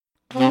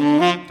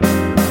Welcome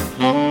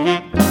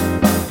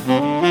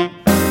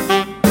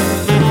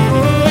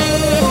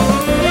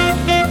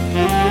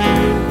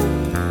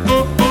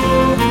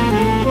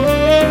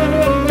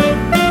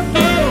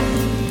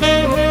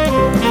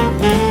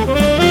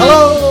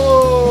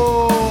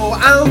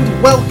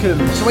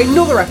to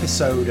another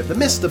episode of the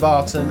Mr.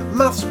 Barton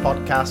Maths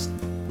Podcast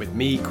with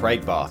me,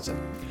 Craig Barton.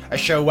 A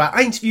show where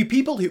I interview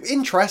people who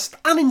interest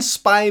and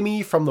inspire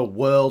me from the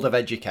world of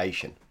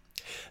education.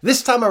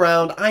 This time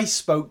around, I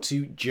spoke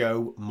to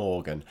Joe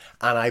Morgan,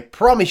 and I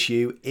promise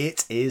you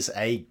it is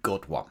a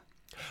good one.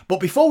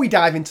 But before we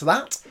dive into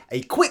that,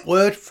 a quick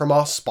word from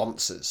our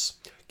sponsors.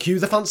 Cue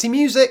the fancy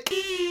music.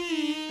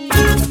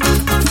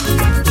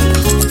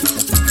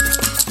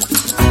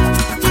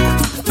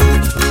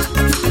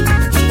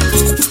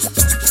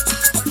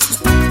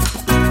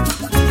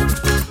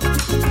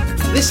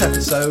 This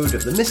episode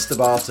of the Mr.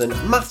 Barton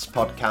Maths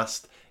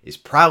Podcast is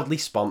proudly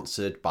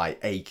sponsored by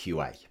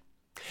AQA.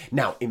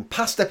 Now, in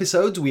past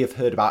episodes, we have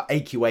heard about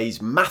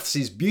AQA's Maths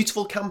is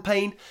Beautiful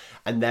campaign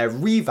and their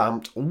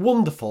revamped,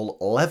 wonderful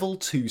Level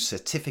 2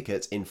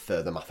 certificate in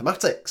further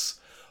mathematics.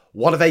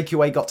 What have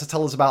AQA got to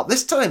tell us about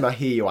this time, I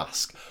hear you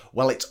ask?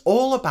 Well, it's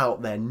all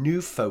about their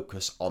new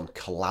focus on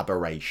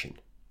collaboration.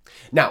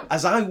 Now,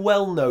 as I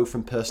well know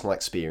from personal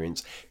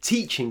experience,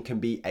 teaching can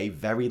be a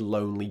very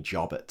lonely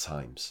job at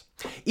times.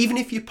 Even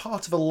if you're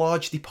part of a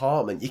large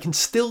department, you can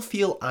still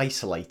feel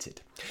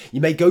isolated. You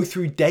may go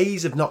through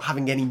days of not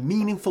having any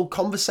meaningful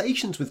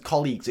conversations with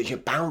colleagues as you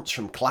bounce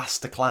from class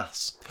to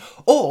class.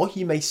 Or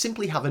you may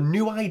simply have a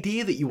new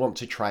idea that you want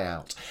to try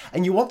out,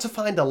 and you want to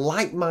find a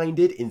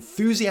like-minded,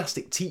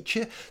 enthusiastic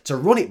teacher to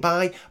run it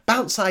by,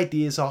 bounce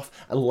ideas off,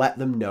 and let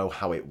them know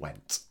how it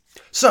went.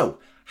 So,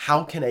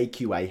 how can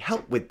AQA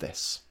help with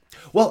this?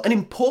 Well, an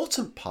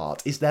important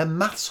part is their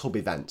Maths Hub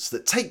events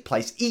that take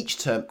place each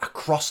term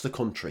across the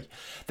country.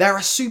 They're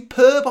a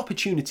superb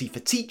opportunity for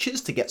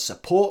teachers to get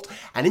support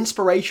and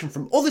inspiration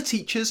from other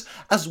teachers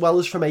as well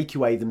as from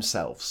AQA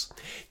themselves.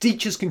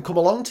 Teachers can come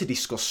along to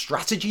discuss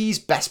strategies,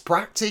 best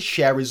practice,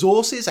 share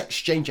resources,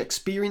 exchange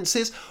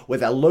experiences with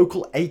their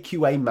local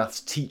AQA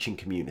maths teaching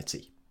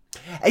community.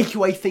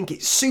 AQA think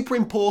it's super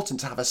important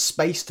to have a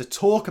space to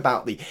talk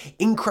about the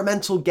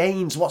incremental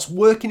gains, what's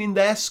working in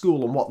their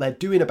school and what they're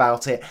doing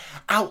about it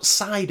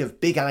outside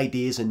of big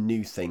ideas and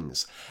new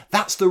things.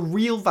 That's the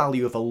real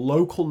value of a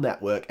local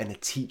network and a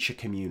teacher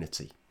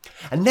community.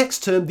 And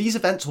next term, these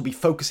events will be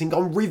focusing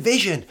on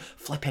revision.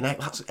 Flipping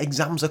out,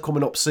 exams are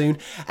coming up soon.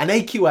 And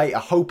AQA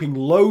are hoping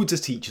loads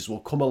of teachers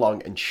will come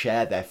along and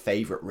share their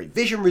favourite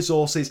revision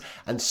resources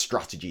and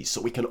strategies so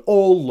we can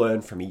all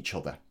learn from each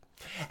other.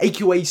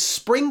 AQA's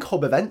Spring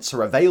Hub events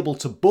are available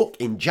to book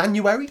in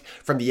January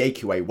from the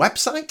AQA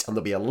website, and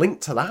there'll be a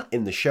link to that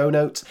in the show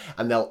notes,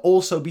 and they'll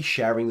also be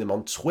sharing them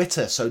on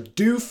Twitter, so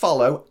do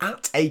follow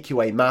at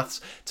AQA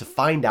Maths to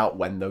find out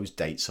when those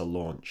dates are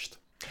launched.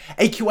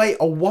 AQA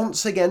are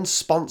once again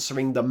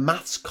sponsoring the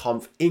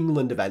MathsConf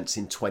England events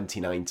in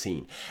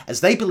 2019, as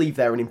they believe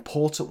they're an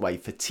important way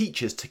for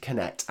teachers to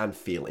connect and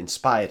feel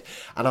inspired.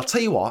 And I'll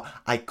tell you what,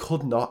 I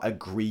could not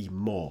agree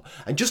more.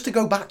 And just to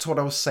go back to what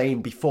I was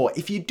saying before,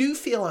 if you do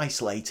feel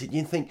isolated,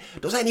 you think,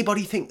 does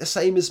anybody think the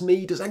same as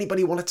me? Does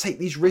anybody want to take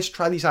these risks,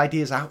 try these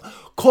ideas out?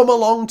 Come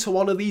along to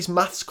one of these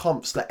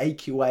MathsConfs that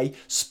AQA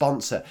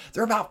sponsor.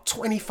 They're about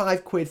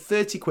 25 quid,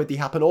 30 quid. They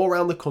happen all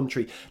around the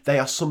country. They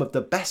are some of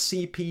the best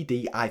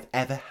CPD I've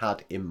ever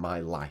had in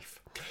my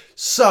life.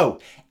 So,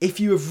 if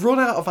you have run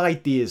out of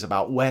ideas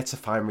about where to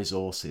find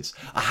resources,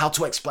 or how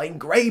to explain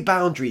grey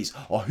boundaries,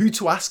 or who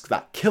to ask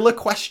that killer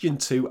question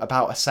to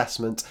about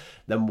assessment,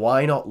 then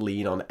why not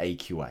lean on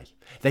AQA?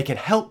 They can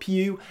help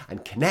you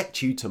and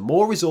connect you to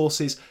more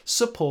resources,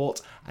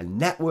 support, and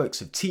networks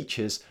of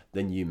teachers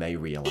than you may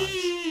realise.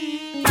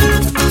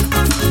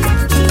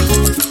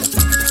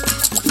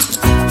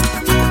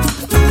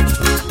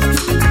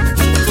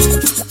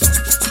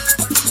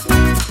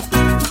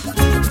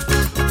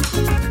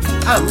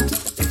 And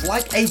if,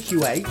 like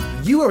AQA,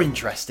 you are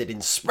interested in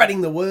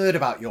spreading the word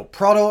about your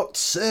product,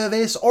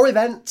 service or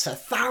event to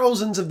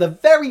thousands of the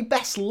very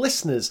best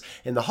listeners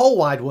in the whole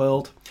wide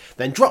world,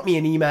 then drop me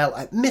an email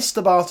at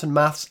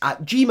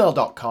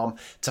mrbartonmaths@gmail.com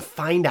to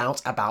find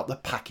out about the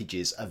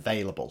packages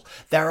available.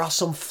 There are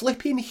some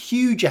flipping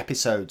huge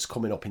episodes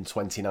coming up in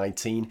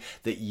 2019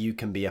 that you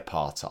can be a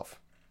part of.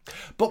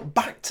 But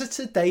back to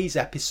today's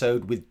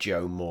episode with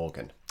Joe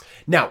Morgan.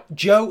 Now,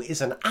 Joe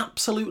is an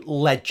absolute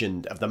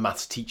legend of the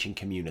maths teaching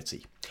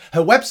community.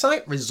 Her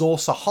website,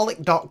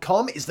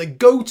 resourceaholic.com, is the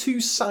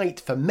go-to site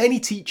for many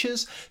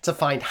teachers to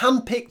find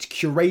hand-picked,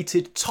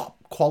 curated,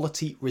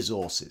 top-quality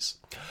resources.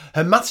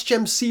 Her Maths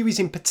Gems series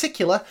in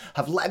particular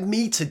have led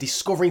me to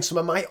discovering some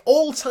of my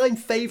all-time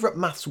favourite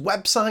maths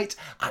website,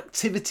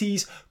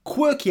 activities,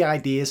 quirky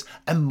ideas,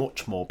 and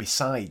much more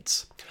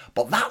besides.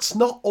 But that's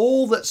not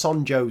all that's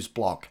on Joe's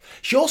blog.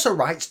 She also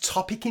writes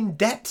Topic in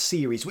Depth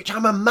series, which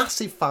I'm a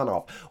massive fan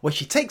of, where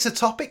she takes a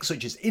topic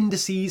such as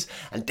indices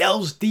and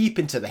delves deep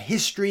into the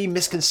history,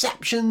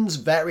 misconceptions,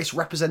 various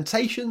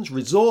representations,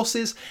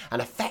 resources,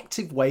 and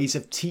effective ways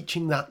of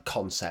teaching that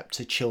concept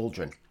to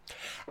children.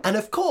 And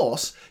of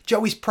course,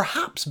 Jo is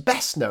perhaps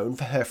best known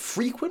for her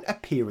frequent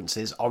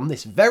appearances on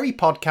this very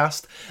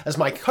podcast as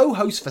my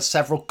co-host for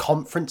several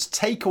conference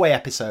takeaway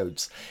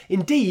episodes.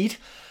 Indeed,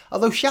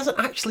 although she hasn't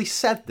actually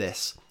said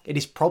this, it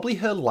is probably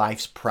her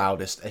life's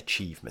proudest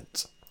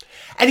achievement.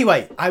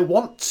 Anyway, I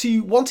wanted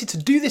to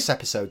do this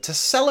episode to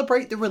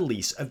celebrate the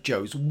release of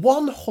Jo's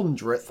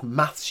 100th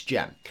Maths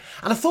Gem,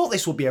 and I thought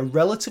this would be a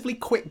relatively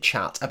quick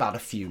chat about a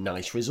few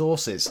nice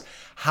resources.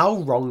 How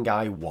wrong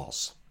I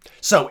was.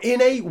 So,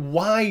 in a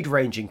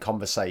wide-ranging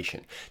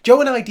conversation, Jo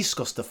and I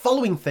discussed the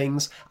following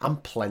things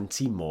and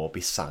plenty more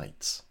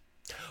besides.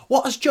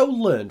 What has Jo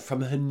learned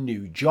from her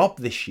new job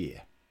this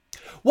year?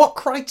 What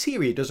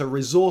criteria does a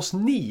resource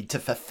need to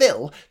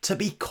fulfil to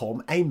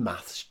become a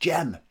Maths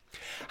Gem?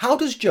 How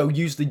does Jo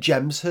use the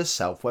gems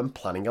herself when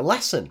planning a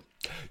lesson?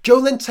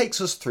 Jo then takes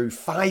us through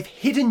 5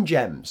 hidden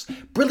gems,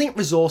 brilliant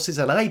resources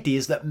and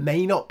ideas that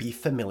may not be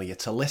familiar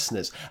to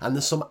listeners, and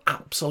there's some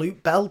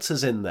absolute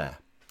belters in there.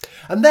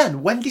 And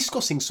then, when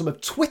discussing some of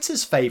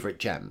Twitter's favourite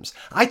gems,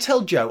 I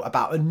tell Jo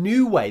about a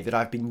new way that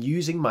I've been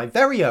using my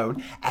very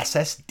own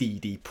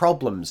SSDD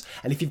problems,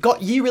 and if you've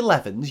got Year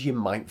 11s, you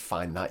might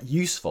find that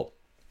useful.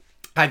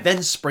 I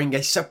then spring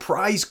a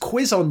surprise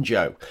quiz on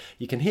Jo.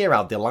 You can hear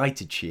how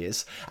delighted she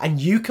is, and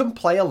you can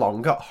play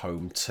along at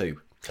home too.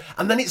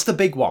 And then it's the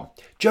big one.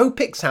 Jo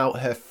picks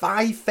out her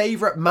 5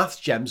 favourite maths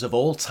gems of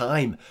all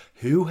time.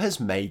 Who has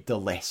made the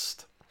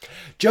list?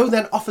 Jo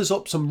then offers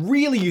up some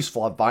really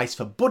useful advice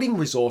for budding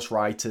resource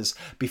writers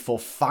before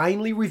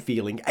finally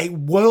revealing a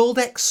world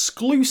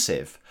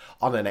exclusive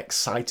on an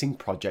exciting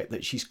project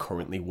that she's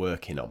currently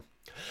working on.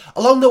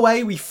 Along the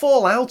way, we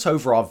fall out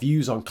over our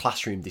views on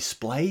classroom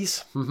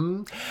displays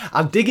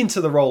and dig into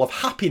the role of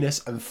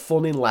happiness and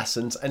fun in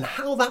lessons and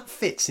how that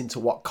fits into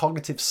what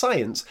cognitive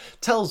science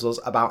tells us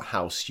about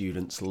how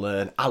students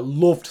learn. I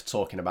loved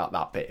talking about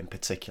that bit in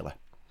particular.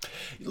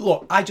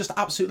 Look, I just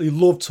absolutely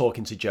love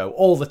talking to Jo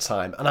all the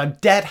time, and I'm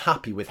dead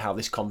happy with how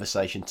this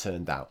conversation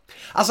turned out.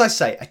 As I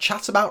say, a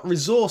chat about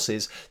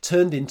resources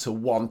turned into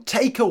one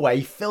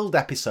takeaway filled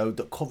episode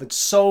that covered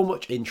so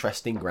much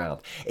interesting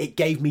ground. It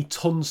gave me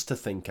tons to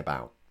think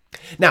about.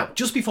 Now,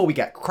 just before we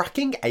get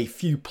cracking, a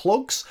few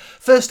plugs.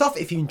 First off,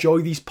 if you enjoy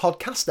these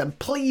podcasts, then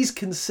please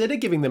consider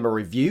giving them a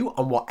review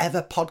on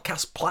whatever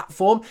podcast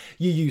platform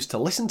you use to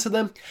listen to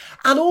them.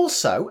 And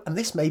also, and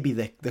this may be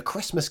the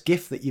Christmas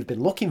gift that you've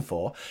been looking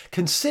for,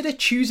 consider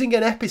choosing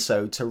an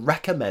episode to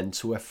recommend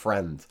to a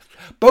friend.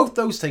 Both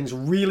those things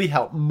really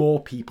help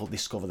more people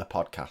discover the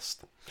podcast.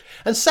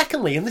 And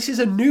secondly, and this is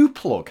a new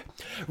plug,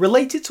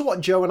 related to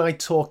what Jo and I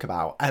talk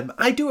about,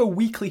 I do a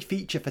weekly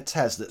feature for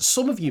TES that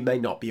some of you may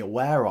not be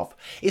aware of.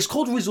 It's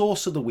called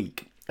Resource of the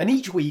Week, and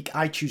each week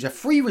I choose a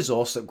free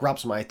resource that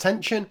grabs my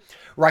attention,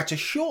 write a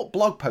short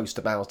blog post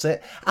about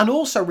it, and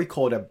also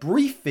record a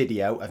brief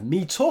video of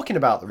me talking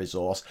about the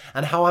resource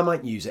and how I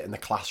might use it in the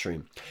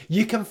classroom.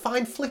 You can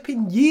find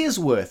flipping years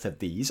worth of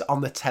these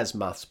on the TES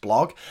Maths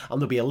blog,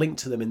 and there'll be a link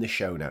to them in the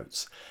show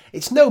notes.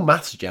 It's no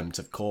maths gems,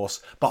 of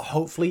course, but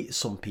hopefully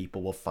some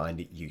people will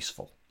find it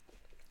useful.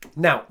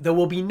 Now, there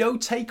will be no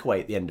takeaway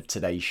at the end of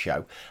today's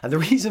show, and the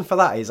reason for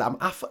that is I'm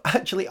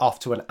actually off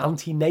to an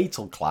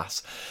antenatal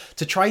class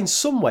to try in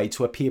some way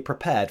to appear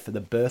prepared for the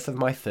birth of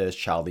my first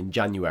child in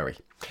January.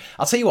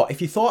 I'll tell you what,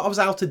 if you thought I was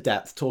out of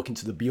depth talking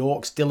to the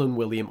Bjorks, Dylan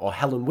William or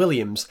Helen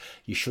Williams,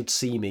 you should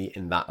see me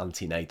in that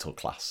antenatal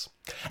class.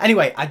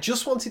 Anyway, I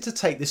just wanted to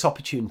take this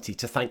opportunity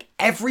to thank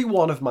every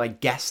one of my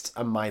guests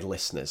and my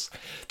listeners.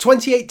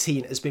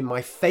 2018 has been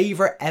my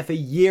favourite ever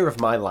year of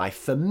my life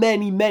for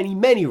many, many,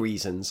 many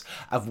reasons,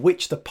 of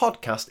which the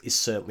podcast is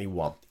certainly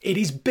one. It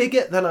is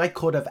bigger than I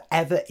could have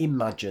ever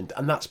imagined,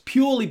 and that's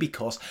purely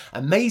because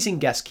amazing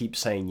guests keep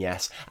saying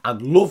yes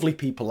and lovely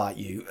people like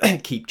you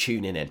keep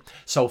tuning in.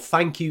 So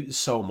thank you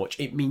so much.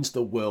 It means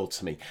the world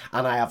to me,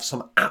 and I have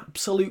some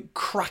absolute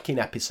cracking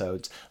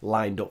episodes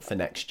lined up for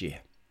next year.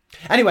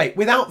 Anyway,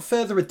 without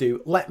further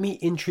ado, let me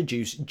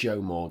introduce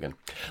Jo Morgan.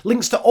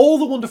 Links to all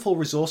the wonderful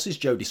resources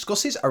Jo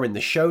discusses are in the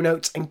show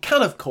notes and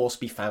can of course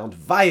be found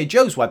via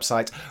Jo's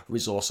website,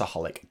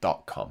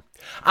 resourceaholic.com.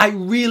 I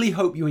really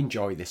hope you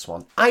enjoy this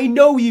one. I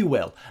know you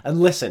will.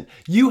 And listen,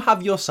 you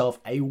have yourself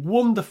a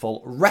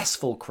wonderful,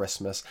 restful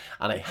Christmas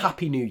and a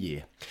happy new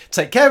year.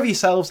 Take care of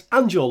yourselves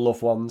and your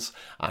loved ones,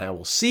 and I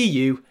will see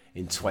you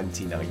in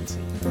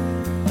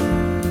 2019.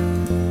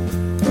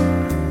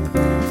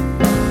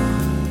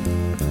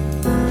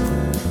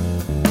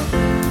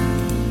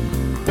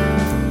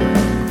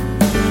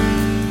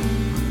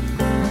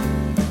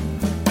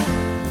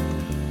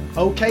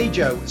 Okay,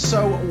 Jo,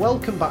 so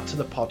welcome back to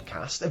the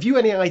podcast. Have you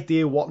any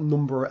idea what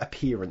number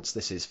appearance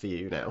this is for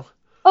you now?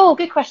 Oh,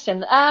 good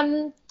question.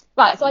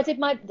 Right, so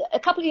a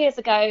couple of years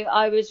ago,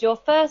 I was your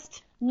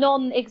first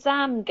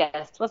non-exam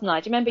guest, wasn't I?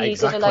 Do you remember you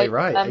did a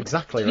load?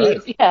 Exactly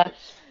right. Yeah.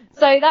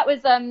 So that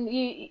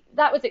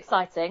was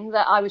exciting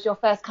that I was your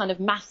first kind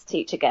of maths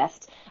teacher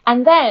guest.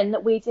 And then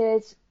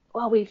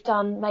we've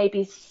done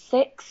maybe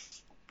 6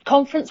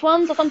 conference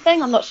ones or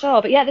something. I'm not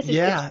sure, but yeah, this is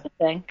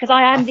interesting because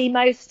I am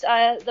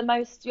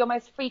your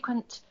most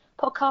frequent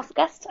podcast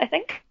guest, I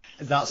think.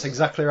 That's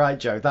exactly right,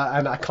 Joe.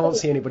 And I can't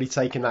see anybody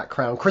taking that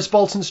crown. Chris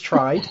Bolton's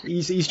tried.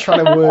 He's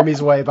trying to worm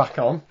his way back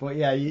on. But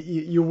yeah,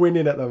 you're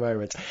winning at the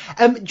moment.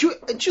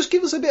 Just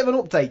give us a bit of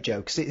an update, Joe,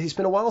 because it's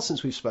been a while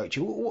since we've spoke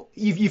to you.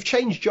 You've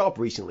changed job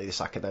recently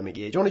this academic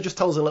year. Do you want to just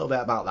tell us a little bit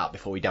about that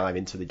before we dive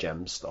into the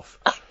GEMS stuff?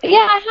 Yeah,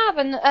 I have,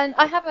 and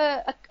I have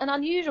an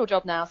unusual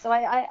job now. So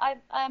I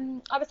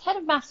was head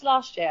of maths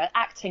last year,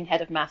 acting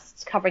head of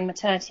maths, covering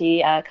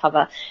maternity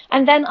cover,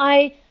 and then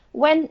I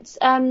went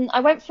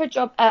for a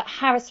job at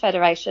Harris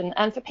Federation.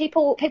 And for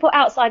people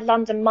outside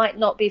London might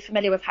not be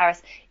familiar with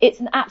Harris. It's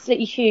an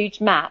absolutely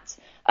huge mat,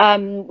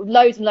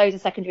 loads and loads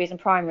of secondaries and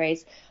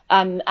primaries,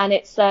 and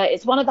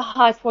it's one of the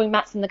highest performing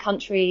mats in the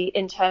country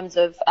in terms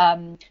of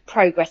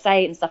Progress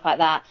 8 and stuff like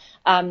that.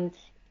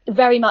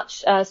 Very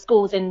much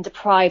schools in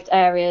deprived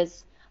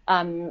areas,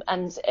 and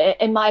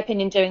in my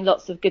opinion doing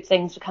lots of good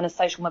things for kind of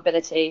social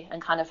mobility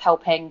and kind of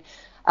helping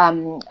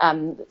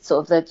sort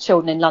of the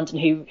children in London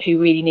who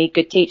really need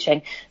good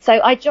teaching. So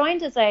I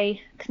joined as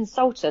a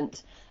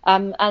consultant,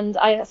 and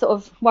I sort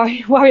of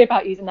worry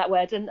about using that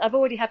word, and I've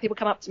already had people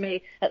come up to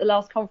me at the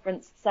last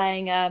conference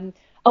saying,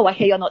 oh, I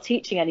hear you're not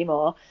teaching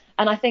anymore.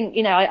 And I think,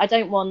 I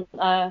don't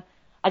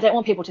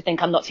want people to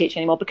think I'm not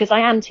teaching anymore, because I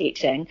am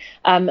teaching,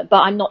 but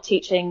I'm not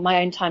teaching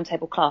my own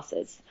timetable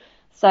classes.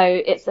 So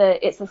it's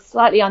a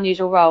slightly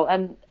unusual role.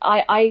 And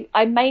I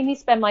mainly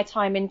spend my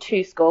time in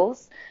two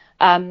schools.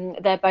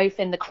 They're both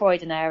in the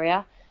Croydon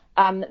area.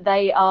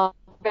 They are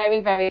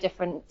very, very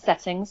different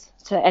settings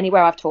to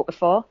anywhere I've taught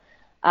before.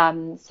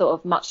 Sort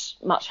of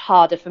much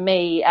harder for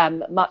me,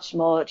 much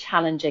more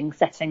challenging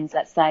settings,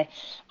 let's say.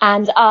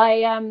 And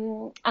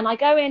I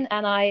go in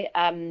and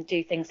I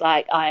do things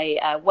like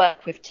I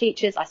work with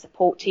teachers, I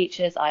support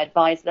teachers, I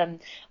advise them,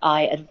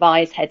 I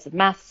advise heads of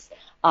maths,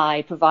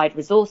 I provide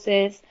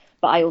resources,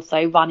 but I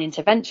also run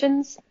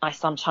interventions. I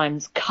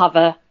sometimes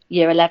cover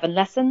Year 11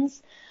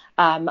 lessons.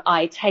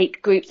 I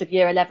take groups of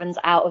Year 11s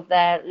out of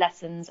their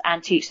lessons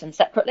and teach them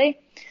separately.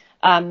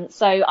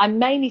 So I'm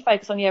mainly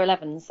focused on Year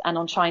 11s and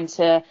on trying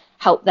to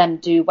help them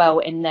do well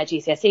in their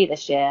GCSE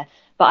this year.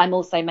 But I'm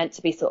also meant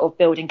to be sort of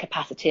building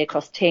capacity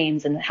across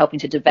teams and helping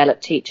to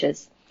develop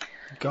teachers.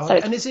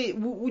 And is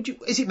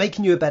it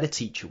making you a better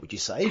teacher, would you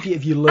say?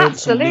 Have you learned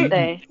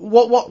absolutely.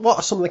 What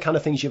are some of the kind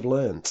of things you've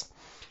learned?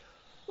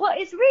 Well,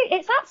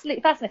 it's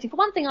absolutely fascinating. For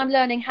one thing, I'm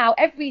learning how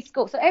every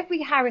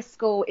Harris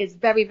school is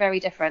very, very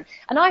different.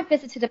 And I've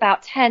visited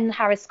about 10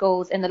 Harris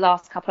schools in the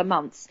last couple of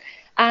months.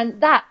 And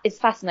that is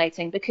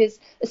fascinating, because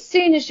as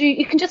soon as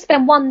you can just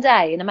spend one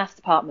day in a maths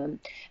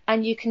department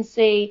and you can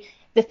see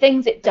the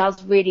things it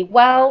does really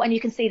well, and you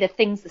can see the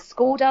things the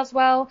school does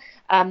well.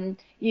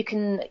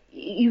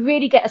 You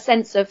really get a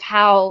sense of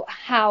how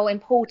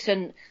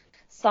important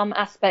some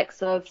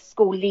aspects of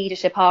school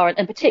leadership are,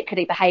 and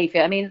particularly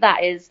behaviour. I mean,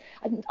 that is,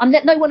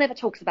 no one ever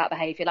talks about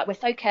behaviour. Like, we're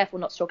so careful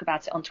not to talk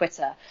about it on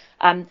Twitter,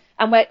 and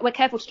we're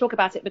careful to talk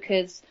about it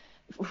because,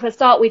 for a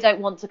start, we don't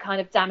want to kind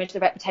of damage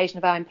the reputation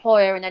of our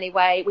employer in any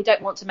way. We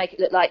don't want to make it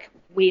look like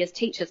we as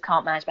teachers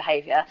can't manage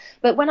behaviour.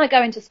 But when I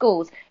go into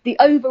schools, the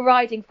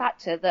overriding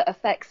factor that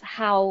affects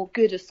how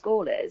good a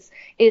school is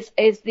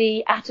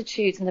the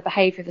attitudes and the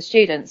behaviour of the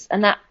students.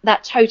 And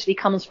that totally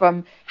comes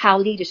from how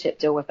leadership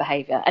deal with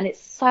behaviour. And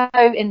it's so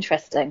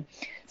interesting.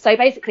 So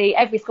basically,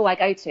 every school I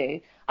go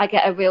to, I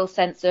get a real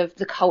sense of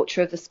the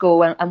culture of the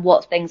school and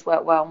what things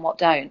work well and what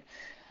don't.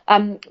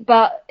 And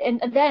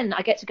then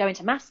I get to go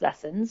into maths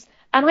lessons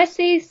and I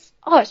see,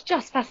 it's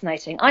just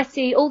fascinating. I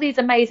see all these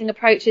amazing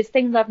approaches,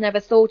 things I've never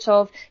thought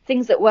of,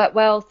 things that work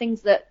well,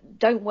 things that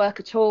don't work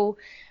at all.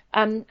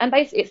 And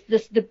basically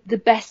it's the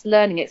best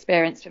learning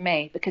experience for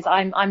me, because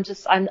and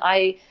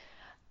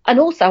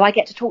also I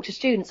get to talk to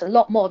students a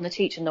lot more than a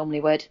teacher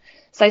normally would.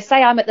 So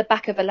say I'm at the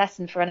back of a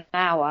lesson for an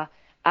hour,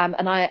 and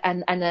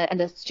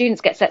the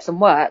students get set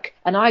some work,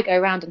 and I go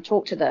around and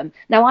talk to them.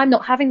 Now, I'm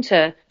not having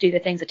to do the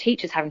things a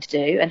teacher's having to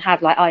do and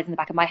have like eyes in the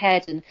back of my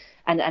head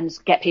and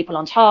get people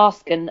on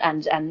task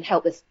and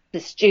help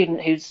this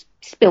student who's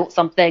spilt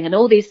something and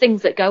all these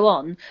things that go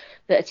on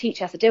that a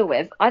teacher has to deal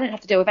with. I don't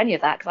have to deal with any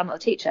of that because I'm not a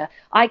teacher.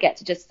 I get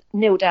to just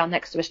kneel down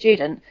next to a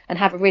student and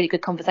have a really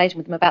good conversation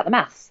with them about the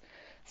maths.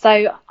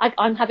 So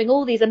I'm having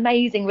all these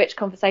amazing, rich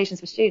conversations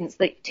with students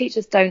that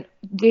teachers don't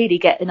really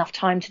get enough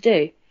time to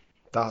do.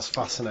 That's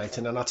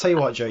fascinating. And I'll tell you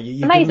what, Joe,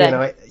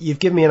 you've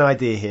given me an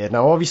idea here.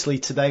 Now, obviously,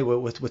 today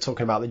we're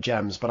talking about the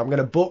GEMS, but I'm going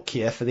to book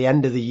you for the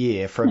end of the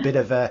year for a bit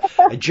of a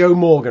Joe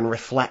Morgan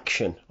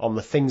reflection on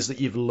the things that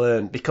you've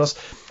learned. Because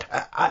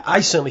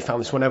I certainly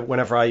found this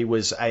whenever I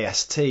was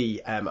AST,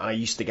 I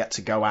used to get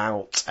to go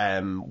out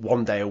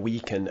one day a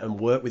week and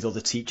work with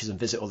other teachers and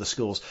visit other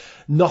schools.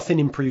 Nothing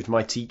improved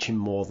my teaching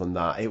more than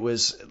that. It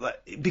was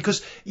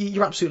because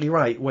you're absolutely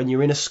right. When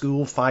you're in a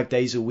school 5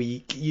 days a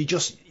week, you're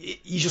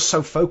just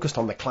so focused on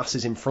on the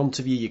classes in front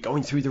of you, you're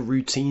going through the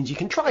routines, you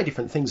can try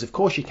different things, of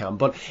course you can,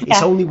 but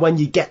it's only when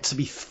you get to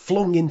be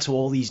flung into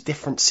all these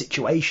different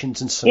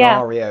situations and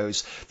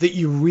scenarios that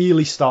you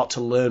really start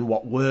to learn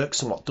what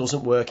works and what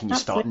doesn't work, and you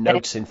start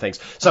noticing things.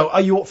 So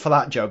are you up for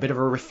that, Jo? A bit of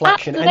a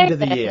reflection, end of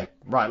the year.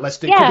 Right, let's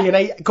do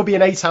it. Could be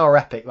an 8-hour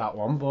epic, that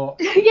one, but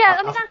yeah,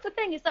 I mean, that's the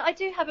thing, is that I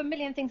do have a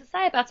million things to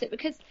say about it,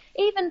 because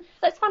even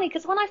that's funny,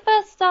 because when I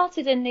first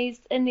started in these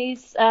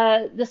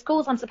the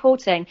schools I'm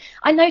supporting,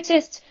 I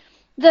noticed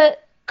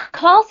that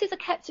classes are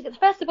kept together.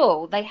 First of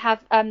all, they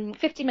have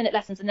 50-minute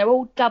lessons, and they're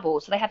all double,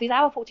 so they have these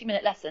hour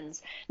 40-minute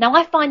lessons. Now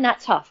I find that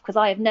tough because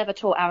I have never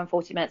taught hour and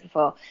 40 minutes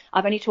before.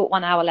 I've only taught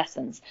 1 hour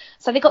lessons.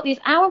 So they've got these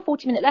hour and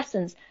 40-minute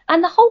lessons,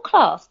 and the whole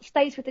class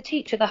stays with the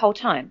teacher the whole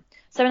time.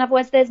 So in other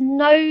words, there's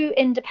no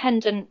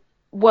independent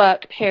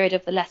work period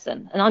of the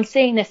lesson, and I'm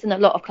seeing this in a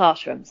lot of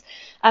classrooms.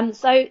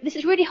 So this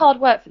is really hard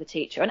work for the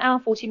teacher. An hour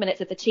and 40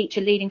 minutes of the teacher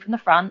leading from the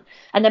front,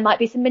 and there might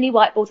be some mini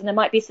whiteboards, and there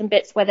might be some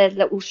bits where there's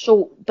little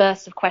short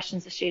bursts of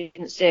questions the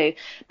students do,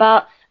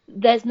 but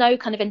there's no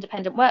kind of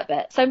independent work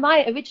bit. So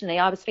originally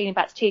I was feeding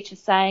back to teachers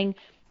saying,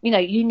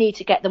 you need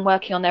to get them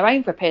working on their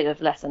own for a period of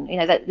the lesson.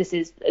 That this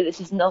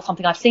is not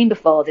something I've seen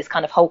before, this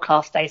kind of whole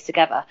class stays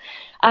together.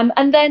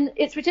 And then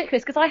it's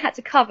ridiculous because I had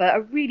to cover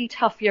a really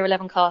tough Year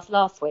 11 class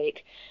last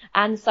week.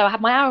 And so I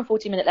had my hour and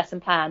 40-minute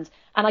lesson planned,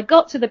 and I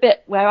got to the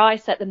bit where I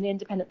set them the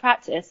independent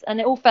practice,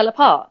 and it all fell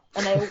apart.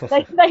 And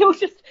they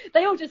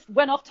all just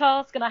went off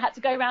task, and I had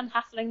to go around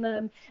hassling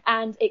them,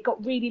 and it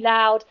got really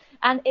loud.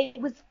 And it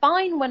was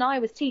fine when I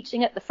was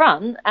teaching at the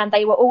front, and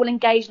they were all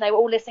engaged, and they were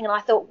all listening, and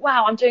I thought,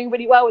 wow, I'm doing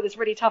really well with this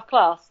really tough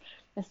class.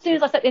 As soon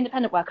as I set the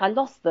independent work, I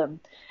lost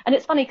them. And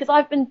it's funny because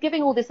I've been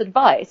giving all this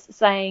advice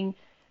saying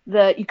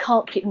that you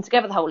can't keep them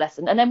together the whole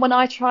lesson. And then when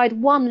I tried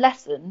one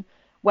lesson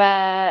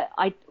where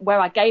I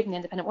gave them the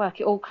independent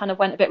work, it all kind of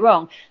went a bit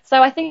wrong.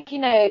 So I think,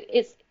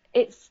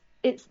 it's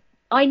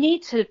I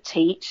need to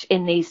teach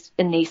in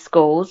these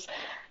schools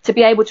to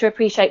be able to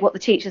appreciate what the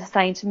teachers are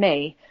saying to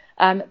me.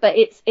 But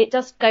it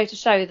does go to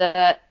show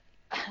that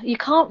you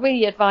can't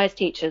really advise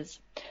teachers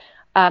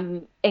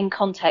in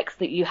context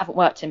that you haven't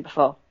worked in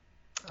before.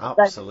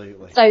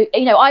 Absolutely. So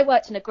I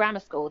worked in a grammar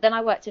school, then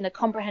I worked in a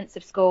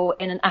comprehensive school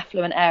in an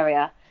affluent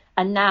area,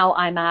 and now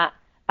I'm at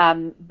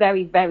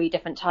very, very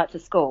different types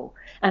of school.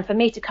 And for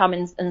me to come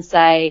in and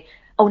say,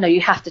 oh no,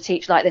 you have to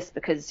teach like this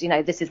because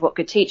this is what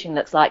good teaching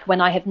looks like, when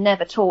I have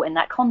never taught in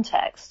that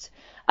context,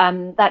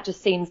 that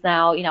just seems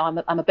now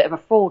I'm a bit of a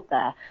fraud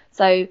there.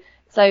 So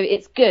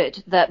it's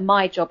good that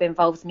my job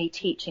involves me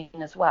teaching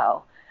as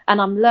well. And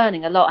I'm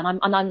learning a lot,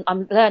 and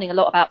I'm learning a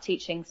lot about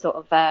teaching sort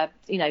of, I'm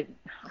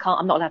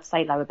not allowed to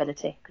say low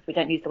ability because we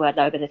don't use the word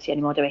low ability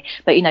anymore, do we?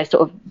 But,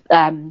 sort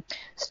of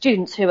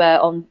students who are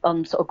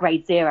on sort of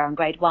grade 0 and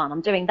grade 1. I'm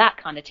doing that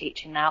kind of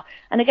teaching now.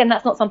 And again,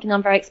 that's not something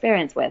I'm very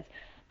experienced with.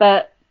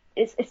 But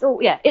it's all,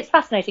 it's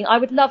fascinating. I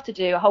would love to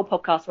do a whole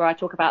podcast where I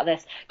talk about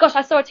this. Gosh,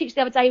 I saw a teacher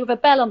the other day with a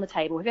bell on the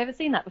table. Have you ever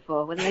seen that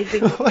before? Where they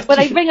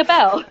ring a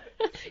bell?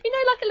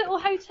 Like a little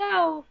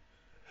hotel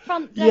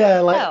front desk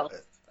bell.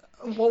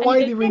 Why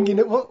are they ringing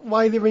it?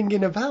 Why are they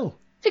ringing a bell?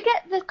 To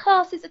get the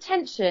class's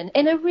attention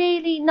in a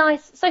really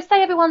nice. So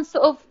say everyone's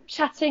sort of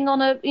chatting on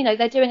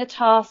they're doing a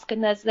task,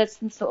 and there's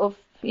some sort of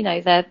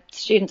their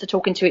students are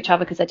talking to each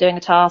other because they're doing a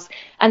task,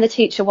 and the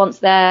teacher wants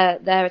their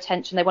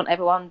attention. They want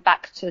everyone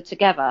back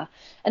together,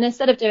 and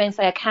instead of doing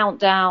say a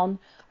countdown,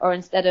 or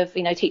instead of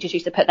teachers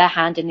used to put their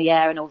hand in the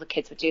air and all the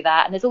kids would do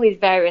that, and there's all these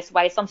various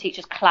ways. Some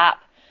teachers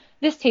clap.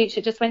 This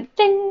teacher just went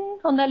ding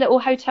on their little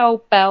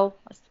hotel bell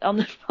on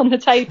the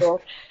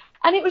table.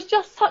 And it was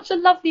just such a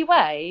lovely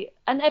way,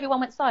 and everyone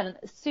went silent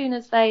as soon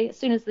as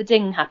the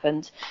ding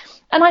happened.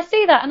 And I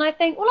see that, and I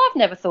think, well, I've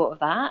never thought of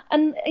that.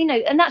 And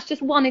and that's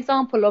just one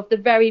example of the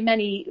very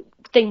many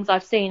things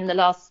I've seen in the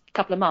last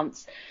couple of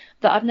months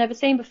that I've never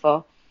seen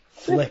before.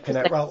 Flipping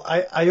it. Well,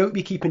 I hope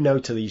you're keeping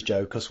note of these,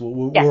 Jo, because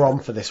we're on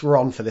for this. We're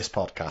on for this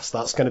podcast.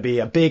 That's going to be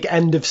a big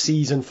end of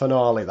season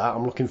finale. That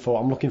I'm looking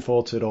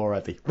forward to it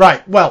already.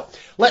 Right. Well,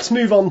 let's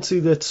move on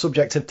to the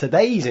subject of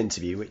today's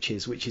interview, which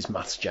is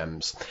Maths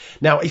Gems.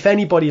 Now, if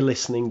anybody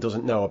listening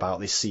doesn't know about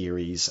this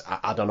series,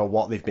 I don't know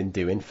what they've been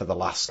doing for the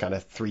last kind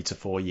of 3 to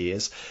 4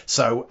 years.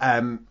 So,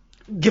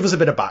 give us a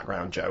bit of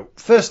background, Jo.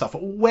 First off,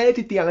 where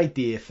did the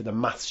idea for the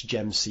Maths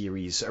Gems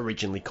series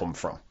originally come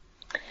from?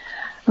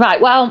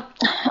 Right, well,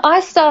 I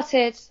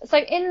started, so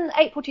in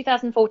April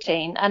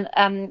 2014,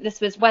 and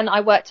this was when I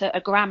worked at a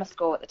grammar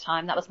school at the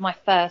time. That was my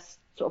first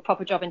sort of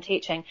proper job in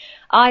teaching.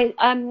 I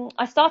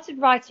started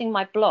writing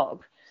my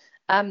blog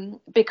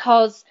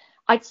because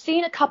I'd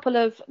seen a couple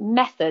of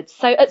methods.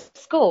 So at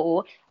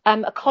school,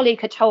 a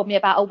colleague had told me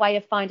about a way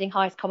of finding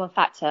highest common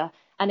factor,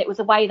 and it was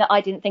a way that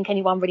I didn't think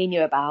anyone really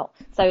knew about.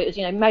 So it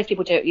was, most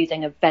people do it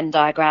using a Venn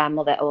diagram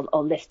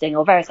or listing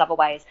or various other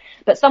ways.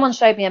 But someone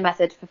showed me a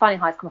method for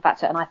finding highest common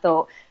factor, and I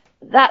thought,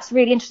 that's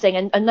really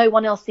interesting, and no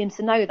one else seems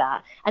to know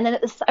that. And then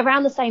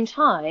around the same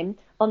time,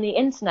 on the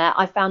internet,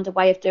 I found a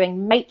way of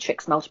doing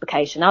matrix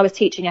multiplication. I was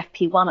teaching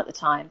FP1 at the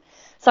time.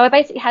 So I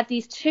basically had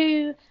these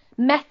two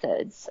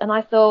methods, and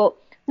I thought,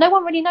 no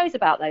one really knows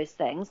about those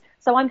things.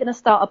 So I'm going to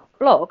start a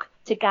blog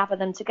to gather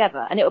them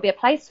together. And it will be a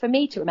place for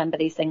me to remember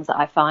these things that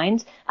I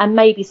find, and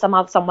maybe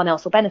someone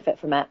else will benefit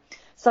from it.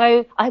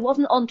 So I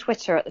wasn't on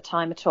Twitter at the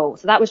time at all.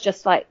 So that was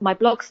just like my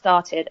blog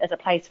started as a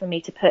place for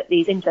me to put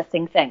these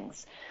interesting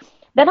things.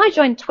 Then I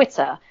joined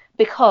Twitter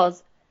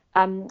because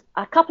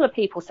a couple of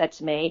people said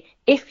to me,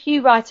 if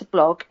you write a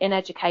blog in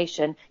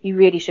education, you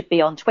really should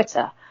be on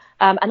Twitter.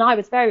 And I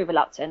was very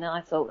reluctant, and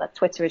I thought that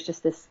Twitter is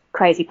just this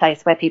crazy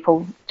place where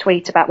people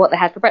tweet about what they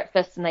had for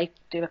breakfast and they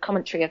do a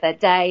commentary of their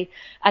day.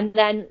 And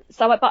then,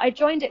 but I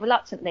joined it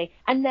reluctantly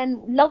and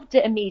then loved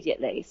it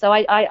immediately. So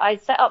I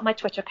set up my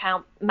Twitter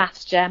account,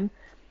 MathsGem,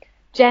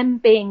 Gem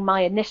being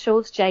my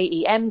initials,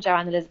 JEM,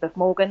 Joanne Elizabeth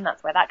Morgan.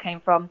 That's where that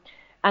came from.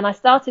 And I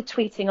started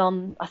tweeting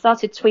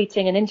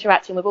and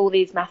interacting with all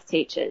these maths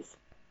teachers.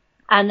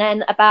 And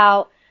then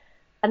I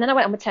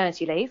went on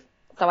maternity leave.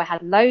 So I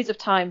had loads of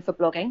time for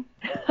blogging.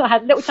 I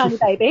had a little tiny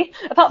baby,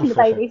 apart from the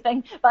baby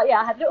thing. But yeah,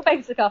 I had little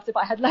babies to look after,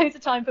 but I had loads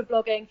of time for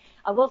blogging.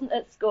 I wasn't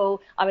at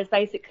school. I was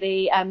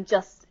basically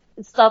just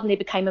suddenly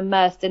became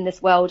immersed in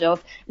this world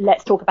of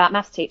let's talk about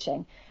maths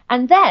teaching.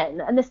 And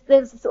then,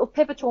 there's a sort of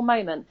pivotal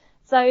moment.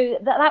 So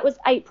that was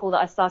April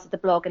that I started the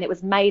blog, and it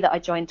was May that I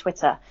joined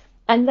Twitter.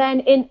 And then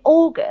in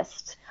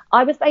August,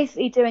 I was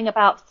basically doing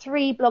about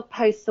 3 blog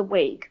posts a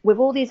week with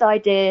all these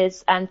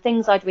ideas and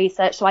things I'd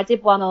researched. So I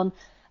did one on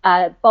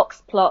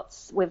box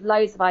plots with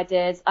loads of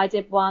ideas. I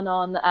did one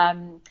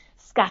on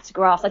scatter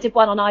graphs. I did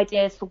one on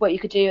ideas for what you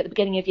could do at the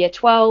beginning of year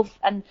 12.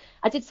 And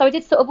I did sort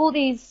of all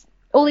these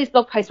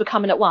blog posts were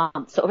coming at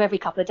once, sort of every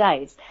couple of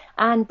days.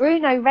 And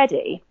Bruno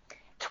Reddy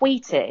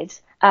tweeted,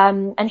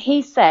 and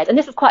he said, and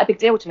this was quite a big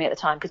deal to me at the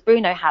time because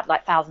Bruno had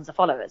like thousands of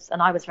followers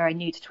and I was very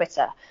new to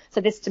Twitter.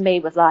 So this to me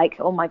was like,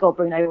 oh my God,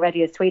 Bruno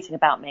Reddy is tweeting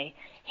about me.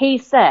 He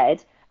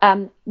said,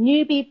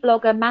 newbie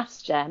blogger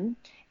MathsGem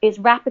is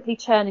rapidly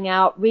churning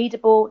out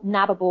readable,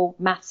 nabbable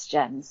maths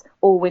gems,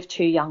 all with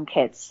 2 young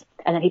kids.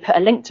 And then he put a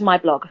link to my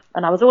blog,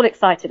 and I was all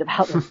excited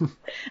about them.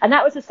 And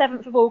that was the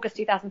 7th of August,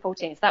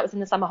 2014. So that was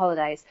in the summer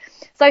holidays.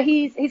 So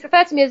he's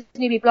referred to me as a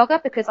newbie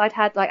blogger because I'd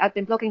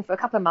been blogging for a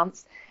couple of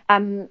months.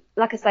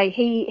 Like I say,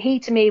 he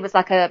to me was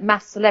like a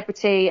maths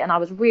celebrity, and I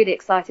was really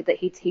excited that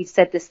he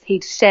said this.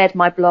 He'd shared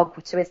my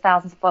blog to his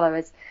thousands of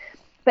followers.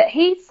 But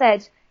he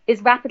said, is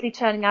rapidly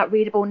churning out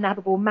readable,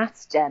 nabbable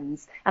maths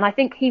gems. And I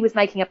think he was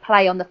making a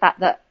play on the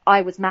fact that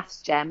I was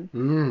Maths Gem.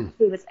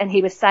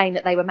 He was saying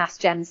that they were Maths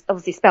Gems,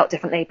 obviously spelt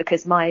differently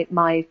because my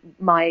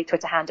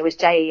Twitter handle is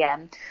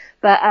JEM.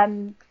 But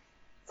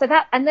so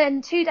that, and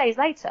then 2 days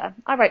later,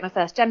 I wrote my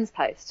first Gems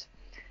post.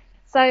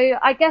 So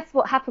I guess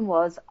what happened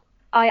was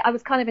I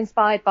was kind of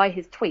inspired by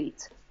his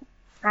tweet.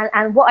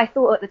 And what I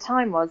thought at the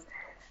time was,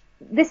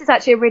 this is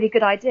actually a really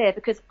good idea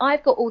because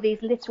I've got all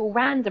these little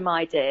random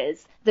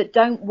ideas that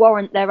don't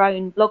warrant their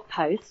own blog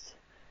posts,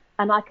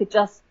 and I could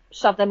just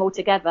shove them all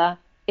together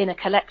in a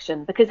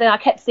collection, because then I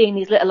kept seeing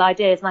these little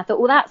ideas and I thought,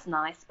 well, that's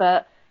nice,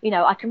 but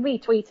I can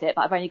retweet it,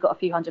 but I've only got a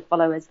few hundred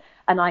followers,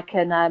 and I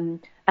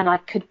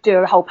could do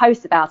a whole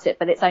post about it,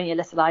 but it's only a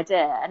little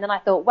idea. And then I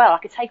thought, well, I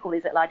could take all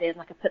these little ideas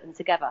and I could put them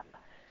together.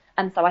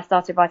 And so I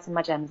started writing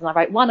my gems, and I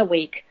wrote one a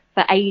week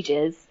for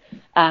ages.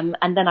 And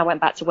then I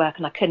went back to work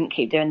and I couldn't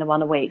keep doing the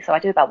one a week. So I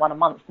do about one a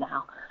month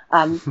now.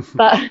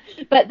 But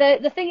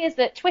the thing is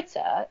that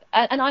Twitter,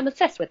 and I'm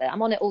obsessed with it,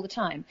 I'm on it all the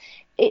time.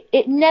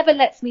 It never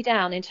lets me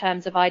down in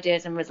terms of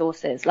ideas and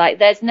resources. Like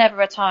there's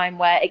never a time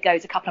where it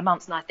goes a couple of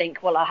months and I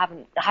think, well, I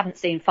haven't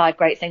seen 5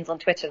 great things on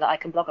Twitter that I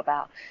can blog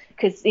about,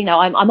 because,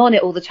 I'm on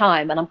it all the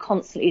time and I'm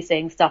constantly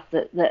seeing stuff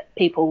that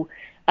people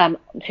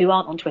who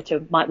aren't on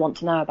Twitter might want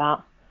to know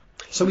about.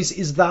 So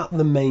is that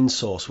the main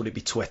source? Would it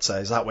be Twitter?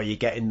 Is that where you're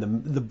getting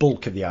the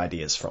bulk of the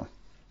ideas from?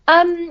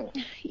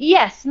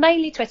 Yes,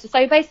 mainly Twitter.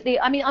 So basically,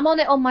 I'm on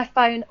it on my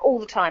phone all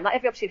the time, like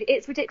every opportunity.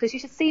 It's ridiculous. You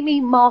should see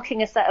me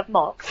marking a set of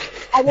mocks.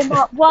 I will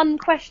mark one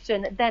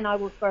question, then I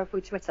will throw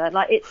through Twitter.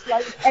 Like it's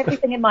like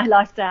everything in my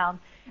life down.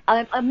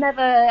 I'm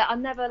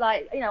never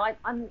like,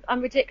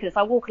 I'm ridiculous.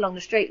 I walk along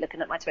the street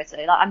looking at my Twitter.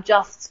 Like I'm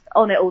just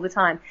on it all the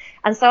time.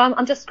 And so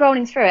I'm just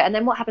scrolling through it. And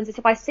then what happens is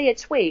if I see a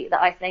tweet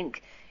that I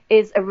think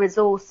is a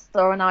resource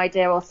or an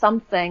idea or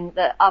something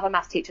that other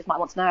maths teachers might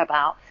want to know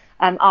about,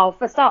 I'll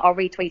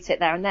retweet it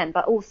there and then.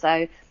 But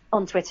also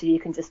on Twitter, you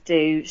can just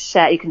do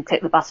share. You can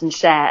click the button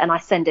share, and I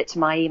send it to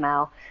my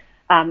email.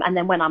 And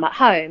then when I'm at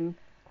home,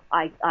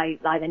 I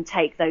then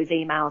take those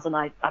emails and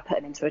I put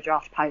them into a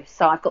draft post.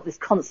 So I've got this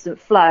constant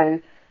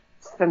flow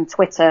from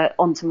Twitter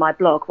onto my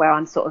blog where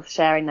I'm sort of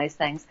sharing those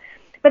things.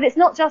 But it's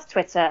not just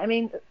Twitter.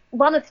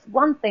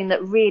 One thing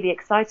that really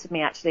excited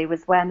me actually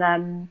was when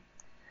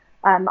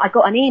I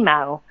got an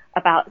email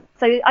about,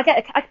 so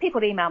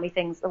people email me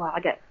things. I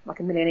get like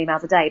a million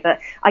emails a day, but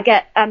I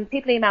get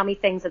people email me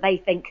things that they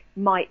think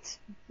might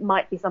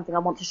be something I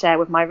want to share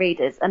with my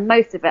readers, and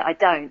most of it I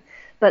don't.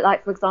 But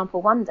like, for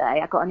example, one day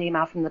I got an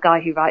email from the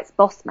guy who writes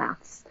Boss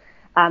Maths,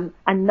 and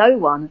no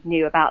one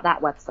knew about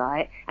that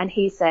website. And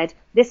he said,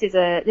 this is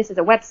a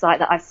website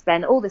that I've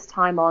spent all this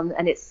time on,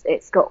 and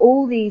it's got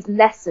all these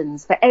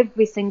lessons for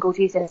every single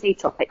GCSE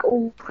topic,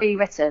 all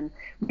pre-written,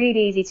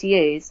 really easy to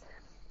use.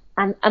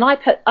 and I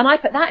put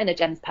that in a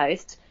Gems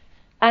post,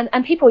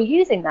 and people are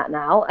using that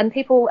now, and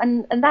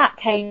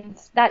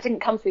that didn't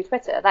come through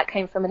Twitter, that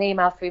came from an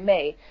email through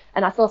me,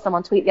 and I saw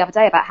someone tweet the other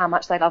day about how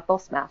much they love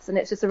Boss Maths, and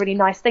it's just a really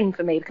nice thing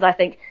for me because I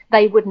think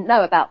they wouldn't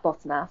know about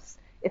Boss Maths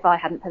if I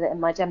hadn't put it in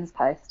my Gems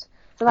post.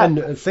 And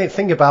the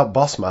thing about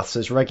Boss Maths,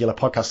 as regular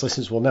podcast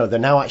listeners will know, they're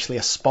now actually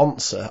a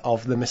sponsor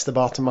of the Mr.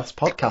 Barton Maths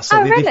podcast.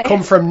 So really? they've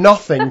come from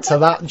nothing to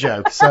that,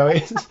 Joe. So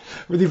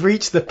they've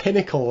reached the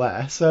pinnacle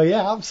there. So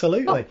yeah,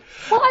 absolutely.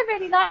 What I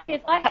really like is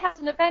I had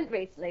an event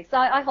recently. So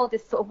I hold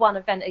this sort of one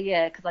event a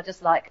year because I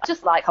just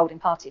like holding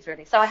parties,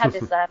 really. So I had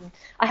this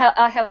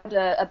I held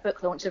a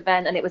book launch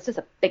event, and it was just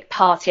a big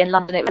party in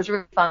London. It was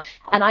really fun.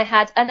 And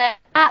then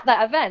at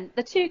that event,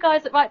 the two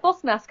guys that write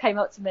Boss Maths came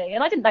up to me,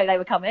 and I didn't know they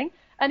were coming.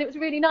 And it was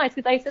really nice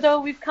because they said, "Oh,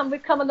 we've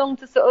come along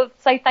to sort of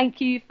say thank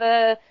you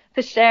for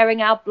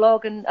sharing our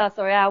blog and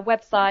our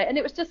website." And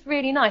it was just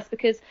really nice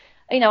because,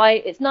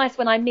 it's nice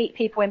when I meet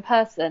people in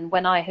person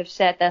when I have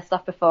shared their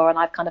stuff before and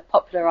I've kind of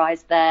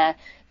popularised their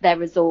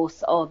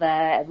resource or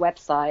their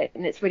website,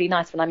 and it's really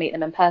nice when I meet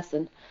them in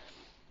person.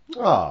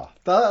 Oh,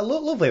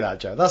 lovely that,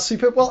 Joe. That's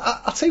super. Well,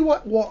 I'll tell you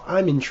what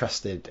I'm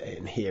interested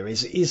in here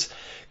is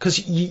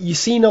because you've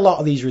seen a lot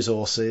of these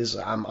resources.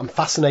 I'm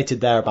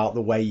fascinated there about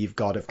the way you've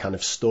got of kind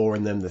of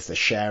storing them, the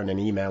sharing and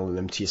emailing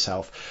them to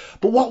yourself.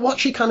 But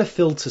what's your kind of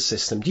filter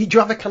system? Do you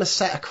have a kind of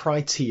set of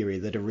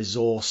criteria that a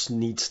resource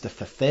needs to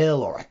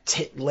fulfill, or a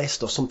tip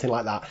list or something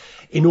like that,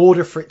 in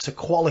order for it to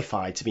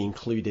qualify to be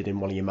included in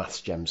one of your Maths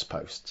Gems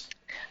posts?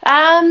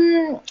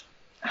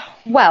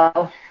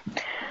 Well,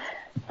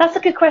 that's a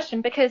good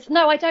question, because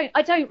no, I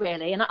don't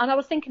really. And I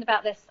was thinking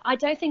about this. I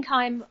don't think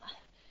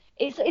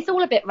it's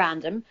all a bit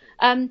random.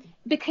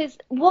 Because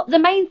what the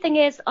main thing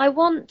is, I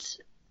want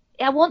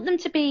them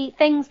to be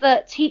things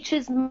that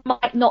teachers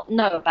might not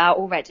know about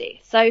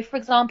already. So, for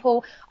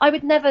example, I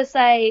would never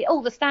say,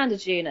 "Oh, the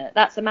standards unit,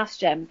 that's a Maths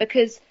Gem,"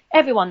 because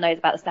everyone knows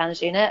about the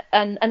standards unit,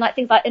 and like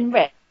things like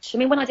Enrich. I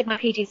mean, when I did my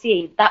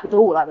PGCE, that was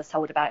all I was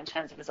told about in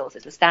terms of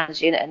resources, the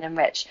standards unit and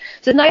Enrich.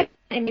 So no point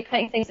in me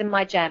putting things in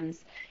my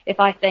Gems if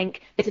I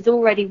think this is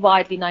already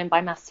widely known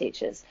by maths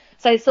teachers.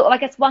 So sort of, I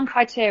guess one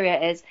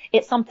criteria is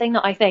it's something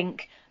that I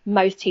think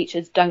most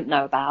teachers don't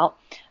know about.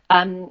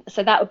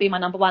 So that would be my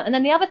number one. And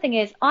then the other thing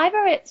is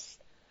either it's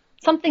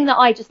something that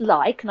I just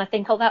like and I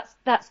think, oh,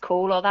 that's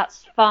cool, or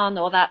that's fun,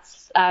 or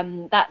that's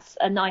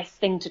a nice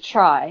thing to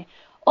try,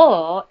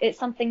 or it's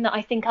something that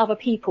I think other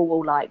people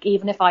will like,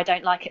 even if I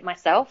don't like it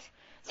myself.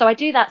 So I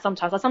do that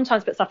sometimes. I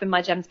sometimes put stuff in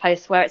my Gems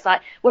posts where it's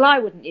like, well, I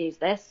wouldn't use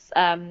this,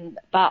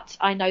 but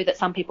I know that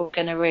some people are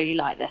going to really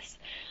like this.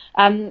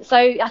 So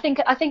I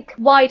think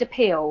wide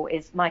appeal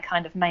is my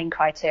kind of main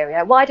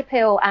criteria. Wide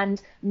appeal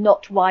and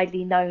not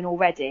widely known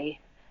already,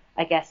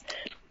 I guess.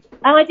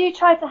 And I do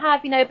try to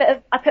have, I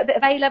put a bit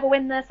of A-level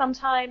in there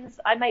sometimes.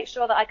 I make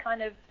sure that I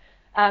kind of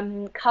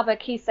cover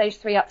Key Stage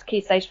 3 up to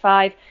Key Stage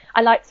 5.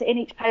 I like to, in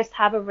each post,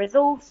 have a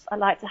resource. I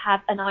like to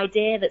have an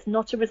idea that's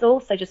not a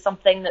resource, so just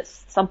something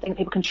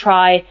people can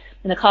try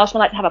in the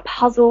classroom. I like to have a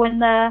puzzle in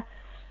there.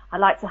 I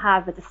like to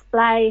have a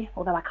display,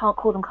 although I can't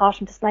call them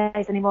classroom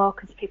displays anymore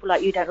because people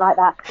like you don't like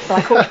that. So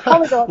I call them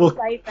corridor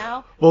displays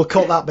now. We'll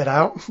cut that bit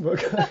out.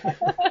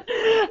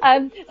 I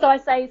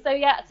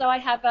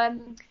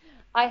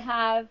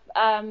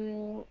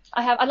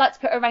like to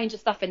put a range of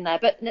stuff in there,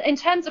 but in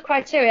terms of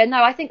criteria,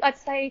 no, I think I'd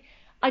say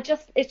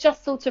it's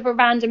just sort of a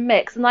random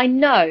mix, and I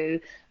know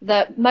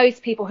that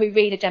most people who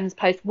read a Gems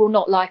post will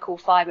not like all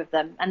 5 of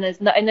them, and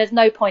there's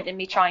no point in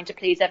me trying to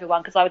please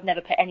everyone because I would never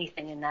put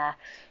anything in there.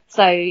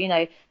 So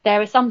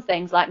there are some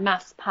things like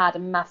MathsPad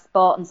and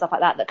MathsBot and stuff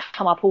like that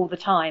come up all the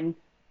time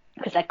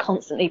because they're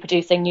constantly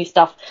producing new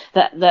stuff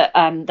that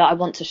I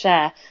want to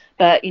share.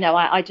 But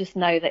I just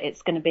know that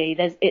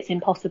it's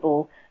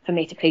impossible for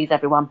me to please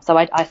everyone, so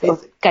I sort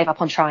of gave up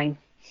on trying.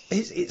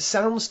 It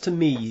sounds to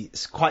me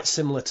quite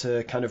similar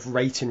to kind of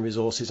rating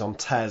resources on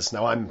TES.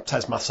 Now, I'm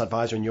TES Maths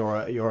Advisor, and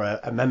you're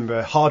a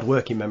member,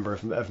 hard-working member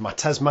of my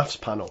TES Maths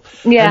panel.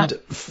 Yeah. And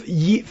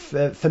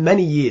for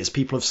many years,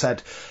 people have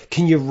said,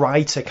 can you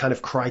write a kind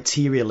of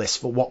criteria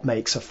list for what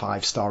makes a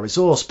 5-star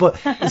resource? But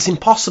it's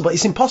impossible.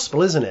 It's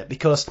impossible, isn't it?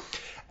 Because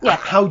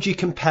how do you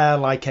compare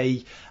like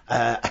a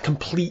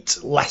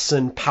complete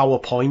lesson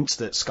PowerPoint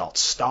that's got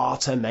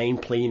starter, main,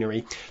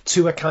 plenary,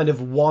 to a kind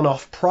of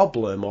one-off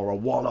problem or a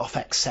one-off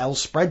Excel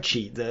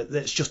spreadsheet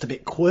that's just a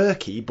bit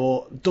quirky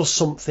but does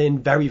something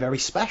very, very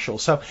special?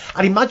 So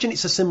I'd imagine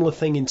it's a similar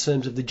thing in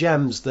terms of the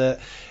Gems, that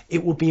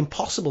it would be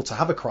impossible to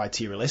have a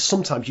criteria list.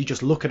 Sometimes you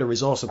just look at a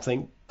resource and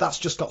think, that's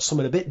just got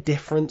something a bit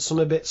different,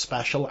 something a bit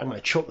special, I'm going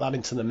to chuck that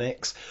into the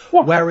mix.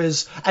 Yeah.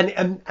 Whereas,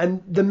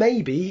 and there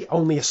may be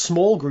only a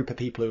small group of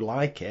people who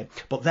like it,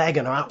 but they're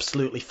going to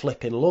absolutely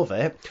flipping love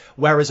it.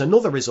 Whereas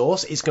another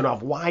resource is going to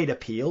have wide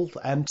appeal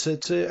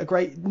to a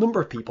great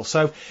number of people.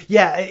 So,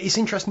 yeah, it's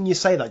interesting you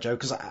say that, Joe,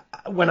 because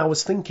when I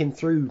was thinking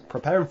through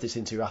preparing for this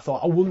interview, I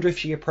thought, I wonder if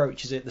she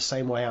approaches it the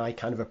same way I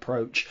kind of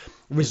approach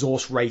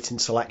resource rating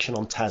selection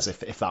on TES,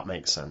 if that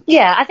makes sense.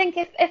 Yeah, I think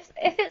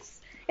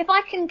if if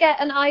I can get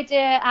an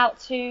idea out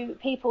to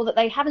people that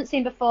they haven't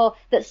seen before,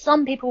 that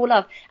some people will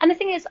love. And the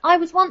thing is, I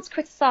was once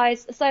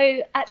criticised.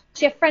 So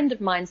actually, a friend of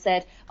mine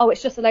said, "Oh,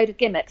 it's just a load of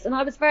gimmicks," and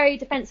I was very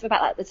defensive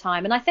about that at the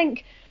time. And I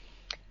think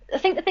the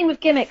thing with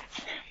gimmicks,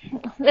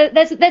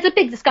 there's a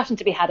big discussion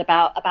to be had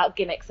about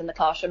gimmicks in the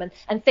classroom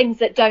and things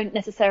that don't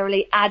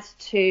necessarily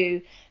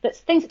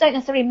things that don't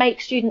necessarily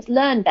make students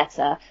learn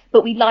better,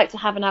 but we like to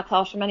have in our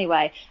classroom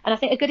anyway. And I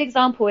think a good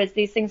example is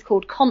these things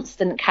called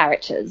constant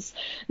characters.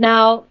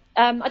 Now,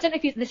 I don't know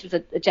if this was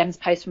a GEMS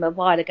post from a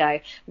while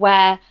ago,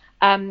 where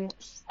at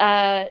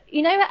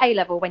A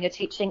level when you're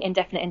teaching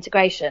indefinite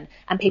integration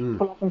and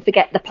people often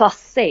forget the plus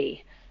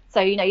C. So,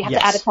 you have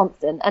to add a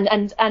constant and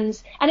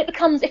it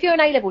becomes, if you're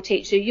an A-level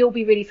teacher, you'll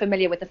be really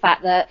familiar with the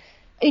fact that,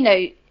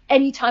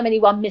 anytime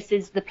anyone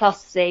misses the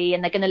plus C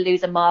and they're going to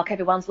lose a mark,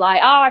 everyone's like,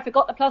 oh, I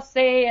forgot the plus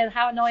C and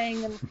how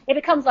annoying. And it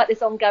becomes like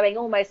this ongoing,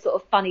 almost sort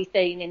of funny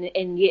thing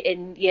in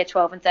year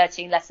 12 and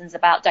 13 lessons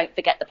about don't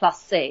forget the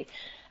plus C.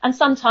 And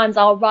sometimes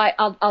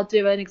I'll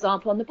do an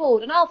example on the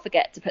board and I'll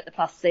forget to put the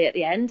plus C at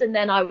the end. And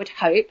then I would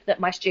hope that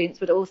my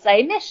students would all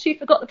say, Miss, you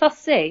forgot the plus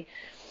C.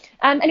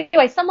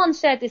 Anyway, someone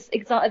shared this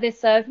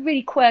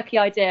really quirky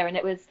idea, and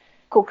it was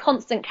called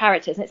constant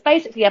characters. And it's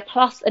basically a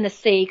plus and a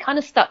C kind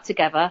of stuck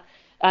together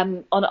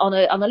on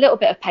a little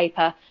bit of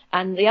paper.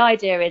 And the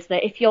idea is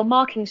that if you're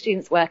marking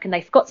students' work and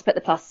they forgot to put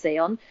the plus C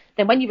on,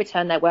 then when you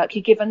return their work,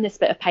 you give them this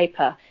bit of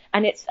paper,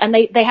 and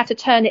they have to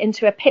turn it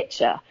into a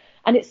picture.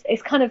 And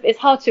it's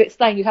hard to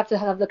explain. You have to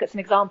have a look at some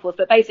examples,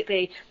 but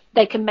basically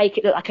they can make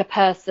it look like a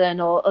person,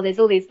 or there's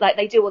all these, like,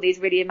 they do all these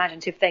really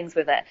imaginative things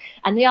with it.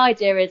 And the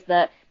idea is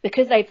that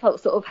because they've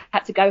sort of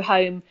had to go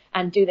home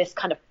and do this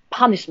kind of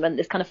punishment,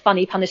 this kind of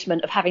funny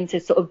punishment of having to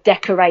sort of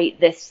decorate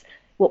this,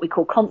 what we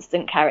call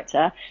constant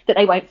character, that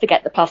they won't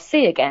forget the plus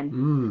C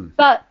again.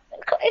 But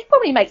it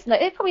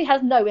probably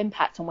has no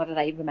impact on whether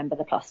they remember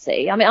the plus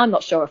C. I mean, I'm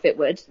not sure if it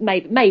would.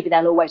 Maybe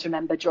they'll always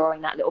remember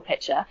drawing that little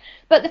picture.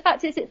 But the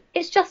fact is,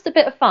 it's just a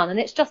bit of fun, and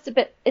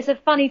it's a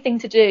funny thing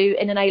to do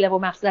in an A-level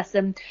maths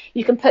lesson.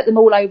 You can put them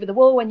all over the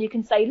wall, and you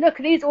can say, look,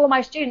 these are all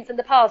my students in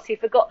the past who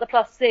forgot the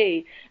plus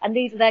C, and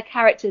these are their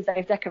characters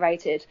they've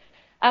decorated.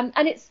 And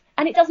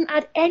it doesn't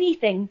add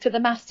anything to the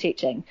maths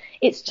teaching.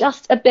 It's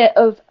just a bit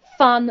of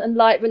fun and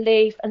light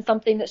relief, and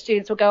something that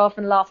students will go off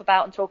and laugh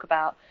about and talk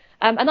about.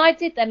 And I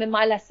did them in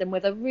my lesson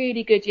with a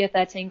really good year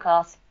 13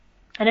 class.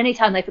 And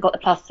anytime they forgot the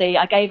plus C,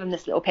 I gave them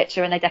this little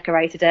picture and they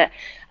decorated it.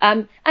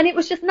 And it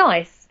was just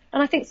nice.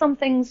 And I think some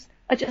things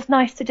are just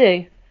nice to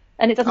do,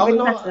 and it doesn't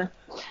really matter.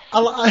 I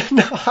like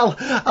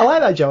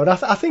that, Joe, and I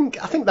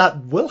think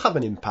that will have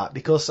an impact,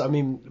 because I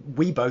mean,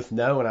 we both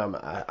know, and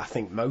I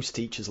think most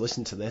teachers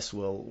listen to this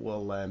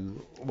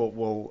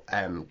will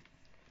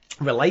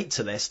relate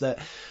to this, that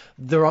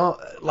there are,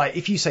 like,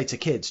 if you say to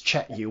kids,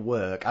 check your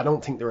work, I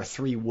don't think there are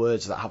 3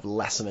 words that have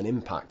less of an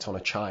impact on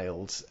a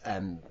child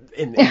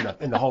in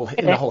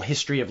the whole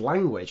history of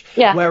language.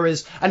 Yeah.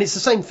 Whereas, and it's the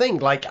same thing,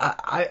 like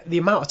the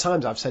amount of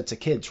times I've said to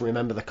kids,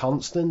 remember the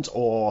constant,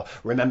 or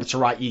remember to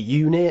write your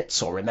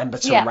units, or remember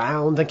to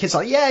round, and kids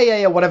are like,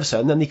 yeah, whatever,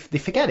 so, and then they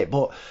forget it.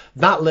 But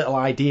that little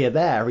idea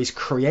there is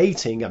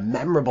creating a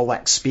memorable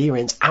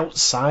experience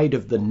outside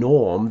of the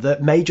norm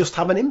that may just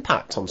have an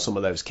impact on some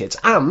of those kids.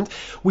 And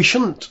we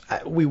shouldn't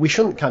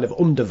kind of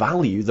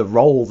undervalue the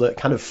role that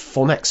kind of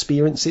fun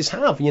experiences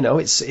have. We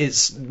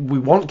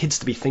want kids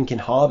to be thinking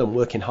hard and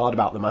working hard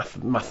about the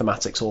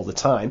mathematics all the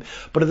time,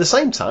 but at the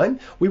same time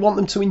we want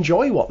them to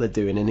enjoy what they're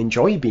doing and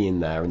enjoy being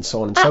there, and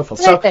so on and so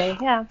forth. So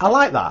yeah. I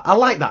like that,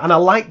 and I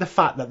like the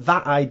fact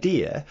that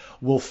idea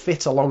will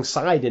fit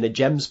alongside in a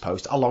GEMS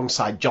post,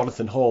 alongside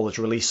Jonathan Hall has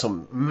released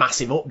some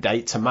massive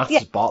update to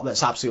MathsBot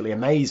that's absolutely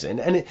amazing,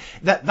 and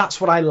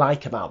that's what I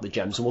like about the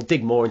GEMS, and we'll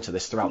dig more into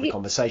this throughout the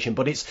conversation.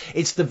 But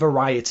it's the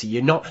variety.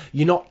 You're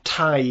not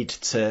tied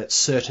to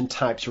certain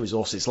types of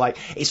resources. Like,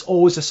 it's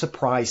always a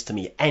surprise to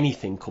me.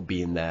 Anything could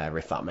be in there,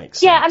 if that makes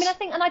sense. Yeah, I mean, I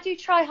think, and I do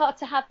try hard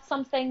to have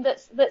something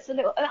that's a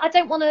little. I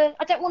don't want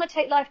to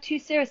take life too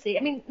seriously.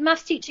 I mean,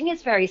 maths teaching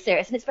is very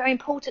serious, and it's very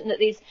important that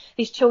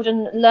these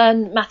children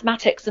learn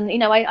mathematics. And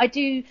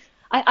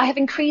I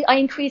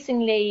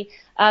increasingly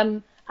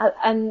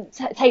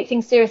take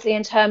things seriously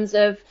in terms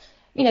of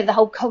the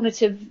whole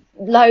cognitive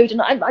load,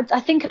 and I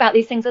think about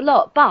these things a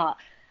lot, but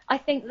I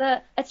think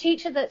that a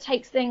teacher that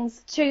takes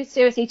things too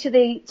seriously to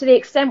the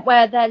extent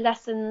where their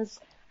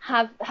lessons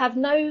have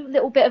no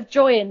little bit of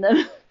joy in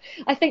them,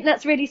 I think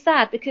that's really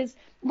sad, because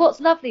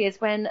what's lovely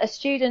is when a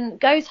student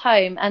goes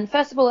home and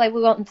first of all they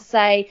will want them to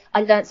say,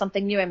 I learned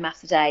something new in maths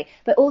today,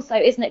 but also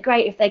isn't it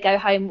great if they go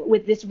home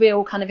with this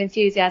real kind of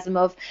enthusiasm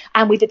of,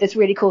 and we did this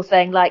really cool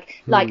thing,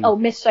 like oh,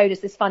 Miss showed us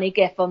this funny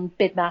gif on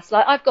BidMaths.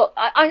 Like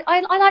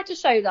I like to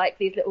show like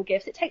these little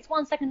gifs. It takes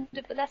 1 second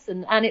of the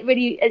lesson, and it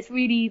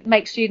really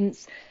makes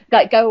students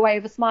like go away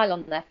with a smile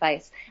on their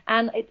face,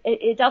 and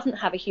it doesn't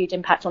have a huge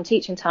impact on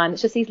teaching time.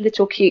 It's just these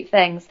little cute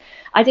things.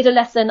 I did a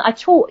lesson, I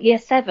taught year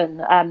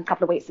 7 a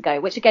couple of weeks ago,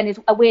 which again is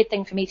a weird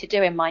thing for me to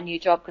do in my new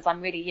job because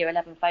I'm really year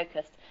 11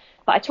 focused.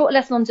 But I taught a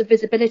lesson on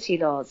divisibility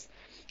laws,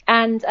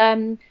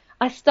 and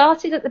I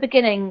started at the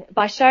beginning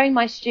by showing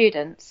my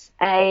students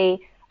a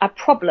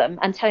problem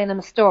and telling them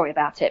a story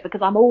about it,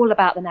 because I'm all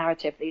about the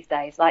narrative these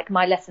days. Like,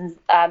 my lessons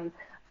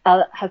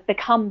have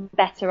become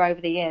better over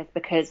the years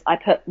because I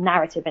put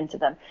narrative into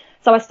them.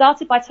 So I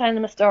started by telling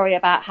them a story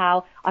about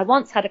how I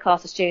once had a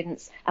class of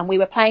students and we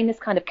were playing this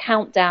kind of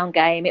countdown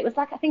game. It was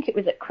like, I think it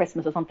was at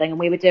Christmas or something, and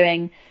we were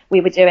doing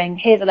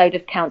here's a load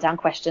of countdown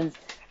questions,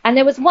 and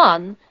there was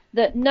one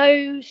that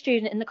no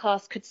student in the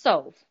class could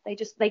solve.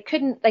 They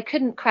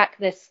couldn't crack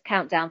this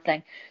countdown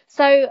thing.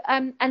 So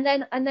and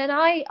then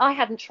I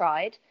hadn't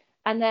tried,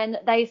 and then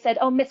they said,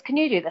 "Oh, Miss, can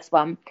you do this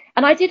one?"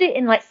 And I did it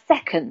in like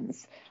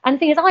seconds. And the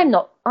thing is,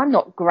 I'm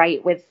not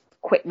great with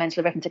quick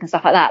mental arithmetic and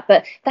stuff like that,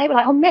 but they were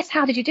like, "Oh, Miss,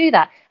 how did you do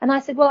that?" And I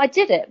said, "Well, I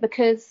did it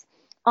because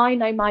I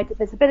know my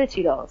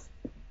divisibility laws.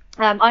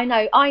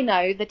 I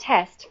know the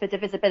test for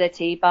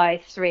divisibility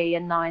by 3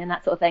 and 9 and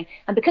that sort of thing.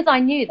 And because I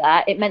knew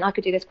that, it meant I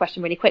could do this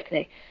question really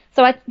quickly.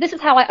 So this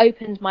is how I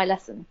opened my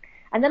lesson.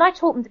 And then I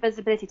taught them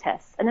divisibility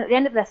tests. And at the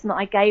end of the lesson,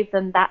 I gave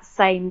them that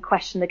same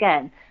question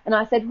again. And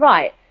I said,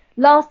 right,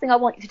 last thing I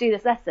want you to do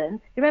this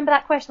lesson. Remember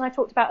that question I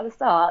talked about at the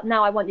start?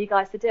 Now I want you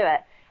guys to do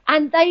it.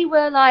 And they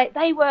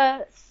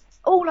were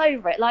all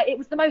over it. Like, it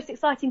was the most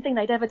exciting thing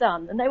they'd ever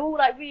done, and they were all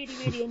like really,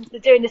 really into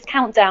doing this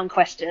countdown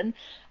question.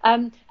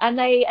 And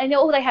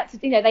all they had to,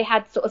 they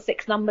had sort of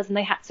 6 numbers and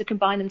they had to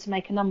combine them to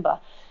make a number.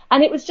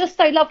 And it was just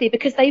so lovely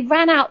because they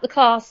ran out the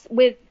class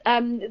with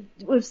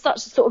such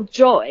sort of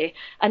joy,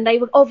 and they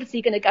were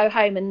obviously going to go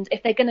home, and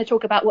if they're going to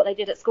talk about what they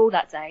did at school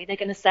that day, they're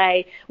going to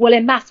say, well,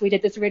 in maths we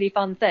did this really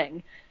fun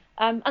thing.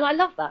 And I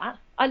love that.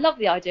 I love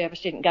the idea of a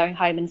student going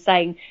home and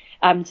saying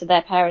to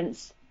their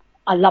parents,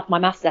 I love my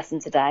maths lesson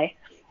today.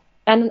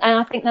 And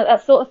I think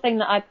that sort of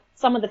thing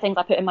some of the things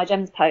I put in my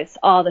GEMS posts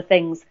are the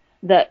things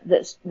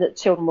that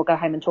children will go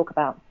home and talk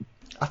about.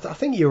 I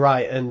think you're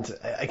right, and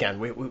again,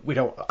 we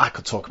don't. I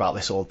could talk about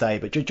this all day,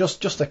 but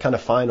just a kind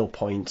of final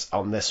point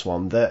on this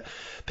one, that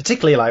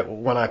particularly like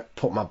when I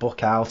put my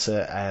book out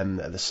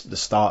at the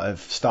start of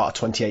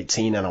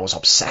 2018, and I was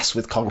obsessed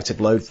with cognitive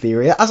load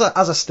theory, as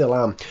I still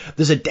am.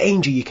 There's a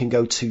danger you can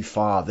go too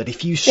far, that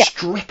if you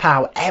strip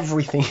out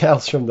everything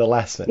else from the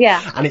lesson,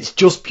 and it's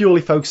just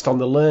purely focused on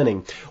the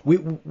learning,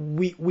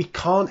 we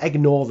can't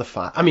ignore the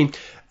fact. I mean,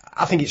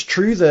 I think it's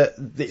true that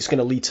it's going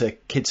to lead to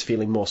kids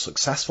feeling more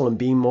successful and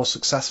being more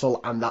successful,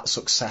 and that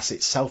success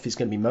itself is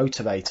going to be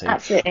motivating.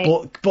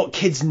 Absolutely. But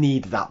kids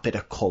need that bit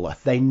of colour.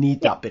 They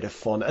need that bit of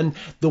fun. And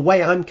the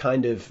way I'm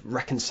kind of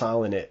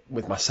reconciling it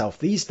with myself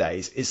these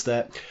days is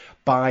that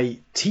by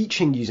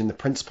teaching using the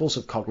principles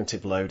of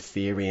cognitive load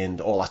theory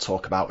and all I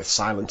talk about with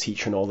silent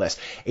teacher and all this,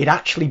 it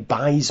actually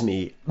buys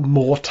me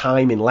more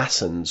time in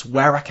lessons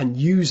where I can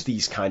use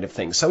these kind of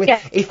things. So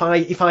if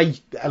I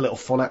a little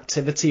fun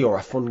activity or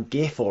a fun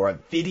GIF or a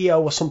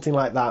video or something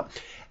like that,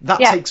 that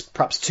takes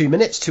perhaps 2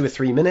 minutes, 2 or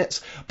 3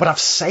 minutes, but I've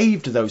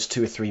saved those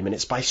 2 or 3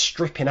 minutes by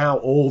stripping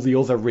out all the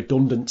other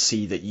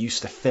redundancy that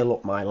used to fill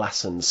up my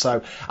lessons.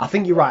 So I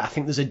think you're right. I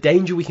think there's a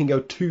danger we can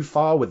go too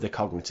far with the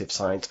cognitive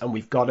science, and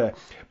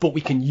but we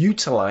can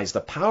utilize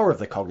the power of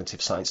the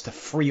cognitive science to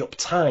free up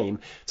time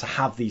to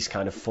have these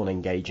kind of fun,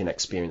 engaging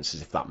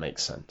experiences, if that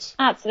makes sense.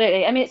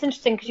 Absolutely. I mean, it's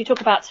interesting because you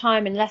talk about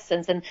time in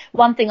lessons, and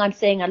one thing I'm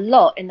seeing a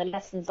lot in the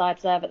lessons I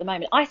observe at the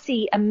moment, I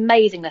see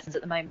amazing lessons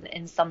at the moment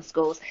in some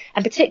schools,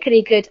 and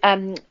particularly good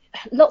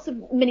lots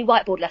of mini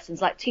whiteboard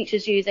lessons, like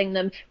teachers using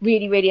them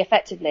really, really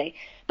effectively.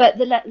 But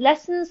the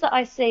lessons that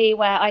I see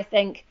where I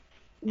think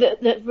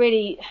that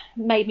really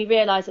made me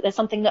realise that there's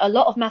something that a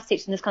lot of maths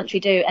teachers in this country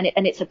do,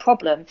 and it's a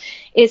problem,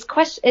 is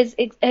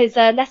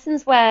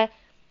lessons where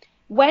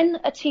when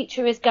a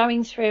teacher is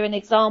going through an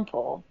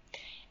example,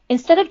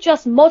 instead of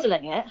just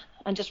modelling it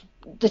and just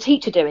the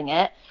teacher doing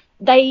it,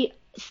 they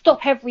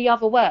stop every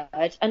other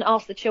word and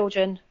ask the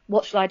children,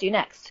 what shall I do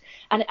next?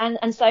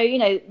 And so,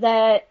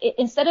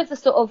 instead of the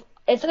sort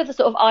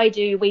of I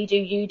do, we do,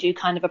 you do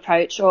kind of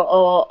approach,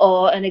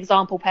 or an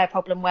example pair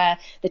problem where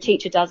the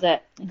teacher does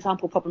it,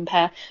 example problem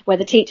pair where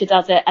the teacher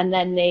does it and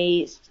then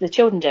the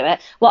children do it,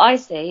 what I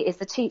see is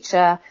the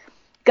teacher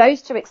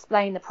goes to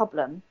explain the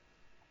problem,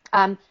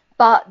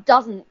 but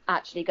doesn't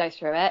actually go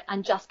through it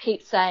and just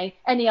keeps saying,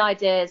 any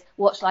ideas,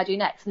 what shall I do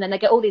next? And then they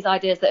get all these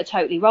ideas that are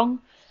totally wrong.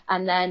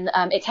 And then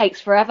it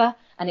takes forever,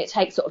 and it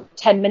takes sort of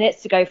 10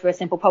 minutes to go through a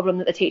simple problem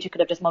that the teacher could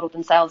have just modelled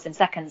themselves in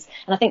seconds.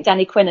 And I think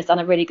Danny Quinn has done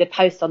a really good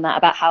post on that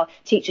about how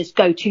teachers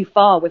go too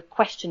far with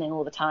questioning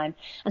all the time.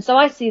 And so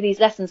I see these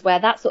lessons where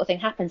that sort of thing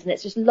happens, and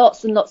it's just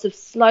lots and lots of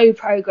slow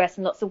progress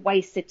and lots of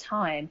wasted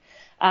time.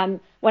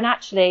 When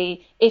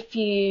actually, if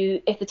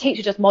the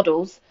teacher just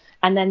models,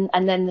 and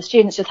then the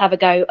students just have a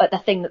go at the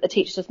thing that the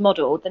teacher just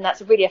modelled, then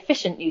that's a really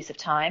efficient use of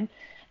time.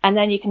 And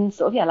then you can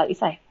sort of, like you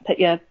say, put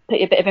your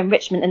bit of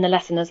enrichment in the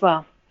lesson as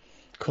well.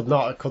 Could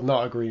not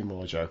agree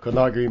more, Joe. Could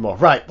not agree more.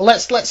 Right, well,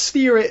 let's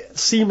steer it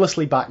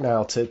seamlessly back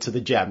now to the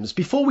gems.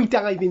 Before we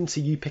dive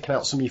into you picking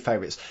out some of your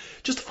favourites,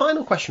 just a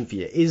final question for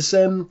you is,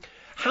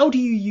 How do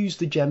you use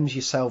the gems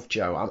yourself,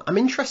 Joe? I'm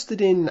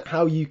interested in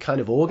how you kind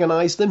of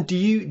organise them. Do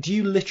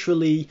you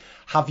literally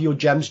have your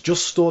gems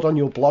just stored on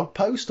your blog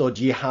post, or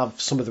do you have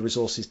some of the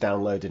resources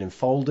downloaded in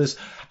folders?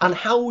 And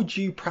how would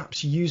you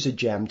perhaps use a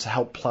gem to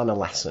help plan a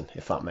lesson,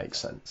 if that makes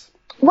sense?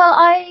 Well,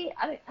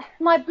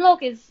 my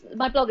blog is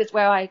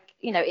where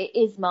it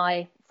is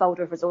my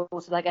folder of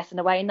resources, I guess, in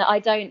a way, in that I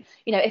don't,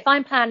 if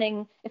I'm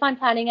planning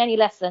any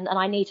lesson and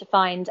I need to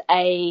find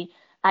a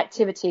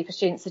activity for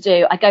students to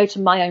do, I go to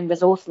my own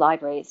resource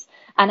libraries.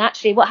 And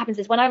actually what happens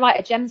is when I write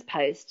a gems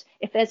post,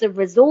 if there's a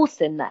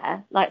resource in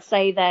there, like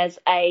say there's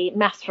a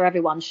Maths for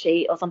Everyone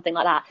sheet or something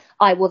like that,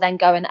 I will then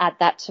go and add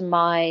that to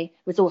my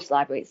resource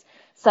libraries.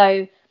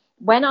 So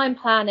when I'm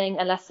planning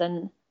a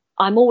lesson,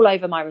 I'm all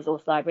over my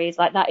resource libraries.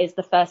 Like, that is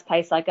the first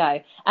place I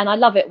go. And I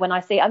love it when I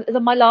see, at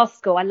my last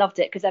school, I loved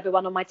it because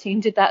everyone on my team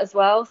did that as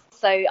well.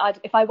 So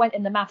if I went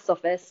in the maths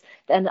office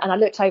and I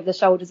looked over the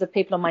shoulders of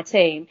people on my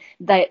team,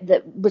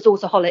 the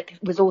resourceaholic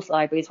resource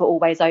libraries were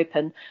always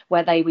open,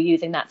 where they were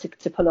using that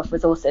to pull off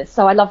resources.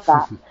 So I love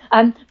that.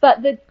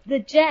 But the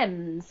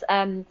gems,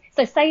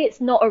 so say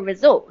it's not a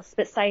resource,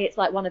 but say it's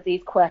like one of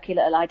these quirky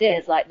little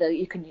ideas, like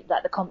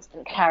the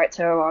constant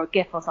character or a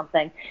GIF or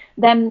something,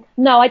 then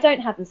no, I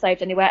don't have them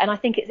saved anywhere. And I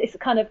think it's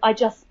kind of, I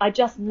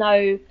just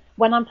know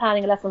when I'm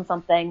planning a lesson on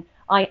something,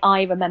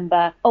 I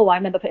remember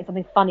putting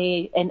something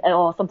funny in,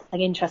 or something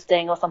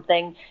interesting or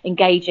something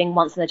engaging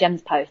once in a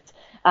gems post.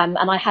 And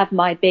I have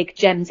my big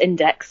gems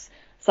index,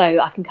 so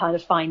I can kind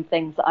of find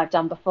things that I've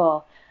done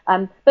before.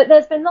 But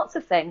there's been lots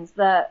of things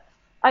that,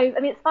 I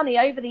mean, it's funny,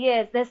 over the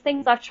years, there's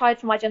things I've tried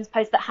for my gems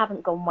post that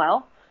haven't gone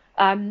well.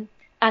 And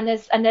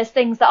there's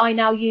things that I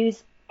now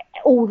use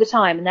all the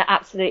time, and they're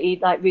absolutely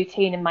like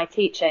routine in my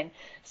teaching.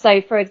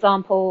 So for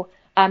example,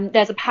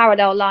 there's a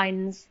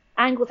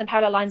angles and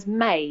parallel lines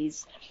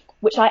maze,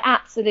 which I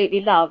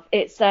absolutely love.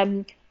 It's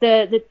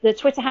the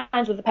Twitter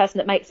handle of the person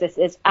that makes this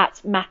is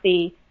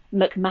 @Matthew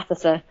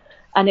McMatheson,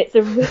 and it's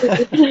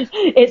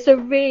a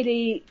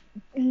really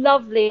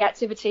lovely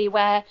activity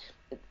where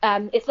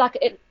it's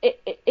like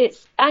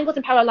it's angles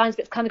and parallel lines,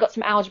 but it's kind of got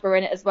some algebra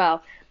in it as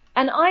well.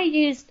 And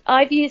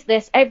I've used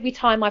this every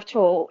time I've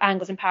taught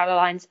angles and parallel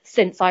lines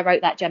since I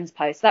wrote that gems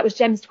post. That was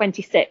gems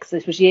 26.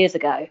 This was years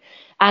ago,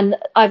 and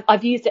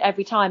I've used it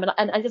every time.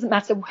 And it doesn't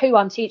matter who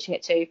I'm teaching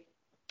it to.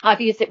 I've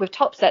used it with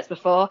top sets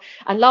before,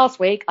 and last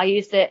week I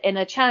used it in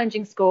a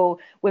challenging school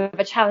with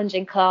a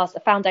challenging class, a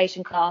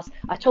foundation class.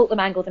 I taught them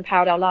angles and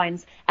parallel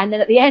lines, and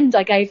then at the end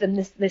I gave them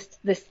this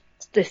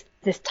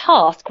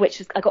task,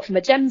 which I got from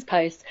a gems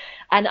post,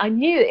 and I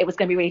knew it was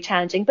going to be really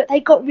challenging, but they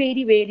got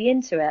really, really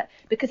into it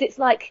because it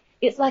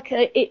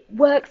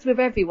works with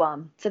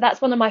everyone. So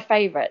that's one of my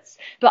favourites.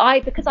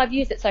 But because I've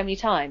used it so many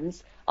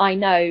times, I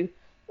know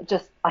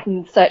I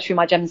can search through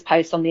my gems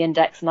post on the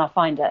index and I'll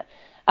find it.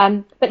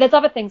 But there's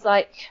other things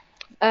like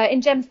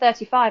in Gems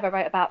 35, I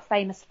wrote about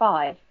Famous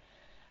Five.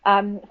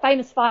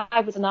 Famous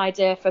Five was an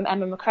idea from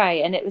Emma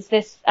McRae, and it was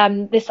this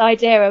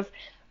idea of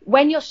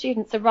when your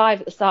students arrive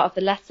at the start of the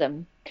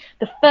lesson,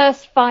 the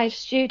first 5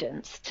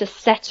 students to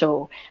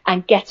settle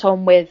and get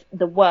on with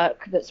the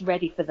work that's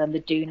ready for them, the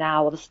do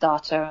now or the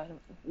starter.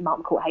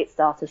 Mark McCourt hates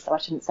starters, so I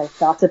shouldn't say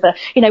starter, but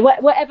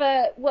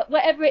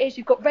whatever it is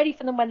you've got ready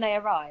for them when they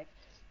arrive.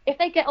 If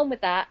they get on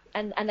with that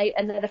and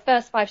they're the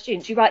first 5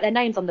 students, you write their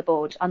names on the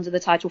board under the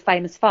title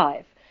Famous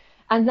Five,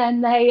 and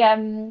then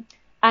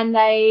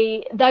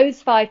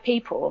those 5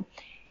 people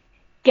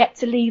get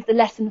to leave the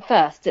lesson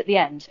first at the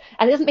end.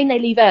 And it doesn't mean they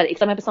leave early,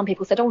 because I remember some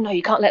people said, oh no,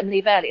 you can't let them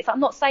leave early. So I'm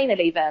not saying they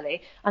leave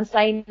early. I'm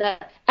saying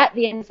that at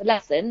the end of the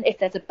lesson, if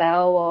there's a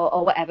bell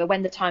or whatever,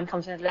 when the time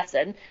comes in the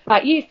lesson,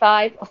 right, you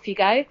 5, off you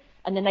go.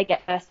 And then they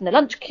get first in the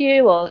lunch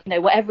queue, or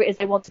whatever it is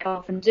they want to go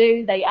off and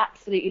do. They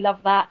absolutely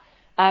love that.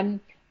 And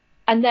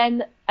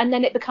then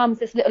it becomes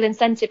this little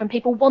incentive, and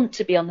people want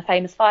to be on the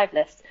Famous Five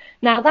list.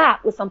 Now,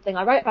 that was something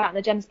I wrote about in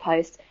the Gems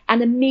post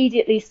and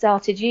immediately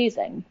started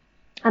using.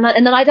 And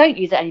then I don't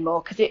use it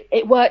anymore because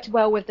it worked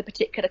well with the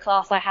particular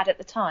class I had at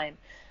the time.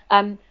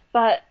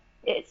 But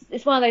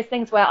it's one of those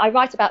things where I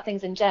write about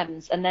things in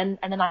Gems and then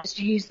I just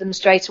use them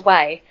straight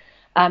away.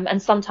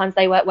 And sometimes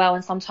they work well,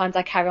 and sometimes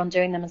I carry on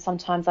doing them, and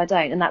sometimes I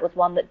don't. And that was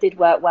one that did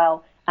work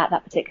well at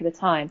that particular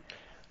time.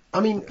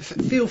 I mean,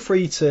 feel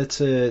free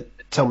to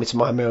tell me to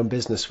mind my own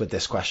business with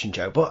this question,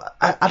 Joe, but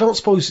I don't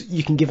suppose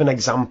you can give an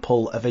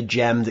example of a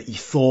gem that you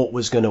thought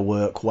was going to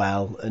work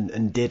well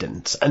and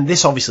didn't. And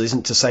this obviously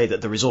isn't to say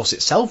that the resource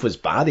itself was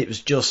bad, it was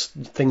just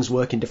things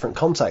work in different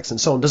contexts and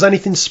so on. Does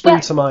anything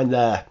spring to mind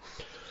there?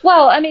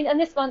 Well, I mean, and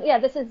this one,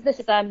 this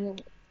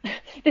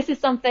is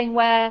something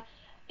where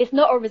it's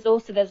not a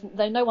resource,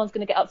 so no one's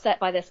going to get upset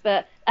by this,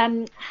 but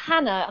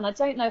Hannah, and I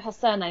don't know her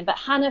surname, but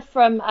Hannah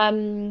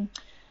from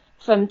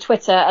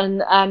Twitter,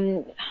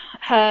 and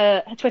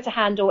her Twitter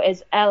handle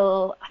is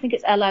I think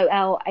it's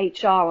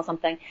LOLHR or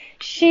something.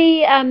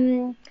 She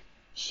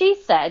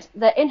said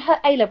that in her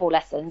A-level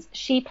lessons,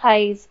 she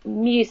plays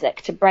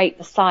music to break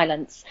the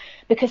silence,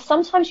 because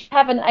sometimes you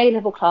have an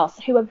A-level class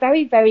who are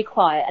very, very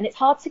quiet, and it's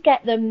hard to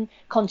get them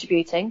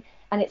contributing,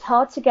 and it's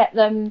hard to get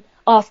them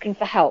asking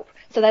for help.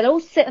 So they'll all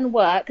sit and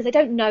work because they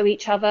don't know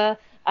each other.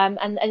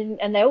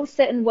 And they all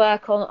sit and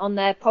work on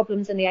their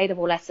problems in the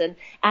A-level lesson,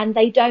 and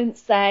they don't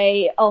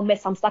say, oh,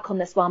 miss, I'm stuck on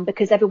this one,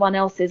 because everyone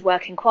else is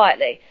working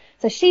quietly.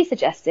 So she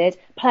suggested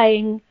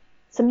playing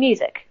some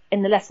music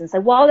in the lesson.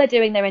 So while they're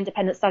doing their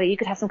independent study, you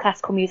could have some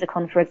classical music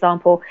on, for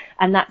example,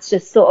 and that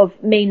just sort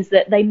of means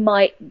that they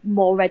might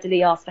more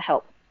readily ask for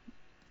help.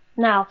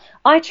 Now,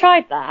 I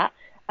tried that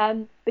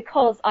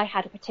because I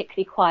had a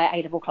particularly quiet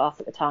A-level class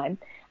at the time,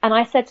 and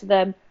I said to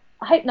them,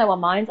 I hope no one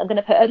minds. I'm going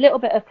to put a little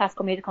bit of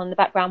classical music on in the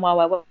background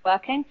while we're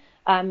working.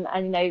 And,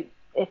 you know,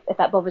 if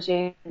that bothers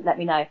you, let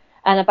me know.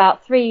 And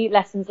about 3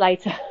 lessons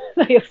later,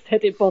 they all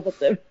said it bothered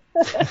them.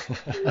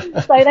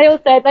 So they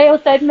all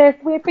said, Miss,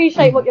 we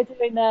appreciate what you're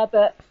doing there,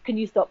 but can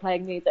you stop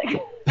playing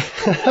music?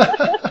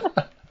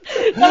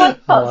 So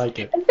I like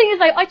it. And the thing is,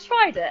 like, I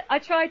tried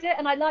it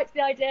and I liked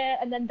the idea,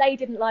 and then they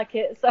didn't like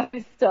it, so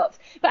I stopped.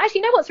 But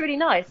actually, you know what's really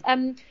nice?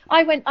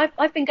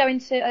 I've been going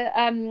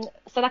to,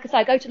 so like I say,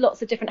 I go to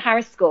lots of different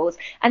Harris schools,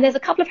 and there's a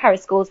couple of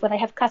Harris schools where they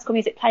have classical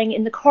music playing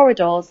in the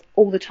corridors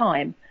all the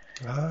time.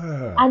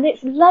 Ah. And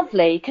it's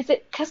lovely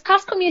because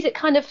classical music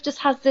kind of just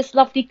has this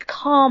lovely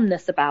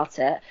calmness about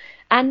it.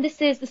 And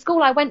this is the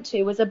school I went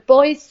to was a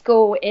boys'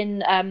 school in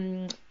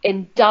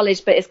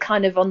Dulwich, but it's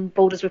kind of on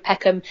borders with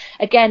Peckham.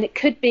 Again, it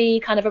could be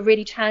kind of a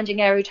really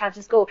challenging area,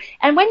 challenging school.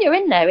 And when you're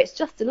in there, it's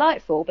just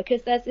delightful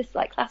because there's this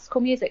like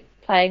classical music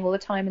playing all the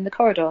time in the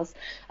corridors.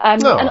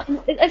 And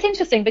it's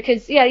interesting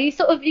because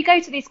you go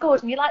to these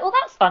schools and you're like, well,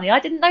 that's funny. I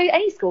didn't know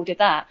any school did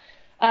that.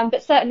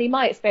 But certainly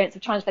my experience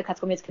of trying to play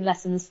classical music in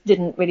lessons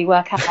didn't really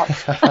work out.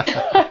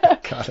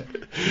 Got it.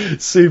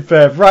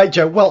 Superb. Right,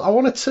 Jo. Well, I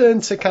want to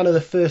turn to kind of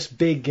the first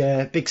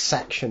big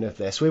section of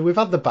this. We've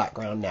had the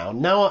background now.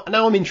 Now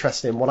I'm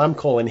interested in what I'm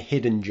calling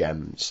hidden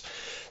gems.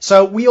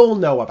 So we all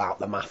know about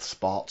the math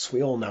spots.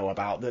 We all know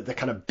about the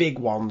kind of big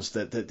ones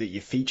that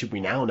you featured. We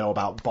now know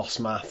about Boss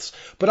Maths.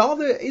 But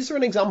is there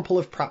an example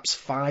of perhaps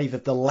 5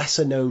 of the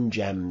lesser known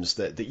gems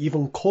that you've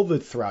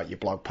uncovered throughout your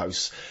blog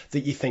posts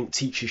that you think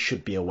teachers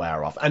should be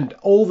aware of? And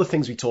all the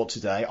things we talked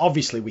today,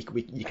 obviously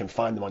you can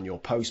find them on your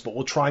post, but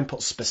we'll try and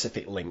put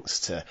specific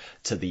links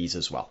to these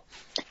as well.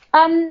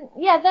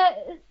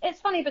 It's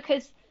funny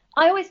because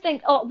I always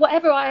think,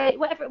 whatever,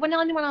 when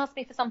anyone asks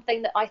me for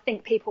something that I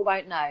think people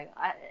won't know,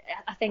 I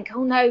think,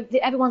 oh no,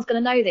 everyone's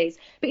going to know these.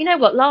 But you know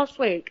what? Last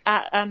week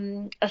at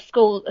a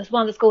school,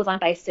 one of the schools I'm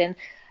based in,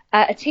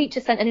 a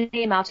teacher sent an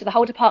email to the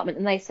whole department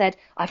and they said,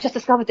 I've just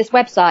discovered this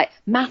website,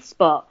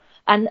 MathSpot.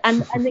 And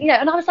and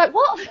I was like,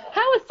 what?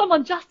 How has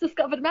someone just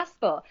discovered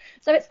MathSpot?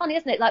 So it's funny,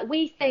 isn't it? Like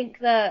we think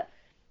that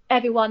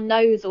everyone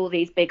knows all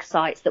these big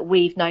sites that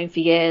we've known for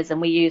years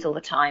and we use all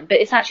the time, but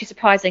it's actually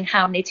surprising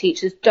how many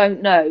teachers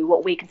don't know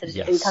what we consider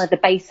to be kind of the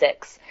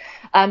basics.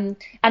 And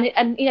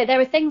there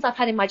are things I've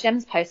had in my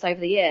GEMS posts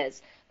over the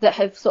years that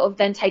have sort of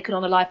then taken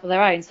on a life of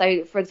their own.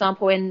 So, for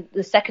example, in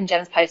the second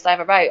GEMS post I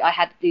ever wrote, I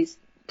had these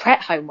Pret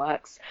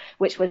homeworks,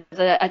 which was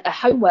a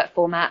homework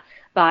format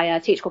by a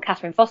teacher called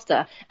Catherine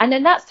Foster, and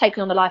then that's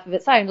taken on a life of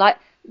its own. Like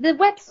the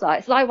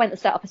websites, I went and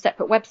set up a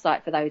separate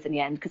website for those in the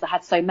end because I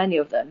had so many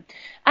of them,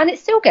 and it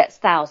still gets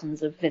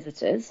thousands of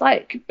visitors.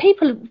 Like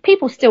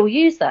people still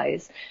use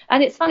those,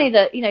 and it's funny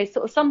that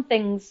sort of some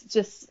things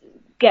just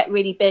get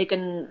really big,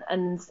 and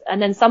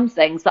then some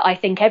things that I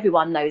think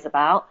everyone knows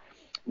about,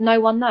 no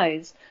one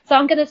knows. So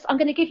I'm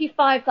gonna give you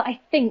 5 that I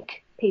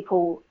think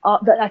are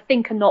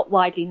not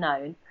widely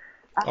known.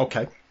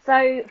 Okay.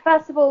 So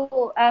first of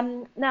all,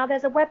 now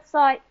there's a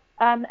website,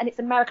 and it's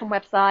an American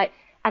website,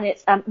 and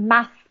it's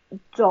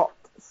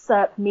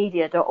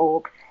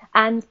math.serpmedia.org.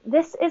 And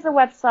this is a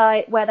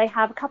website where they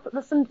have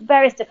some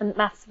various different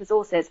maths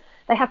resources.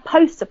 They have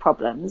poster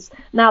problems.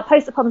 Now,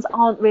 poster problems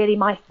aren't really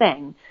my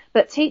thing,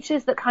 but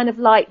teachers that kind of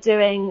like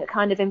doing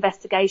kind of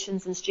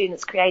investigations and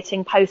students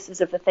creating posters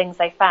of the things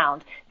they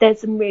found,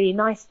 there's some really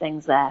nice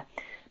things there.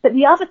 But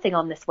the other thing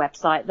on this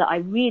website that I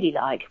really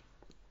like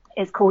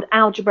is called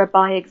Algebra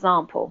by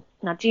Example.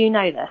 Now, do you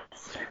know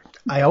this?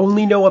 I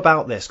only know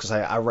about this because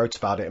I wrote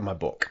about it in my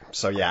book.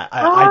 So yeah,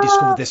 I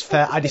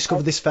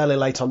discovered this fairly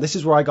late on. This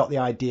is where I got the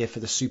idea for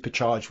the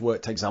supercharged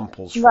worked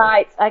examples from.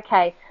 Right.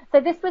 Okay.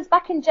 So this was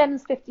back in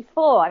GEMS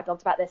 54. I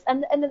blogged about this,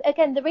 and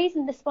again, the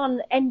reason this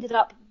one ended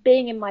up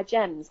being in my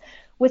GEMS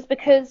was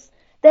because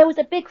there was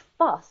a big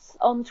fuss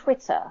on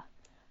Twitter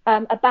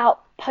about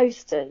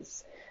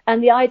posters.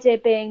 And the idea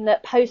being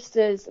that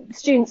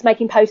students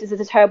making posters is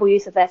a terrible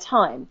use of their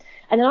time.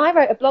 And then I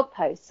wrote a blog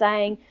post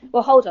saying,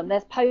 well, hold on,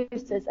 there's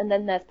posters and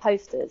then there's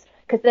posters.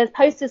 Because there's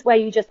posters where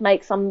you just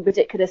make some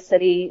ridiculous,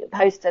 silly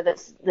poster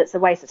that's a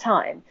waste of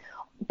time.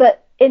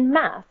 But in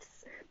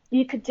maths,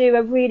 you could do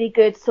a really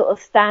good sort of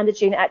standard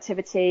unit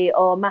activity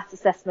or maths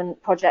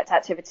assessment project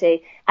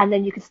activity, and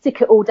then you could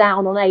stick it all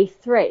down on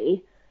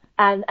A3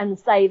 and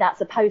say that's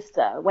a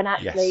poster, when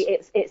actually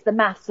it's the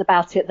maths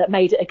about it that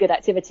made it a good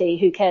activity.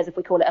 Who cares if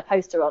we call it a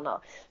poster or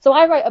not? So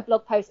I wrote a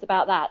blog post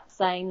about that,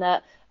 saying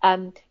that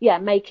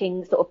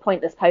making sort of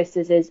pointless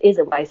posters is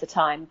a waste of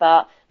time,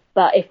 but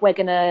But if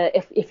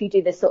you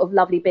do this sort of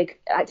lovely big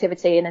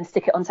activity and then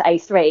stick it onto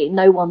A3,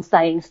 no one's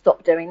saying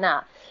stop doing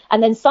that.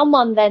 And then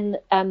someone then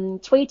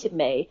tweeted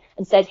me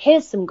and said,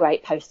 here's some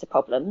great poster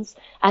problems.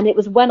 And it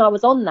was when I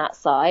was on that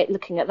site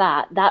looking at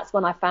that's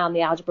when I found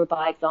the Algebra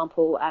by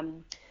Example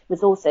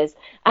resources.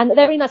 And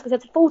they're really nice because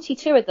there's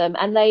 42 of them,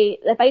 and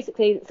they're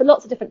basically for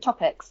lots of different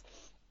topics.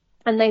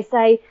 And they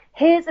say,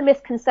 here's a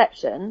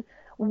misconception.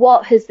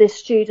 What has this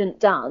student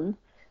done?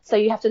 So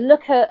you have to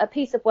look at a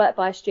piece of work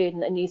by a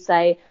student and you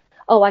say,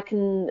 oh, I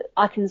can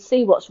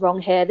see what's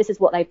wrong here. This is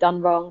what they've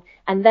done wrong.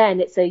 And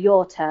then it's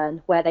your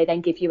turn, where they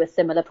then give you a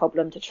similar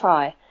problem to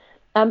try.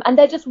 And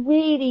they're just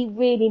really,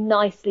 really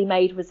nicely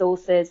made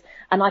resources.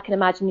 And I can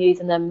imagine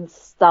using them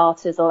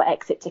starters or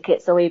exit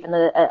tickets or even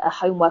a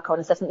homework or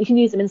an assessment. You can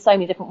use them in so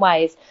many different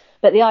ways.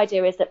 But the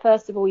idea is that,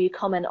 first of all, you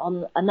comment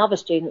on another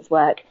student's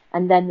work,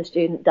 and then the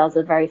student does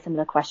a very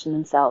similar question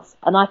themselves.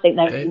 And I think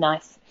they're really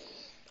nice.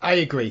 I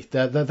agree.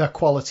 They're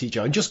quality,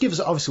 Jo. And just give us,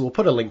 obviously, we'll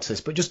put a link to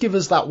this, but just give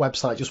us that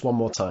website just one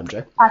more time,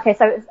 Jo. Okay,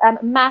 so it's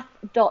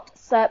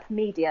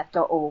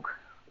math.serpmedia.org.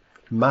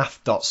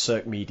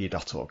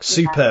 math.circmedia.org.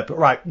 Superb. Yeah.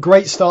 Right,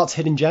 great start to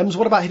Hidden Gems.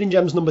 What about Hidden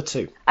Gems number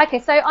 2? Okay,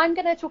 so I'm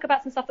going to talk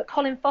about some stuff that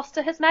Colin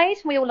Foster has made.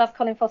 We all love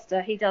Colin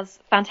Foster. He does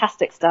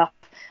fantastic stuff.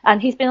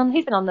 And he's been on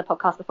the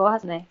podcast before,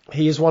 hasn't he?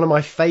 He is one of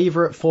my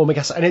favourite former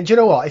guests. And do you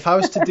know what? If I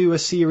was to do a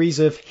series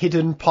of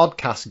hidden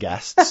podcast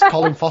guests,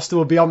 Colin Foster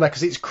would be on there,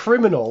 because it's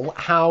criminal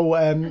how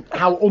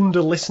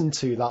under listened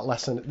to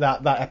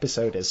that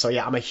episode is. So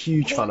yeah, I'm a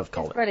huge fan of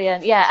Colin. It's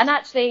brilliant, yeah. And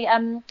actually,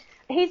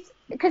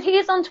 because he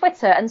is on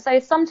Twitter, and so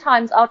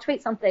sometimes I'll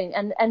tweet something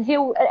and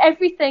he'll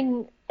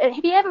everything.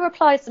 If he ever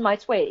replies to my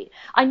tweet,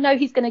 I know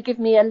he's going to give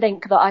me a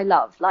link that I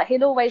love. Like,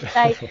 he'll always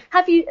say,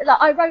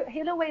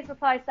 he'll always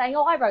reply saying,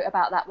 oh, I wrote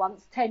about that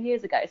once 10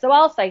 years ago. So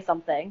I'll say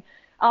something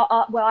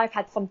where I've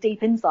had some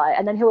deep insight,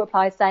 and then he'll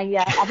reply saying,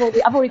 yeah, I've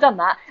already done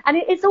that. And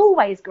it's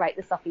always great,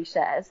 the stuff he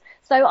shares.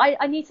 So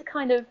I need to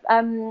kind of,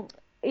 I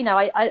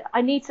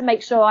need to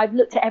make sure I've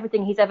looked at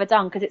everything he's ever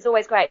done, because it's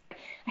always great.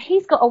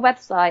 He's got a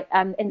website,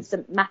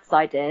 Instant Maths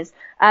Ideas.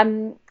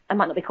 It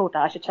might not be called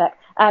that, I should check.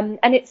 And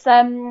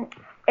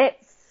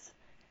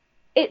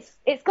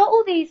it's got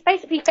all these,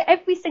 basically for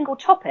every single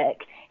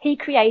topic, he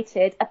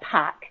created a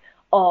pack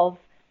of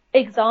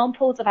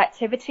examples of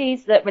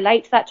activities that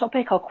relate to that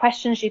topic, or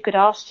questions you could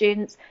ask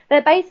students.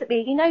 They're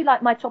basically,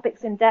 like my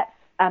topics in depth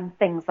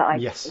things that I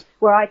do,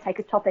 where I take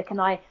a topic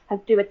and I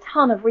do a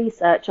ton of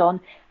research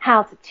on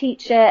how to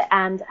teach it,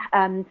 and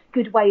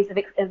good ways of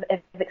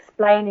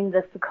explaining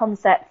the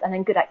concepts, and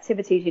then good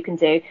activities you can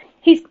do.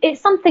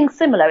 It's something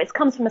similar. It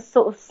comes from a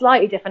sort of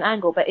slightly different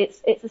angle, but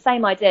it's the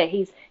same idea.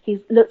 He's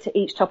looked at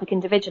each topic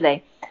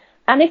individually.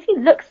 And if you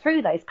look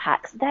through those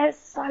packs, there's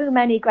so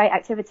many great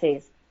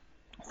activities.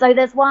 So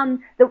there's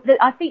one that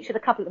I featured a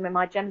couple of them in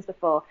my gems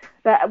before,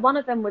 but one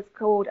of them was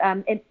called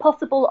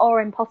Impossible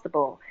or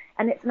Impossible.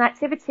 And it's an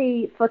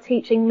activity for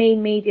teaching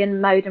mean, median,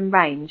 mode and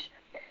range.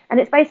 And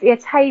it's basically a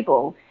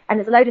table, and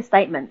there's a load of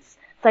statements.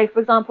 So,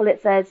 for example,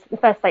 it says, the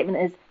first statement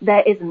is,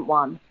 there isn't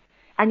one.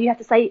 And you have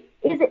to say,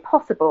 is it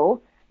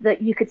possible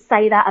that you could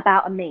say that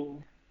about a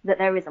mean, that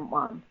there isn't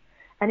one?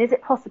 And is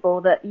it possible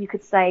that you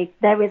could say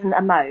there isn't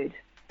a mode?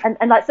 And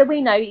so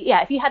we know,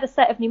 if you had a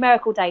set of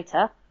numerical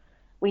data,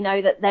 we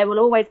know that there will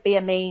always be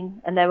a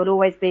mean and there will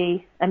always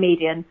be a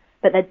median,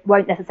 but there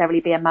won't necessarily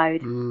be a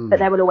mode, but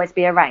there will always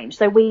be a range.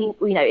 So we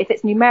know if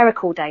it's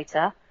numerical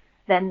data,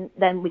 then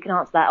we can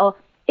answer that. Or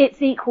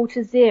it's equal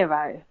to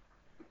 0.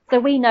 So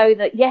we know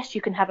that, yes, you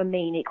can have a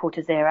mean equal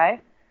to 0,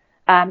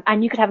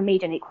 and you could have a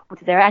median equal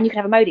to 0, and you can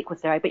have a mode equal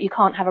to 0, but you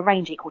can't have a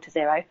range equal to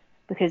 0,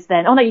 because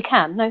then, oh no, you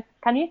can. No,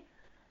 can you?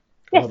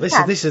 Yes,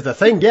 well, this is the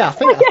thing. Yeah, I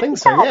think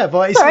so. Yeah,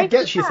 but it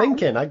gets you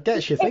thinking. It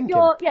gets you thinking.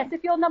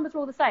 If your numbers are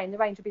all the same, the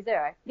range would be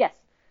 0. Yes.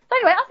 So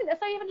anyway, I think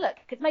that's so even look.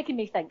 It's making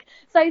me think.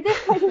 So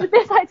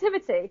this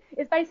activity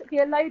is basically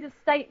a load of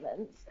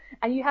statements,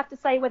 and you have to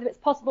say whether it's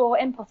possible or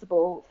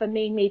impossible for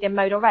mean, median,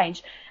 mode, or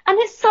range. And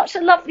it's such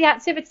a lovely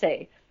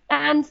activity.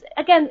 And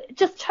again,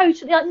 just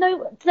totally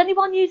no. Does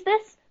anyone use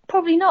this?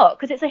 Probably not,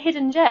 because it's a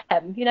hidden gem.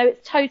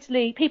 It's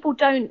totally people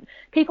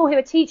who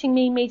are teaching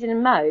mean, median,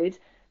 and mode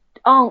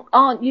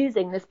aren't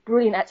using this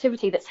brilliant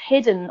activity that's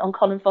hidden on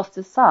Colin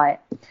Foster's site.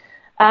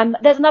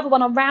 There's another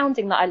one on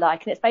rounding that I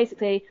like, and it's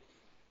basically,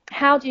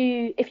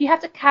 if you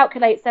have to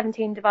calculate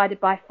 17 divided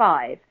by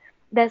 5,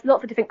 there's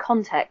lots of different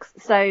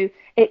contexts. So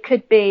it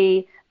could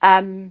be,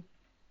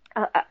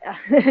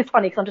 it's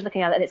funny because I'm just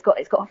looking at it and it's got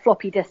a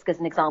floppy disk as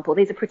an example.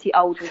 These are pretty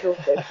old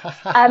resources.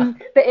 But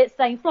it's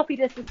saying floppy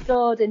disk is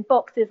stored in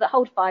boxes that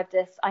hold 5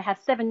 disks. I have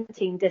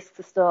 17 disks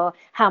to store.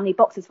 How many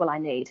boxes will I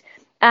need?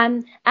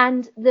 And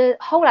the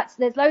whole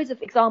there's loads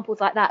of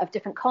examples like that of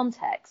different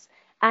contexts.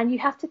 And you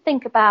have to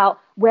think about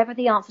whether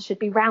the answer should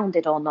be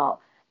rounded or not.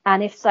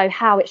 And if so,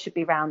 how it should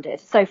be rounded.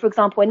 So, for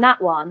example, in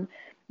that one,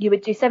 you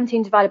would do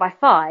 17 divided by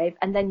 5,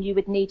 and then you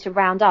would need to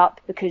round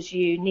up because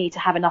you need to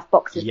have enough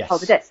boxes to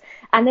hold the discs.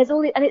 And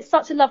and it's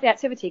such a lovely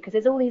activity because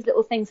there's all these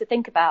little things to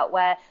think about,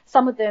 where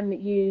some of them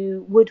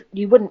you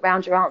wouldn't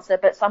round your answer,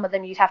 but some of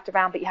them you'd have to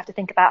round, but you have to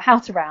think about how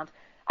to round.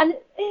 And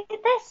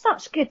they're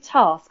such good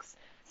tasks.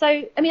 So,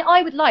 I mean,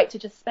 I would like to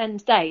just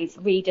spend days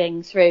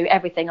reading through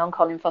everything on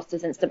Colin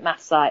Foster's Instant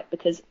Maths site,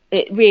 because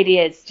it really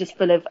is just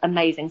full of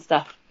amazing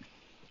stuff.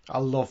 I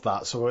love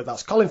that. So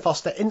that's Colin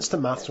Foster,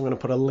 Instant Maths. I'm going to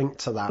put a link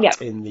to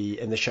that in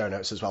the show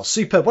notes as well.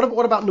 Super.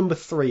 What about number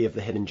 3 of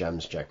the hidden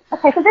gems, Jo?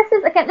 Okay, so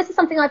this is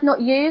something I've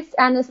not used,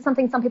 and this is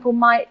something some people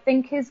might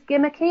think is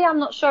gimmicky. I'm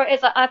not sure it is.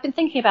 I've been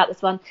thinking about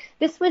this one.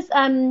 This was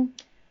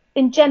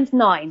in Gems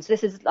 9, so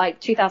this is like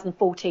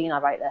 2014 I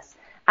wrote this,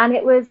 and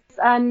it was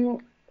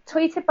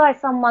tweeted by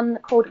someone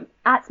called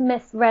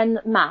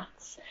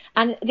 @MissRenMaths,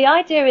 and the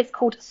idea is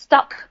called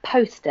stuck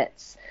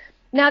post-its.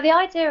 Now the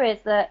idea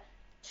is that,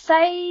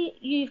 say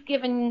you've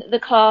given the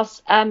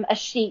class a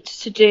sheet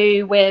to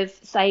do with,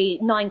 say,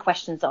 9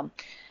 questions on,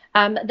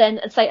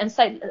 then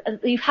say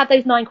you've had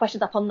those 9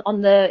 questions up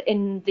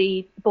in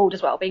the board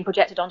as well, being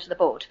projected onto the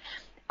board,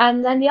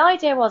 and then the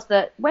idea was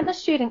that when a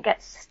student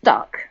gets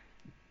stuck,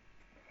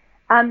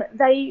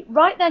 they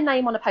write their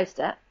name on a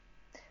post-it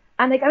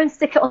and they go and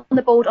stick it on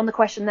the board on the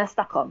question they're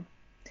stuck on.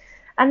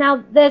 And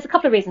now there's a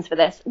couple of reasons for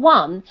this.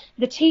 One,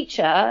 the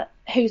teacher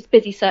who's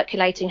busy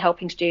circulating,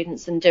 helping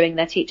students and doing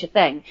their teacher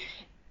thing,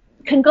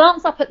 can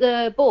glance up at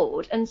the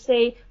board and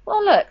see,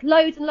 well, look,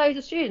 loads and loads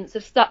of students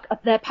have stuck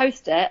their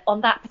post-it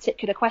on that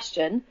particular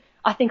question.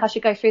 I think I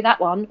should go through that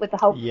one with the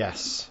whole.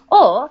 Yes.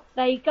 Or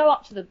they go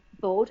up to the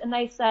board and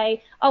they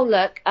say, oh,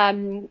 look,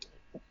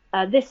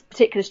 this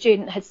particular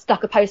student has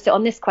stuck a post-it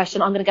on this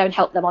question. I'm going to go and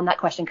help them on that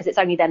question because it's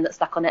only them that's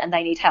stuck on it and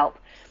they need help.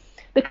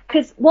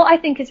 Because what I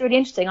think is really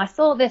interesting, I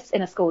saw this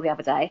in a school the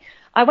other day.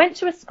 I went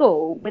to a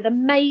school with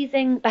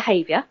amazing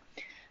behaviour,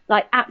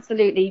 like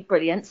absolutely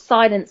brilliant,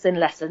 silence in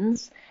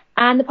lessons.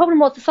 And the problem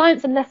was the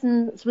silence in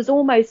lessons was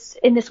almost,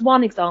 in this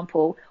one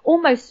example,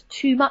 almost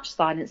too much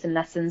silence in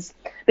lessons.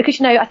 Because,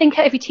 I think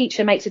every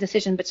teacher makes a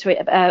decision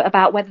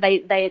about whether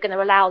they are going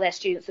to allow their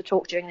students to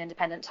talk during an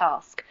independent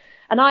task.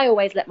 And I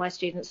always let my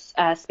students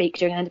speak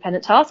during an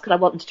independent task because I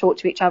want them to talk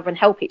to each other and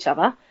help each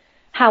other.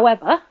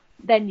 However,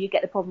 then you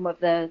get the problem of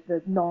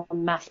the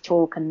non-math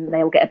talk and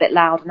they all get a bit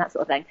loud and that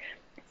sort of thing.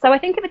 So I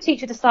think if a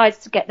teacher decides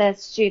to get their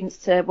students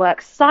to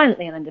work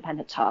silently on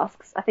independent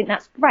tasks, I think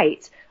that's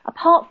great.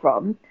 Apart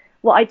from,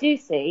 what I do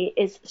see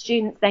is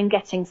students then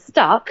getting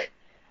stuck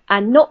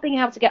and not being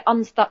able to get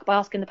unstuck by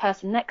asking the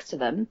person next to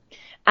them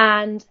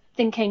and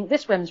thinking,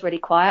 this room's really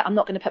quiet, I'm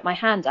not going to put my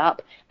hand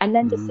up, and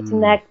then just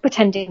sitting there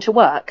pretending to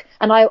work.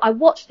 And I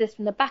watched this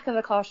from the back of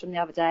a classroom the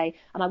other day,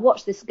 and I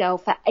watched this girl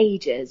for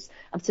ages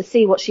to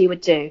see what she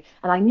would do.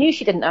 And I knew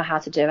she didn't know how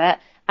to do it.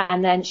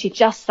 And then she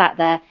just sat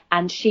there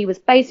and she was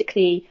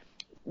basically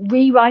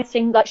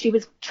rewriting, like she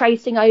was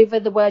tracing over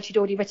the words she'd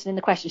already written in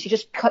the question. She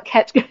just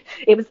kept,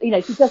 it was,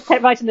 she just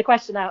kept writing the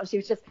question out and she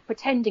was just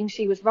pretending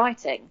she was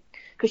writing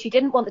because she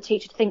didn't want the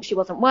teacher to think she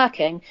wasn't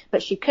working,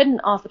 but she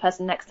couldn't ask the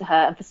person next to her.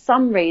 And for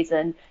some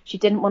reason, she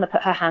didn't want to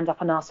put her hand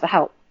up and ask for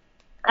help.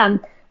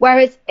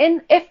 Whereas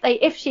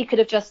if she could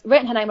have just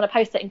written her name on a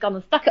post-it and gone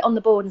and stuck it on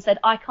the board and said,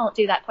 I can't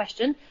do that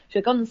question, she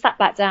would have gone and sat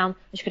back down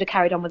and she could have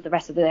carried on with the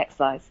rest of the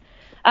exercise.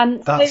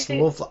 That's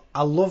lovely.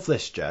 I love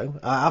this, Jo.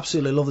 I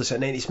absolutely love this,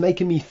 and it's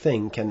making me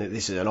think. And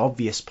this is an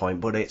obvious point,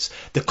 but it's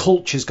the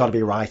culture's got to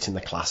be right in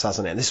the class,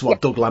 hasn't it? And this is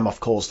what Doug Lemhoff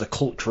calls the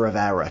culture of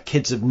error.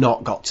 Kids have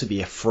not got to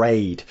be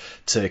afraid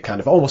to kind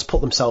of almost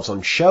put themselves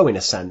on show in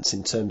a sense,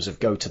 in terms of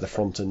go to the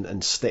front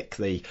and stick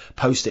the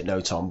post-it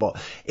note on.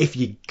 But if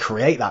you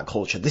create that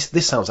culture,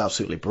 this sounds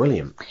absolutely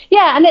brilliant.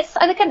 Yeah, and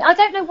again, I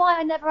don't know why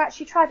I never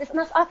actually tried this. And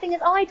the thing is,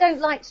 I don't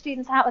like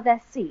students out of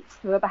their seats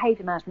from a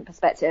behaviour management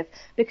perspective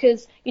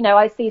because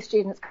I see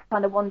students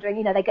kind of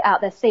wandering, they get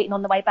out their seat and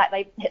on the way back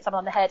they hit someone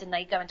on the head and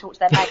they go and talk to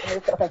their bag and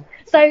all sort of thing.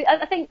 So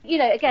I think,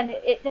 again,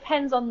 it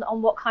depends on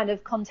what kind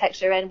of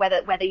context you're in,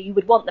 whether you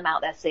would want them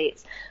out their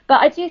seats.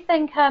 But I do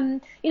think,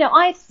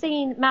 I've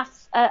seen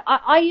maths.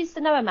 I used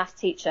to know a maths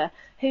teacher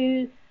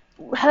who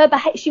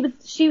she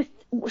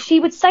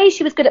would say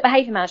she was good at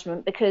behaviour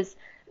management because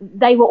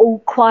they were all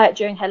quiet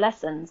during her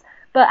lessons.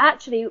 But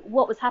actually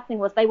what was happening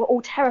was they were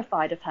all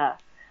terrified of her.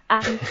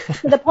 And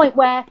to the point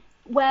where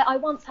I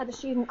once had a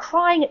student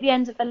crying at the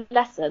end of a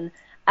lesson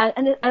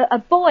and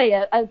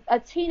a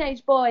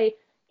teenage boy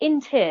in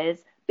tears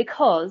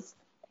because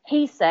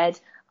he said,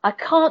 I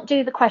can't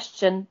do the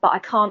question, but I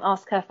can't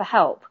ask her for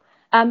help.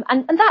 And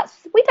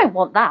we don't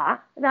want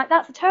that.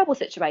 That's a terrible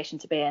situation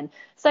to be in.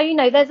 So,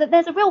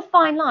 there's a real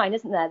fine line,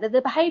 isn't there?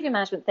 The behaviour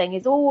management thing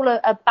is all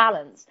a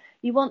balance.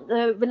 You want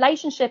the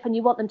relationship and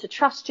you want them to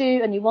trust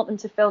you and you want them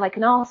to feel they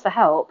can ask for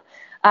help.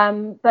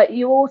 But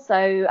you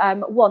also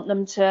want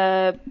them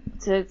to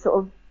sort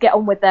of get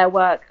on with their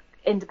work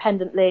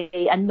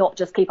independently and not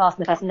just keep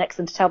asking the person next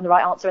to them to tell them the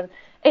right answer. And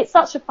it's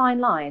such a fine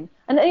line.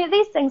 And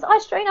these things, I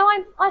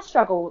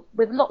struggle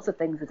with lots of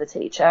things as a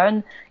teacher.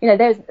 And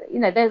there's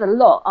a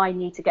lot I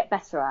need to get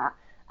better at.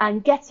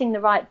 And getting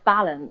the right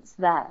balance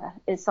there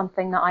is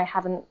something that I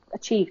haven't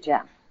achieved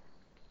yet.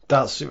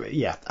 That's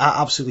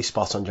absolutely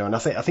spot on, Joe. And I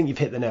think you've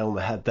hit the nail on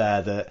the head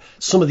there. That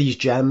some of these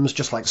gems,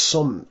 just like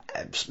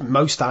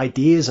most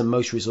ideas and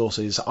most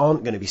resources,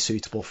 aren't going to be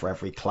suitable for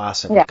every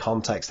class, every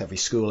context, every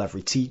school,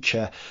 every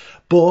teacher.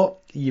 But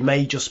you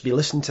may just be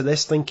listening to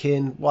this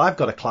thinking, well, I've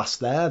got a class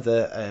there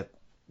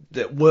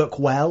that work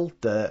well,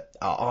 that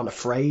aren't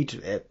afraid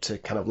to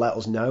kind of let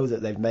us know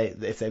that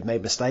if they've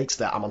made mistakes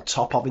that I'm on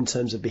top of in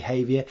terms of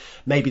behaviour.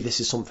 Maybe this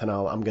is something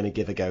I'm going to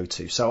give a go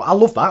to. So I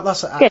love that.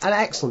 That's an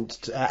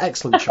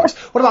excellent choice.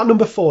 What about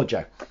number 4,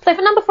 Jo? So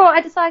for number 4,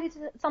 I decided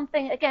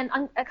something, again,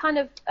 a kind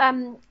of,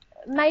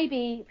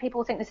 maybe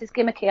people think this is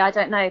gimmicky, I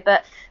don't know,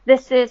 but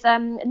this is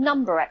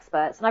number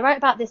experts. And I wrote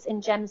about this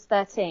in GEMS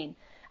 13.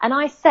 And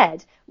I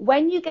said,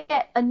 when you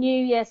get a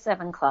new Year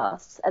 7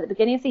 class at the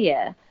beginning of the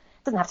year,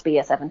 it doesn't have to be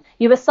Year 7,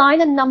 you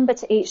assign a number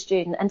to each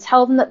student and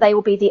tell them that they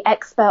will be the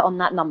expert on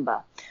that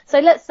number. So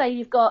let's say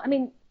you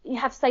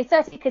have, say,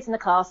 30 kids in the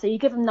class, so you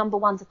give them number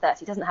 1 to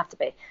 30, it doesn't have to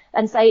be,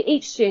 and say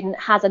each student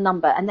has a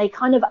number and they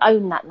kind of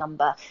own that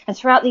number, and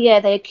throughout the year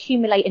they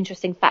accumulate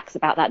interesting facts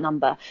about that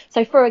number.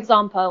 So for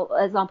example,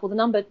 the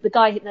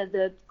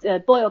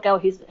boy or girl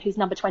who's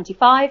number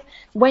 25,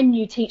 when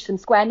you teach them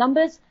square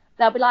numbers,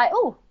 they'll be like,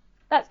 oh,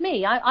 that's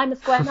me, I'm a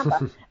square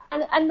number.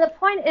 and the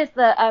point is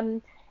that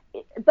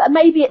but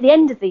maybe at the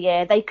end of the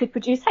year they could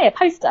produce, a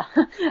poster.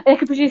 They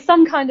could produce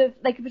some kind of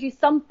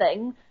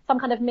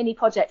mini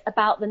project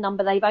about the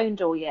number they've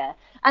owned all year.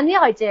 And the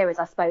idea is,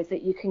 I suppose,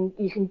 that you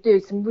can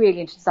do some really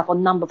interesting stuff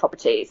on number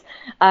properties,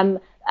 and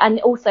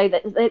also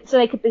so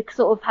they could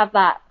sort of have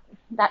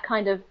that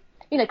kind of,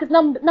 because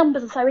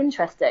numbers are so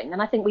interesting,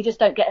 and I think we just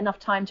don't get enough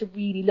time to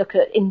really look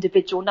at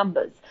individual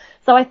numbers.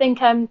 So I think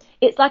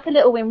it's like a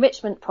little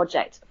enrichment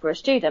project for a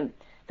student.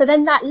 So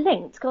then that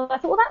linked, because I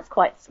thought, well, that's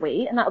quite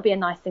sweet, and that would be a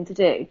nice thing to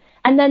do.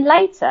 And then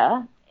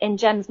later, in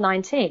GEMS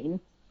 19,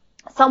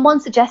 someone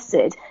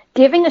suggested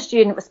giving a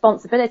student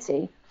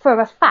responsibility for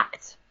a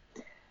fact.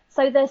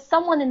 So there's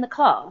someone in the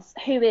class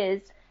who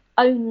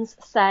owns,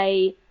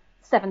 say,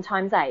 7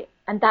 times 8,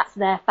 and that's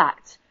their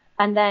fact.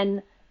 And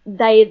then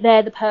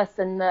they're the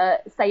person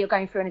that, say you're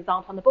going through an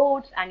example on the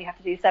board, and you have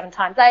to do 7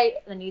 times 8,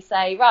 and you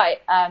say,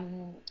 right,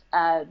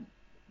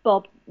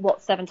 Bob,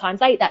 what's 7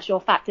 times 8? That's your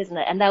fact, isn't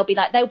it? And they'll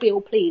be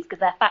all pleased because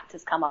their fact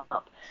has come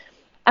up.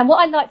 And what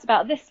I liked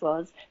about this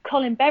was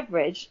Colin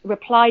Beveridge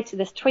replied to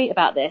this tweet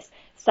about this,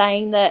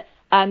 saying that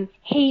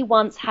he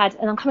once had,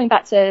 and I'm coming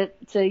back to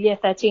Year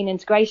 13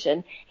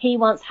 integration, he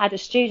once had a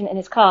student in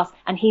his class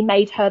and he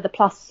made her the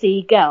plus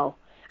C girl.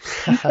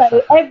 And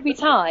so every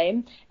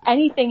time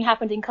anything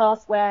happened in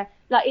class where,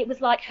 it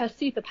was like her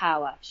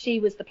superpower,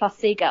 she was the plus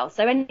C girl.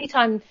 So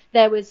anytime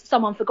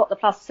someone forgot the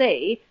plus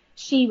C,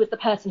 she was the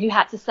person who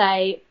had to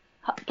say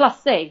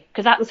plus C,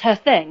 because that was her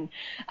thing.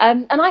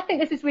 And I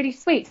think this is really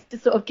sweet to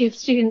sort of give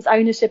students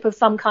ownership of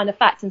some kind of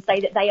fact and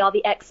say that they are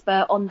the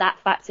expert on that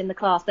fact in the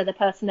class. They're the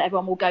person that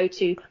everyone will go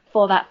to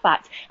for that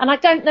fact. And I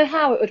don't know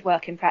how it would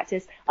work in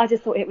practice. I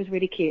just thought it was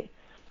really cute.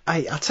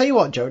 I'll tell you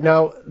what, Jo.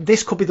 Now,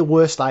 this could be the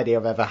worst idea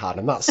I've ever had,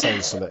 and that's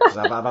saying something, because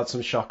I've had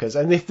some shockers.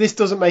 And if this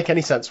doesn't make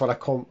any sense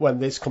when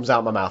this comes out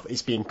of my mouth,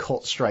 it's being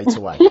cut straight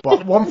away.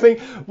 But one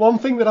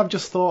thing that I've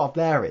just thought of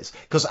there is,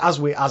 because as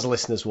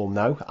listeners will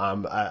know,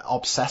 I'm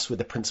obsessed with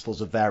the principles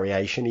of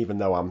variation, even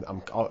though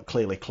I'm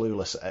clearly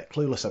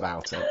clueless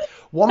about it.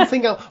 One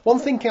thing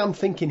I'm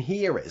thinking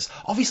here is,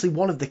 obviously,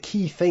 one of the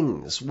key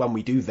things when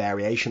we do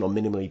variation or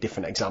minimally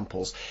different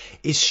examples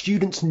is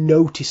students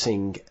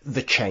noticing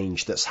the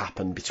change that's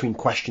happened between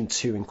question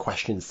 2 and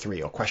question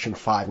 3, or question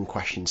 5 and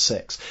question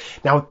 6.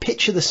 Now,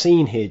 picture the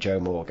scene here, Jo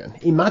Morgan.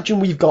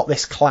 Imagine we've got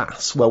this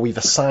class where we've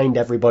assigned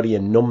everybody a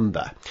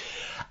number.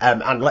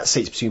 And let's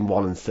say it's between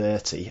 1 and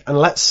 30. And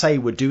let's say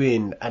we're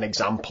doing an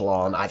example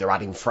on either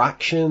adding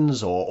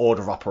fractions or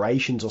order of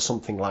operations or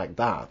something like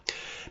that.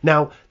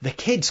 Now, the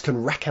kids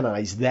can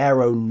recognise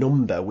their own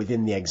number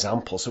within the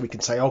example. So we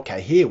can say,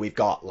 okay, here we've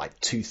got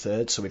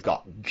 2/3. So we've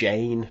got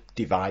Jane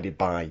divided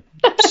by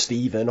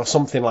Stephen or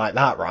something like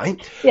that,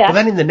 right? Yeah. But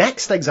then in the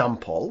next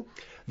example,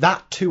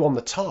 that 2 on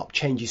the top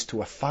changes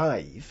to a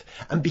 5.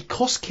 And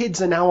because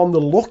kids are now on the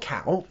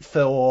lookout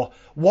for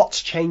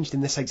what's changed in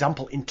this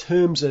example in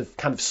terms of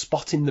kind of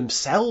spotting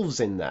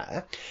themselves in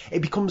there, it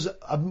becomes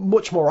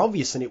much more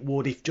obvious than it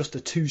would if just a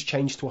 2's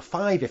changed to a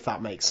 5, if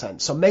that makes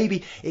sense. So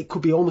maybe it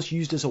could be almost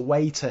used as a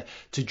way to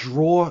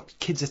draw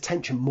kids'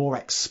 attention more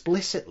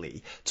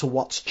explicitly to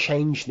what's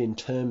changed in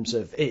terms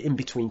of in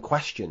between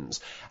questions,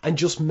 and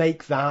just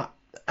make that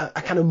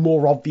a kind of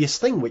more obvious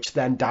thing, which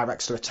then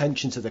directs their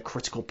attention to the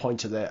critical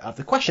point of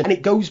the question. And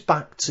it goes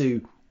back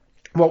to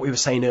what we were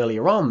saying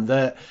earlier on,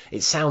 that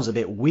it sounds a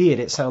bit weird,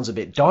 it sounds a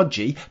bit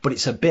dodgy, but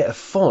it's a bit of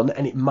fun,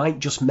 and it might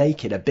just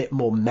make it a bit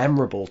more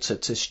memorable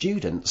to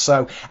students.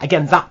 So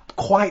again, that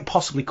quite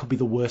possibly could be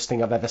the worst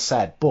thing I've ever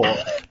said,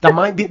 but there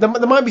might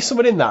be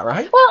someone in that,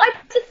 right? Well, I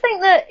just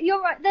think that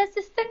you're right. There's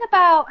this thing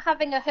about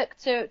having a hook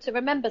to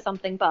remember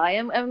something by,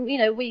 and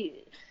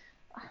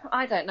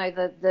I don't know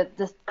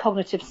the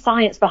cognitive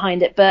science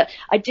behind it, but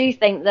I do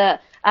think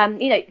that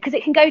because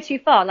it can go too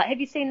far. Like, have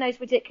you seen those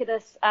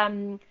ridiculous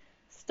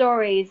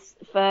stories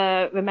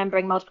for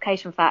remembering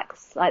multiplication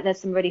facts. Like there's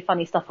some really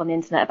funny stuff on the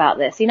internet about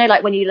this. You know,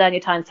 like when you learn your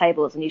times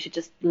tables, and you should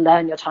just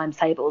learn your times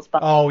tables.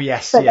 But oh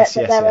yes. There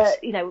are,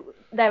 you know,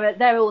 there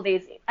are all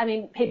these. I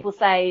mean, people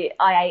say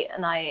I ate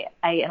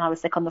and I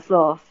was sick on the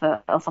floor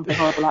or something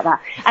horrible like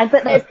that.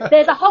 But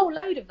there's a whole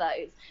load of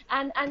those,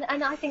 and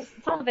I think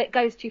some of it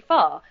goes too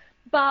far.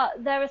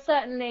 But there are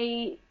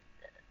certainly,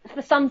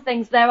 for some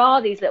things, there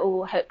are these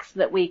little hooks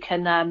that we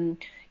can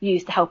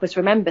use to help us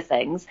remember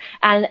things,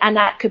 and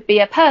that could be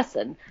a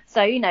person.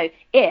 So, you know,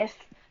 if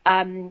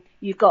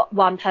you've got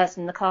one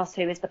person in the class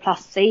who is the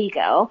plus C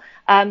girl,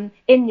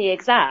 in the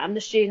exam,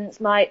 the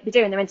students might be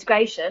doing their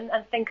integration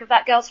and think of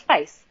that girl's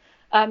face.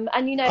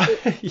 And you know,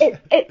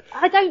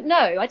 I don't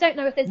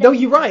know if there's. No,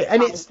 you're right,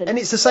 and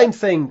it's the same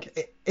thing.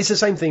 It's the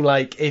same thing.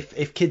 Like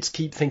if kids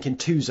keep thinking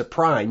 2's a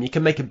prime, you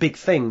can make a big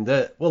thing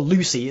that, well,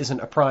 Lucy isn't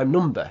a prime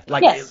number.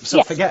 Like,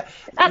 forget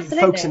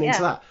focusing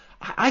into that.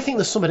 I think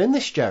there's something in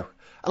this, Joe.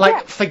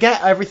 Like,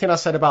 forget everything I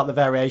said about the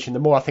variation. The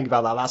more I think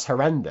about that, that's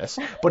horrendous.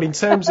 But in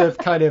terms of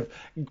kind of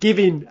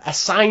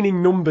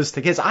assigning numbers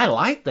to kids, I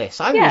like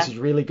this. I think this is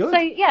really good.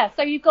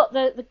 So you've got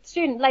the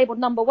student labelled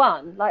number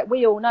 1. Like,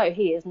 we all know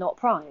he is not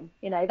prime.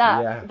 You know,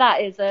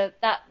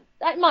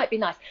 that might be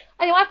nice.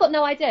 Anyway, I've got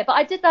no idea. But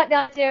I did like the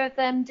idea of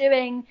them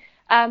doing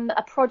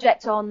a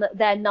project on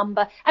their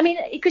number. I mean,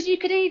 because you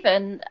could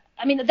even...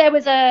 I mean,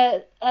 there's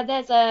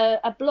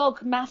a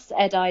blog, Maths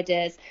Ed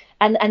Ideas,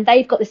 and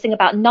they've got this thing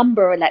about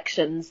number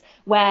elections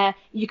where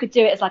you could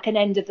do it as like an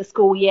end of the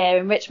school year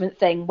enrichment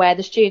thing where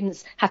the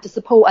students have to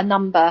support a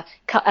number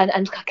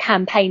and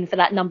campaign for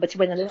that number to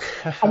win, and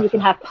you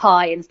can have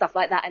pie and stuff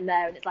like that in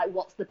there, and it's like,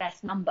 what's the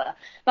best number?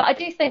 But I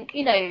do think,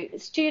 you know,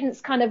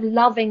 students kind of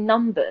loving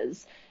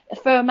numbers,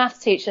 for a maths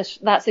teacher,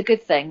 that's a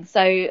good thing.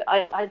 So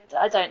I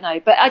don't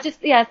know, but I just,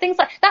 things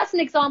like that's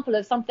an example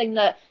of something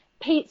that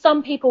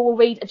some people will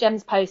read a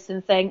GEMS post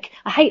and think,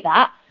 I hate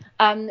that.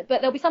 But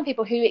there'll be some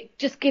people who it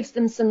just gives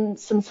them some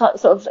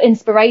sort of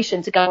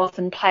inspiration to go off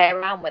and play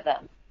around with it.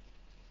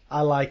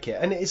 I like it.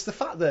 And it's the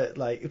fact that,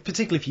 like,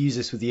 particularly if you use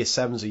this with year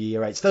 7s or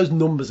year 8s, those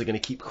numbers are going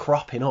to keep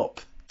cropping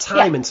up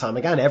time and time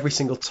again, every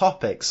single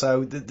topic.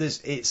 So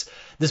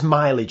there's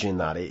mileage in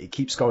that. It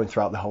keeps going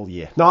throughout the whole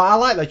year. No, I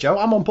like that, Joe.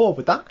 I'm on board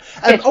with that.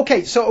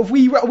 Okay, so are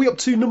we up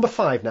to number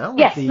 5 now?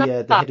 Yes,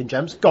 the hidden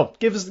gems. Go on,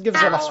 give us the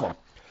last one.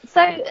 So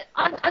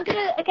I'm going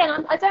to,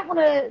 again, I don't want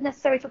to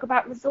necessarily talk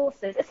about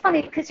resources. It's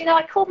funny because, you know,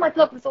 I called my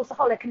blog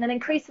Resourceaholic, and then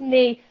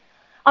increasingly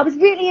I was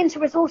really into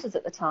resources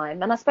at the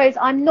time. And I suppose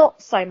I'm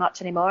not so much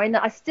anymore, in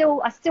that I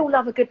still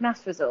love a good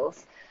maths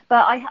resource.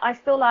 But I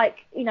feel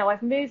like, you know,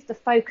 I've moved the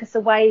focus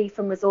away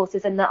from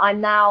resources, and that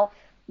I'm now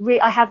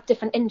I have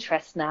different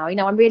interests now. You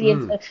know, I'm really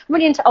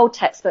into old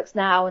textbooks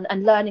now,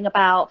 and learning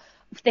about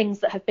things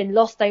that have been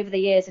lost over the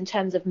years in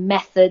terms of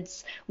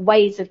methods,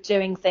 ways of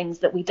doing things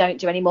that we don't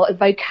do anymore,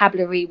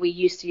 vocabulary we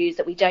used to use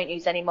that we don't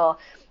use anymore.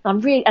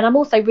 I'm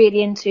also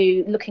really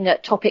into looking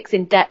at topics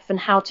in depth and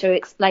how to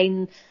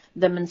explain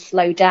them and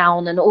slow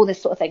down and all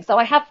this sort of thing. So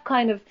I have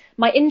kind of,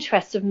 my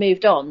interests have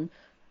moved on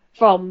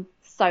from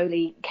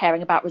solely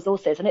caring about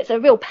resources, and it's a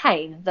real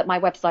pain that my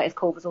website is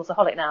called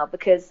Resourceaholic now,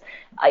 because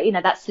you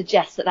know, that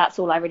suggests that that's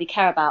all I really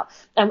care about.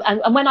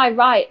 And when I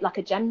write like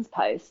a GEMS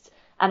post,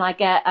 and I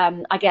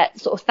get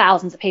sort of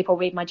thousands of people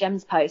read my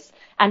GEMS posts,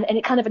 and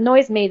it kind of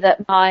annoys me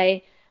that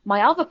my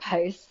other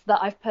posts that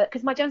I've put,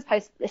 because my GEMS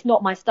post, it's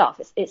not my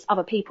stuff, it's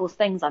other people's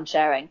things I'm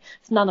sharing.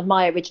 So none of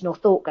my original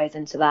thought goes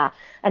into that.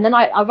 And then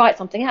I write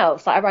something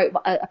else. Like I wrote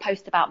a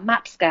post about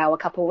map scale a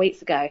couple of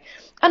weeks ago,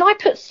 and I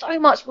put so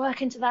much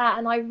work into that.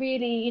 And I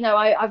really, you know,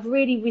 I've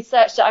really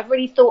researched it. I've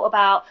really thought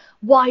about,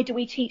 why do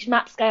we teach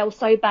map scale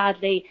so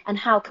badly, and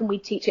how can we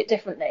teach it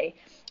differently?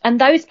 And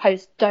those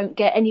posts don't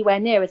get anywhere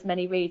near as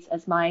many reads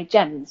as my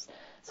GEMS.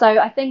 So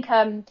I think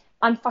I'm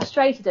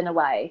frustrated in a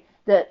way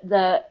that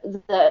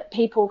the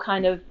people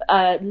kind of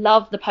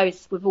love the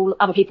posts with all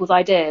other people's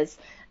ideas,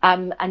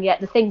 and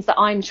yet the things that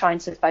I'm trying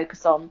to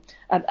focus on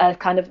are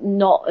kind of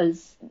not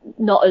as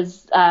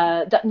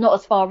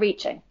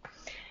far-reaching.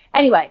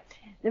 Anyway,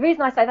 the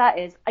reason I say that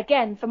is,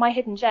 again, for my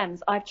hidden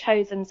gems, I've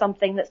chosen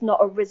something that's not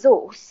a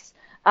resource,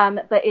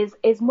 but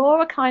is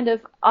more a kind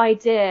of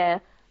idea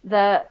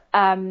that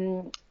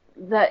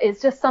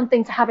is just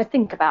something to have a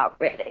think about,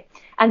 really.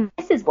 And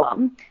this is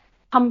one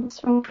comes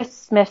from Chris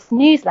Smith's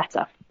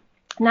newsletter.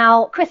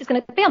 Now, Chris is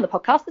going to be on the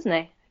podcast, isn't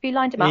he? Have you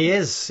lined him up? He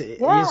is.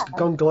 Yeah. He's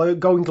going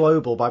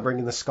global by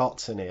bringing the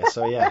Scots in here.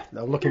 So, yeah,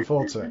 I'm looking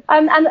forward to it.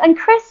 And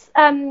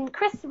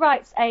Chris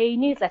writes a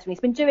newsletter, and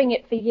he's been doing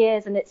it for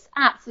years, and it's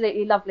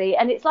absolutely lovely.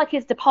 And it's like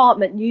his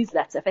department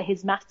newsletter for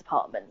his maths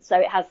department. So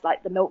it has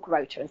like the milk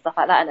rotor and stuff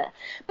like that in it.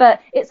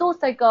 But it's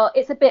also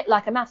it's a bit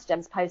like a Maths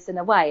Gems post in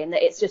a way, in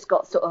that it's just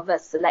got sort of a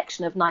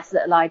selection of nice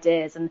little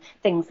ideas and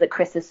things that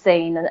Chris has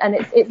seen. And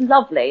it's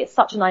lovely. It's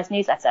such a nice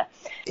newsletter.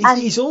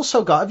 He's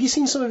also got, have you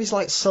seen some of his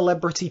like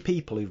celebrity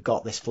people who've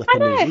got this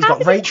flipping news? He's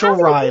got Rachel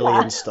Riley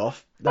and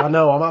stuff. I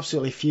know, I'm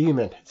absolutely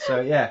fuming.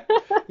 So yeah.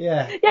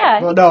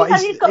 Yeah, But no,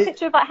 he's got a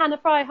picture of like Hannah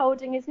Fry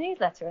holding his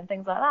newsletter and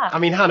things like that. I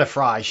mean, Hannah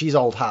Fry, she's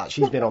old hat.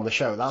 She's been on the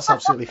show. That's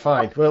absolutely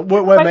fine.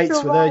 We're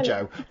mates with her,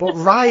 Joe. But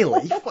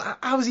Riley,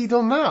 how's he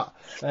done that?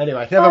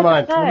 Anyway, never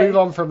mind. We'll move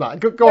on from that.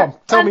 Go on,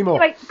 tell me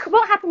more. Anyway,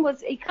 what happened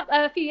was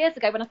a few years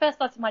ago when I first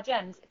started my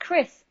gems,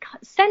 Chris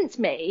sent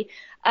me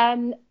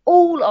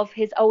all of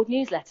his old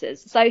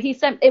newsletters. So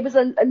it was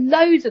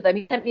loads of them.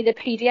 He sent me the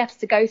PDFs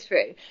to go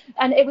through,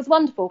 and it was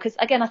wonderful because,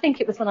 again, I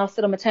think it was when I was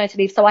still on maternity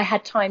leave, so I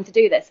had time to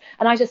do this,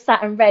 and I just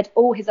sat and read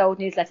all his old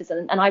newsletters,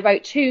 and I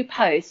wrote 2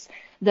 posts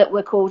that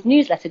were called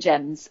newsletter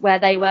gems, where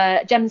they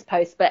were gems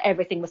posts, but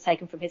everything was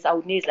taken from his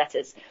old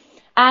newsletters.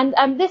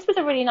 And this was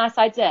a really nice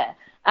idea.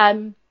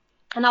 And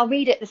I'll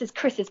read it. This is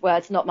Chris's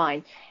words, not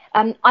mine.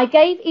 I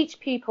gave each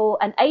pupil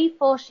an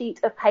A4 sheet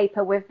of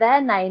paper with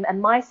their name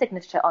and my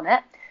signature on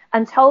it,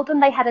 and told them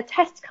they had a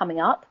test coming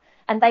up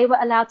and they were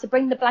allowed to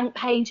bring the blank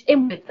page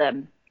in with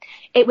them.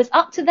 It was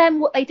up to them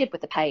what they did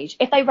with the page.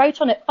 If they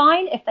wrote on it,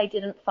 fine. If they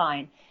didn't,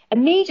 fine.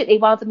 Immediately,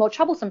 one of the more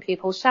troublesome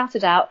pupils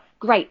shouted out,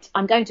 "Great,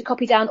 I'm going to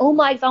copy down all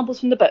my examples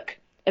from the book."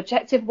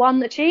 Objective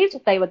 1 achieved,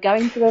 they were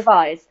going to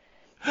revise.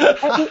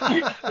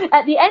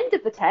 At the end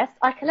of the test,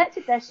 I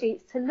collected their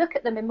sheets to look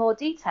at them in more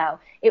detail.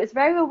 It was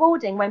very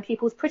rewarding when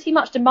pupils pretty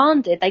much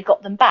demanded they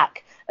got them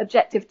back.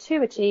 Objective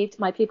 2 achieved,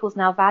 my pupils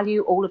now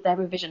value all of their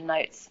revision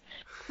notes.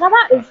 Now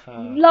that is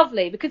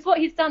lovely, because what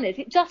he's done is,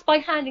 just by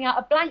handing out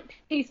a blank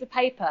piece of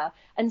paper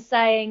and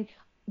saying,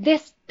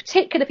 this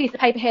particular piece of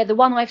paper here, the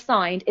one I've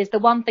signed, is the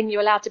one thing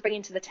you're allowed to bring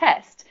into the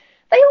test,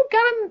 they all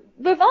go and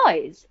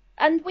revise.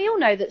 And we all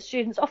know that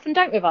students often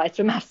don't revise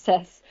for maths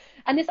tests.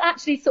 And this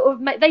actually sort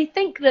of, they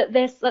think that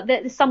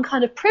there's some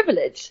kind of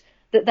privilege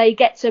that they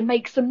get to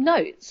make some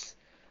notes.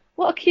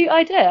 What a cute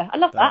idea. I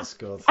love that. That's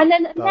good. And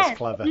then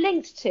clever.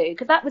 Linked to,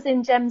 because that was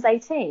in Gems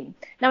 18.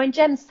 Now in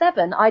Gems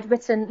 7, I'd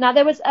written, now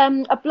there was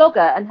a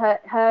blogger, and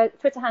her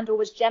Twitter handle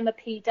was Gemma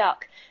P.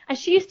 Duck. And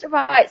she used to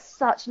write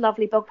such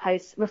lovely blog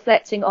posts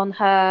reflecting on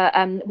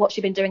her, what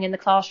she'd been doing in the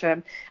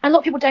classroom. And a lot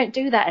of people don't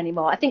do that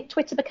anymore. I think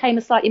Twitter became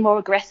a slightly more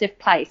aggressive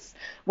place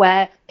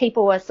where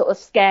people were sort of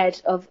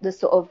scared of the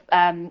sort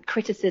of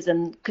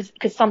criticism,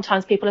 because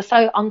sometimes people are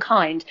so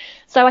unkind.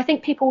 So I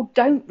think people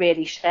don't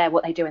really share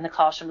what they do in the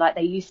classroom like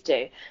they used to.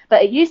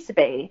 But it used to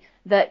be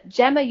that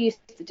Gemma used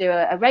to do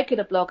a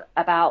regular blog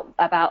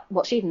about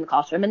what she did in the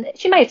classroom, and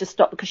she may have just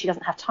stopped because she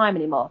doesn't have time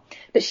anymore.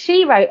 But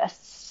she wrote a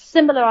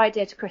similar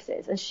idea to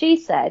Chris's, and she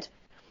said,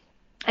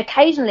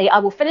 occasionally I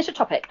will finish a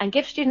topic and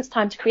give students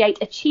time to create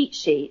a cheat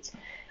sheet,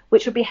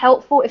 which would be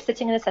helpful if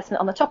sitting an assessment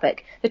on the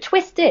topic. The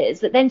twist is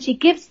that then she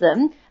gives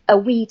them a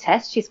wee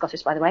test. She's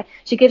Scottish, by the way.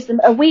 She gives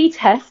them a wee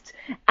test,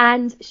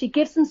 and she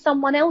gives them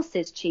someone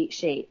else's cheat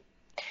sheet.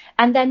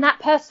 And then that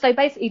person, so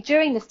basically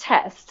during this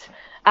test,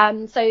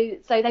 so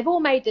they've all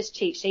made this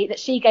cheat sheet that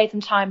she gave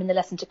them time in the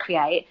lesson to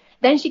create.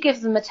 Then she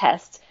gives them a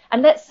test.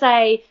 And let's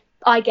say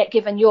I get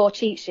given your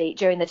cheat sheet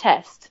during the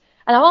test.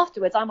 And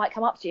afterwards, I might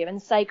come up to you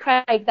and say,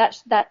 Craig,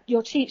 that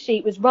your cheat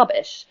sheet was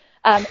rubbish.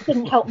 It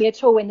didn't help me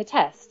at all in the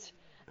test.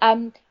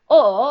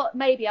 Or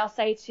maybe I'll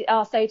say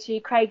to you,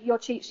 Craig, your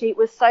cheat sheet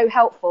was so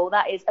helpful.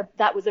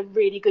 That was a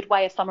really good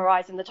way of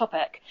summarising the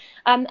topic.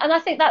 And I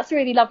think that's a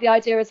really lovely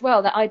idea as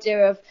well. That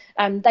idea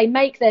of they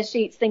make their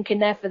sheets thinking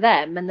they're for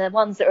them, and the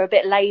ones that are a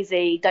bit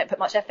lazy don't put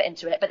much effort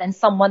into it. But then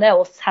someone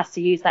else has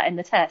to use that in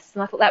the test.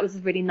 And I thought that was a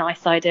really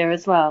nice idea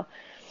as well.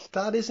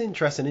 That is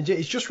interesting.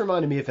 It's just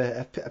reminded me of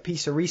a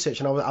piece of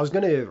research, and I was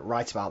going to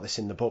write about this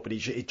in the book, but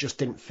it just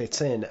didn't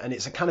fit in. And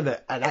it's a kind of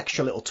an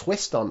extra little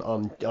twist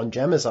on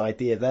Gemma's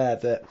idea there,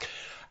 that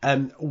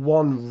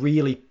one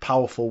really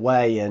powerful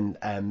way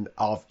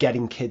of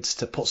getting kids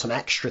to put some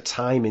extra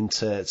time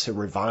into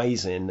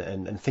revising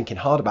and thinking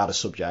hard about a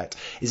subject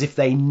is if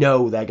they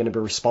know they're going to be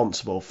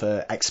responsible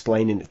for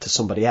explaining it to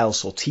somebody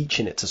else or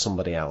teaching it to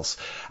somebody else.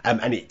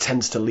 And it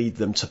tends to lead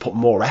them to put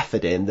more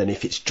effort in than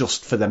if it's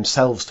just for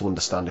themselves to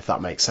understand, if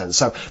that makes sense.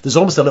 So there's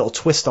almost a little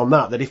twist on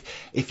that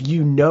if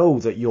you know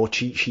that your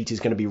cheat sheet is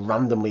going to be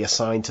randomly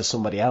assigned to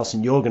somebody else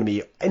and you're going to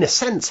be, in a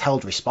sense,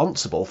 held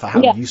responsible for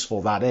how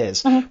useful that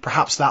is,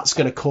 perhaps that's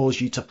going to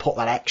cause you to put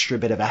that extra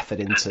bit of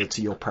effort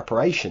into your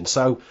preparation.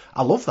 So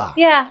I love that.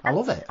 Yeah, I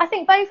love it. I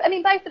think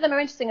both of them are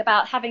interesting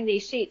about having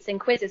these sheets in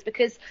quizzes,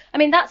 because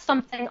that's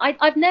something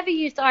I've never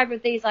used either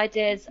of these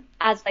ideas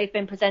as they've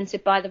been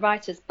presented by the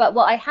writers. But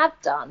what I have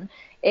done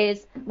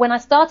is, when I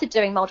started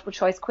doing multiple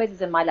choice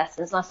quizzes in my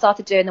lessons, and I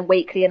started doing them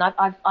weekly, and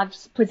I've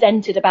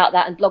presented about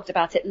that and blogged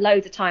about it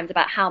loads of times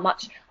about how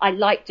much I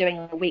like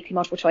doing a weekly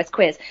multiple choice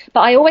quiz.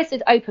 But I always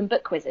did open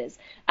book quizzes,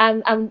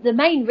 and the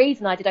main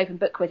reason I did open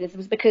book quizzes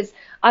was because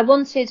I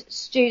wanted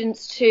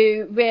students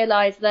to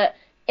realise that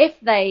if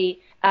they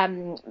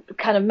kind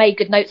of made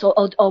good notes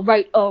or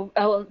wrote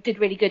or did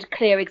really good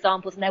clear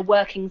examples and their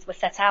workings were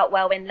set out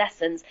well in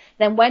lessons,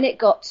 then when it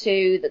got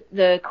to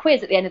the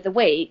quiz at the end of the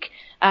week,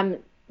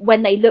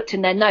 when they looked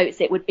in their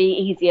notes, it would be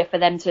easier for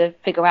them to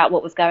figure out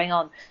what was going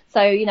on. So,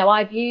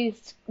 I've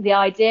used the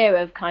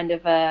idea of kind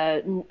of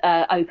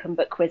open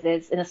book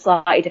quizzes in a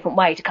slightly different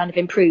way to kind of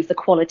improve the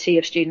quality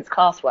of students'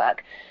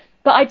 classwork.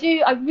 But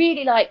I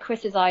really like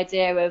Chris's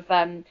idea of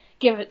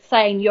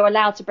saying you're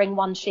allowed to bring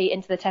one sheet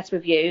into the test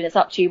review. It's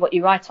up to you what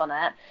you write on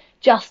it,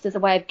 just as a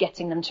way of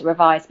getting them to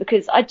revise.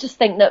 Because I just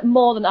think that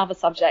more than other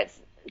subjects,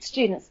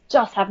 students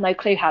just have no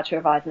clue how to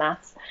revise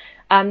maths.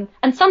 And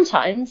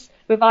sometimes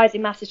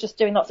revising maths is just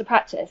doing lots of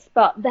practice.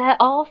 But there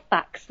are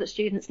facts that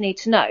students need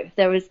to know.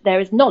 There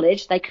is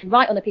knowledge they can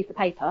write on a piece of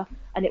paper,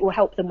 and it will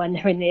help them when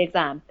they're in the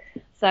exam.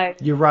 So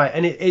you're right,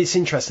 and it's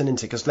interesting,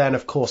 isn't it? Because then,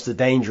 of course, the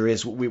danger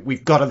is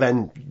we've got to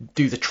then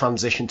do the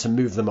transition to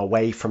move them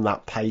away from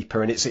that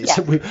paper. And it's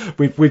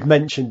we've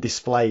mentioned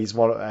displays.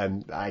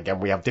 Again,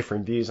 we have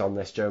different views on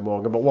this, Jo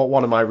Morgan. But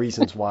one of my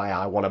reasons why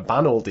I want to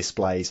ban all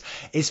displays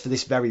is for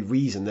this very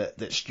reason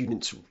that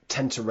students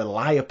tend to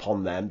rely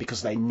upon them,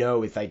 because they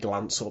know if they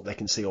glance up, they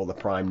can see all the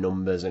prime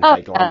numbers, and if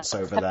they glance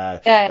over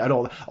there and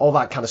all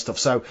that kind of stuff.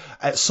 So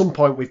at some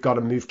point, we've got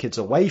to move kids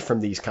away from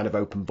these kind of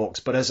open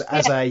books, but as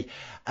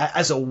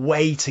a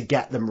way to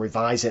get them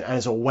revising, and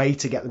as a way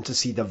to get them to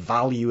see the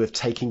value of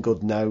taking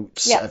good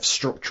notes, of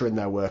structuring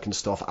their work and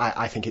stuff,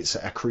 I think it's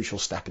a crucial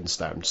stepping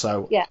stone.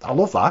 So I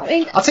love that.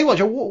 I'll tell you what,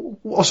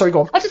 Jo, sorry,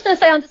 go on. I was just going to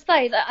say on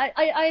displays,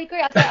 I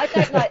agree. I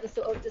don't like the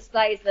sort of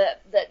displays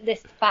that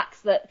list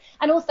facts,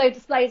 and also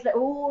displays that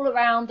are all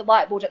around the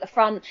whiteboard at the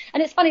front.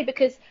 And it's funny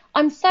because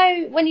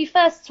when you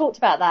first talked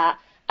about that,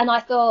 and I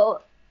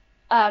thought,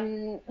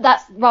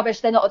 that's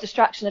rubbish, they're not a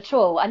distraction at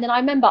all. And then I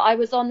remember I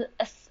was on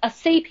a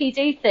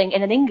CPD thing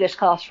in an English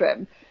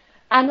classroom,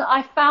 and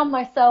I found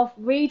myself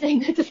reading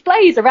the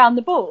displays around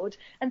the board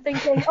and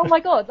thinking, oh my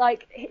God,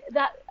 like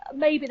that,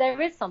 maybe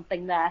there is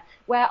something there,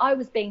 where I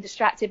was being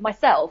distracted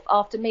myself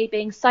after me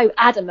being so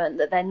adamant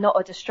that they're not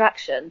a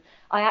distraction.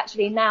 I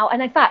actually now,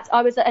 and in fact,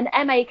 I was at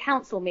an MA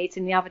council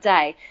meeting the other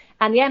day,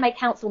 and the MA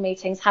council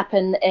meetings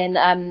happen in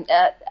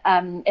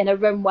a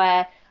room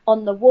where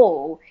on the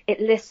wall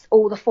it lists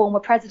all the former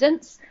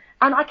presidents,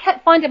 and I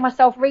kept finding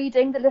myself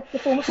reading the list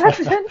of former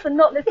presidents and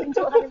not listening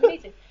to what happened in the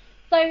meeting.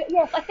 So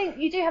yes, I think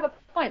you do have a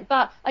point,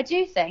 but I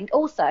do think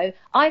also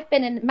I've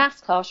been in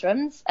maths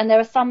classrooms, and there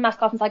are some maths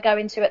classrooms I go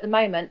into at the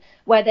moment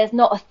where there's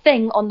not a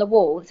thing on the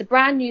wall. It's a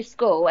brand new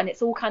school, and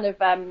it's all kind of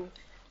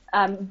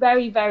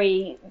very,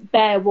 very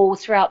bare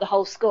walls throughout the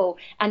whole school,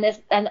 and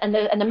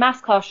the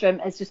maths classroom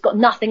has just got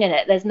nothing in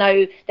it.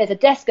 There's a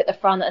desk at the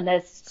front, and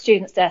there's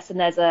students' desks, and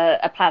there's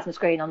a plasma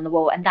screen on the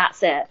wall, and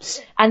that's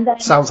it. And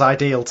then, sounds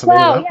ideal to me.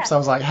 Yeah.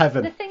 Sounds like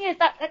heaven. The thing is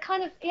that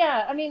kind of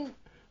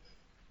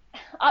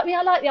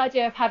I like the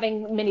idea of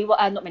having big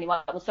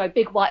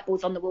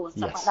whiteboards on the wall and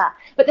stuff like that.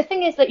 But the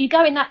thing is that you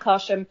go in that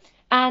classroom,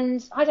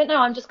 and I don't know,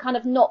 I'm just kind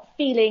of not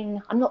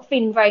feeling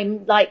very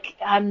like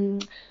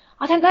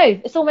I don't know.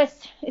 It's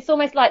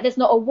almost like there's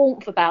not a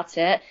warmth about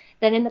it.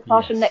 Then in the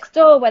classroom next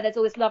door, where there's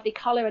all this lovely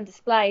colour and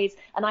displays,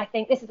 and I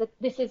think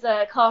this is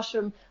a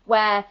classroom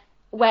where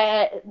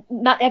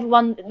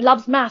everyone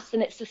loves maths,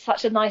 and it's just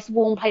such a nice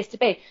warm place to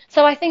be.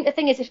 So I think the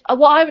thing is,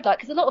 what I would like,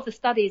 because a lot of the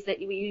studies that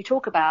you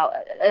talk about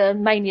are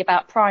mainly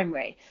about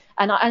primary,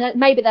 and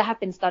maybe there have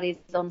been studies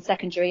on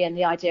secondary and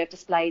the idea of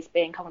displays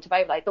being cognitive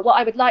overload. But what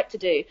I would like to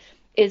do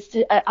is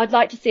I'd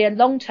like to see a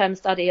long-term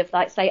study of,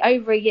 like, say,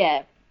 over a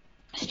year,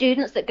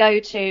 students that go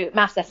to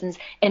maths lessons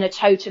in a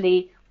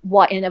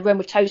room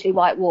with totally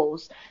white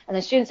walls, and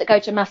then students that go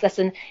to a maths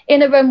lesson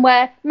in a room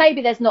where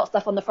maybe there's not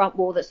stuff on the front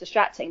wall that's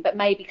distracting, but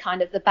maybe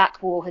kind of the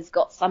back wall has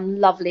got some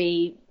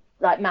lovely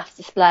like maths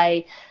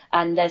display,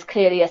 and there's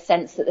clearly a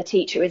sense that the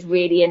teacher is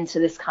really into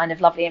this kind of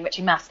lovely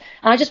enriching maths.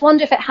 And I just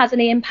wonder if it has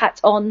any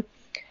impact on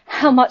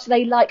how much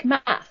they like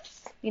maths.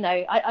 You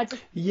know, I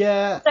just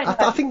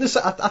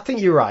I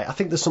think you're right. I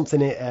think there's something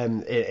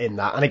in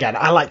that. And again,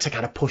 I like to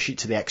kind of push it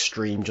to the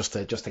extreme just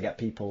to get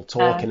people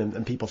talking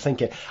and people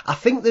thinking. I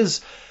think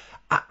there's.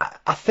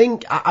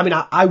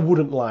 I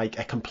wouldn't like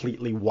a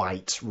completely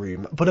white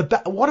room,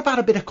 but what about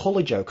a bit of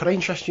colour, Jo? Could I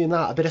interest you in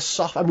that? A bit of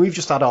soft. I mean, we've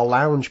just had our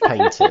lounge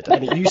painted,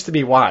 and it used to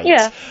be white.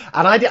 Yeah.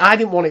 And I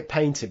didn't want it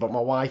painted, but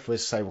my wife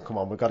was saying, "Well, come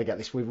on, we've got to get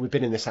this. We've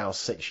been in this house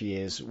 6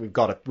 years. We've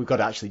got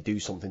to actually do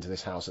something to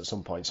this house at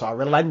some point." So I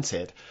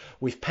relented.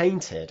 We've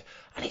painted,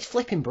 and it's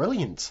flipping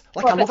brilliant.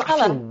 Like, I love it.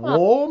 I feel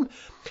warm.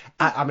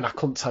 I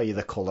couldn't tell you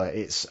the colour.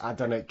 It's, I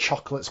don't know,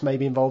 chocolates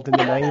maybe involved in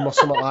the name or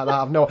something like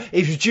that.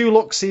 It was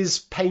Dulux's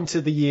Paint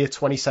of the Year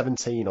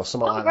 2017 or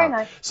something like that.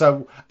 Nice.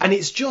 So, and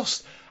it's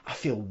just, I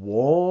feel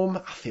warm,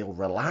 I feel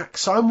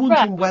relaxed. So I'm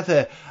wondering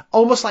whether,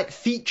 almost like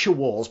feature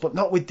walls, but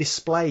not with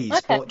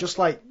displays, but just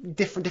like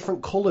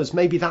different colours.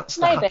 Maybe that's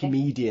the happy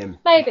medium.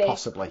 Maybe.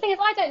 Possibly. The thing is,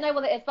 I don't know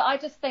what it is, but I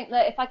just think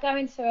that if I go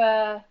into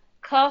a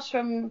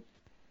classroom,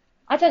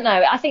 I don't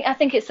know. I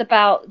think it's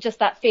about just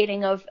that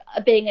feeling of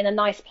being in a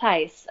nice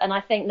place, and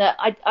I think that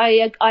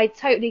I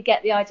totally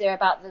get the idea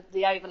about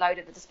the overload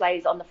of the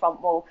displays on the front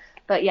wall.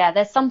 But yeah,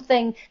 there's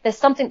something that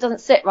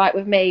doesn't sit right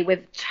with me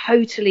with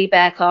totally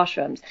bare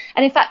classrooms.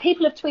 And in fact,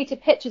 people have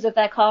tweeted pictures of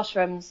their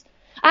classrooms.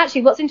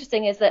 Actually, what's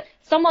interesting is that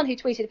someone who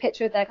tweeted a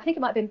picture of I think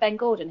it might have been Ben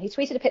Gordon, he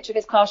tweeted a picture of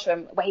his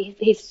classroom where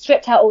he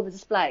stripped out all the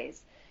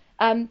displays.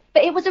 But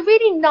it was a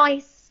really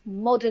nice,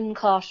 modern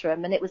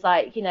classroom, and it was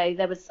like, you know,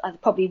 there was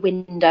probably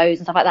windows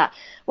and stuff like that.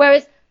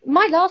 Whereas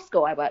my last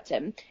school I worked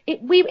in,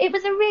 it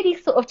was a really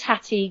sort of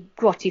tatty,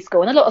 grotty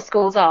school, and a lot of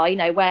schools are, you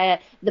know, where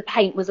the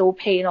paint was all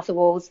peeling off the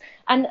walls,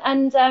 and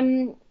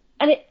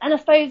I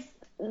suppose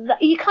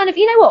that you kind of,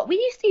 you know what, we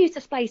used to use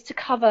displays to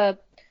cover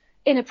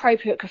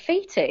inappropriate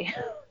graffiti.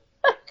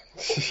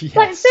 Yes.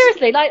 Like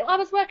seriously, like I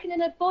was working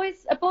in a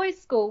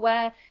boys' school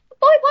where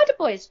why do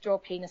boys draw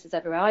penises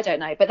everywhere? I don't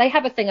know, but they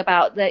have a thing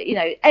about that, you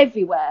know,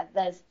 everywhere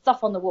there's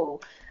stuff on the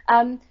wall.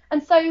 And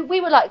so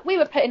we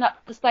were putting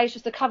up displays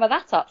just to cover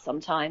that up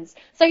sometimes.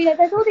 So you know,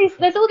 there's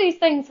all these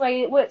things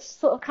which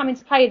sort of come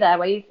into play there,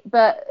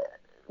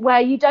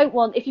 where you don't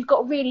want, if you've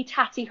got a really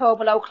tatty,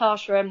 horrible old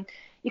classroom,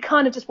 you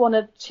kind of just want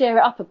to cheer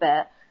it up a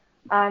bit.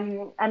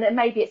 And then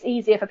maybe it's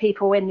easier for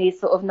people in these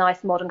sort of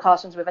nice modern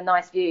classrooms with a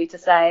nice view to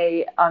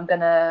say, I'm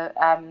gonna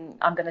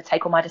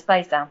take all my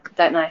displays down.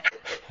 Don't know.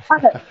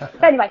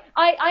 But anyway,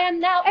 I am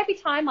now, every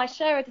time I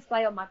share a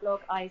display on my blog,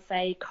 I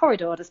say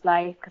corridor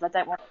display, because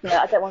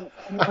I don't want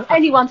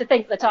anyone to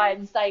think that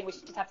I'm saying we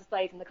should just have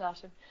displays in the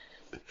classroom.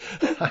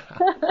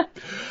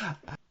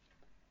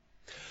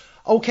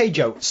 Okay,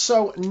 Joe,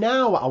 so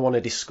now I want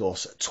to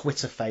discuss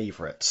Twitter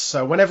favourites.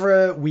 So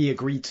whenever we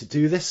agreed to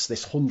do this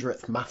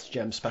 100th Maths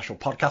Gem special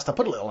podcast, I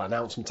put a little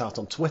announcement out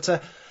on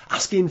Twitter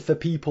asking for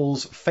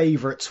people's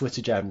favourite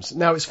Twitter gems.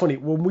 Now, it's funny,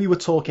 when we were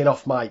talking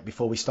off mic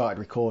before we started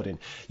recording,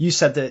 you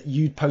said that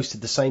you'd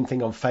posted the same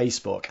thing on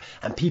Facebook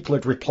and people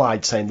had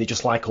replied saying they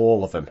just like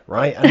all of them,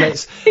 right? And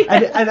it's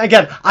and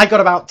again, I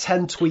got about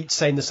 10 tweets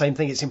saying the same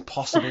thing. It's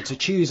impossible to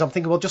choose. I'm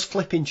thinking, well, just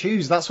flip and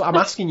choose. That's what I'm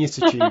asking you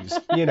to choose,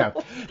 you know.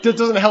 It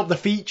doesn't help the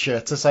feature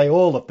to say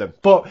all of them,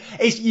 but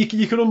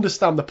you can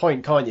understand the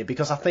point, can't you?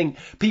 Because I think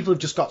people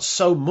have just got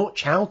so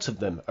much out of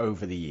them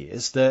over the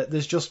years that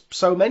there's just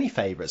so many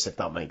favourites, if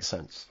that makes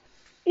sense.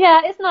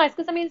 Yeah, it's nice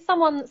because I mean,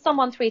 someone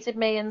tweeted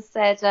me and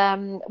said,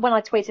 when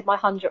I tweeted my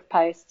 100th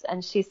post,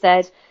 and she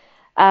said,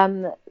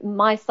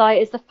 my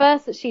site is the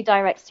first that she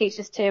directs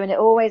teachers to, and it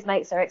always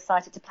makes her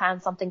excited to plan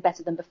something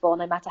better than before,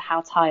 no matter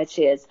how tired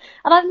she is.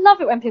 And I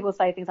love it when people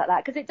say things like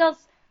that, because it does.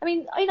 I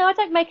mean, you know, I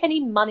don't make any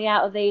money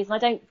out of these and I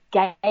don't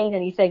gain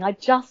anything. I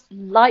just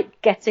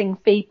like getting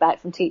feedback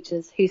from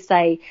teachers who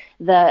say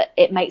that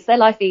it makes their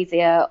life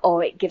easier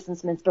or it gives them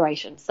some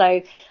inspiration.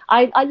 So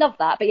I love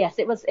that. But yes,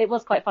 it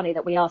was quite funny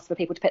that we asked for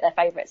people to pick their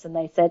favourites and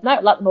they said, no,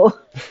 like them all.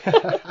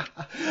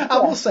 I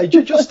will say,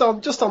 just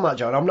on that,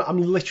 Joan,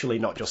 I'm literally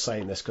not just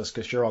saying this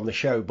because you're on the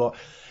show, but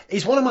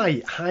it's one of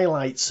my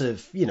highlights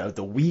of, you know,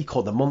 the week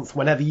or the month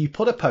whenever you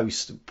put a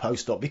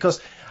post up,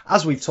 because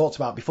as we've talked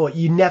about before,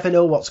 you never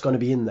know what's going to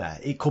be in there.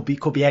 It could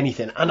be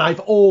anything. And I've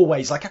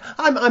always, like,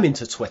 I'm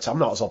into Twitter. I'm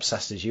not as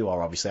obsessed as you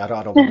are, obviously. I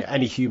don't think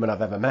any human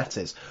I've ever met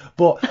is.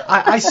 But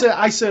I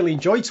certainly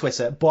enjoy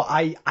Twitter, but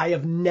I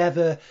have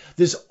never,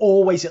 there's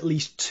always at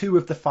least 2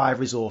 of the 5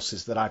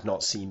 resources that I've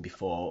not seen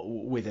before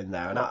within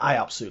there. And I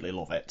absolutely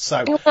love it.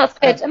 So that's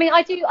good. I mean,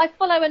 I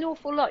follow an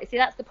awful lot. You see,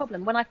 that's the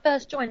problem. When I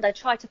first joined, I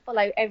tried to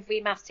follow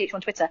every maths teacher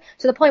on Twitter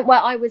to the point where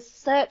I was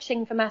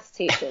searching for maths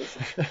teachers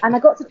and I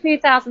got to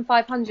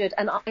 2,500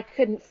 and I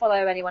couldn't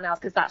follow anyone else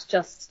because that's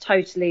just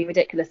totally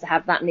ridiculous to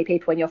have that many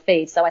people in your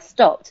feed. So I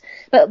stopped.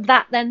 But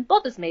that then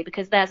bothers me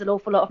because there's an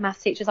awful lot of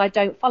maths teachers I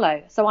don't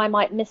follow. So I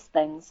might miss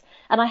things.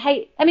 And I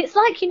mean, it's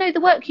like, you know,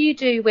 the work you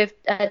do with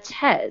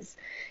TES.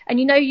 And,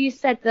 you know, you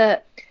said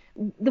that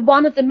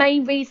one of the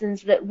main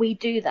reasons that we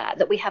do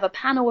that we have a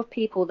panel of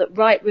people that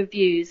write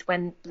reviews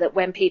when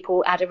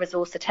people add a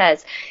resource to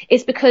TES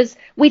is because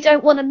we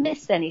don't want to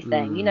miss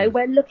anything. You know,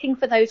 we're looking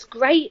for those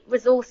great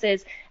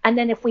resources, and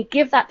then if we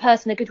give that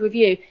person a good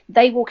review,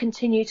 they will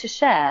continue to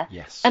share.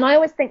 Yes. And I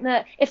always think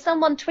that if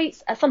someone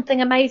tweets something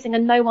amazing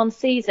and no one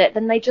sees it,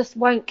 then they just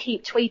won't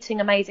keep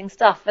tweeting amazing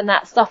stuff, and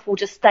that stuff will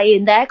just stay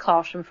in their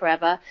classroom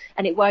forever,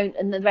 and it won't,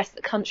 and the rest of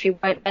the country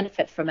won't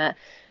benefit from it.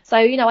 So,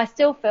 you know, I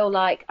still feel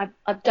like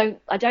I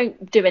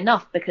don't do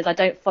enough because I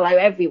don't follow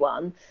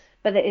everyone,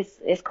 but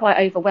it's quite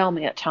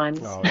overwhelming at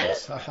times. Oh,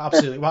 yes,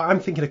 absolutely. Well,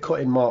 I'm thinking of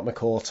cutting Mark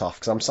McCourt off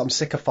because I'm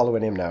sick of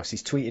following him now because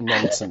he's tweeting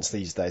nonsense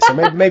these days. So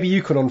maybe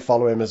you could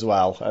unfollow him as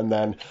well, and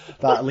then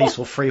that at least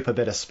will free up a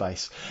bit of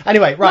space.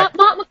 Anyway, right.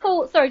 Mark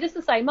McCourt, sorry, just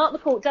to say, Mark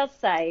McCourt does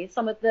say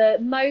some of the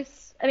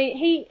most, I mean,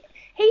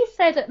 he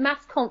said at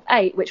MathsConf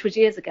 8, which was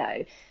years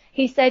ago,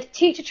 he said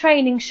teacher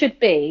training should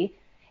be,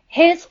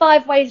 here's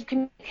 5 ways of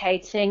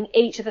communicating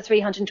each of the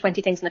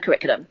 320 things in the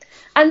curriculum.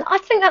 And I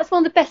think that's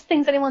one of the best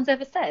things anyone's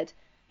ever said.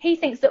 He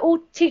thinks that all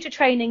teacher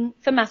training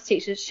for maths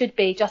teachers should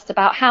be just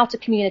about how to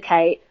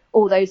communicate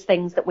all those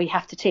things that we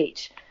have to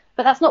teach.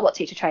 But that's not what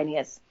teacher training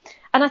is.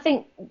 And I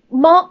think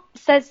Mark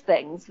says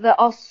things that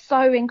are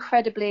so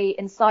incredibly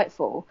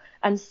insightful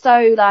and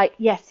so like,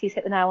 yes, he's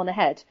hit the nail on the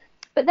head.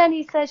 But then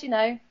he says, you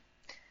know,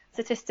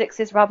 statistics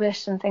is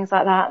rubbish and things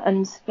like that.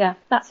 And yeah,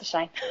 that's a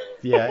shame.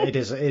 Yeah, it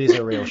is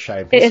a real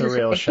shame. It's a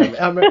real shame.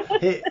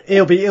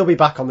 He'll be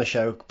back on the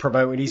show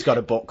promoting. He's got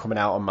a book coming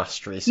out on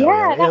mastery,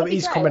 so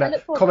he's coming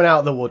out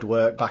of the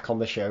woodwork back on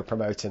the show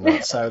promoting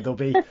that. So there'll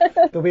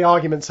be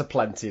arguments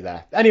aplenty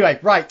there. Anyway,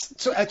 right,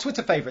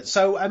 Twitter favourites.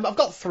 So I've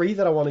got 3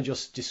 that I want to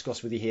just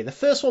discuss with you here. The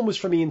first one was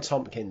from Ian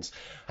Tompkins,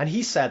 and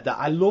he said that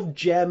I love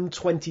Gem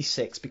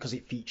 26 because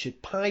it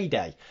featured Pi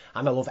Day,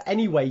 and I love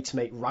any way to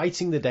make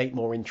writing the date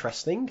more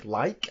interesting,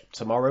 like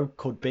tomorrow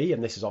could be,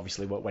 and this is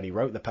obviously when he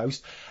wrote the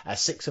post,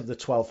 6 of the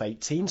 12th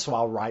 18, so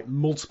I'll write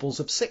multiples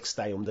of 6th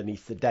day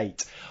underneath the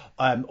date.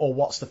 Or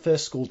what's the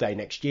first school day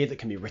next year that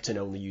can be written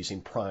only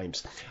using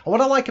primes. And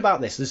what I like about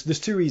this, there's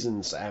 2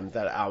 reasons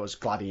that I was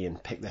glad Ian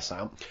picked this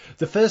out.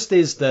 The first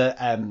is that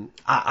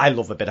I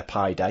love a bit of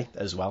Pi Day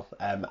as well,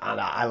 and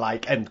I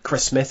like, and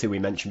Chris Smith, who we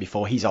mentioned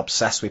before, he's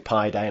obsessed with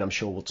Pi Day, and I'm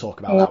sure we'll talk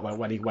about that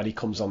when he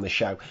comes on the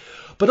show.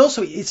 But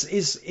also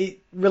it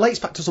relates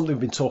back to something we've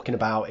been talking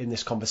about in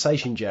this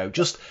conversation, Joe,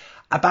 just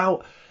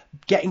about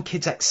getting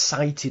kids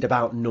excited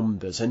about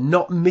numbers and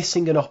not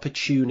missing an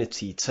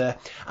opportunity to,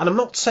 and I'm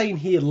not saying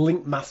here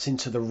link maths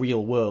into the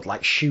real world,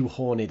 like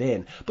shoehorn it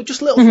in, but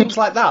just little things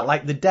like that,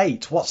 like the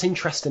date, what's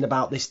interesting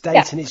about this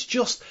date, and it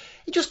just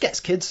gets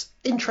kids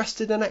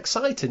interested and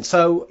excited.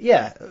 So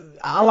yeah,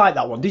 I like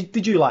that one.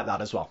 Did you like that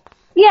as well?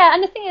 Yeah,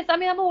 and the thing is,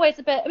 I'm always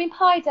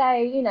Pi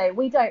Day,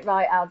 we don't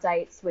write our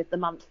dates with the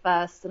month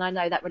first, and I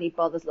know that really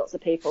bothers lots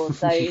of people.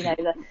 So,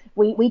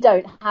 we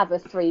don't have a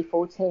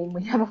 3-14,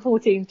 we have a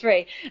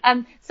 14-3.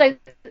 So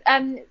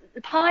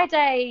Pi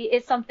Day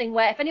is something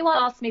where if anyone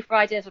asks me for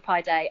ideas for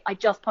Pi Day, I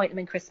just point them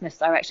in Chris Smith's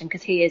direction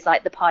because he is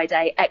like the Pi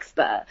Day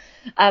expert.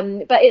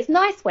 But it's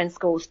nice when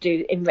schools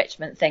do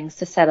enrichment things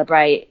to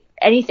celebrate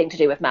anything to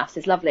do with maths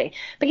is lovely.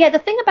 But yeah, the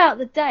thing about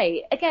the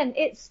day, again,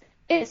 it's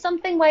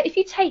something where if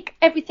you take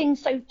everything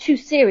too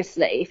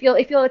seriously, if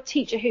you're a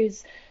teacher who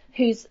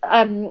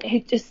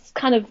just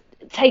kind of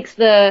takes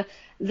the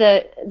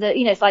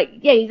it's like,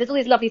 yeah, there's all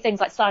these lovely things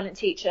like silent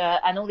teacher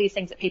and all these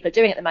things that people are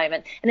doing at the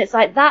moment, and it's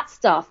like that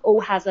stuff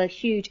all has a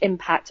huge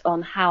impact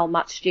on how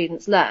much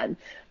students learn.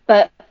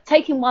 But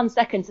taking 1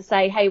 second to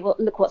say, hey, well,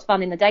 look what's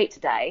fun in the date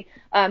today,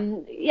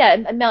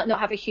 it might not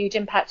have a huge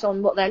impact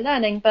on what they're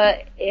learning,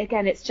 but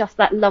again, it's just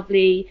that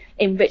lovely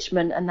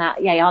enrichment and that,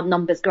 our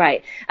number's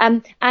great.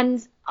 And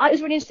it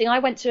was really interesting. I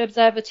went to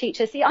observe a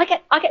teacher. See, I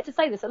get to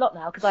say this a lot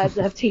now because I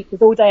observe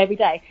teachers all day, every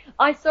day.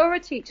 I saw a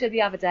teacher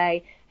the other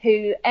day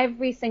who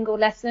every single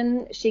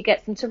lesson she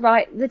gets them to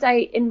write the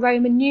date in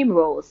Roman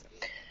numerals.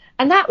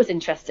 And that was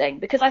interesting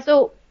because I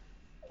thought,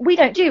 we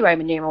don't do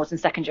Roman numerals in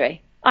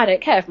secondary. I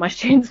don't care if my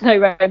students know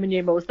Roman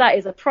numerals. That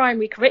is a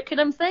primary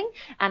curriculum thing.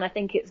 And I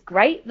think it's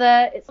great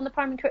that it's on the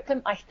primary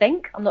curriculum.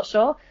 I'm not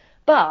sure.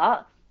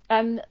 But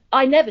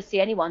I never see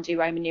anyone do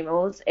Roman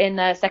numerals in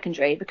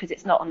secondary because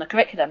it's not on the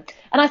curriculum.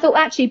 And I thought,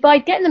 actually, by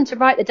getting them to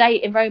write the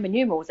date in Roman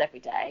numerals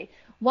every day,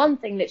 one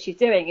thing that she's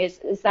doing is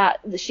that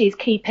she's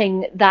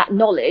keeping that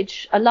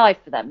knowledge alive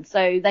for them.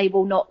 So they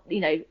will not,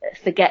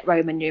 forget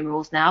Roman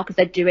numerals now because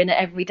they're doing it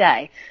every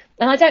day.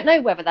 And I don't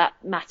know whether that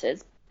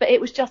matters, but it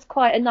was just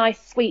quite a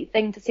nice, sweet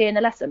thing to see in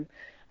the lesson.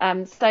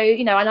 And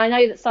I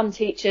know that some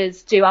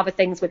teachers do other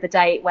things with the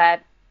date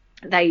where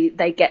they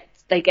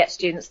get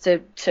students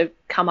to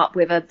come up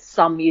with a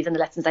sum using the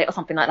lesson date or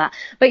something like that.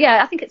 But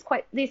yeah, I think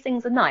these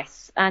things are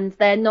nice and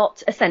they're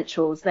not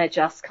essentials. They're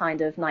just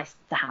kind of nice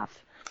to have.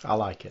 I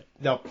like it.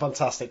 No,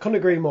 fantastic. Couldn't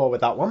agree more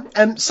with that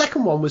one.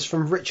 Second one was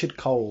from Richard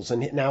Coles,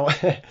 and now,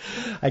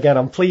 again,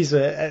 I'm pleased.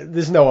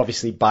 There's no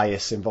obviously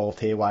bias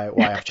involved here. Why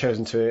I've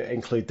chosen to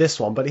include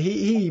this one, but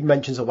he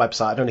mentions a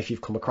website. I don't know if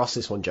you've come across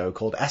this one, Joe,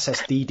 called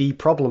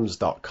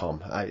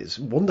ssddproblems.com. It's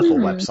a wonderful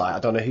website. I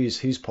don't know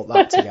who's put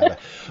that together,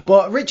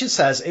 but Richard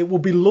says it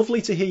would be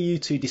lovely to hear you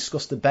two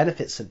discuss the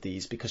benefits of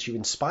these because you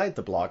inspired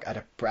the blog at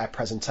a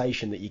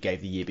presentation that you gave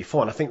the year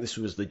before, and I think this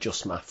was the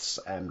Just Maths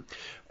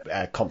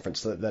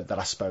conference that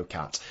I spoke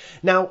at.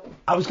 Now,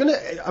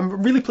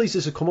 I'm really pleased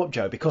this has come up,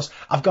 Joe, because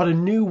I've got a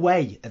new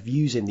way of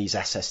using these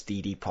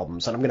SSDD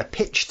problems, and I'm going to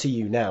pitch to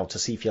you now to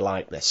see if you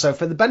like this. So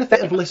for the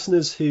benefit of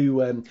listeners who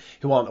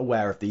aren't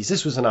aware of these,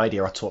 this was an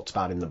idea I talked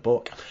about in the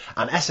book,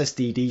 and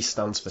SSDD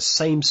stands for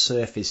Same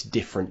Surface,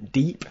 Different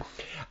Deep.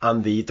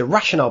 And the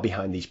rationale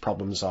behind these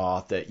problems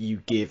are that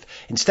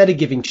instead of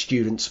giving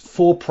students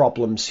 4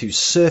 problems whose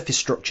surface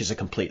structures are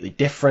completely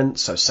different,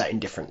 so set in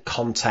different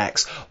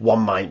contexts, one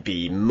might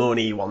be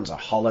money, one's a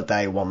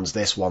holiday, one's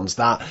this, one's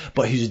that,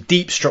 but whose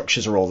deep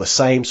structures are all the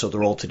same, so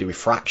they're all to do with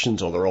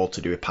fractions or they're all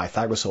to do with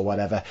Pythagoras or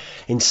whatever.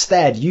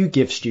 Instead, you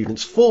give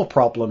students 4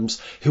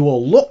 problems who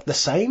all look the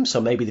same, so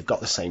maybe they've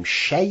got the same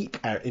shape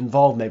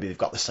involved, maybe they've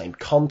got the same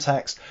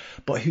context,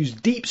 but whose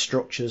deep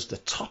structures, the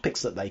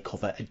topics that they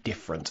cover, are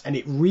different. And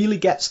it really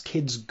gets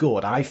kids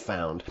good, I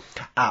found,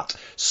 at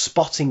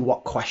spotting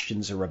what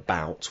questions are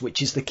about,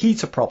 which is the key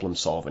to problem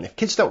solving. If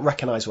kids don't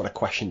recognise what a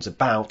question's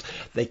about,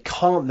 they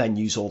can't then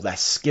use all their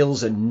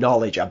skills and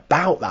knowledge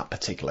about that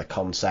particular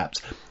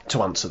concept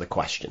to answer the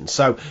question.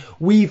 So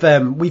we've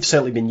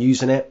certainly been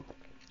using it.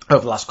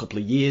 over the last couple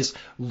of years,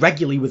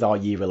 regularly with our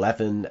year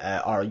 11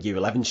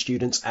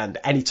 students, and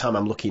anytime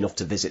I'm lucky enough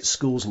to visit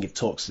schools and give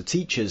talks to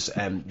teachers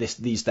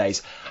these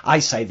days, I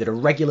say that a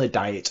regular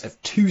diet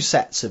of 2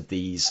 sets of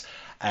these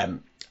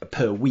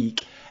per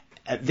week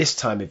at this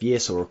time of year,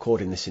 so we're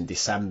recording this in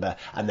December,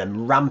 and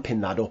then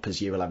ramping that up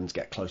as year 11s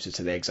get closer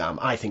to the exam,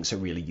 I think is a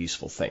really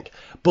useful thing.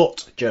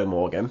 But, Jo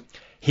Morgan,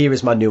 here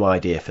is my new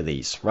idea for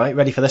these, right?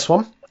 Ready for this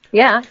one?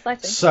 Yeah,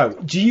 exciting. So,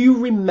 do you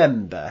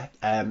remember,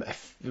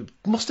 it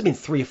must have been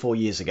 3 or 4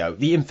 years ago,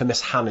 the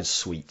infamous Hannah's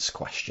Sweets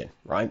question,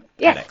 right?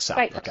 Yes, in Excel.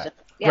 great question.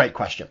 Yeah. Great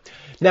question.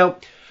 Now,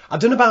 I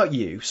don't know about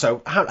you.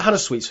 So,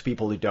 Hannah's Sweets, for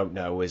people who don't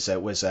know,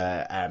 it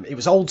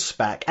was old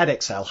spec,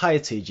 Edexcel, higher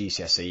tier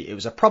GCSE. It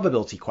was a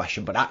probability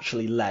question, but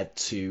actually led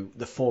to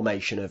the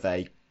formation of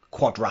a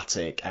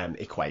quadratic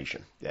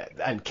equation. Yeah,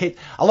 and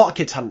a lot of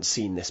kids hadn't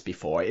seen this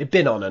before. It had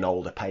been on an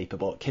older paper,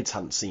 but kids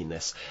hadn't seen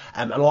this.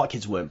 And a lot of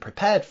kids weren't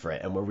prepared for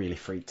it and were really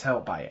freaked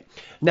out by it.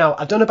 Now,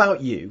 I don't know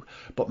about you,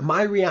 but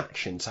my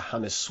reaction to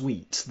Hannah's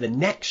Sweets the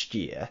next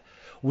year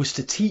was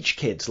to teach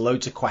kids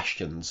loads of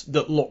questions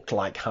that looked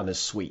like Hannah's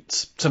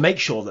Sweets to make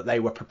sure that they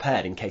were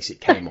prepared in case it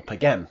came up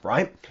again,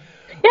 right?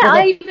 Yeah,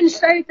 I even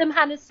showed them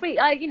Hannah's Sweet.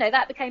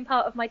 That became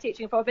part of my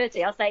teaching of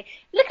probability. I'll say,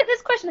 look at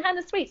this question,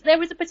 Hannah's Sweets. There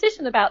was a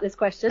petition about this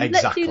question.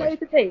 Exactly. Let's do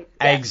loads of these.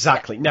 Yeah.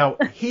 Exactly. Now,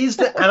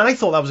 and I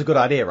thought that was a good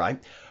idea,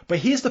 right? But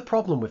here's the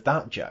problem with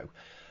that, Jo.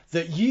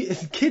 That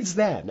kids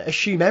then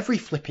assume every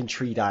flipping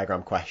tree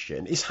diagram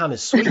question is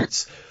Hannah's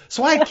Sweets.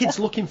 So I had kids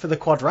looking for the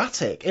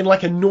quadratic in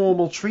like a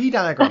normal tree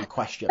diagram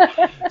question.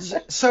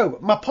 So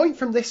my point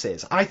from this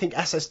is, I think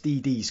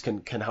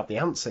SSDDs can have the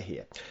answer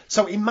here.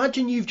 So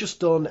imagine you've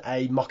just done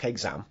a mock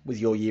exam with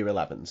your year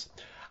 11s.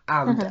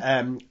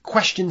 And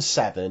question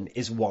 7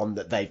 is one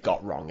that they've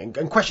got wrong.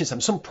 And question 7,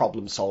 some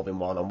problem solving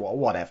one or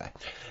whatever.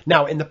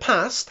 Now, in the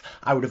past,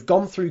 I would have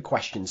gone through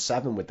question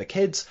 7 with the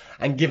kids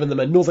and given them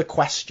another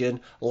question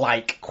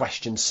like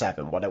question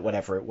 7,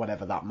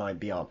 whatever that might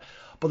be on.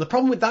 But the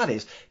problem with that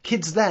is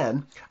kids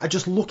then are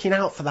just looking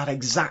out for that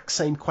exact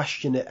same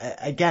question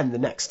again the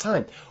next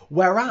time.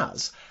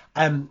 Whereas,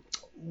 and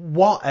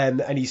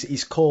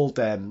he's called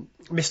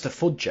Mr.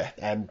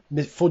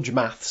 Fudger, Fudge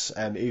Maths,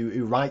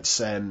 who writes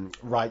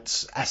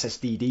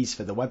SSDDs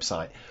for the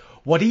website.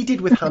 What he did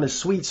with Hannah's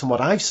Sweets and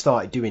what I've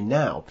started doing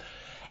now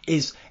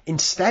is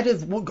instead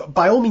of,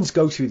 by all means,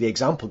 go through the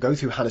example, go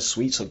through Hannah's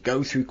Sweets or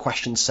go through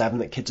question 7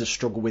 that kids have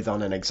struggled with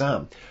on an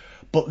exam,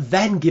 but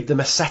then give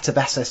them a set of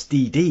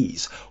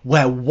SSDDs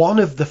where one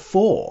of the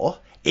 4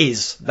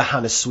 is the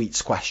Hannah's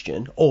Sweets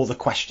question or the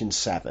question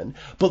 7,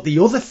 but the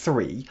other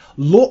 3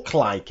 look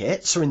like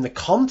it, so in the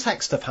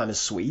context of Hannah's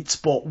Sweets,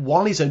 but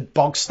one is a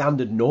bog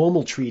standard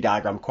normal tree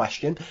diagram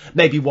question,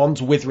 maybe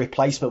one's with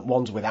replacement,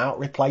 one's without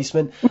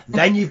replacement,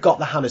 then you've got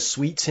the Hannah's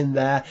Sweets in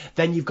there,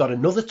 then you've got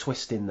another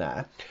twist in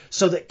there,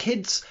 so that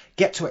kids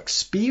get to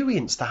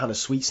experience the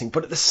Hannah's Sweets thing,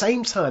 but at the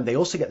same time they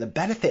also get the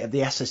benefit of the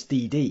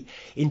SSDD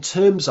in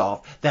terms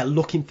of they're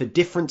looking for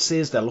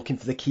differences, they're looking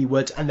for the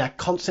keywords, and they're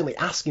constantly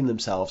asking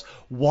themselves,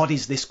 what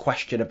is this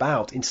question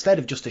about, instead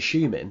of just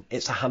assuming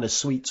it's a Hannah's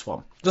Sweets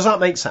one. Does that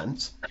make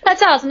sense? That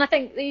does, and I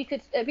think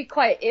that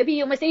it'd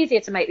be almost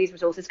easier to make these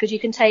resources because you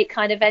can take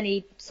kind of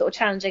any sort of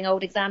challenging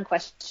old exam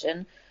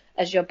question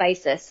as your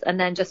basis and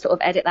then just sort of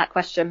edit that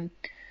question.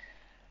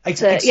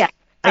 Exactly, yeah.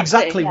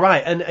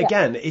 Right. And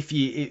again, if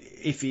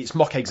it's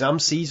mock exam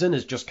season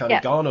has just kind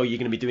of gone, or you're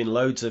going to be doing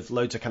loads of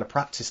kind of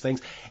practice things,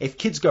 if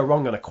kids go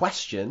wrong on a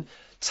question,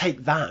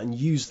 take that and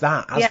use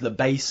that as the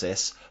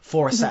basis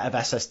for a set of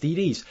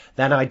SSDDs.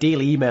 Then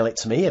ideally email it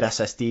to me at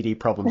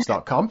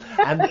ssddproblems.com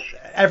and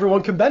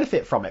everyone can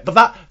benefit from it.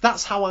 But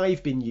that's how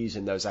I've been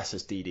using those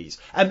SSDDs.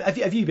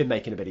 Have you been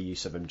making a bit of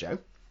use of them, Jo?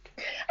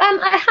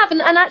 I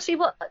haven't, and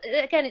actually,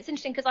 it's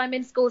interesting because I'm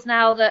in schools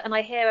now and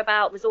I hear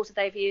about resources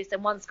they've used.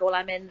 In one school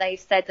I'm in, they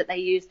said that they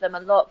used them a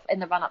lot in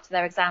the run up to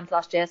their exams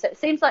last year. So it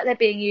seems like they're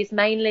being used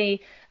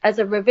mainly as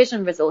a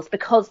revision resource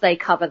because they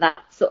cover that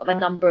sort of a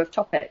number of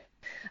topics.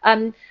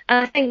 And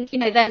I think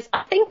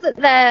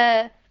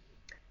they're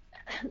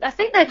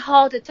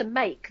harder to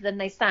make than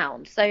they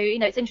sound. So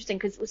it's interesting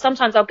because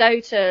sometimes I'll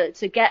go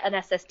to get an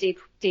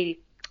SSD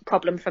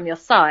problem from your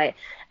site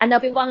and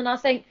there'll be one and I'll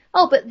think,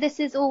 oh, but this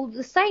is all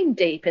the same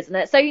deep, isn't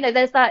it? So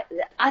there's that.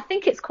 I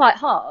think it's quite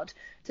hard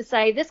to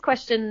say this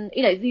question,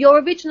 your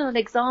original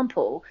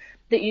example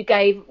that you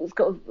gave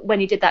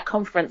when you did that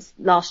conference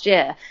last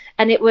year,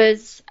 and it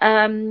was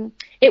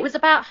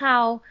about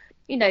how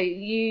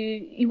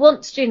you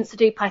want students to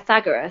do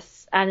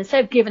Pythagoras, and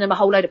instead of giving them a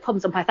whole load of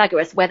problems on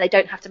Pythagoras where they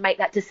don't have to make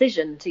that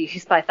decision to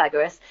use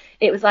Pythagoras,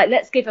 it was like,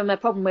 let's give them a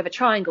problem with a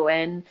triangle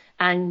in,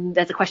 and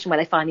there's a question where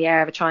they find the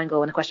area of a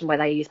triangle, and a question where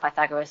they use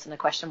Pythagoras, and a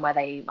question where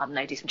they,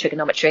 do some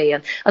trigonometry,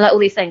 and like all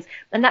these things.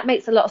 And that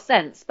makes a lot of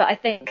sense. But I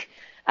think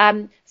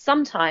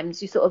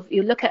sometimes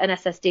you look at an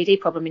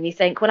SSDD problem and you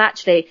think, well,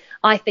 actually,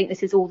 I think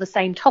this is all the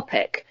same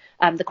topic,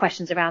 the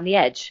questions around the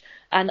edge.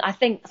 And I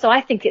think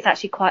it's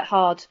actually quite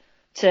hard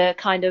to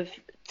kind of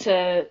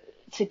to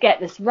get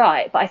this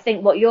right. But I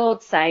think what you're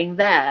saying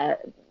there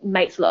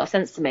makes a lot of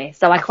sense to me.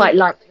 So I quite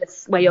like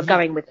this, where you're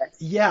going with this.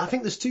 Yeah, I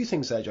think there's two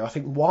things there, Joe. I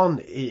think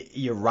one,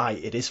 you're right,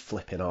 it is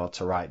flipping hard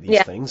to write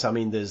these things. I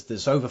mean,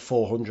 there's over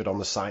 400 on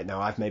the site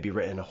now. I've maybe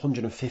written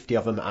 150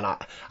 of them, and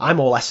I'm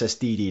all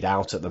SSD'd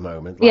out at the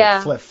moment.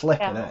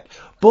 Flipping it.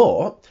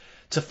 But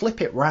to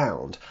flip it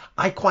round,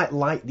 I quite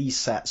like these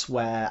sets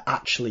where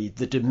actually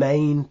the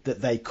domain that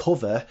they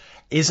cover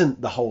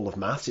isn't the whole of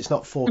maths. It's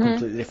not 4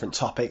 completely different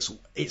topics.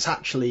 It's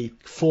actually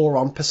 4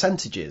 on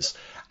percentages.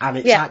 And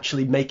it's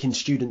actually making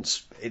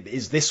students,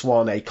 is this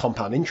one a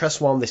compound interest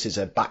one? This is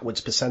a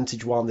backwards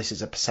percentage one. This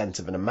is a percent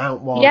of an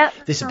amount one.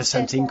 This is a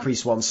percent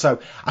increase one.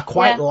 So I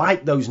quite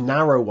like those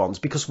narrow ones,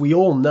 because we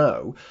all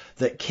know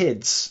that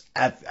kids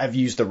have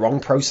used the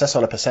wrong process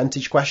on a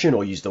percentage question,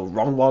 or used the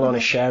wrong one on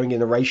a sharing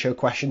in a ratio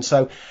question.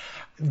 So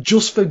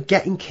just for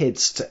getting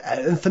kids to,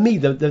 and for me,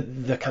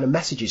 the kind of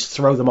message is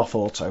throw them off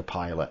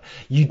autopilot.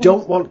 You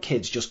don't want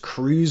kids just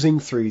cruising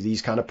through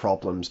these kind of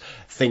problems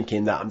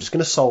thinking that I'm just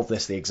going to solve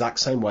this the exact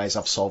same way as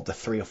I've solved the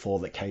 3 or 4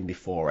 that came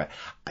before it.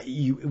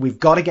 We've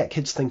got to get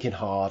kids thinking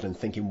hard and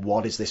thinking,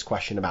 what is this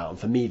question about? And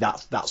for me,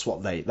 that's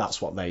what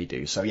they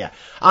do. So yeah,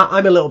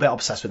 I'm a little bit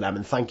obsessed with them,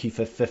 and thank you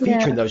for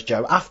featuring those,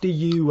 Joe. After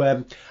you,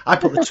 I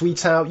put the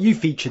tweet out, you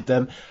featured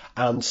them.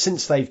 And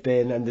since they've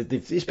been, and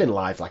it's been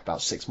live like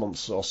about 6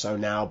 months or so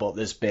now, but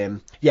there's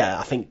been,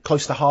 I think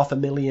close to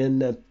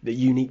 500,000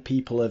 unique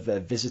people have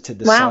visited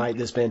the site.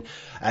 There's been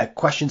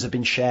questions have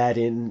been shared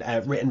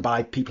written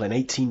by people in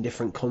 18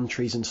 different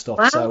countries and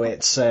stuff. So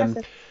it's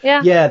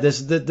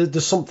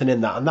there's something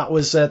in that, and that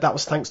was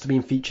thanks to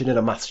being featured in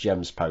a Maths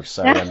Gems post.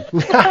 So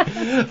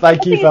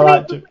thank you for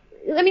that.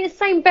 I mean, the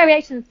same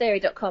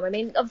variationtheory.com. I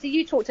mean, obviously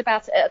you talked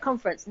about it at a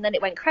conference, and then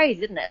it went crazy,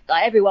 didn't it?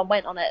 Like, everyone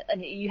went on it,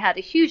 and you had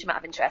a huge amount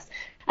of interest.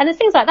 And there's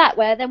things like that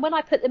where then when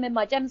I put them in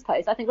my Gems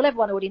post, I think, well,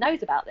 everyone already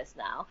knows about this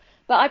now.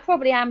 But I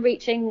probably am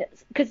reaching,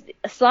 because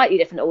a slightly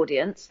different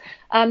audience.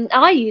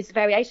 I use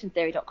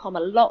variationtheory.com a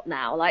lot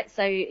now. Like,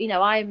 so,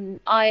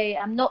 I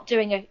am not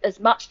doing as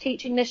much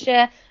teaching this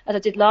year as I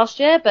did last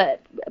year,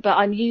 but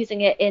I'm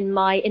using it in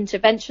my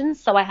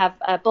interventions. So I have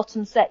a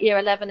bottom set year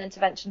 11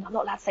 intervention. I'm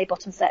not allowed to say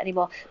bottom set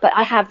anymore, but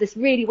I have this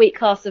really weak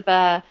class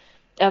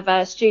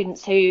of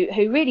students who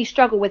really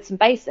struggle with some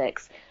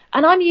basics.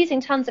 And I'm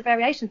using tons of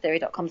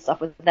variationtheory.com stuff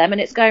with them, and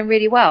it's going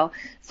really well.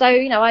 So,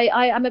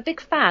 I'm a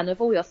big fan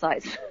of all your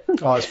sites.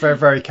 Oh, it's very,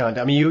 very kind.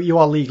 I mean, you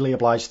are legally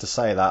obliged to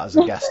say that as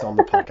a guest on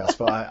the podcast,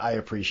 but I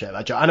appreciate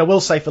that, Joe. And I will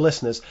say for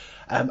listeners,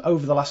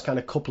 over the last kind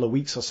of couple of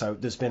weeks or so,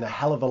 there's been a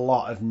hell of a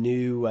lot of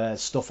new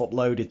stuff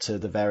uploaded to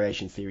the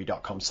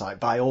variationtheory.com site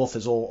by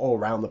authors all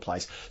around the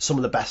place. Some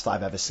of the best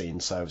I've ever seen.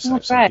 So do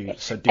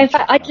in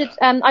fact,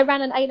 I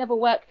ran an A-level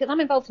work, because I'm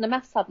involved in a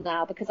maths hub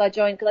now, because I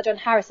joined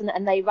Harrison,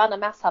 and they run a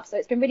maths hub. So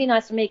it's been really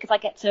nice for me, because I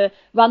get to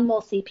run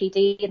more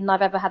CPD than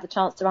I've ever had the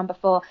chance to run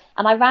before.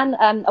 And I ran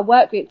a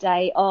work group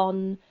day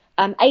on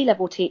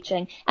A-level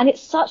teaching, and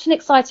it's such an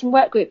exciting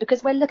work group,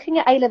 because we're looking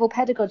at A-level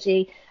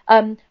pedagogy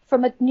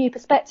from a new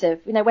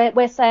perspective.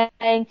 We're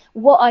saying,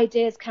 what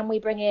ideas can we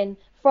bring in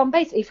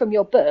from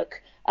your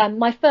book?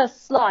 My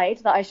first slide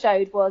that I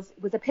showed was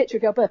a picture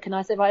of your book, and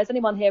I said, right, has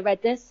anyone here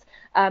read this?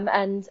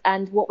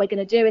 And what we're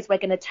going to do is we're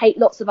going to take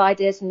lots of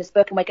ideas from this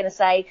book, and we're going to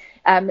say,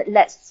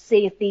 let's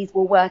see if these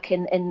will work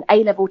in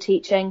A-level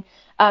teaching.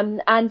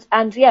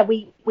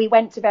 We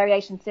went to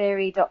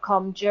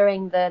variationtheory.com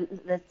during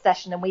the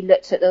session, and we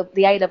looked at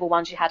the A-level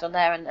ones you had on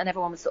there, and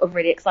everyone was sort of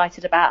really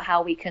excited about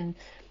how we can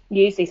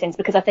use these things,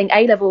 because I think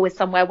A-level is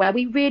somewhere where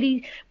we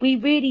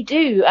really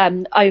do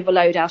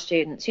overload our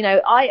students.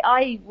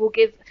 I will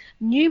give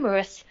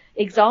numerous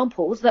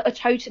examples that are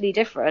totally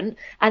different,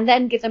 and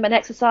then give them an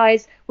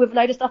exercise with a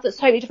load of stuff that's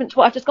totally different to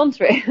what I've just gone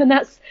through. And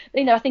that's,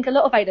 I think a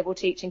lot of A-level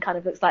teaching kind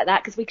of looks like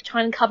that, because we could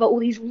try and cover all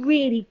these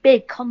really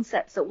big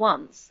concepts at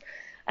once.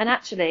 And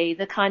actually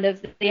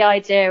the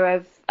idea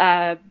of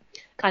the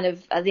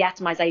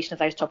atomization of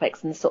those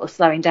topics, and sort of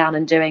slowing down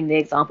and doing the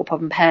example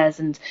problem pairs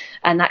and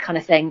that kind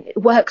of thing, it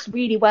works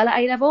really well at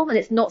A-level, and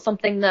it's not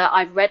something that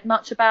I've read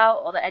much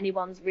about or that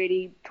anyone's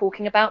really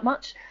talking about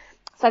much.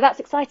 So that's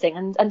exciting,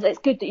 and it's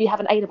good that you have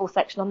an A-level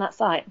section on that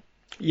site.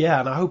 Yeah,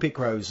 and I hope it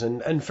grows.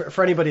 And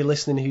for anybody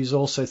listening who's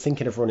also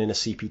thinking of running a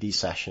CPD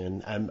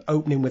session,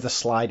 opening with a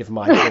slide of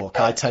my book,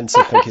 I tend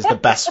to think is the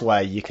best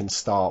way you can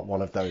start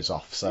one of those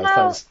off. So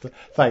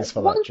thanks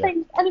for that, Jo.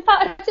 And in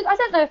fact, I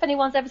don't know if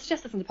anyone's ever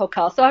suggested on the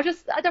podcast, so I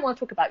don't want to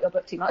talk about your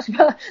book too much,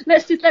 but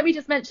let me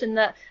just mention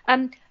that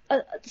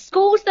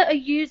schools that are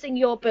using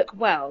your book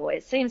well,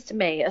 it seems to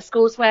me, are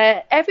schools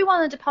where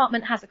everyone in the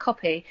department has a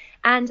copy,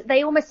 and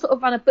they almost sort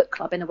of run a book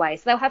club in a way.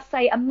 So they'll have,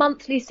 say, a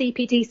monthly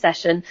CPD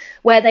session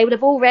where they would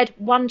have all read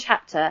one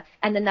chapter,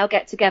 and then they'll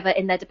get together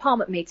in their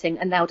department meeting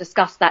and they'll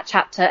discuss that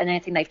chapter and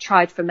anything they've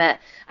tried from it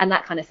and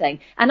that kind of thing.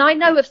 And I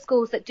know of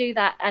schools that do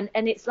that, and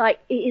it's like,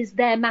 it is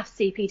their maths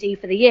CPD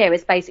for the year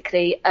is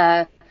basically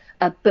a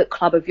a book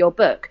club of your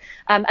book.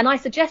 And I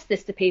suggest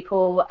this to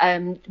people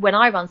when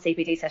I run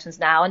CPD sessions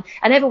now, and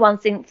everyone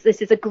thinks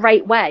this is a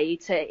great way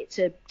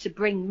to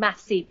bring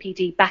maths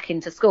CPD back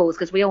into schools,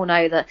 because we all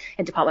know that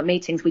in department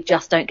meetings we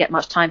just don't get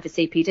much time for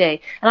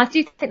CPD. And I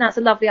do think that's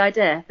a lovely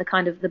idea. The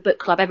kind of the book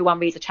club, everyone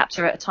reads a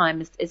chapter at a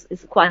time,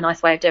 is quite a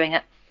nice way of doing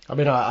it. I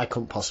mean, I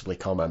couldn't possibly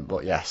comment,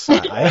 but yes,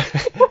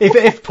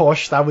 if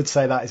pushed, I would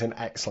say that is an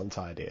excellent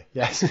idea.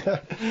 Yes.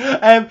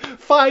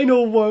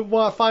 Final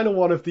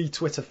one of the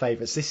Twitter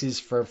favourites. This is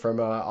from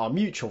our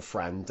mutual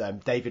friend,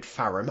 David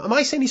Farram. Am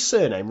I saying his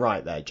surname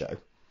right there, Joe?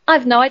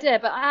 I've no idea,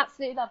 but I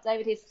absolutely love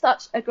David. He's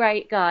such a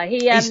great guy.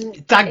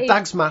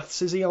 Dags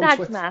Maths, is he on Twitter?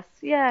 Dags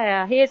Maths,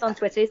 yeah, he is on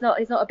Twitter. He's not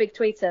a big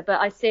tweeter,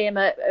 but I see him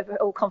at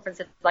all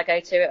conferences I go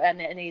to,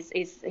 and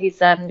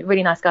he's a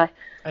really nice guy.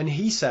 And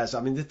he says,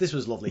 I mean, this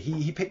was lovely.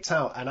 He picked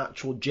out an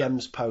actual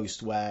GEMS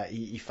post where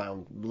he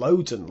found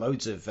loads and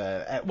loads of,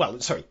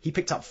 he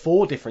picked out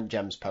 4 different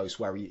GEMS posts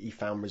where he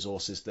found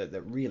resources that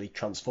really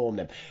transformed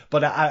him.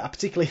 But I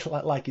particularly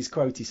like his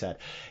quote. He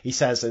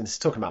says, and he's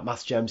talking about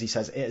Maths GEMS, he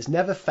says, "It has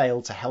never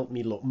failed to help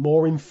me look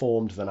more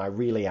informed than I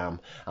really am,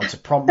 and to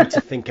prompt me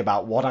to think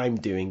about what I'm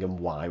doing and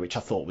why," which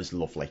I thought was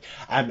lovely.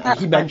 And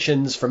he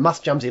mentions from Maths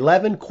GEMS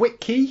 11, Quick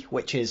Key,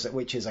 which is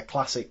a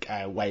classic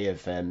way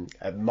of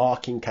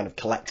marking, kind of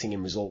collecting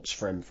in results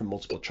from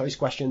multiple choice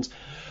questions.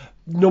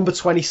 Number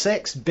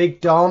 26,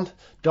 Big Don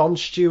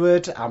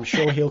Stewart. I'm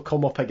sure he'll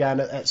come up again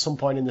at some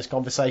point in this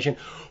conversation.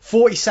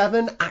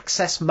 47,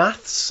 Access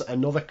Maths,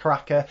 another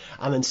cracker.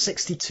 And then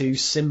 62,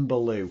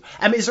 Symbaloo.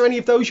 Is there any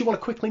of those you want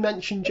to quickly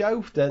mention,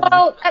 Joe?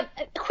 Well,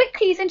 Quick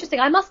Key is interesting.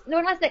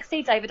 When I next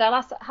see David,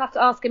 I'll have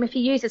to ask him if he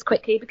uses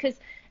Quick Key, because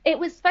it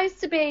was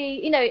supposed to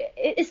be,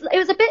 it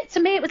was a bit,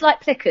 to me, it was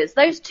like Plickers.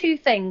 Those two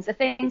things are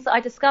things that I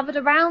discovered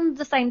around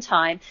the same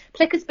time.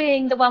 Plickers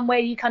being the one where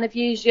you kind of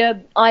use your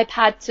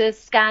iPad to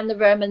scan the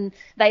room and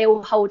they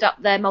all hold up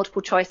their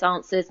multiple choice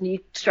answers and you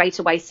straight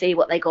away see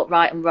what they got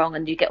right and wrong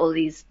and you get all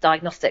these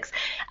diagnostics.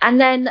 And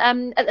then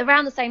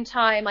around the same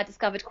time, I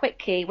discovered Quick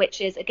Key,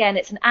 which is, again,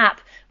 it's an app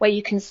where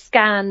you can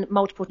scan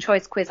multiple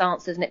choice quiz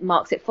answers and it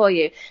marks it for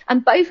you.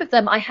 And both of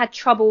them I had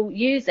trouble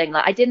using.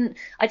 Like I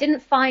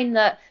didn't find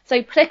that.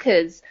 So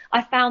Plickers,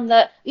 I found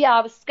that, I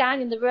was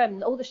scanning the room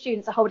and all the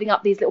students are holding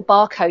up these little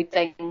barcode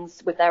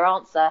things with their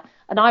answer.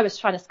 And I was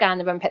trying to scan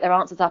the room, pick their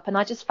answers up. And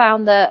I just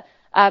found that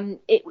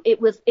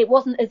it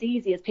wasn't as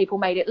easy as people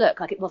made it look.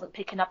 Like it wasn't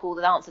picking up all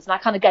the answers. And I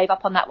kind of gave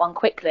up on that one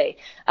quickly.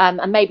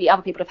 And maybe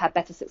other people have had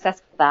better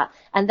success with that.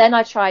 And then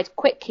I tried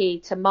Quick Key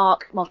to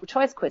mark multiple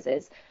choice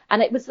quizzes.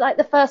 And it was like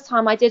the first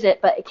time I did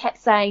it, but it kept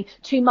saying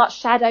too much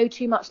shadow,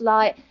 too much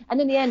light. And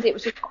in the end, it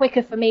was just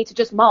quicker for me to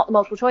just mark the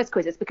multiple choice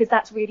quizzes because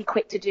that's really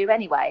quick to do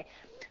anyway.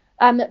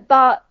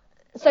 But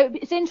so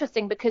it's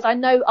interesting because I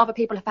know other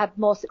people have had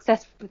more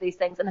success with these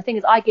things. And the thing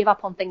is, I give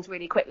up on things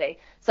really quickly.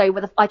 So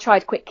I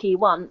tried Quick Key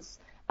once,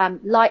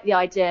 liked the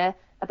idea,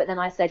 but then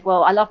I said,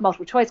 well, I love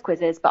multiple choice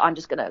quizzes, but I'm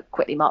just going to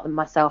quickly mark them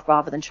myself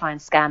rather than try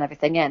and scan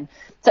everything in.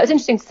 So it's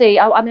interesting to see.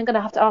 I'm going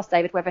to have to ask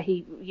David whether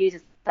he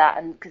uses that,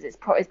 and because it's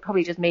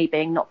probably just me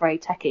being not very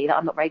techie, that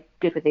I'm not very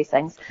good with these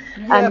things.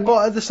 Yeah,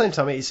 but at the same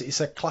time,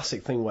 it's a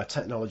classic thing where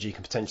technology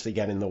can potentially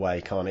get in the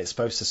way, can't it? It's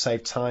supposed to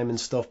save time and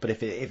stuff, but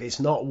if it's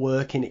not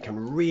working, it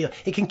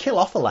can kill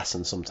off a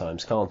lesson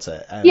sometimes, can't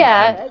it?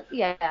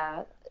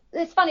 Yeah.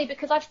 It's funny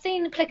because I've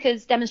seen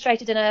Plickers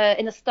demonstrated in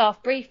a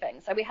staff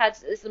briefing. So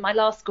this is my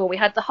last school, we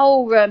had the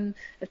whole room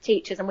of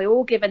teachers and we were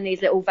all given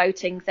these little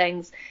voting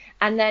things.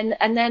 And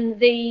then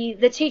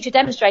the teacher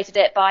demonstrated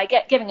it by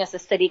giving us a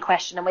silly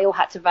question and we all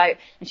had to vote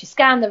and she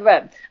scanned the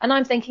room. And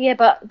I'm thinking,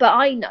 but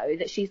I know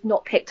that she's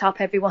not picked up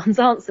everyone's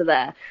answer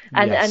there.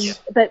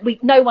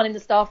 But no one in the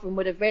staff room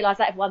would have realised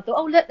that. Everyone thought,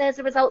 oh, look, there's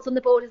the results on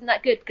the board. Isn't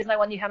that good? Because no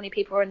one knew how many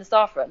people were in the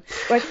staff room.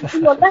 Whereas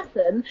in your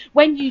lesson,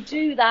 when you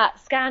do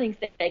that scanning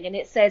thing and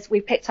it says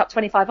we've picked up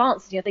 25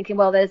 answers, you're thinking,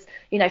 well, there's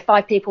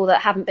 5 people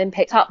that haven't been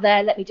picked up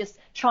there. Let me just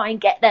try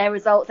and get their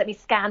results. Let me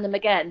scan them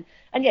again.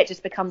 And it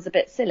just becomes a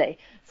bit silly.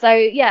 So,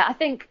 I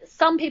think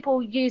some people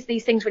use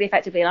these things really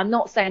effectively. And I'm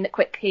not saying that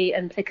Quick Key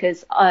and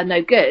Plickers are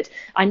no good.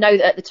 I know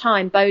that at the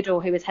time,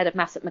 Bodor, who was head of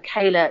maths at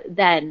Michaela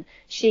then,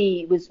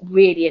 she was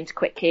really into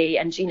Quick Key.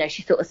 And,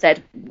 she sort of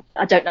said,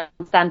 I don't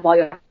understand why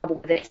you're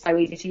trouble with it. It's so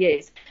easy to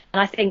use. And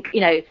I think,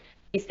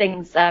 these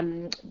things,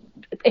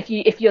 if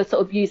you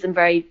sort of use them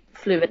very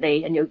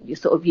fluently and you're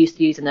sort of used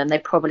to using them, they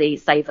probably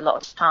save a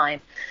lot of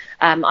time.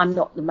 I'm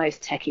not the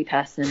most techie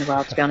person in the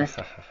world, to be honest.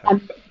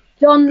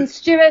 John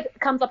Stewart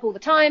comes up all the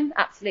time.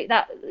 Absolutely,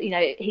 that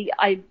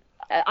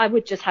I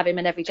would just have him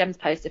in every GEMS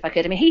post if I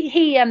could. I mean,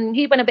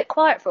 he went a bit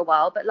quiet for a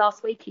while, but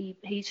last week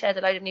he shared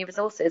a load of new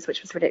resources,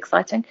 which was really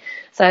exciting.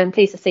 So I'm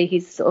pleased to see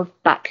he's sort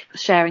of back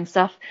sharing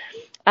stuff.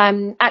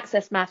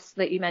 Access Maths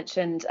that you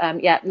mentioned,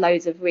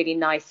 loads of really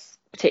nice,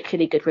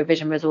 particularly good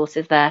revision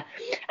resources there.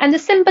 And the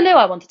Symbaloo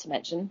I wanted to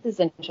mention. This is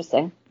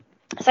interesting.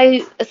 So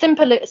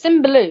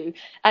Symbaloo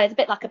is a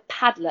bit like a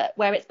Padlet,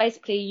 where it's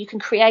basically you can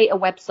create a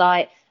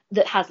website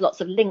that has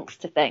lots of links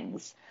to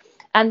things.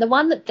 And the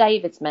one that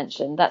David's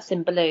mentioned, that's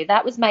in blue,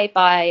 that was made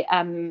by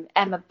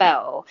Emma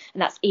Bell,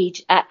 and that's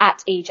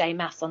at EJ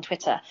Maths on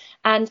Twitter.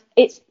 And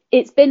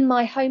it's been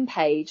my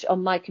homepage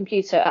on my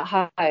computer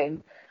at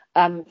home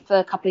for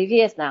a couple of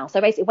years now.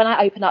 So basically, when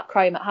I open up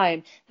Chrome at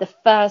home,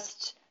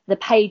 the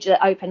page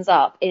that opens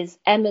up is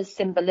Emma's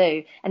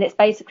Symbaloo, and it's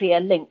basically a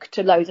link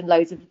to loads and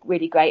loads of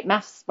really great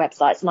maths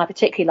websites. And I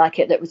particularly like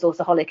it that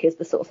Resourceaholic is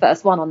the sort of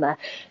first one on there.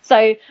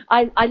 So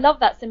I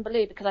love that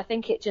Symbaloo because I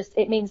think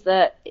it means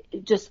that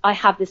I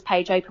have this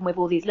page open with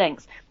all these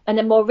links. And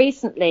then more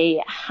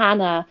recently,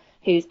 Hannah,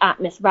 who's at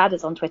Miss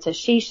Radders on Twitter,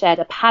 she shared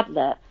a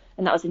Padlet,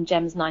 and that was in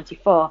Gems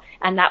 94,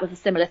 and that was a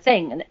similar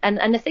thing.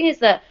 And the thing is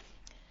that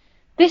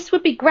this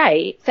would be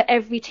great for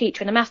every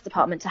teacher in a maths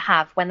department to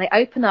have when they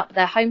open up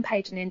their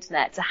homepage on the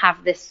internet, to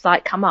have this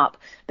site come up.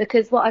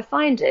 Because what I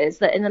find is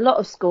that in a lot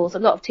of schools, a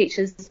lot of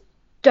teachers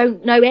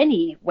don't know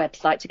any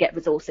website to get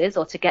resources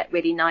or to get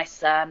really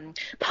nice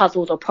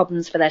puzzles or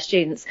problems for their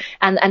students.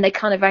 And they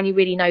kind of only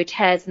really know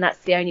TES, and that's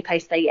the only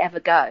place they ever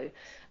go.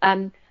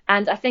 And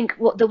I think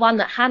the one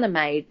that Hannah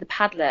made, the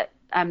Padlet,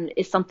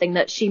 is something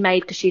that she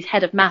made because she's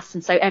head of maths.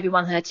 And so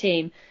everyone on her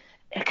team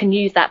can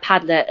use that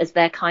Padlet as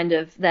their kind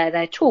of their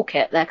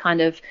toolkit, their kind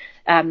of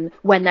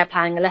when they're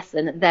planning a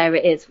lesson, there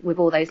it is with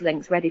all those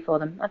links ready for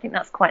them. I think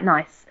that's quite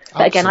nice.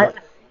 But again,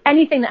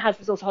 anything that has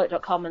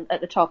resourceaholic.com at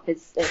the top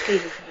is easy to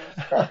use.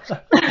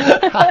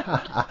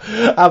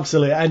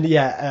 Absolutely. And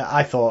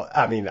I thought,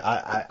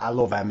 I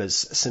love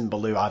Emma's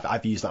Symbaloo.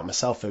 I've used that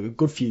myself for a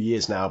good few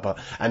years now,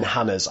 and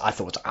Hannah's I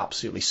thought was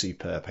absolutely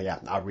superb. Yeah,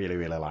 I really,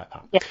 really like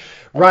that. Yeah.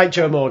 Right,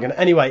 Joe Morgan.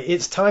 Anyway,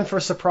 it's time for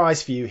a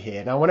surprise for you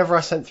here. Now, whenever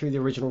I sent through the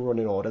original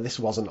running order, this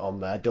wasn't on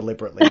there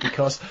deliberately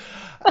because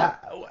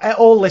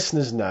all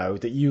listeners know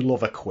that you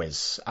love a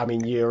quiz. I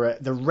mean, you're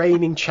the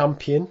reigning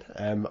champion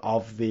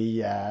of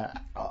the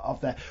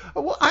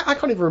I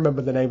can't even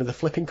remember the name of the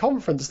flipping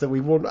conference that we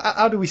won.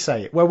 How do we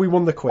say it? Where we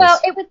won the quiz? Well,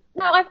 it was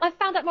I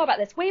found out more about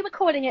this. We were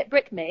calling it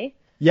BRICME.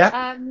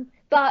 Yeah.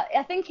 But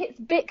I think it's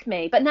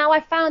BICME. But now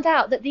I found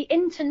out that the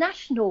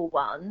international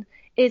one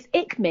is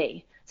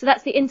ICME. So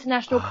that's the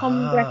International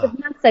Congress of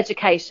Maths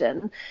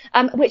Education,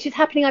 which is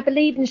happening, I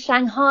believe, in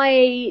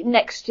Shanghai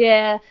next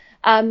year.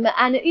 And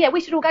we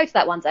should all go to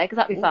that one day because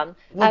that'd be fun.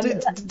 Well,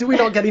 do we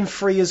not get in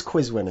free as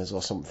quiz winners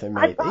or something?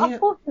 Maybe.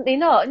 Unfortunately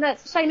not. No,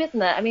 it's a shame, isn't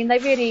it? I mean, they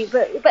really,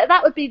 but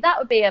that would be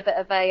a bit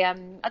of a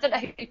I don't know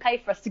who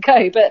paid for us to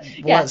go, but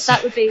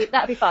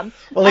that'd be fun.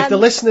 Well, if the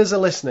listeners are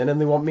listening and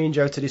they want me and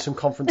Joe to do some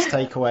conference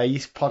takeaway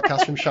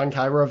podcast from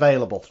Shanghai, we're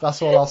available.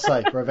 That's all I'll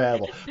say. We're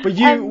available. But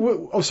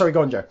sorry,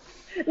 go on, Joe.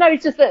 No,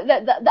 it's just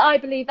that I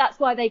believe that's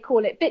why they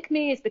call it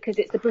BICME, is because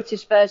it's the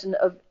British version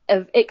of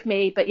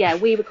ICME. But yeah,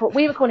 we were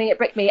calling it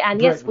BRICME, and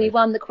yes, we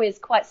won the quiz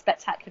quite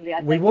spectacularly. I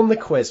think. We won the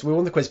quiz,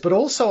 but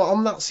also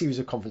on that series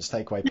of Conference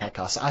Takeaway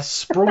podcasts, I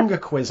sprung a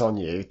quiz on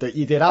you that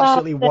you did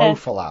absolutely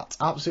woeful at.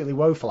 Yeah,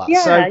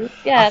 so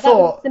that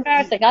was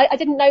embarrassing. I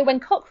didn't know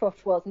when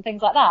Cockcroft was and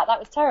things like that. That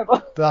was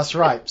terrible. That's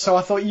right. So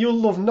I thought you'll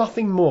love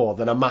nothing more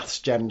than a Maths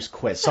Gems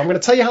quiz. So I'm going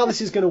to tell you how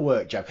this is going to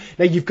work, Joe.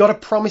 Now you've got to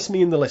promise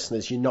me and the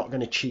listeners you're not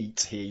going to cheat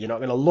here. You're not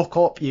going to look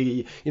up.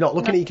 You're not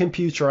looking at your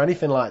computer or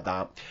anything like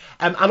that.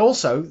 And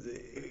also,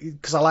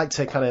 because I like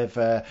to kind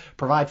of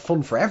provide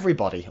fun for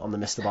everybody on the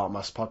Mr. Bart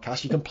Maths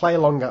podcast, you can play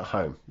along at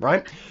home,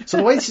 right? So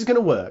the way this is going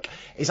to work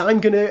is I'm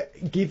going to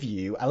give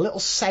you a little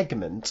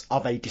segment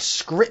of a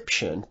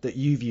description that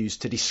you've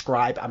used to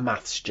describe a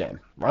maths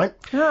gem, right?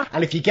 Yeah.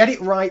 And if you get it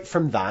right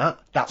from that,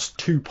 that's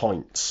 2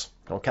 points.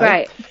 Okay.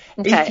 Right.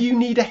 Okay. If you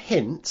need a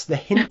hint, the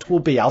hint will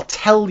be I'll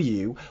tell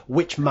you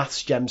which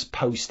Maths Gems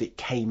post it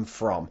came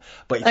from.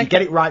 But if you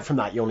get it right from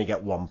that, you only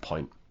get 1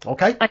 point.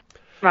 Okay?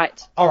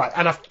 Right. All right.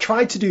 And I've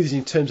tried to do this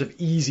in terms of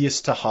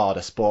easiest to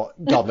hardest, but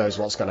God knows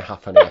what's going to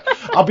happen here.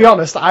 I'll be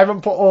honest, I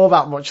haven't put all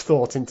that much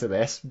thought into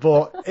this,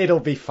 but it'll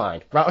be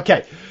fine. Right.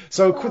 Okay.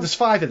 So there's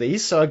 5 of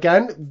these. So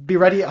again, be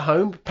ready at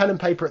home, pen and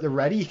paper at the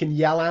ready. You can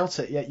yell out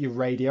at your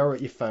radio or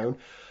at your phone.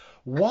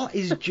 What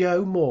is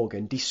Joe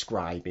Morgan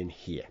describing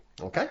here?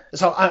 Okay.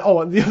 So,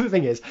 and the other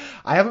thing is,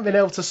 I haven't been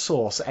able to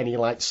source any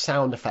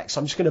sound effects. So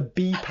I'm just going to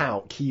beep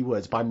out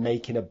keywords by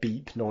making a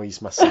beep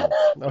noise myself.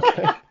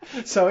 Okay.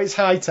 So it's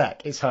high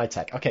tech.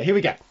 Okay, here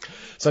we go.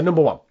 So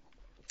number 1,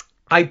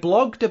 I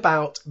blogged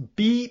about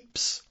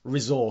Beep's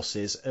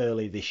resources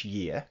early this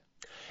year.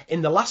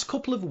 In the last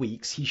couple of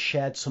weeks, he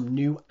shared some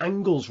new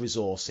Angles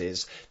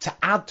resources to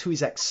add to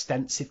his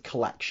extensive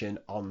collection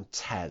on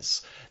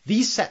TES.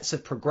 These sets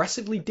of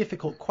progressively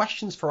difficult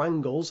questions for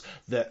angles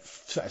that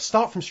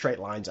start from straight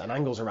lines and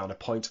angles around a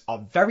point are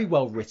very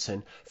well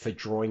written for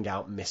drawing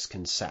out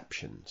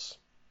misconceptions.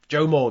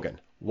 Joe Morgan,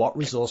 what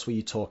resource were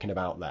you talking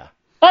about there?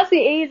 That's the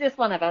easiest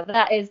one ever.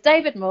 That is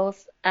David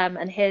Morse,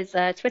 and his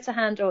Twitter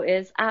handle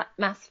is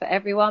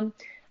 @mathsforeveryone,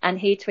 and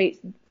he tweets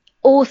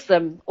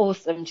awesome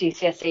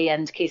GCSE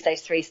and Key Stage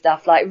 3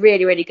 stuff,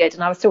 really, really good.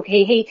 And I was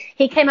talking,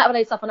 he came out with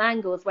those stuff on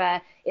angles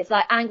where it's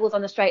angles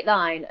on a straight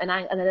line and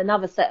then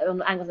another set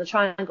on angles on a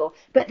triangle.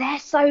 But they're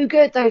so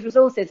good, those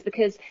resources,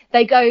 because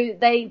they go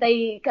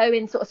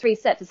in sort of 3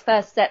 steps. As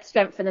first step,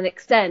 strengthen and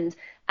extend.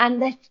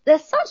 And they're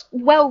such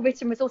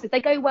well-written resources.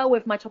 They go well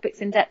with my topics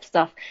in-depth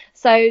stuff.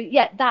 So,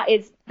 yeah, that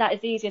is the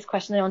easiest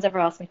question anyone's ever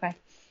asked me, Craig.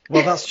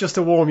 Well, that's just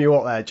to warm you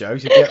up there, Joe.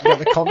 You get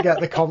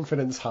the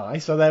confidence high.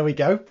 So there we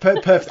go.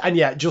 Perfect. And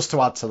yeah, just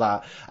to add to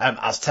that,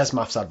 as TES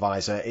Maths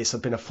advisor, it's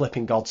been a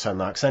flipping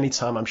godsend that, because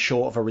anytime I'm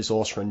short of a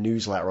resource for a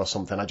newsletter or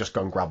something, I just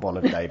go and grab one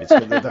of David's.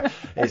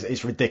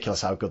 It's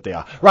ridiculous how good they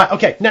are. Right,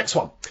 okay, next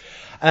one.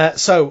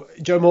 So,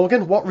 Joe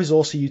Morgan, what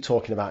resource are you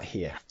talking about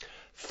here?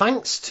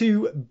 Thanks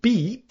to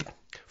Beep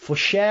for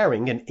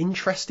sharing an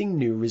interesting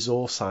new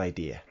resource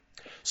idea.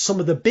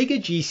 Some of the bigger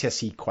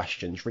GCSE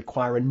questions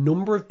require a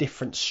number of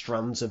different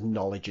strands of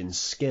knowledge and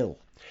skill.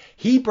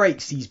 He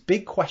breaks these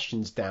big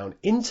questions down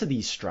into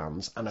these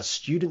strands, and as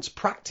students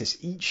practice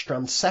each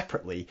strand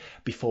separately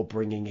before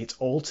bringing it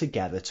all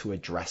together to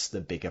address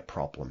the bigger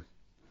problem.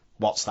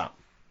 What's that?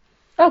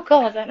 Oh,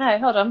 God, I don't know.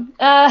 Hold on.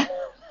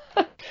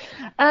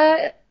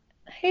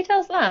 Who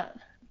does that?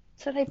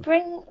 So they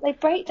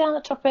break down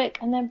a topic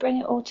and then bring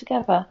it all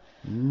together.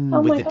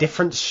 With the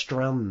different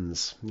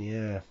strands,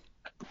 yeah.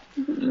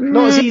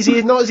 Not as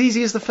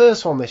easy as the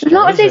first one.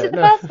 Not as easy as the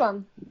first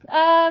one.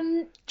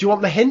 Do you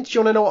want the hint? Do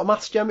you want to know what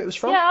Maths Gem it was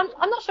from? Yeah,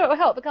 I'm not sure it will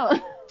help, but go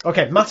on.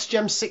 Okay, Maths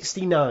Gem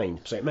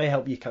 69. So it may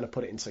help you kind of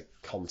put it into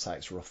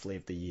context roughly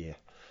of the year.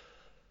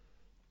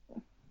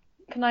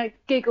 Can I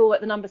giggle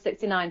at the number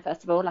 69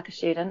 first of all, like a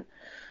student?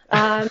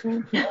 No,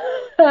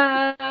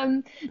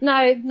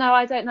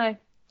 I don't know.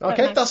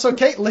 Okay, that's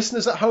okay.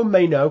 Listeners at home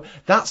may know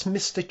that's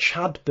Mr.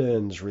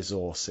 Chadburn's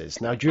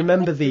resources. Now, do you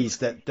remember these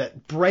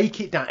that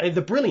break it down? And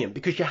they're brilliant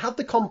because you have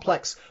the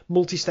complex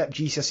multi-step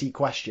GCSE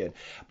question,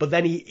 but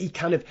then he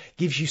kind of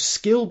gives you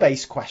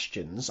skill-based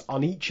questions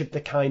on each of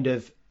the kind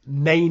of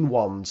main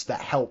ones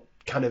that help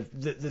kind of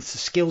the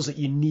skills that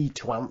you need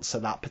to answer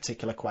that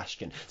particular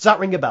question. Does that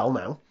ring a bell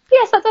now?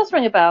 Yes, that does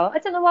ring a bell. I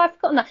don't know why I've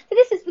forgotten that. But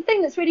this is the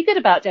thing that's really good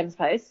about Gems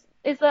Post,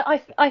 is that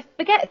I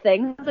forget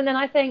things and then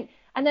I think,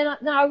 and then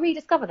I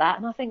rediscover that,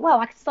 and I think, well,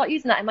 I could start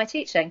using that in my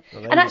teaching.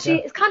 Well, and actually,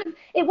 it's kind of,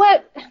 it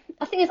worked.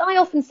 The thing is, I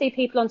often see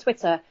people on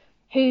Twitter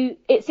who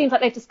it seems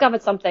like they've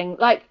discovered something.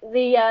 Like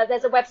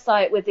there's a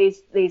website with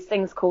these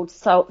things called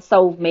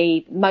Solve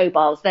Me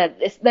mobiles. They're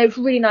a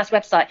really nice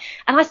website.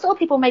 And I saw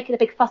people making a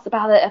big fuss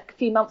about it a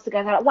few months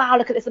ago. They're like, wow,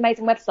 look at this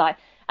amazing website.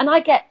 And I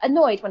get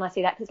annoyed when I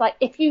see that, because like,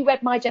 if you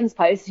read my Gems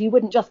posts, you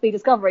wouldn't just be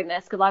discovering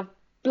this, because I've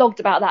blogged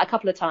about that a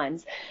couple of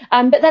times.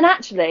 But then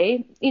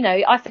actually,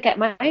 I forget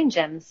my own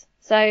gems.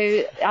 So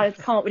I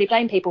can't really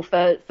blame people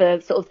for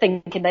sort of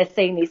thinking they're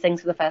seeing these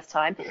things for the first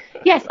time.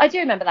 Yes, I do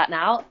remember that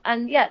now.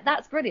 And yeah,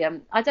 that's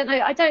brilliant. The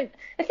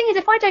thing is,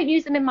 if I don't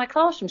use them in my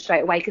classroom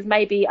straight away, because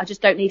maybe I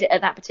just don't need it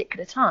at that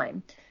particular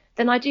time,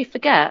 then I do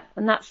forget.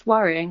 And that's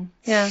worrying.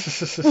 Yeah.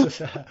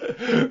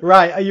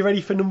 Right. Are you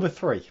ready for number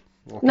 3?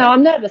 Okay. No,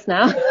 I'm nervous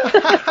now.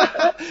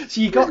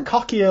 So you got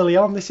cocky early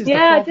on. This is the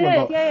problem. I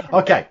did. Yeah.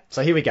 Okay.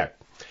 So here we go.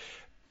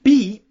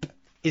 Beep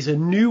is a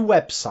new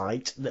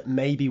website that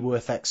may be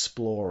worth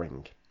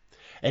exploring.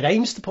 It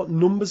aims to put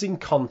numbers in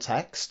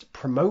context,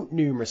 promote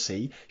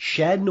numeracy,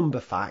 share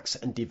number facts,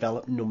 and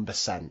develop number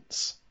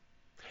sense.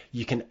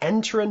 You can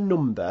enter a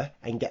number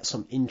and get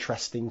some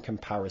interesting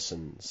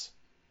comparisons.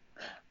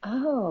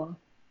 Oh.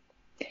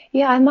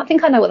 Yeah, I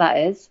think I know what that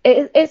is.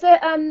 Is it?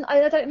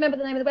 I don't remember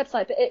the name of the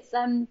website, but it's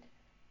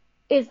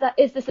is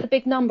this a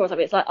big number or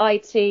something? It's like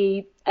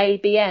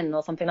ITABN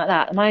or something like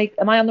that. Am I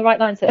on the right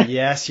line, sir?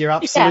 Yes, you're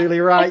absolutely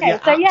right. Okay,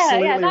 you're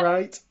absolutely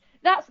right.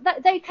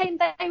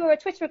 They were a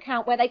Twitter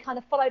account where they kind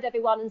of followed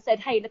everyone and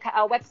said, hey, look at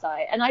our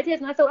website. And I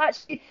did, and I thought,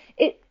 actually,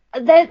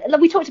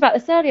 we talked about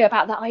this earlier,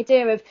 about that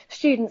idea of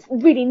students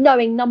really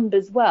knowing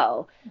numbers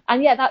well.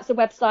 And yeah, that's a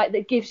website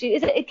that gives you,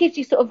 it gives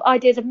you sort of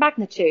ideas of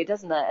magnitude,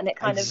 doesn't it? And it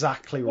kind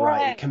exactly right.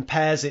 Yeah. It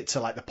compares it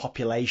to like the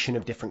population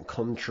of different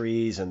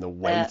countries and the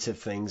weight of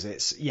things.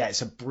 It's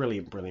a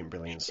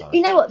brilliant site.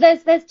 You know what?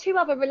 There's 2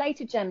 other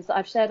related gems that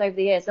I've shared over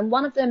the years, and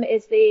one of them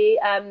is the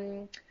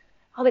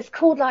it's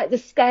called like the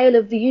scale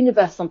of the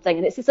universe something,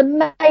 and it's this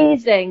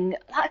amazing,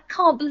 I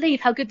can't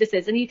believe how good this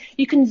is, and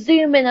you can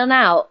zoom in and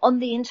out on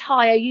the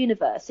entire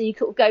universe, so you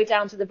could go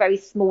down to the very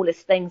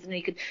smallest things, and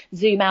you could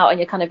zoom out and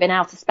you're kind of in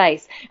outer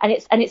space, and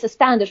it's a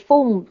standard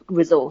form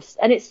resource,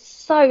 and it's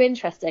so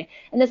interesting.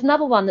 And there's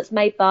another one that's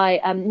made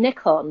by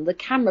Nikon, the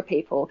camera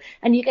people,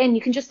 and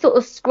you can just sort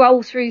of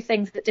scroll through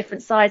things at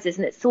different sizes,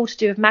 and it's all to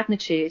do with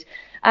magnitude.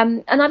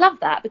 And I love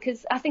that,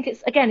 because I think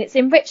it's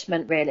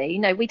enrichment,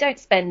 really. We don't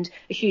spend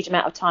a huge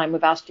amount of time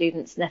with our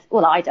students,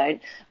 well, I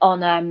don't,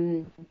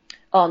 on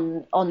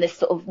this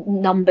sort of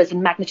numbers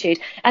and magnitude.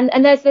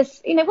 And there's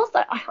this, what's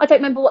that? I don't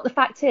remember what the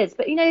fact is,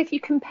 but if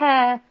you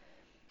compare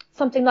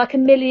something like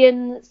 1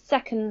 million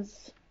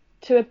seconds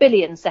to 1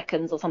 billion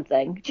seconds or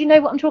something, do you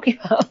know what I'm talking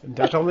about?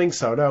 I don't think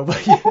so, no.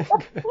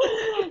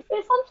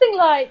 It's something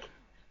like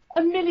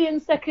 1 million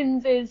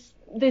seconds is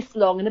this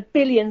long, and 1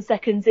 billion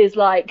seconds is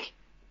like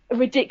a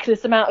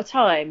ridiculous amount of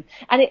time,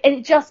 and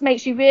it just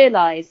makes you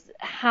realise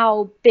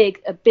how big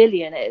 1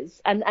 billion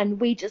is, and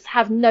we just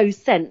have no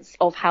sense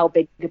of how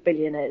big 1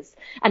 billion is,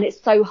 and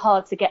it's so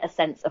hard to get a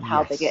sense of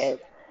how big it is.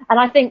 And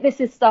I think this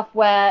is stuff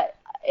where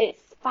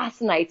it's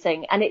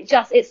fascinating, and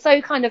it's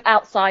so kind of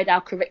outside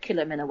our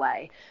curriculum in a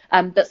way.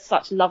 That's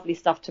such lovely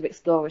stuff to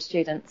explore as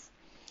students.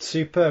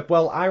 Superb.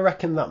 Well, I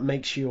reckon that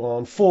makes you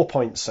on 4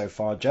 points so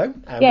far, Jo,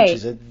 which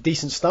is a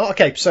decent start.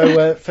 Okay,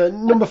 so for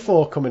number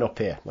 4 coming up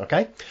here,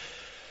 okay?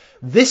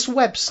 This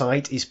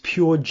website is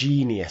pure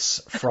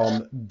genius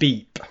from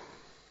Beep.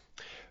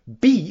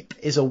 Beep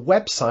is a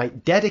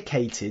website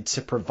dedicated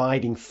to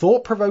providing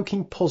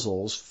thought-provoking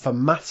puzzles for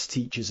maths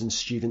teachers and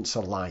students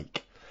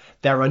alike.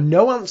 There are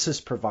no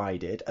answers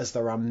provided, as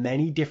there are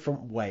many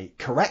different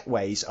correct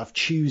ways of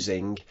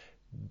choosing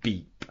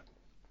Beep.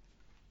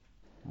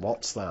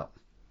 What's that?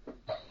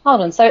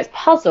 Hold on, so it's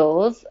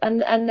puzzles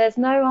and there's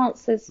no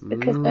answers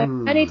because there are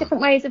many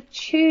different ways of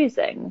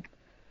choosing.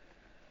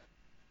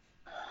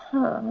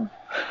 Huh.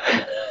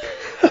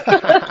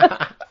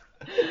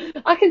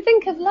 I can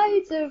think of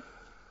loads of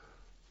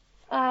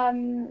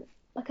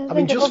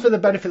just for the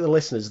benefit of the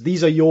listeners,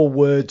 these are your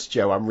words,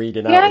 Jo, I'm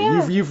reading out.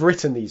 Yeah. You've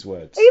written these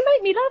words. You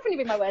make me laugh when you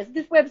read my words.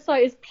 This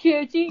website is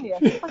pure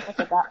genius. I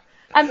said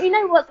that. You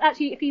know what's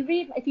actually, if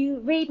you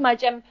read my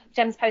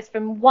gems post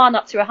from 1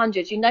 up to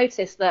 100, you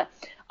notice that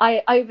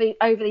I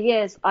over the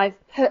years I've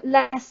put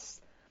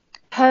less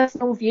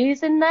personal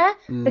views in there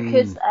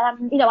because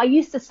I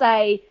used to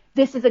say,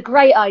 this is a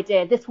great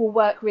idea, this will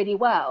work really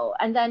well,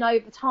 and then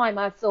over time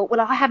I've thought, well,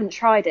 I haven't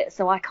tried it,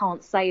 so I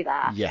can't say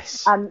that.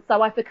 Yes.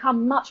 So I've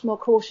become much more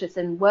cautious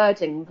in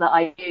wording that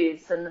I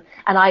use, and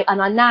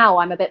I now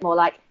I'm a bit more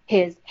like,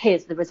 here's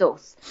the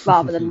resource,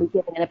 rather than me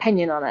giving an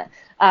opinion on it.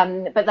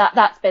 But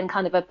that's been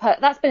kind of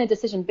a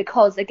decision,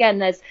 because again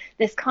there's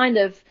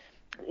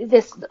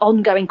this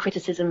ongoing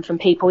criticism from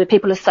people.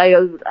 People are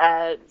so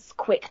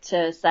quick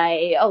to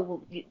say, oh,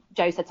 well,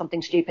 Jo said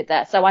something stupid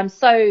there. So I'm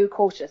so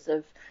cautious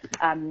of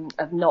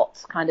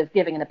not kind of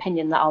giving an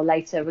opinion that I'll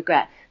later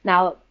regret.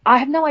 Now, I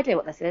have no idea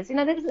what this is.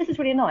 This is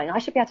really annoying. I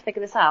should be able to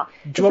figure this out.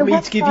 Do you want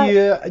me to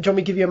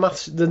give you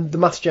the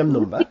maths gem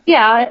number?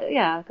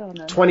 Yeah, go on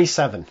then.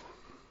 27.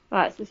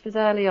 Right, so this was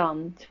early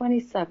on,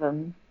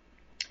 27.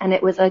 And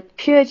it was a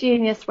pure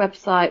genius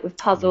website with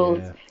puzzles.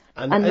 Yeah.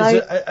 And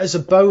as a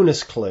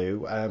bonus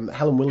clue,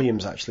 Helen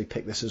Williams actually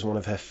picked this as one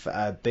of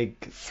her big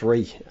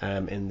 3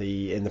 in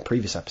the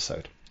previous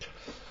episode.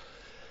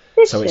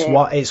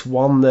 It's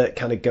one that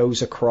kind of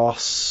goes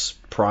across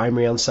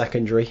primary and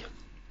secondary.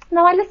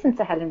 No, I listened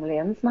to Helen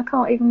Williams and I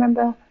can't even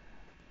remember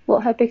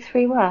what her big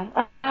 3 were.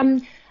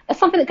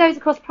 Something that goes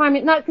across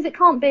primary. No, because it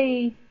can't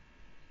be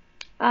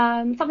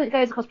something that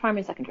goes across primary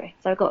and secondary.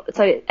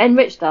 So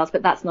Enrich does,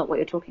 but that's not what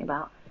you're talking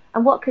about.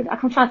 And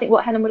I'm trying to think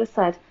what Helen would have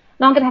said.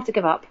 No, I'm going to have to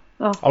give up.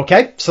 Oh.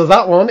 Okay, so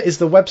that one is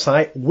the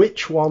website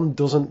Which One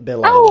Doesn't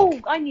Belong. Oh,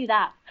 I knew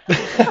that.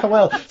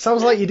 Well,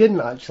 sounds like you didn't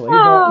actually.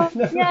 Oh,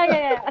 but...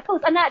 yeah, of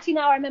course. And actually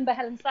now I remember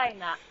Helen saying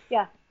that.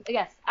 Yeah,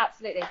 yes,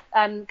 absolutely.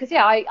 Because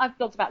I've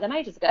blogged about them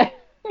ages ago.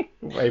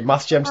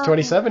 Maths Gems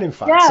 27, in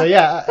fact. Yeah. So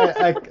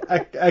yeah,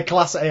 a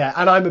class. Yeah,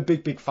 and I'm a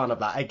big fan of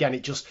that. Again,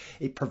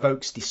 it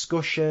provokes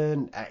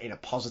discussion in a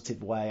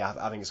positive way.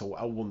 I think it's a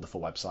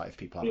wonderful website if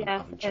people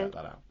haven't checked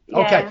that out. Yeah.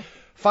 Okay,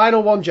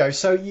 final one, Jo.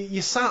 So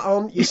you sat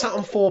on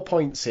 4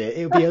 points here.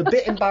 It would be a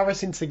bit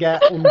embarrassing to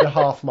get under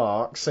half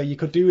marks. So you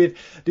could do with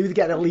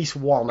getting at least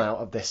 1 out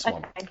of this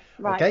one.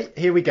 Right.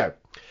 Okay, here we go.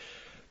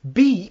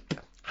 Beep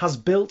has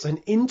built an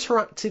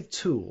interactive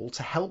tool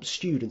to help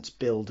students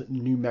build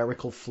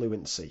numerical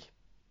fluency.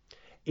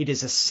 It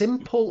is a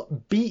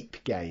simple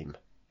beep game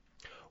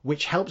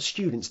which helps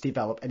students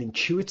develop an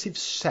intuitive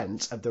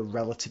sense of the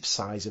relative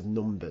size of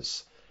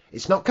numbers.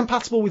 It's not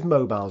compatible with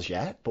mobiles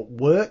yet, but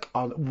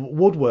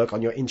would work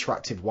on your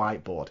interactive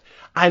whiteboard.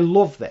 I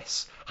love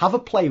this. Have a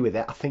play with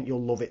it. I think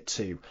you'll love it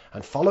too.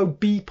 And follow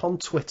Beep on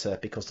Twitter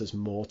because there's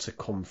more to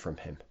come from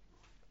him.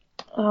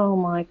 Oh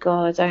my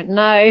God, I don't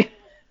know.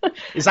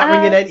 Is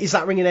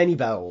that ringing any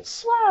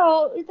bells?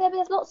 Well,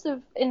 there's lots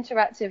of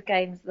interactive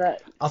games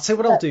that... I'll tell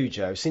you what I'll do,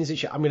 Jo. Since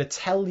I'm going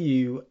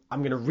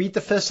to read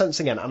the first sentence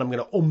again, and I'm going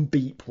to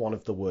unbeep one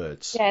of the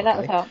words. Yeah, that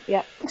would help,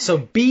 yeah. So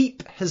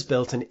Beep has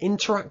built an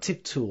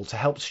interactive tool to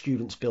help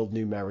students build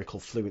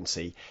numerical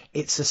fluency.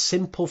 It's a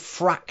simple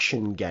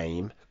fraction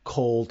game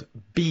called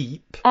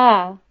Beep,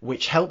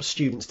 which helps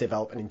students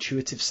develop an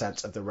intuitive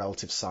sense of the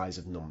relative size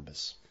of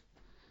numbers.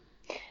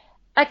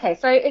 Okay,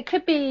 so it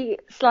could be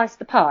Slice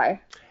the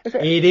Pie.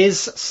 It is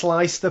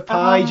Slice the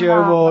Pie,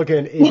 Jo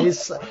Morgan. It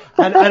is,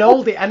 and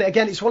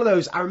again, it's one of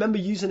those. I remember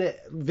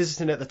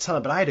visiting it at the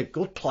time, but I had a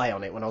good play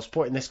on it when I was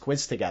putting this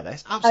quiz together.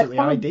 It's absolutely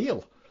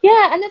ideal.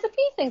 Yeah, and there's a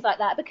few things like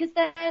that because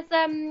there's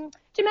do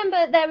you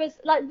remember there was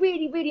like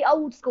really, really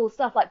old school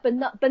stuff like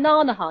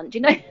Banana Hunt? Do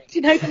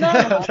you know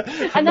Banana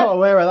Hunt? I'm not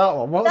aware of that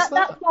one. What's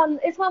that? That's one.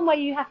 It's one where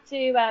you have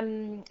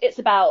to. It's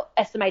about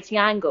estimating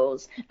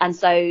angles, and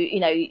so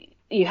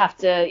you have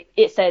to.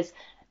 It says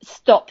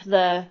stop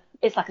the.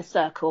 It's like a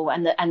circle,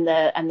 and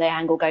the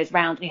angle goes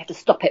round, and you have to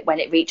stop it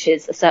when it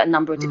reaches a certain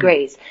number of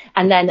degrees,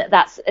 and then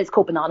it's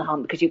called Banana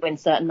Hunt because you win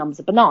certain numbers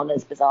of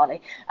bananas, bizarrely.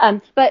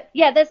 But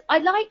yeah, I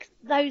like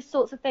those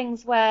sorts of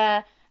things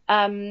where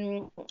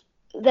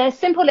they're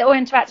simple little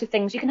interactive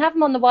things. You can have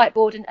them on the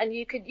whiteboard, and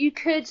you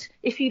could,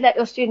 if you let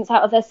your students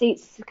out of their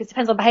seats, because it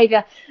depends on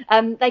behaviour,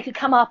 they could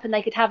come up and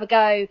they could have a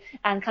go,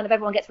 and kind of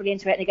everyone gets really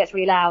into it and it gets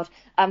really loud.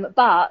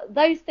 But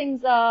those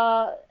things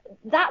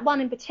that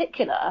one in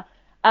particular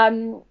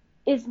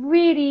is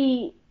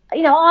really,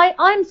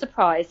 I'm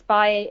surprised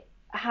by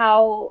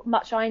how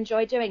much I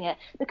enjoy doing it,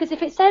 because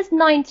if it says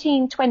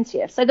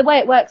 19/20th, so the way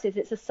it works is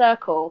it's a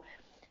circle.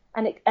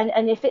 And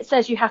if it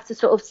says you have to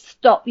sort of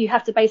stop, you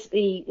have to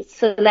basically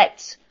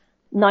select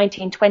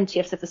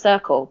 19/20ths of the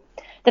circle,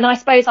 then I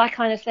suppose I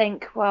kind of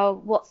think,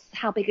 well,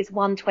 how big is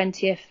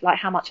 1/20th? Like,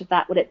 how much of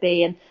that would it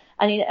be? And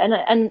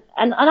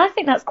I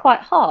think that's quite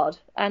hard.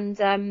 And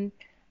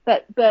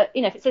but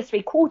if it says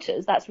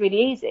 3/4, that's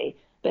really easy.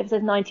 But if it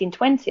says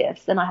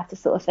 19/20ths, then I have to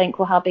sort of think,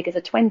 well, how big is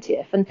a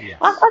 20th? And yes.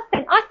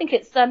 I think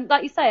it's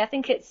like you say, I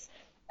think it's.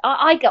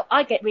 I got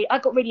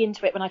really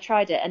into it when I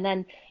tried it, and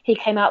then he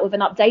came out with an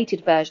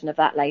updated version of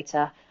that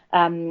later,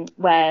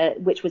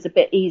 which was a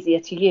bit easier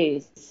to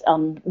use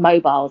on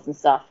mobiles and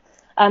stuff.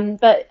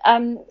 But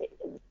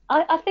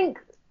I think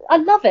I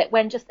love it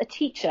when just a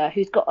teacher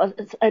who's got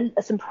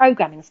some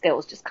programming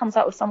skills just comes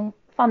out with some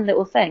fun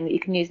little thing that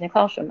you can use in your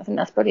classroom. I think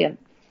that's brilliant.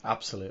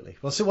 Absolutely.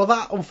 Well,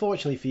 that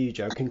unfortunately for you,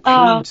 Jo,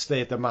 concludes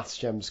the Maths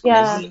Gems quiz.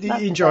 Yeah, Did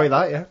you enjoy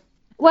that? Yeah.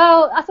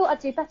 Well, I thought I'd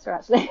do better,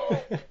 actually.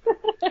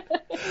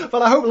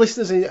 Well, I hope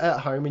listeners at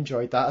home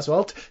enjoyed that as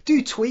well.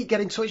 Do tweet, get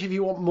in touch if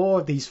you want more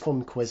of these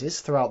fun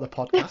quizzes throughout the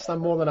podcast. I'm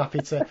more than happy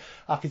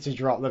to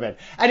drop them in.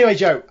 Anyway,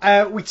 Jo,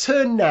 we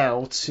turn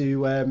now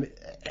to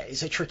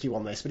it's a tricky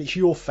one, this, but it's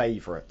your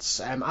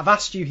favourites. I've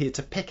asked you here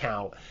to pick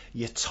out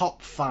your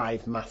top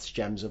 5 Maths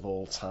Gems of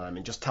all time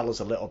and just tell us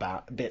a little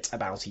bit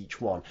about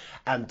each one.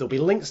 There'll be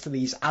links to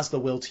these, as there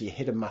will to your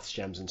hidden Maths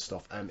Gems and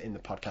stuff in the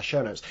podcast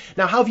show notes.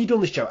 Now, how have you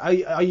done this, Jo?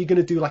 Are you going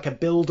to do like a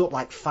build-up,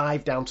 like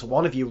 5 down to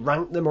 1? Have you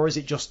ranked them, or is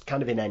it just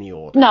kind of in any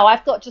order? No,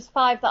 I've got just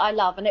 5 that I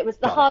love, and it was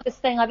the hardest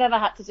thing I've ever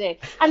had to do.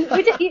 And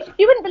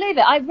you wouldn't believe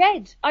it. I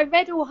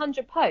read all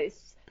 100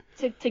 posts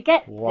to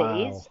get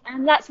these,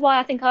 and that's why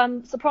I think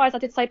I'm surprised I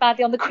did so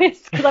badly on the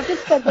quiz, because I've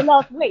just spent the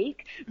last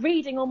week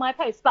reading all my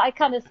posts, but I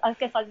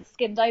guess I just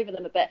skimmed over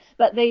them a bit.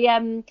 But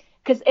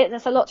because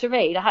it's a lot to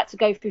read, I had to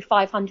go through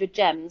 500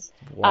 gems.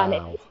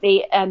 Wow.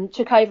 It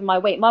took over my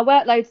week. My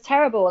workload's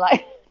terrible,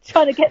 like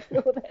trying to get through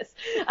all this.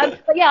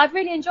 But yeah, I've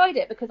really enjoyed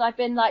it because I've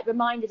been like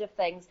reminded of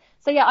things.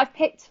 So yeah, I've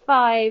picked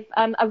 5,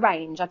 a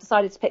range. I've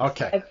decided to pick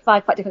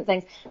 5 quite different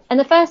things. And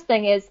the first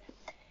thing is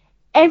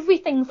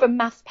everything from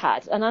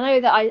MathsPad. And I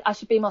know that I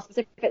should be more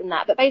specific than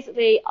that, but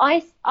basically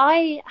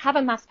I have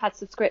a MathsPad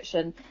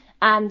subscription,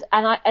 and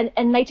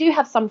they do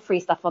have some free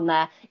stuff on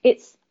there.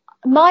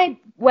 My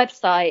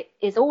website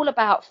is all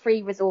about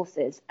free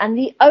resources, and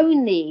the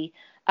only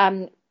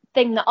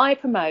thing that I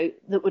promote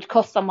that would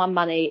cost someone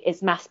money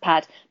is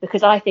MathsPad,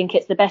 because I think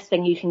it's the best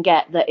thing you can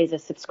get that is a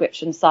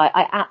subscription site.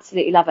 I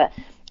absolutely love it.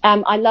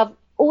 I love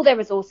all their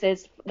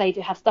resources. They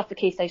do have stuff for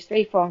Key Stage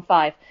 3, 4 and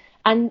 5.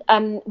 And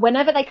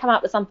whenever they come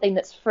out with something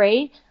that's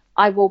free,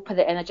 I will put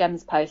it in a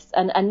Gems post.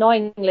 And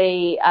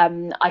annoyingly,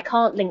 I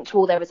can't link to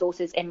all their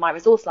resources in my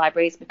resource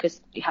libraries because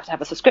you have to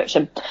have a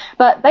subscription.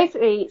 But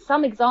basically,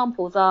 some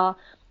examples are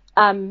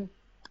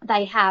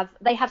they have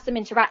some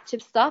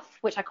interactive stuff,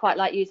 which I quite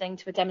like using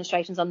for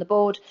demonstrations on the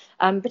board,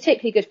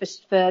 particularly good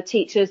for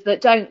teachers that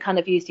don't kind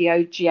of use the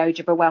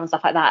GeoGebra well and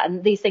stuff like that.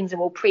 And these things are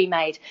all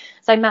pre-made.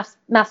 So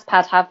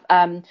MathsPad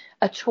have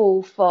a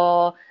tool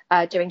for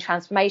doing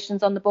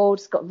transformations on the board.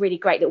 It's got a really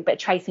great little bit of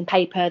tracing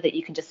paper that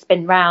you can just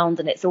spin round,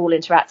 and it's all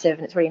interactive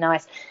and it's really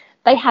nice.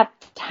 They have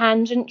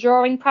tangent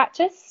drawing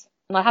practice,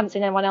 and I haven't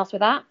seen anyone else with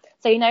that.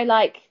 So,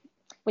 like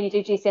when you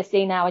do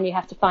GCSE now and you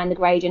have to find the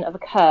gradient of a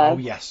curve. Oh,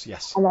 yes.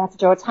 And they have to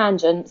draw a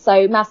tangent.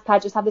 So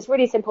MathsPad just have this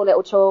really simple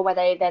little tool where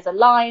there's a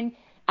line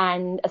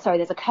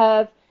there's a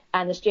curve,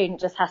 and the student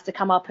just has to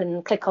come up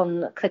and click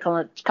on a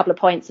couple of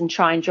points and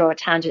try and draw a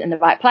tangent in the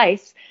right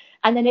place.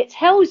 And then it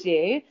tells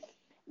you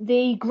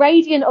the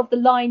gradient of the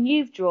line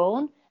you've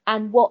drawn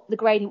and what the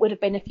gradient would have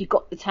been if you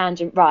got the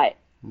tangent right.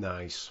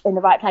 Nice. In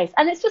the right place.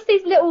 And it's just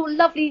these little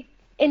lovely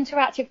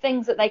interactive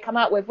things that they come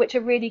out with, which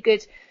are really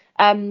good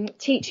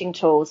teaching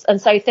tools.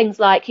 And so things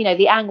like,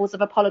 the angles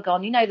of a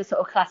polygon, the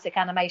sort of classic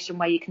animation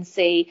where you can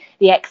see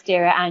the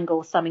exterior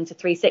angle summing to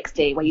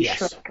 360, where you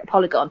shrink a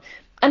polygon.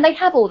 And they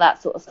have all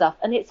that sort of stuff,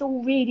 and it's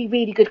all really,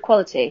 really good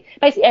quality.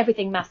 Basically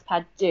everything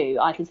MathsPad do,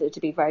 I consider to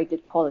be very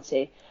good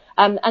quality.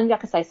 And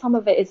like I say, some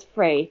of it is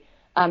free.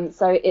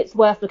 So it's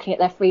worth looking at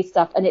their free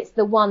stuff, and it's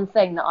the one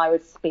thing that I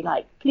would be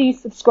like,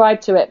 please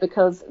subscribe to it,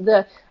 because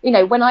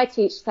when I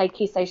teach, say,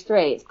 Key Stage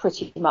 3, it's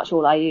pretty much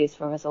all I use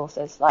for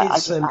resources.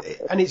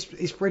 And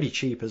it's pretty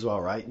cheap as well,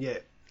 right? Yeah.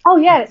 Oh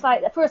yeah, it's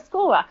like for a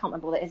school, I can't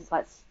remember what it is. It's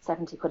like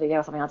 70 quid a year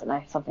or something. I don't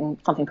know,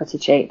 something pretty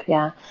cheap.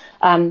 Yeah.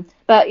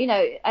 But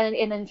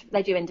and then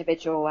they do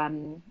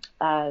individual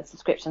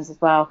subscriptions as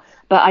well.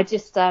 But I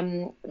just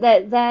they're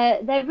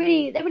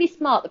really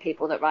smart, the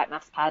people that write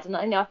MathsPad,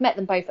 and I've met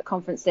them both at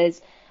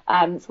conferences.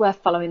 It's worth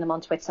following them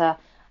on Twitter.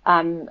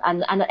 And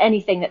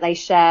anything that they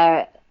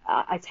share,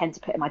 I tend to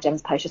put in my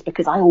Gems post just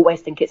because I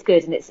always think it's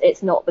good, and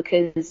it's not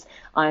because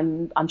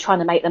I'm trying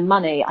to make them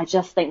money. I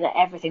just think that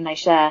everything they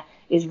share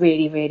is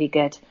really, really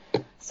good.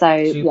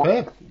 So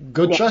superb.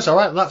 Good choice. All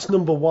right, that's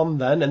number 1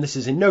 then, and this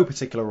is in no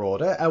particular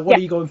order. What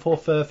are you going for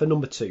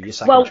number 2, your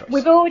second choice?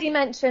 We've already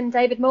mentioned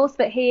David Morse,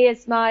 but he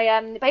is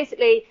my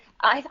basically.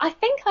 I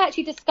think I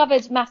actually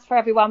discovered Maths for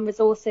Everyone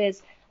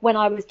resources when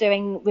I was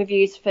doing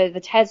reviews for the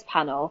TES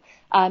panel.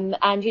 And,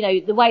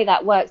 the way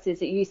that works is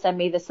that you send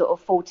me the sort of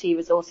 40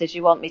 resources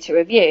you want me to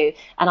review.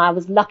 And I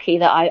was lucky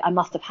that I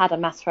must have had a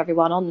Maths for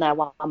Everyone on there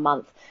one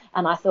month.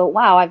 And I thought,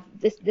 wow,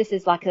 this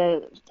is like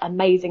a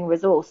amazing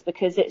resource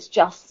because it's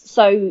just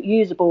so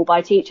usable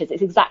by teachers.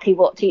 It's exactly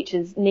what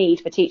teachers need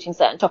for teaching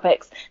certain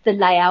topics. The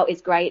layout is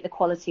great. The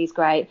quality is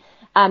great.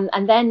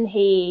 And then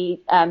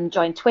he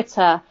joined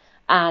Twitter.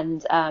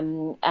 And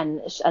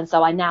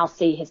so I now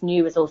see his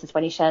new resources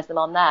when he shares them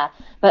on there.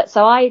 But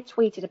so I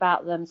tweeted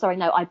about them.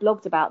 I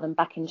blogged about them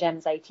back in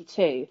Gems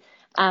 82.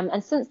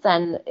 And since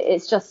then,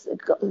 it's just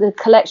the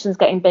collection's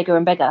getting bigger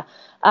and bigger.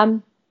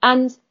 And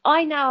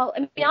I'm now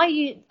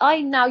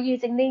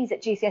using these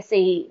at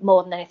GCSE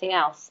more than anything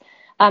else.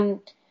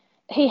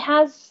 He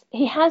has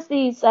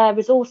these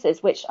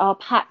resources which are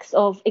packs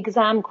of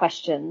exam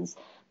questions,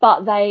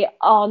 but they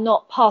are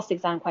not past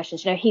exam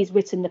questions. He's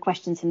written the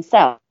questions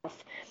himself.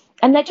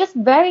 And they're just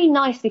very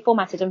nicely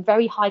formatted and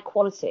very high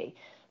quality.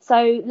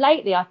 So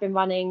lately I've been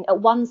running, at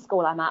one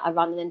school I'm at, I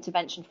run an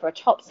intervention for a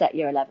top set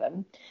year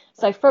 11.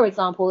 So for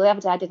example, the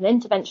other day I did an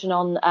intervention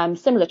on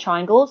similar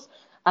triangles,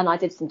 and I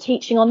did some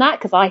teaching on that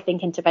because I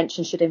think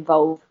intervention should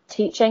involve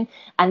teaching.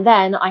 And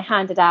then I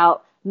handed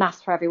out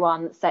Maths for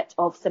Everyone set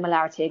of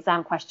similarity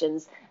exam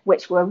questions,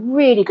 which were a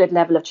really good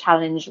level of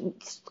challenge,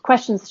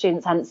 questions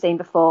students hadn't seen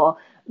before,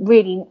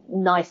 really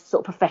nice sort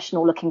of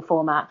professional looking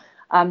format.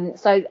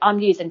 So I'm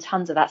using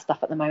tons of that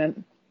stuff at the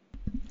moment.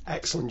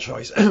 Excellent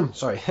choice.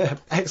 Sorry,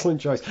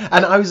 excellent choice.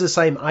 And I was the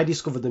same. I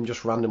discovered them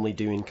just randomly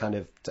doing kind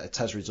of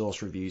TES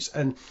resource reviews,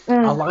 and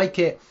I like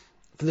it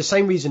for the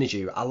same reason as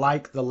you. I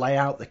like the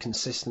layout, the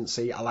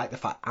consistency. I like the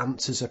fact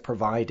answers are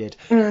provided,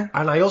 and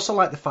I also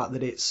like the fact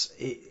that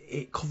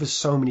it covers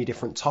so many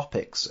different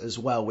topics as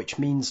well, which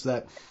means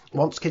that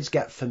once kids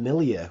get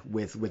familiar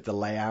with the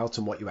layout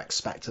and what you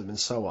expect of them and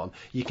so on,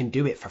 you can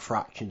do it for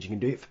fractions, you can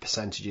do it for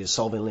percentages,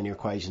 solving linear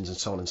equations and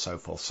so on and so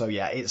forth. So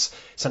yeah, it's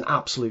an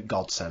absolute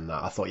godsend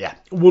that. I thought, yeah,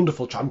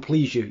 wonderful. I'm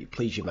pleased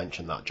you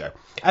mentioned that, Joe.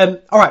 All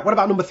right, what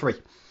about number 3?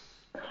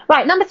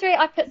 Right, number 3,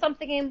 I put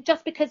something in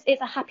just because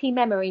it's a happy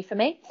memory for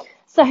me.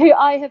 So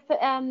I have put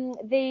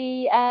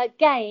the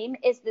game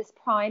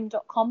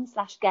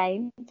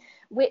isthisprime.com/game,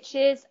 which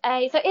is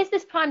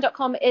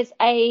isthisprime.com is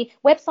a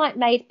website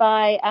made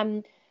by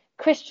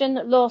Christian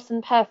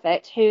Lawson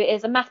Perfect, who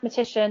is a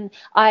mathematician.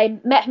 I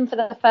met him for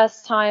the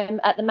first time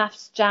at the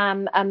Maths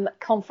Jam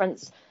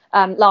conference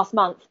last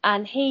month,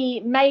 and he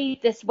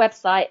made this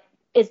website,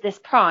 Is This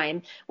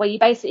Prime, where you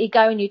basically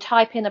go and you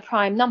type in a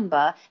prime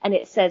number and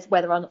it says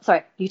whether or not,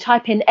 you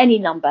type in any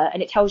number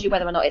and it tells you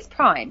whether or not it's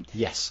prime.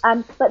 Yes.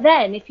 But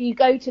then if you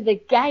go to the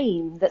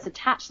game that's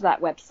attached to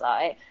that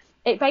website,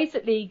 it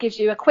basically gives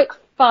you a quick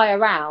fire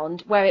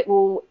round where it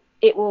will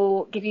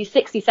give you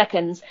 60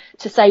 seconds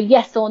to say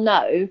yes or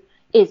no,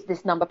 is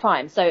this number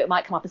prime? So it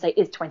might come up and say,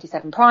 is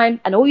 27 prime?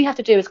 And all you have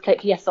to do is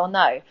click yes or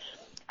no.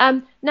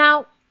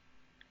 Now,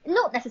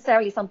 not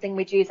necessarily something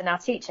we'd use in our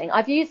teaching.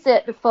 I've used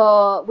it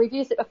before. We've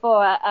used it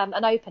before at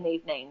an open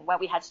evening where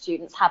we had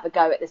students have a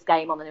go at this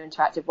game on an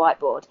interactive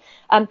whiteboard.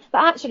 But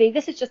actually,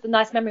 this is just a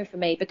nice memory for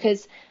me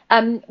because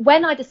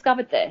when I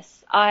discovered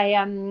this,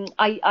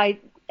 I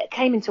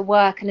came into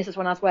work, and this is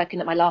when I was working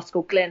at my last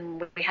school,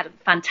 Glyn. We had a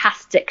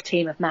fantastic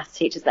team of maths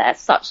teachers there,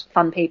 such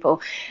fun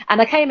people.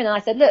 And I came in and I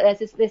said, look,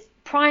 there's this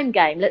prime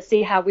game. Let's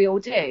see how we all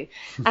do.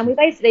 And we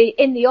basically,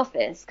 in the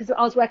office, because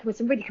I was working with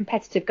some really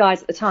competitive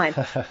guys at the time,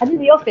 and in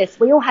the office,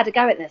 we all had a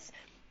go at this.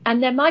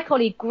 And then my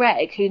colleague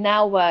Greg, who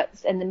now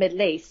works in the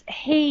Middle East,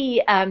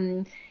 he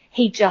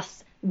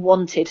just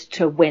wanted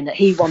to win.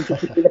 He wanted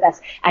to be the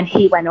best, and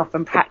he went off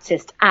and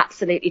practiced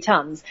absolutely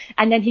tons,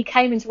 and then he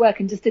came into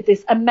work and just did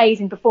this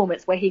amazing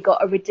performance where he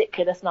got a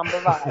ridiculous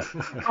number right.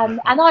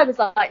 And I was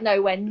like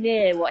nowhere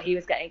near what he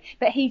was getting,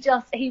 but he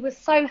was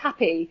so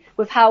happy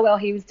with how well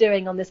he was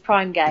doing on this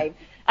prime game.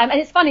 And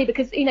it's funny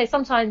because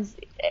sometimes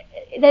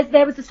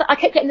I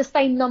kept getting the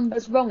same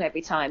numbers wrong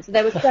every time. So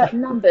there were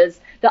certain numbers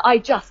that I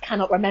just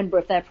cannot remember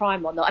if they're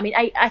prime or not. I mean,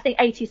 I think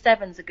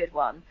 87's a good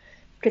one,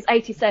 because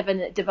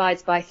 87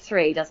 divides by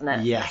 3, doesn't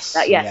it? Yes.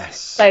 Yes.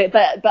 So,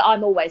 but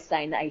I'm always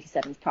saying that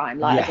 87's prime.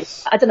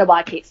 Yes. I don't know why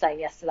I keep saying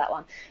yes to that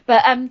one.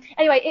 But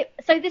anyway,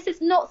 so this is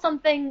not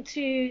something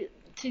to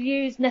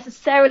use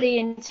necessarily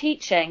in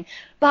teaching,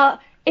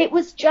 but it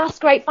was just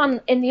great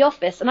fun in the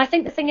office. And I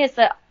think the thing is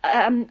that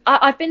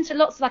I've been to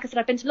lots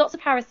of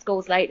Paris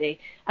schools lately.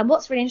 And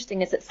what's really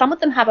interesting is that some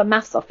of them have a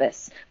maths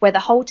office where the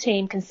whole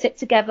team can sit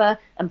together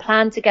and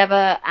plan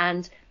together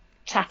and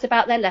chat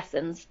about their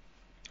lessons.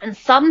 And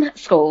some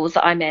schools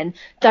that I'm in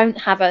don't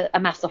have a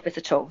maths office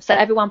at all. So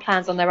everyone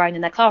plans on their own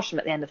in their classroom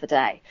at the end of the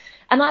day.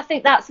 And I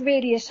think that's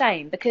really a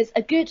shame, because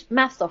a good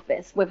maths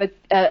office with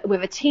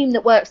a team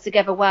that works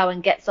together well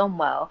and gets on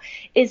well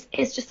is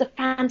just a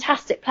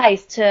fantastic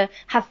place to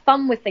have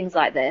fun with things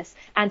like this,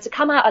 and to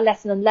come out a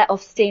lesson and let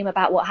off steam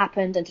about what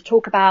happened, and to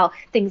talk about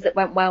things that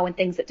went well and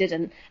things that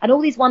didn't. And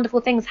all these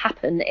wonderful things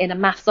happen in a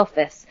maths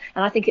office.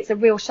 And I think it's a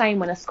real shame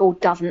when a school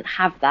doesn't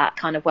have that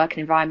kind of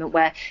working environment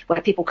where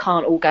people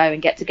can't all go and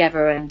get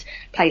together and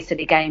play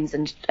silly games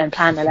and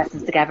plan their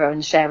lessons together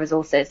and share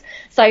resources.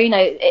 So,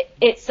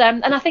 it's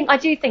and I think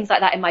I do things like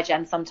that in my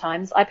gem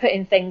sometimes. I put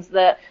in things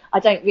that I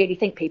don't really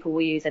think people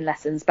will use in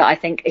lessons, but I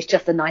think it's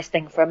just a nice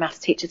thing for a maths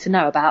teacher to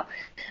know about.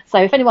 So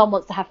if anyone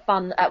wants to have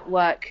fun at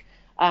work,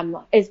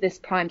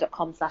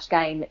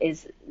 isthisprime.com/game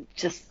is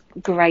just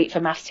great for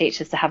maths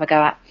teachers to have a go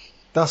at.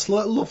 That's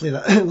lovely,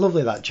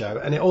 lovely that, Jo.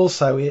 And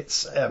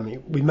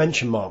we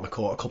mentioned Mark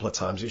McCourt a couple of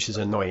times, which is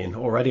annoying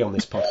already on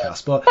this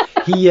podcast, but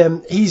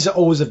he's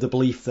always of the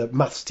belief that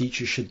maths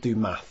teachers should do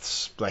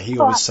maths. Like he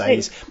always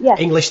says, yes.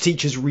 English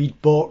teachers read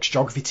books,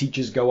 geography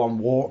teachers go on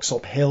walks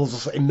up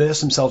hills,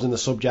 immerse themselves in the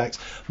subject.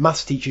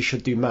 Maths teachers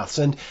should do maths.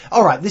 And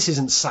all right, this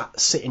isn't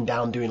sitting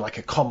down doing like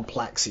a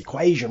complex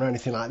equation or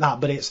anything like that,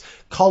 but it's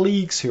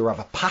colleagues who have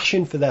a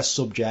passion for their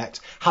subject,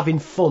 having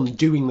fun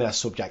doing their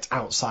subject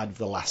outside of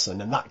the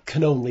lesson, and that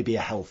can only be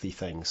a healthy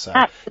thing. So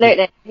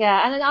absolutely,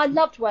 yeah. And I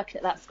loved working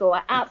at that school.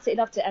 I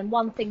absolutely loved it. And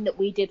one thing that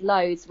we did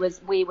loads was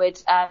we would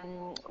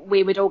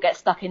all get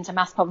stuck into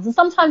maths problems, and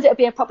sometimes it would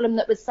be a problem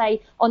that was,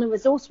 say, on a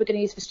resource we're going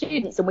to use for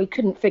students and we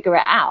couldn't figure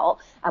it out,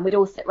 and we'd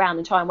all sit around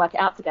and try and work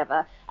it out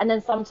together. And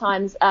then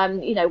sometimes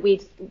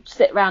we'd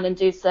sit around and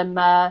do some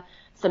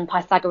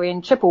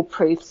Pythagorean triple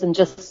proofs and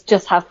just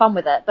have fun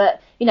with it.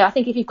 But I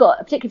think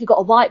particularly if you've got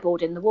a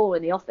whiteboard in the wall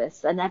in the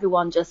office and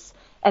everyone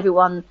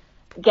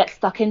get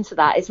stuck into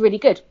that, it's really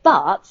good.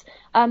 But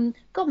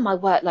God, my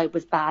workload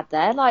was bad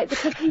there,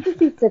 because we just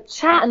used to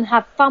chat and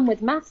have fun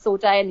with maths all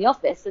day in the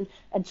office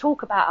and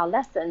talk about our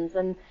lessons,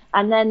 and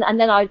then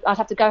I'd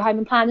have to go home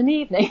and plan in the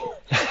evening.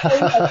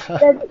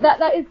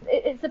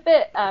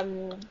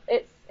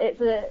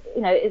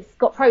 It's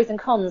got pros and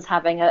cons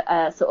having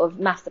a sort of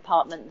maths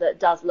department that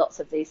does lots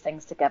of these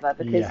things together,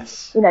 because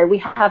yes. We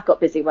have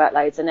got busy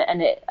workloads,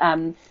 and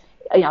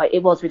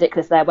it was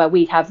ridiculous there, where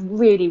we'd have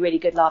really, really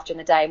good laugh during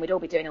the day and we'd all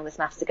be doing all this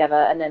maths together,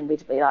 and then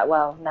we'd be like,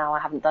 well, now I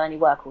haven't done any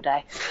work all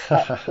day.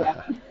 But,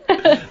 yeah.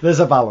 There's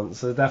a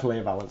balance. There's definitely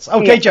a balance.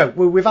 Okay, yeah. Jo,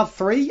 we've had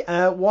three.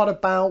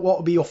 What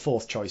would be your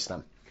fourth choice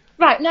then?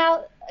 Right,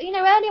 now,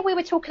 earlier we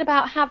were talking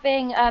about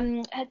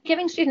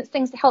giving students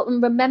things to help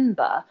them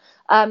remember.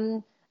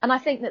 And I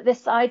think that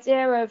this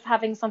idea of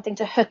having something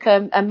to hook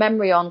a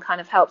memory on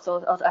kind of helps, or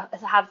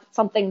to have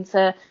something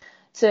to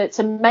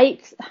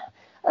make...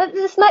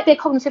 This might be a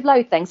cognitive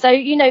load thing. So,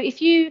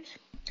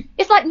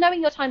 it's like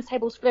knowing your times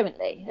tables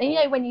fluently.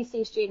 And, when you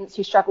see students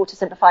who struggle to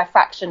simplify a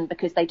fraction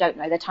because they don't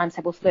know their times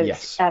tables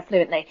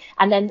fluently,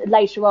 and then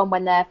later on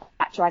when they're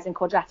factorising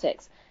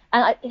quadratics,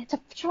 and to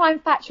try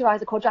and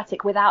factorise a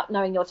quadratic without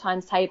knowing your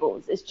times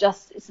tables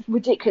it's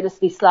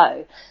ridiculously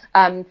slow.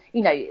 And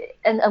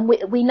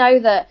we know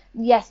that,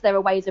 yes, there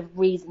are ways of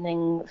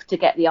reasoning to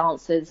get the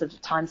answers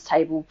of times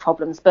table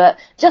problems, but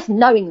just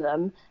knowing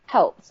them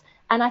helps.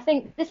 And I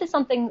think this is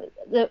something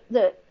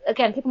that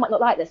again, people might not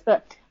like this,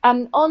 but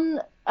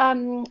on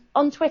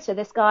Twitter,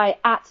 this guy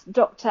at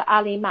Dr.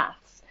 Ali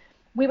Maths,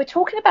 we were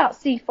talking about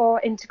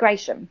C4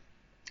 integration.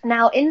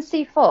 Now, in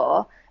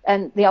C4,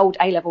 and the old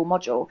A-level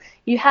module,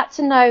 you had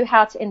to know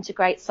how to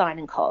integrate sine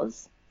and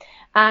cos.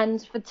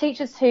 And for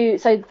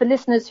for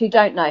listeners who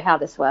don't know how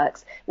this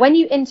works, when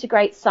you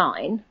integrate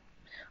sine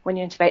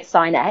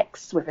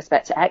x with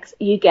respect to x,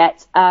 you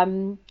get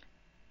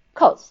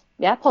cos,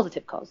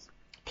 positive cos.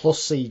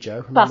 Plus C,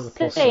 Jo. Plus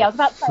C. I was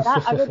about to say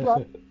that. I really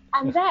was.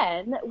 And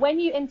then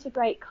when you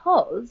integrate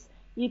cos,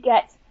 you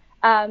get...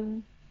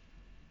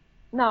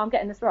 No, I'm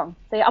getting this wrong.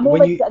 See, I'm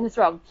always getting this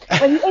wrong.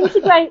 When you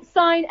integrate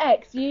sine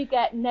x, you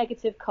get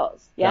negative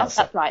cos. Yeah,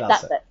 that's right.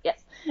 That's it.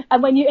 Yes.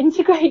 And when you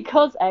integrate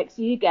cos x,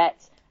 you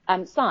get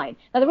sine.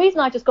 Now, the reason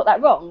I just got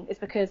that wrong is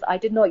because I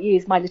did not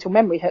use my little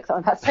memory hook that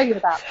I'm about to tell you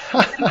about.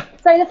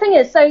 So the thing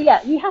is,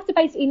 you have to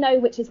basically know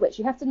which is which.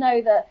 You have to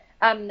know that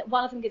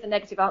one of them gives a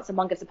negative answer and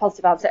one gives a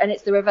positive answer, and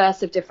it's the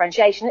reverse of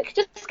differentiation. It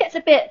just gets a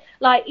bit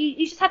like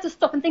you just have to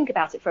stop and think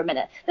about it for a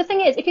minute. The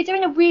thing is, if you're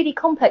doing a really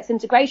complex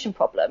integration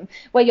problem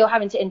where you're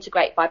having to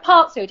integrate by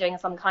parts, or you're doing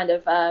some kind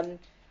of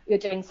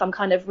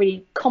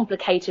really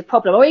complicated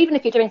problem, or even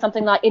if you're doing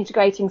something like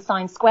integrating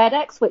sine squared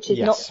x, which is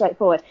not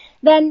straightforward,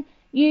 then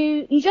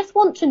you just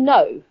want to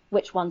know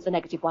which one's the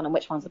negative one and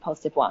which one's the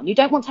positive one. You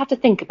don't want to have to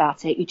think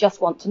about it. You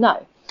just want to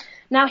know.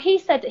 Now, he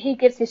said that he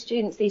gives his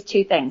students these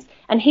two things,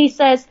 and he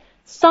says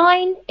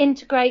sine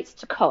integrates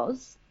to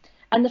cos,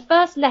 and the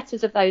first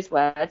letters of those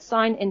words,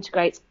 sine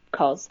integrates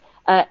cos,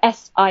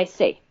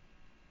 SIC.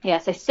 Yeah,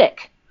 so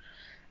sick.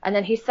 And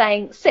then he's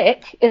saying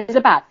sick is a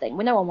bad thing.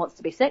 When no one wants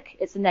to be sick,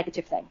 it's a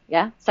negative thing.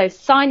 Yeah. So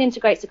sign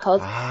integrates to cause.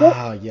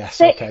 Yes.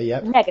 Sick, Okay.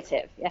 Yep.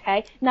 negative.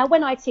 Okay. Now,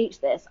 when I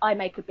teach this, I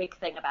make a big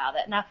thing about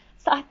it. Now,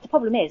 the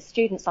problem is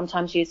students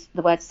sometimes use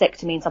the word sick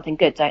to mean something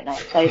good, don't they?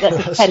 So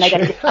let's pretend they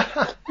don't.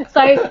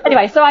 So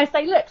anyway, so I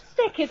say, look,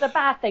 sick is a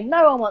bad thing.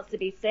 No one wants to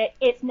be sick.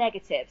 It's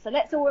negative. So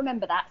let's all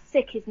remember that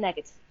sick is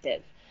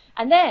negative.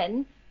 And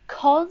then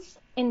cause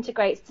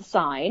integrates to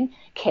sign,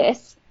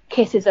 kiss.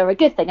 Kisses are a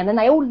good thing, and then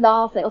they all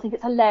laugh. They all think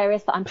it's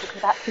hilarious that I'm talking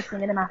about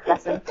kissing in a math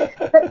lesson. But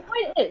the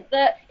point is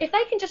that if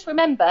they can just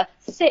remember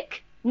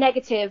sick,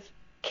 negative,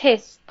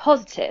 kiss,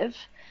 positive,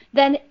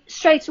 then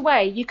straight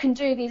away you can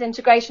do these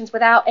integrations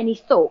without any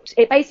thought.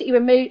 It basically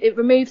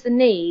removes the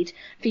need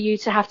for you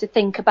to have to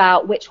think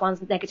about which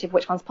one's negative,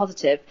 which one's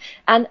positive.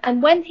 And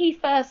when he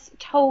first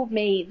told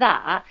me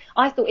that,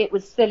 I thought it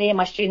was silly and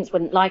my students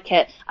wouldn't like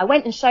it. I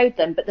went and showed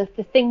them, but the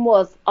thing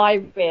was,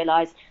 I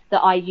realised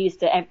that I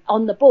used it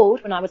on the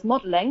board when I was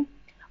modelling.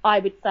 I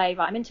would say,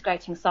 right, I'm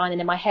integrating sign, and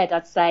in my head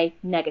I'd say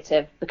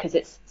negative because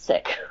it's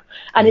sick.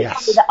 And it's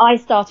something that I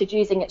started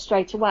using it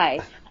straight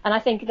away. And I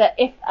think that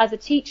if, as a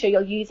teacher,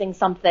 you're using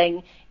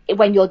something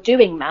when you're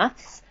doing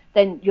maths,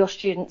 then your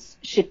students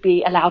should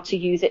be allowed to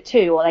use it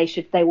too, or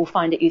they will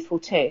find it useful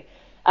too.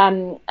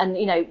 And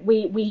you know,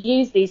 we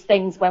use these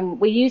things when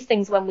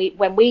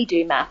we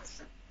do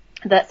maths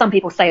that some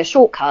people say are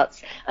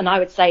shortcuts, and I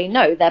would say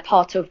no, they're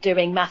part of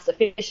doing maths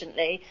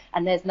efficiently,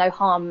 and there's no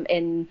harm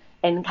in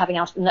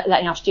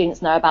letting our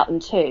students know about them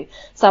too.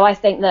 So I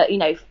think that, you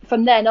know,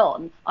 from then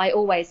on, I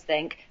always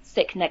think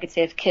sick,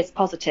 negative, kiss,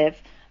 positive,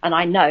 and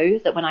I know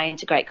that when I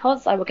integrate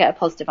cos, I will get a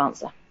positive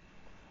answer.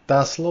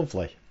 That's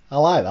lovely. I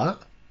like that.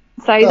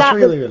 So that's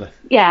really.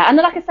 Yeah, and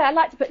like I say, I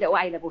like to put little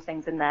A-level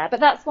things in there, but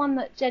that's one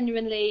that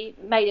genuinely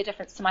made a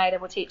difference to my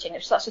A-level teaching.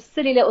 It's such a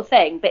silly little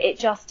thing, but it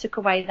just took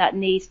away that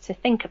need to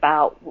think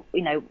about,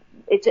 you know,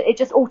 it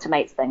just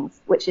automates things,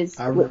 which is...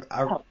 I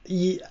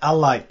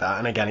like that.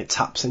 And again, it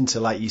taps into,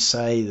 like you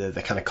say,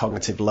 the kind of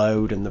cognitive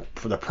load and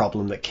the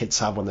problem that kids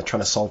have when they're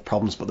trying to solve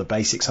problems, but the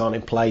basics aren't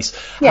in place.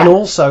 Yeah. And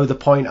also the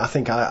point, I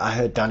think I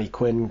heard Danny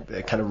Quinn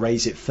kind of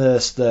raise it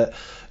first, that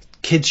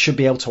kids should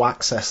be able to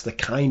access the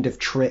kind of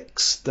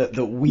tricks that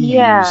we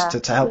use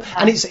to help. Yeah.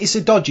 And it's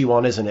a dodgy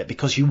one, isn't it?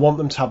 Because you want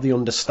them to have the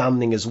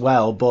understanding as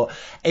well. But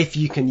if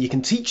you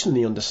can teach them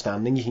the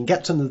understanding, you can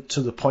get to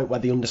the point where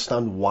they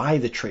understand why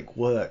the trick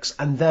works,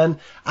 and then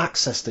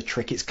access the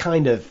trick. It's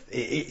kind of,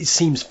 it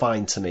seems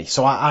fine to me.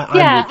 So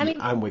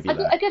I'm with you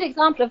there. A good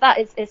example of that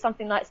is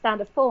something like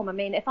standard form. I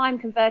mean, if I'm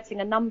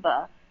converting a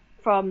number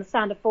from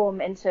standard form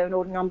into an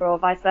ordinary number or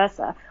vice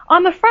versa,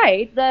 I'm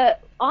afraid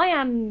that I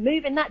am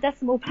moving that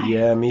decimal place.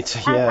 Yeah, me too.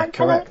 Yeah,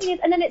 correct.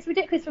 And then it's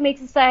ridiculous for me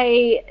to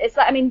say, it's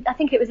like, I mean, I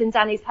think it was in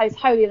Danny's post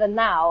Holier Than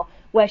Now,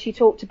 where she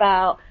talked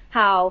about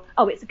how,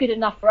 it's good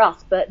enough for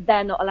us, but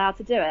they're not allowed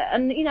to do it.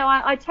 And, you know,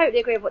 I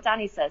totally agree with what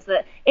Danny says,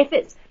 that if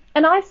it's,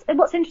 and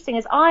what's interesting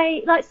is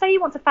say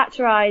you want to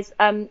factorise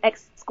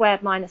x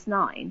squared minus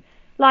 9,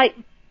 like,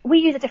 we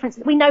use a difference,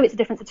 we know it's a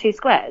difference of two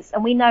squares,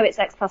 and we know it's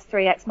x plus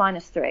 3, x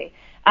minus 3.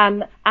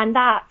 And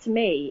that, to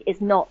me, is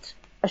not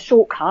a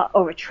shortcut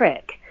or a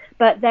trick.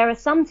 But there are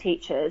some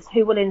teachers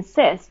who will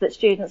insist that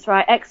students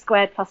write x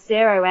squared plus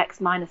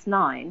 0x minus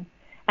 9,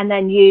 and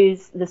then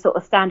use the sort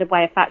of standard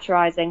way of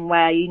factorising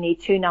where you need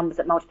two numbers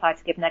that multiply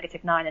to give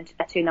negative 9 and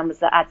two numbers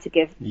that add to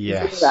give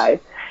 0.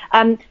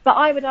 But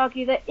I would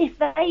argue that if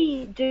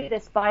they do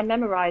this by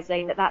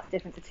memorising that that's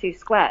different to two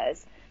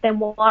squares, then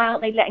why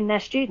aren't they letting their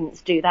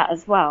students do that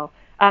as well?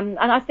 And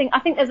I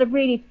think there's a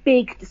really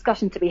big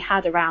discussion to be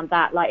had around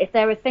that. Like, if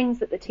there are things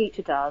that the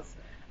teacher does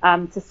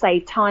to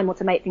save time or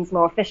to make things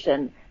more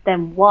efficient,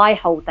 then why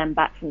hold them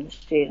back from the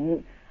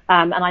student?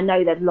 And I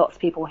know there's lots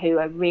of people who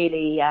are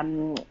really,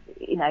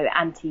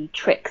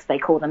 anti-tricks, they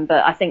call them,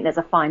 but I think there's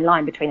a fine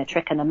line between a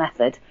trick and a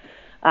method.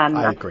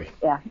 I agree.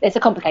 Yeah, it's a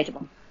complicated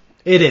one.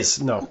 It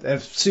is. No,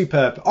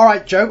 superb. All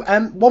right, Jo,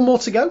 one more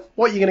to go.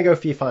 What are you going to go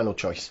for your final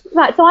choice?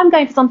 Right, so I'm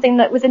going for something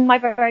that was in my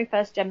very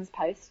first GEMS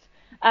post.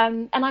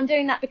 And I'm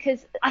doing that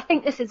because I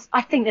think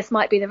this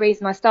might be the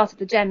reason I started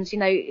the GEMS. You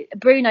know,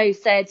 Bruno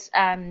said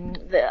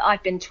that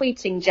I've been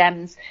tweeting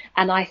GEMS,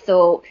 and I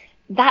thought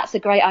that's a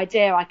great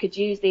idea. I could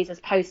use these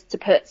as posts to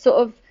put sort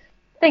of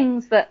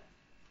things that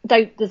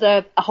don't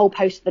deserve a whole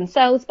post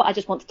themselves, but I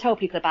just want to tell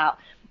people about.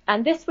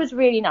 And this was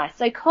really nice.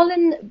 So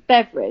Colin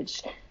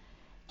Beveridge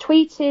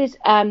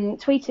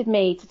tweeted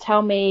me to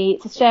tell me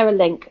to share a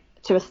link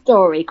to a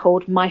story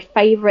called My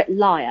Favourite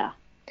Liar.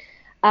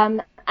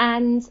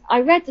 And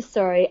I read the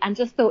story and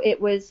just thought it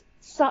was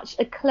such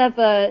a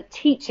clever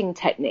teaching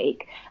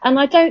technique. And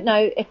I don't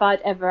know if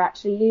I'd ever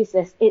actually use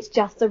this. It's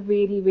just a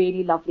really,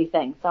 really lovely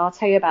thing. So I'll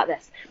tell you about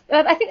this.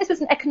 I think this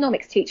was an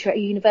economics teacher at a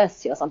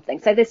university or something.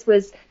 So this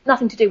was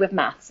nothing to do with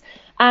maths.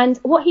 And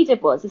what he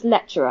did was, this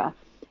lecturer,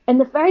 in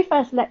the very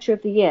first lecture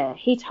of the year,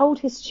 he told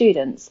his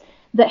students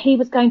that he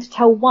was going to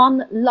tell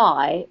one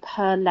lie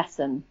per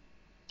lesson.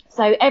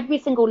 So every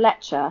single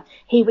lecture,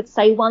 he would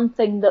say one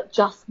thing that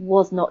just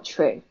was not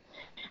true.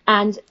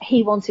 And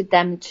he wanted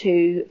them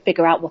to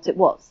figure out what it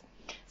was.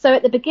 So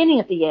at the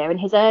beginning of the year, in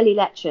his early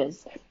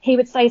lectures, he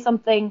would say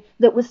something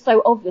that was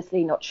so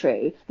obviously not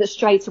true that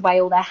straight away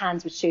all their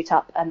hands would shoot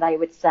up and they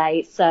would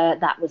say, "Sir,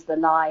 that was the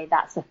lie.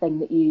 That's the thing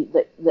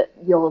that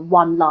your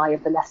one lie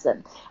of the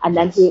lesson." And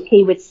then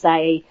he would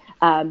say,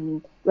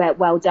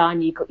 "Well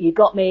done, you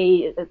got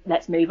me.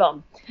 Let's move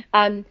on."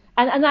 And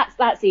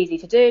that's easy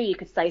to do. You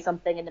could say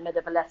something in the middle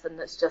of a lesson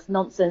that's just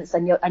nonsense,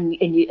 and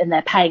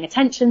they're paying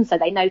attention, so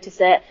they notice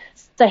it.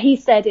 So he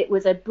said it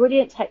was a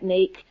brilliant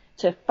technique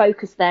to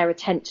focus their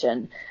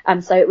attention.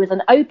 So it was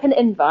an open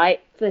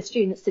invite for the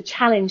students to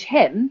challenge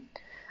him,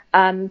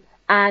 and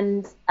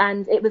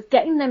it was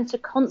getting them to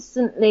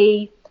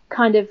constantly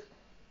kind of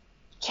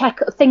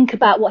think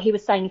about what he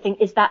was saying and think,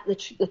 is that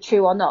the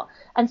true or not?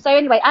 And so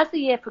anyway, as the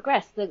year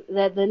progressed,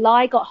 the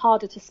lie got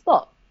harder to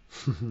spot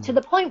to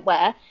the point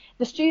where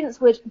the students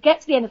would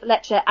get to the end of the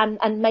lecture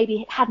and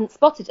maybe hadn't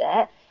spotted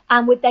it,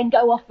 and would then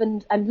go off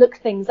and look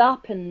things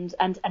up and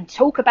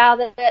talk about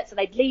it. So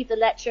they'd leave the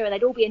lecture and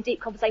they'd all be in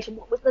deep conversation.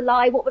 What was the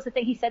lie? What was the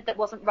thing he said that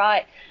wasn't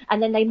right?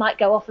 And then they might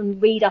go off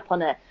and read up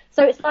on it.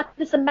 So it's like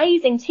this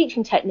amazing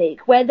teaching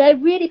technique where they're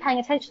really paying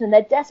attention and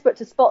they're desperate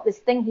to spot this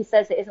thing he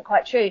says that isn't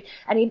quite true,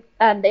 and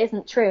that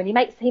isn't true. And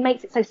he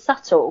makes it so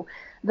subtle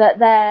that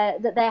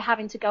they're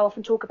having to go off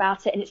and talk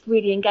about it, and it's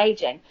really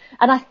engaging.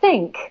 And I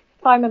think,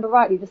 if I remember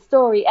rightly, the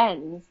story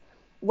ends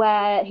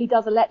where he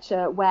does a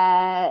lecture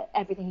where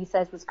everything he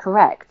says was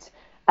correct.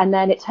 And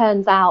then it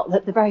turns out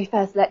that the very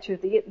first lecture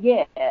of the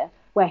year,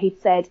 where he'd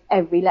said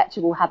every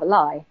lecture will have a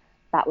lie,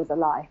 that was a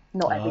lie,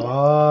 not every lecture.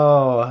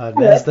 Oh, and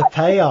there's the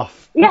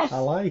payoff. Yes. I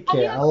like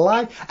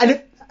it.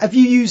 And have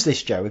you used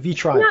this, Jo? Have you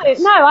tried this?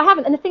 No, I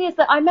haven't. And the thing is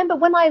that I remember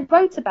when I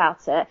wrote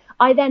about it,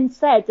 I then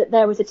said that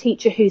there was a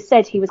teacher who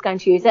said he was going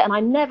to use it, and I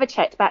never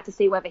checked back to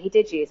see whether he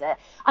did use it.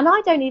 And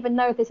I don't even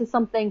know if this is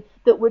something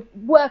that would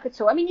work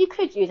at all. I mean, you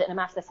could use it in a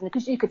maths lesson,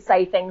 because you could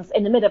say things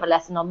in the middle of a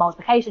lesson on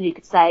multiplication. You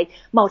could say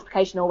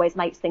multiplication always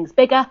makes things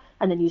bigger,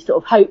 and then you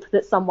sort of hope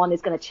that someone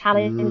is going to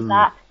challenge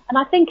that. And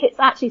I think it's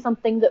actually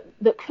something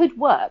that could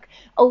work,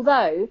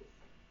 although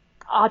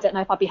I don't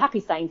know if I'd be happy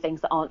saying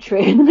things that aren't true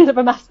in the middle of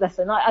a maths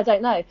lesson. I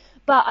don't know.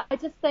 But I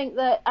just think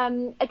that,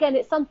 again,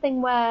 it's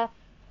something where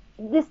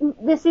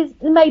this is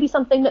maybe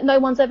something that no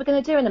one's ever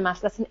going to do in a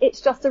maths lesson. It's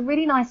just a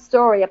really nice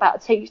story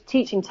about a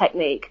teaching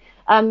technique.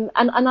 And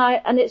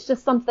it's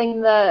just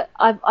something that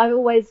I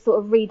always sort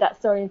of read that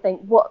story and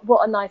think, what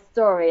a nice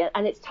story.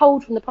 And it's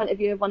told from the point of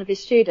view of one of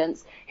his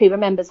students who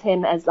remembers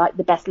him as like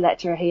the best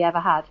lecturer he ever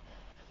had.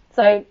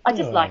 So I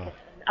just like it.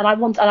 And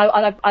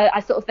I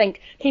sort of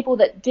think people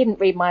that didn't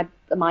read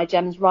my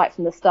gems right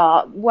from the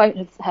start won't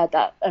have heard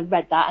that and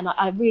read that. And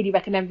I really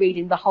recommend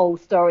reading the whole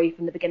story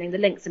from the beginning. The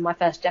link's in my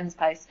first gems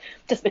post,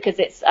 just because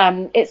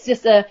it's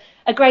just a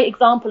great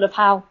example of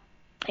how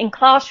in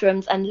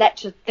classrooms and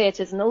lecture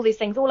theatres and all these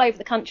things all over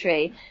the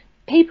country,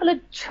 people are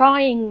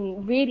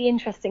trying really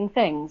interesting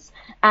things,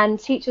 and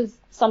teachers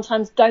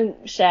sometimes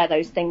don't share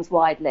those things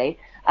widely.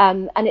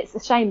 And it's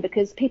a shame,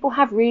 because people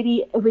have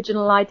really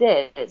original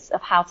ideas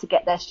of how to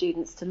get their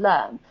students to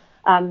learn.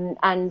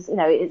 And, you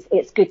know,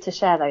 it's good to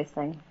share those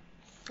things.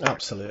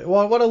 Absolutely.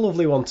 Well, what a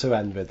lovely one to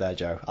end with there,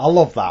 Jo. I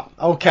love that.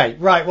 Okay,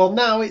 right. Well,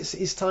 now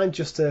it's time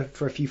just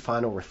for a few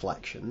final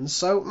reflections.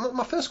 So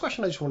my first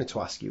question I just wanted to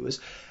ask you was,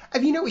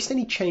 have you noticed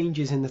any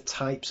changes in the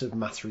types of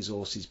maths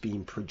resources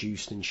being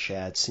produced and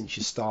shared since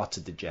you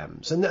started the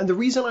Gems? And the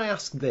reason I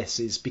ask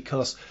this is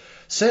because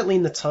certainly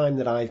in the time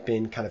that I've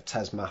been kind of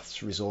TES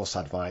Maths resource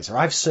advisor,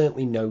 I've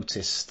certainly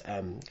noticed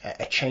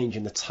a change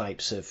in the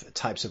types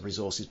of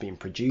resources being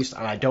produced.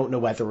 And I don't know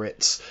whether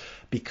it's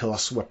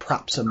because we're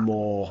perhaps a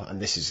more,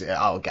 and this is,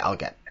 I'll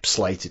get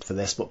slated for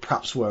this, but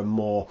perhaps we're a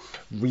more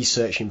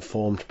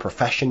research-informed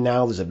profession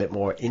now. There's a bit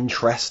more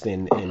interest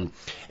in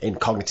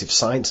cognitive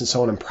science and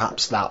so on, and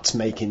perhaps that's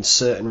making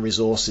certain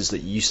resources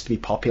that used to be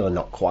popular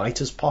not quite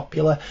as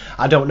popular.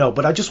 I don't know,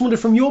 but I just wonder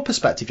from your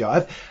perspective,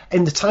 Jo,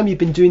 in the time you've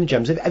been doing the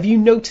Gems, have you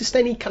noticed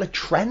any kind of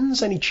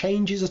trends, any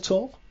changes at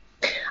all?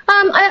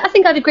 I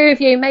think I'd agree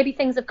with you. Maybe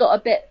things have got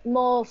a bit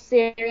more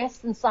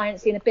serious and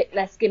sciencey and a bit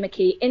less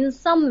gimmicky in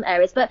some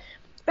areas, but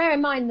bear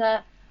in mind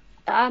that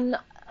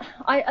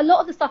a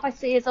lot of the stuff I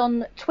see is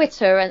on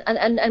Twitter,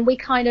 and we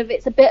kind of,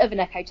 it's a bit of an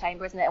echo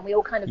chamber, isn't it? And we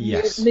all kind of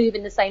move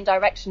in the same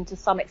direction to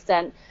some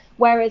extent.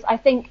 Whereas I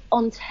think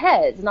on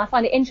TES, and I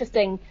find it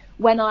interesting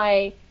when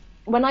I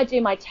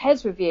do my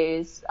TES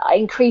reviews,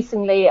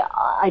 increasingly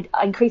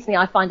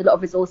I find a lot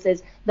of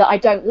resources that I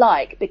don't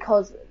like,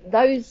 because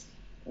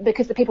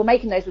the people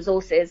making those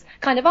resources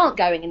kind of aren't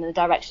going in the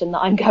direction that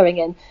I'm going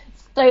in.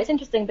 So it's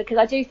interesting, because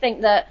I do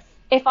think that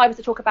if I was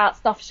to talk about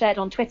stuff shared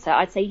on Twitter,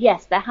 I'd say,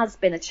 yes, there has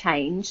been a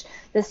change.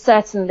 There's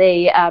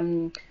certainly,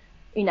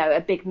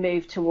 a big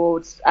move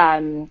towards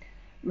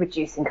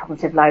reducing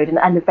cognitive load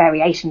and the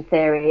variation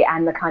theory,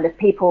 and the kind of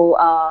people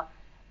are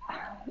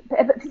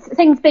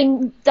things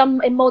being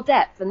done in more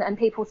depth, and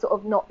people sort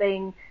of not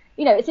being,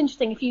 it's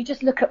interesting. If you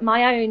just look at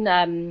my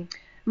own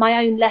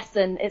my own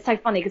lesson. It's so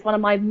funny because one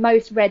of my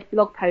most read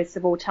blog posts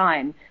of all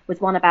time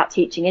was one about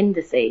teaching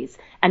indices,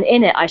 and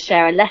in it I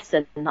share a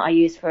lesson that I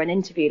use for an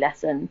interview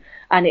lesson,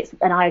 and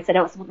I said,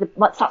 oh,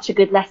 it's such a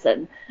good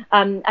lesson,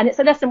 and it's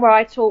a lesson where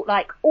I taught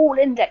like all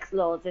index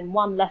laws in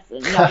one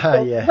lesson.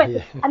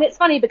 Yeah. And it's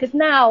funny because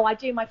now I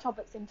do my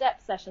topics in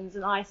depth sessions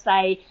and I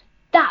say,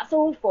 that's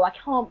awful, I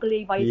can't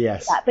believe I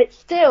used that, but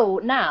still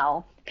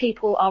now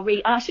people are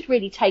I should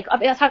really take,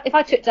 if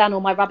I took down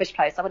all my rubbish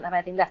posts, I wouldn't have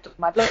anything left of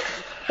my blog.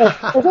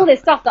 There's all this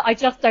stuff that I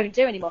just don't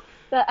do anymore.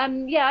 But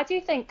I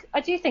do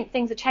think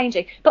things are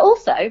changing. But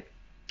also,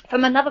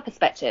 from another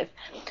perspective,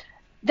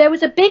 there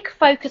was a big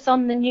focus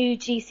on the new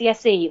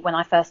GCSE when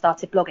I first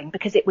started blogging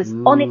because it was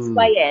on its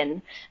way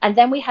in, and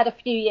then we had a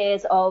few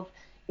years of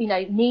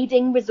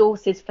needing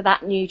resources for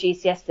that new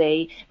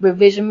GCSE,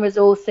 revision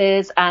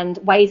resources and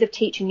ways of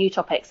teaching new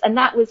topics. And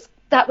that was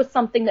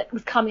something that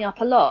was coming up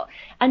a lot.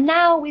 And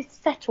now we've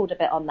settled a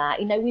bit on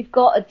that. We've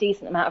got a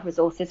decent amount of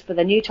resources for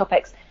the new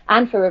topics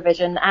and for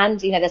revision.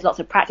 And, there's lots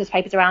of practice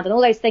papers around and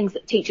all those things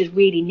that teachers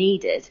really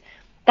needed.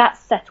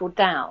 That's settled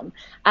down.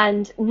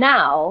 And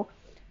now,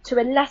 to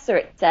a lesser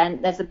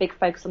extent, there's a big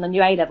focus on the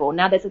new A-level.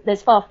 Now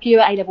there's far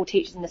fewer A-level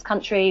teachers in this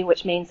country,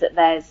 which means that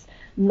there's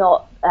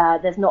not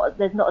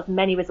as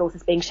many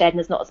resources being shared and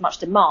there's not as much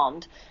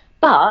demand.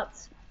 But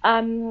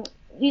the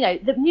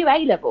new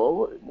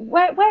A-level,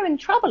 we're in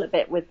trouble a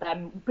bit with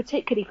them,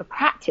 particularly for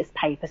practice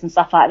papers and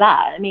stuff like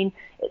that. I mean,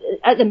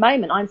 at the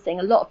moment, I'm seeing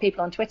a lot of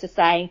people on Twitter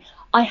saying,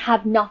 I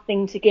have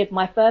nothing to give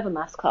my further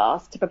maths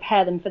class to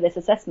prepare them for this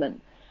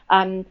assessment.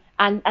 And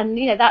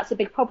that's a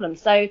big problem.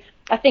 So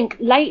I think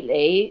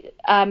lately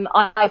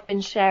I've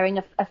been sharing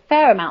a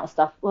fair amount of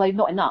stuff, although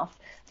not enough,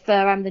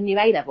 for the new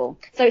A-level.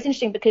 So it's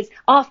interesting because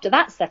after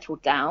that's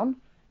settled down,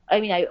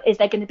 is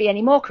there going to be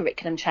any more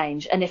curriculum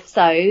change? And if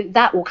so,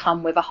 that will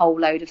come with a whole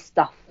load of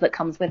stuff that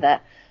comes with it.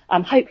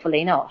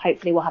 Hopefully not.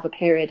 Hopefully we'll have a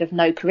period of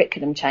no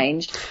curriculum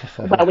change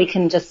where we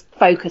can just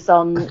focus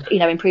on,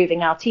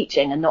 improving our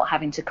teaching and not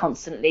having to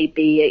constantly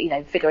be,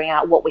 figuring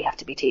out what we have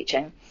to be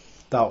teaching.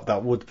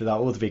 That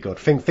would be good.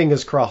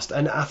 Fingers crossed.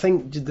 And I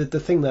think the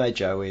thing there,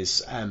 Joe,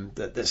 is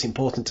that's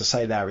important to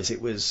say there is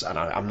it was, and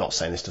I'm not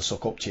saying this to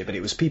suck up to you, but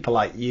it was people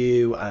like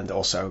you and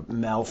also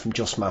Mel from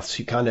Just Maths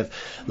who kind of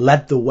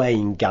led the way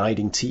in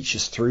guiding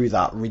teachers through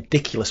that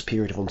ridiculous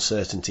period of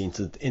uncertainty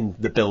in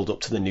the build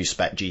up to the new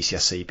spec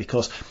GCSE,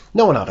 because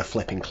no one had a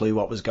flipping clue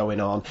what was going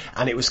on,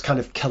 and it was kind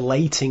of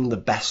collating the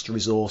best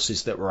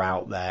resources that were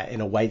out there in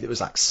a way that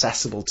was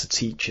accessible to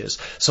teachers,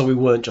 so we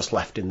weren't just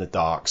left in the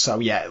dark. So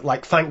yeah,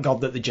 thank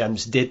God that the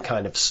GEMS did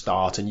kind of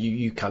start, and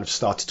you kind of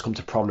started to come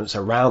to prominence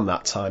around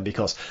that time,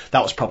 because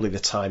that was probably the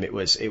time it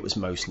was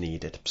most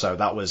needed. So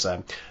that was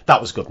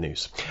good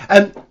news.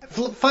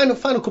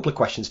 Final couple of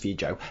questions for you,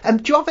 Joe.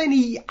 Do you have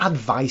any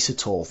advice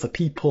at all for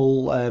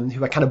people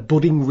who are kind of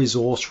budding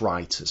resource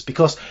writers?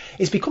 Because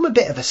it's become a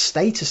bit of a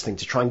status thing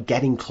to try and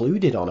get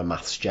included on a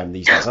maths gem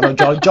these days. I know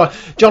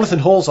Jonathan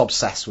Hall's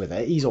obsessed with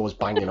it. He's always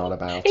banging on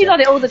about it. He's on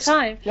it all the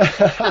time.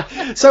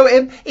 So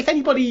if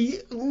anybody,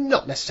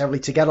 not necessarily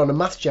to get on a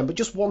maths gem, but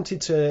just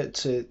wanted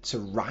to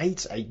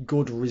write a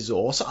good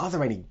resource, are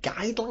there any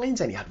guidelines,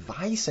 any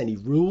advice, any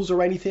rules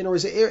or anything, or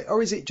is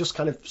it just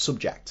kind of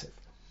subjective?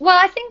 Well,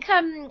 I think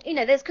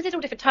there's all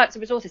different types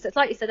of resources. So it's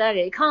like you said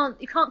earlier, you can't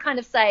kind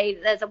of say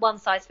there's a one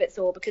size fits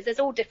all, because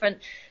there's all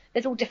different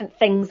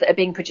things that are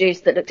being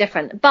produced that look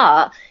different.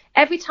 But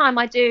every time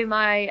I do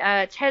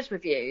my TES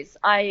reviews,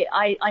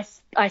 I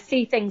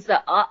see things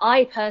that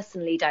I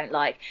personally don't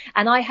like,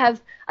 and I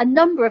have a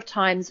number of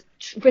times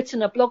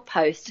written a blog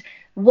post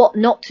what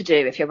not to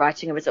do if you're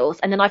writing a resource,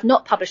 and then I've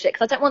not published it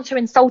because I don't want to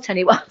insult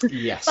anyone.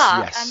 Yes.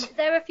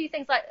 There are a few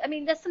things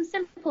there's some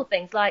simple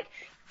things like,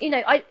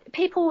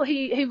 people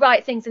who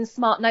write things in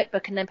Smart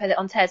Notebook and then put it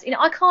on TES,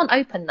 I can't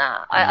open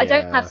that. I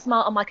don't have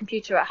Smart on my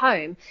computer at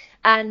home,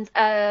 and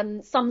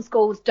some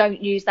schools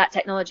don't use that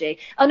technology.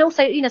 And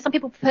also, some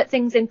people put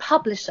things in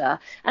Publisher,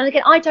 and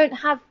again, I don't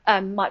have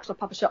Microsoft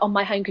Publisher on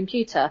my home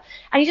computer.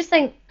 And you just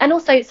think, and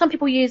also some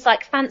people use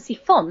fancy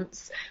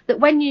fonts that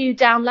when you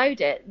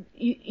download it,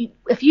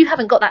 if you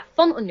haven't got that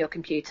font on your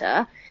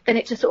computer, then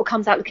it just sort of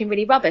comes out looking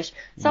really rubbish.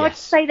 So I'd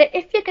say that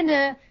if you're going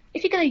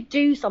to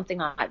do something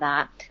like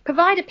that,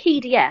 provide a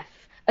PDF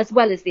as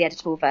well as the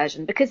editable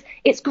version, because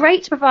it's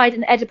great to provide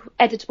an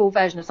editable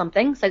version of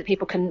something so that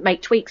people can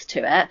make tweaks to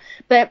it.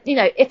 But,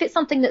 if it's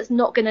something that's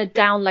not going to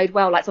download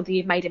well, like something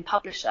you've made in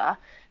Publisher,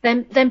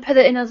 then put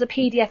it in as a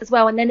PDF as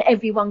well, and then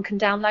everyone can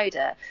download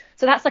it.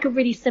 So that's a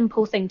really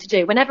simple thing to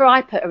do. Whenever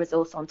I put a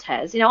resource on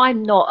TES,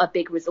 I'm not a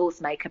big resource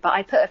maker, but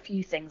I put a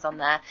few things on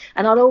there,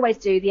 and I'll always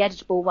do the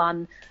editable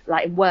one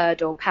like in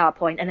Word or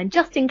PowerPoint, and then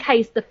just in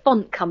case the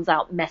font comes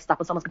out messed up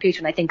on someone's computer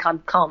and they think I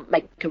can't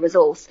make a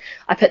resource,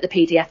 I put the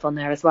PDF on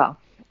there as well.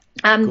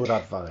 Good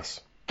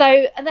advice. So,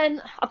 and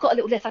then I've got a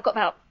little list. I've got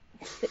about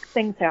 6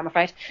 things here, I'm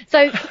afraid.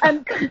 So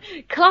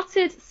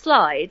cluttered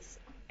slides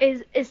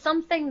is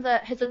something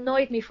that has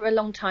annoyed me for a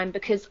long time,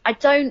 because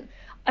I've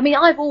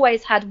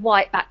always had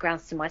white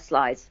backgrounds to my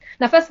slides.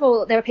 Now, first of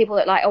all, there are people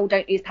that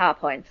don't use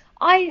PowerPoint.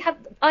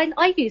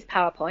 I use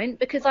PowerPoint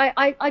because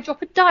I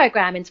drop a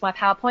diagram into my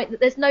PowerPoint that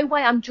there's no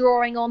way I'm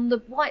drawing on the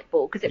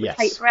whiteboard because it would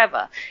take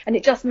forever. And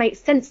it just makes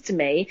sense to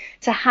me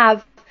to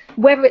have,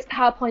 whether it's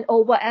PowerPoint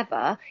or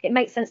whatever, it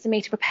makes sense to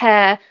me to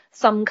prepare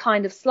some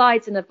kind of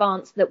slides in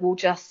advance that will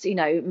just,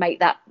 make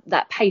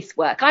that pace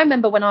work. I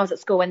remember when I was at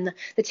school when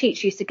the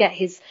teacher used to get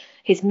his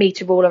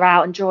meter ruler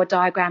out and draw a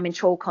diagram in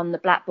chalk on the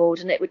blackboard,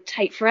 and it would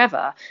take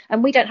forever.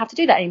 And we don't have to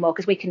do that anymore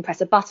because we can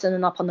press a button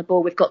and up on the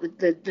board we've got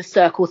the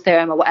circle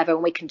theorem or whatever,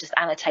 and we can just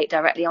annotate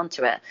directly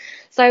onto it.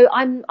 So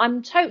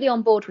I'm totally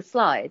on board with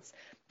slides,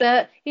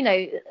 but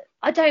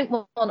I don't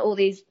want all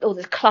this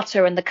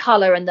clutter and the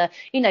color and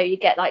you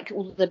get like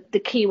all the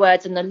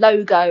keywords and the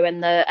logo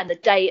and the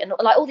date and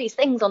like all these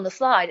things on the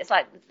slide. It's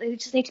like they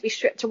just need to be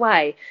stripped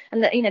away,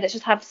 and that let's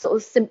just have sort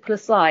of simpler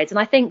slides. And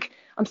I think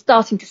I'm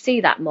starting to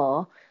see that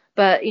more.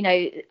 But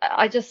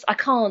I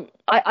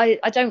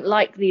don't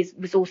like these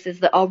resources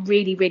that are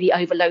really, really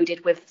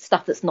overloaded with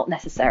stuff that's not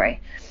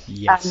necessary.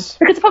 Yes.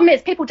 Because the problem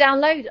is people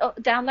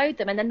download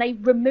them and then they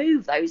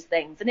remove those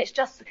things, and it's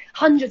just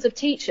hundreds of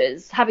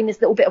teachers having this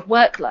little bit of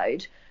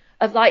workload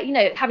of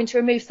having to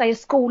remove, say, a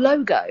school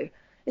logo.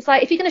 It's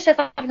like, if you're going to share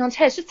something on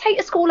TES, just take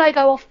the school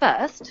logo off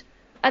first,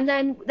 and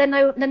then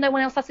no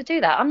one else has to do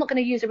that. I'm not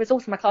going to use a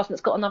resource in my classroom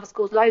that's got another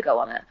school's logo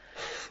on it.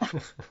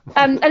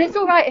 And it's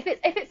all right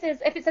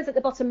if it says at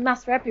the bottom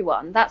maths for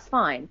everyone, that's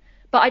fine.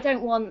 But I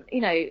don't want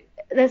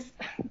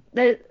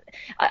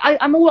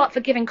I'm all up for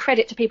giving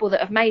credit to people that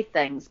have made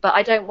things, but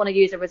I don't want to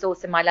use a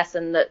resource in my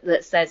lesson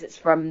that says it's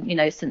from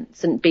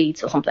St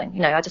Bede's or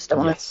something. I just don't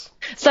want to.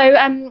 So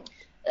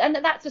and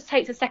that just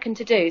takes a second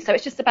to do. So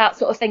it's just about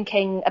sort of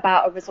thinking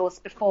about a resource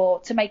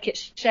before to make it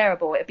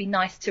shareable. It'd be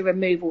nice to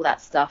remove all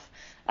that stuff.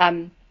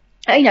 I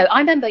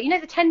remember,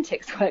 the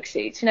TENTICS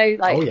worksheets,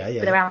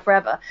 been around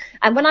forever.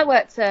 And when I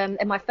worked in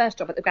my first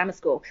job at the grammar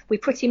school, we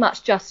pretty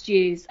much just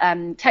used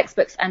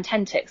textbooks and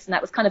TENTICS, and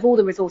that was kind of all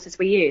the resources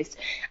we used.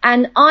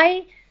 And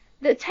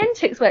the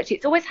TENTICS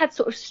worksheets always had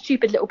sort of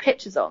stupid little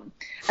pictures on,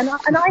 and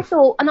I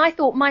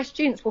thought my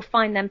students will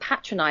find them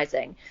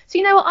patronising. So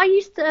what I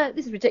used to,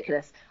 this is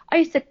ridiculous, I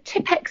used to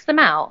Tipp-Ex them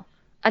out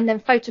and then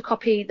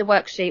photocopy the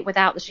worksheet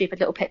without the stupid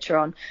little picture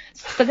on.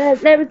 So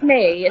there was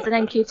me as an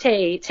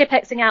NQT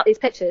Tipp-Exing out these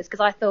pictures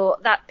because I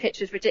thought that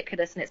picture's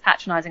ridiculous and it's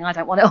patronising. I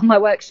don't want it on my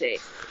worksheet.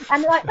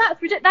 And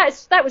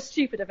that was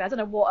stupid of me. I don't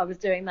know what I was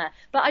doing there,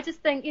 but I just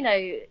think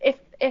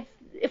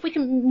if we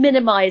can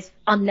minimise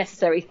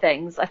unnecessary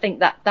things, I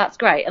think that's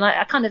great. And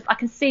I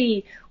can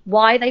see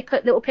why they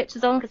put little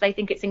pictures on because they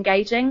think it's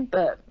engaging,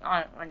 but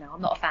I know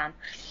I'm not a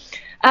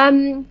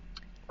fan.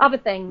 Other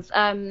things,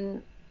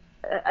 no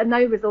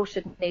resource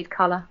should need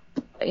colour.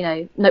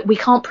 No, we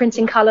can't print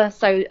in colour,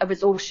 so a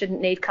resource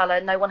shouldn't need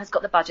colour. No one has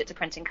got the budget to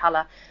print in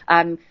colour.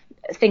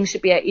 Things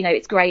should be,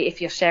 it's great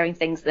if you're sharing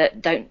things that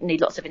don't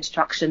need lots of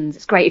instructions.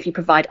 It's great if you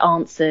provide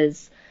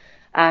answers.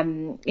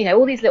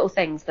 All these little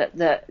things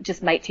that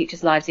just make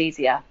teachers' lives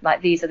easier. Like,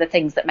 these are the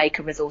things that make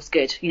a resource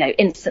good.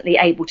 Instantly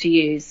able to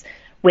use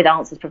with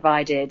answers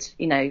provided,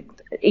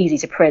 easy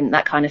to print,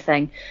 that kind of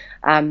thing.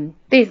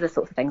 These are the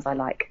sorts of things I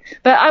like.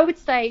 But I would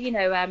say,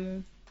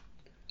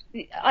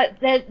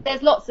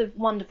 there's lots of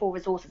wonderful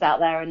resources out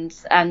there,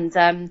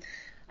 and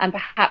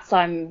perhaps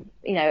I'm,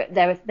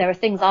 there are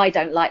things I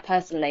don't like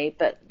personally,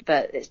 but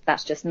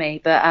that's just me.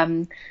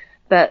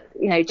 But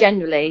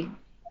generally,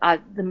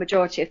 the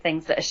majority of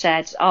things that are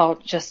shared are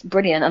just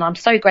brilliant, and I'm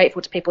so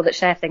grateful to people that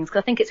share things, because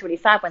I think it's really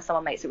sad when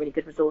someone makes a really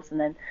good resource and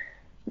then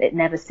it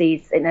never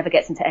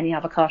gets into any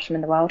other classroom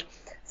in the world.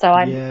 So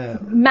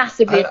I'm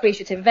massively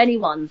appreciative of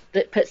anyone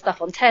that puts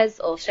stuff on TES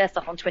or shares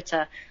stuff on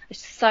Twitter.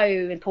 It's so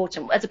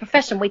important. As a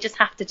profession, we just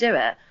have to do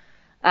it.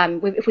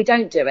 If we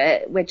don't do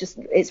it,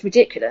 it's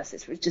ridiculous.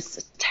 It's just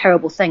a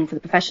terrible thing for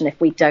the profession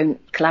if we don't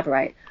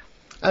collaborate.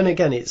 And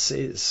again, it's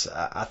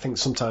I think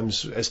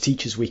sometimes as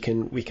teachers we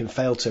can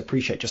fail to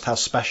appreciate just how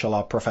special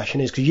our profession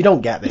is, because you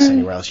don't get this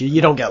anywhere else. You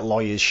don't get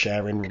lawyers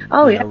sharing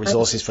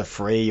resources for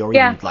free, or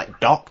even like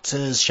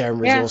doctors sharing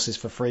resources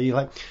for free.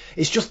 Like,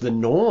 it's just the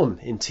norm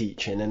in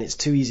teaching, and it's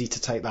too easy to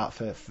take that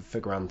for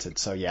granted.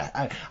 So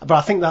but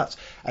I think that's,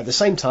 at the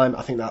same time,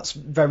 I think that's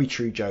very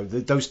true, Jo.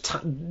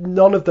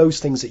 None of those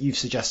things that you've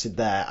suggested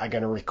there are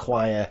going to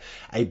require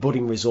a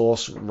budding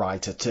resource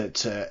writer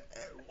to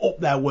up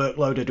their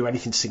workload or do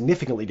anything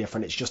significantly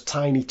different. It's just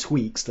tiny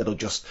tweaks that'll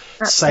just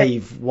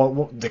save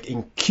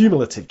in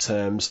cumulative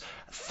terms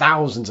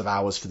thousands of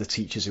hours for the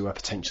teachers who are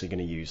potentially going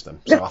to use them.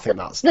 So I think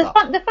that's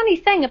the funny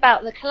thing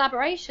about the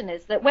collaboration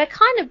is that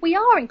we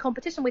are in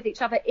competition with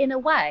each other in a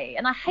way,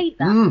 and I hate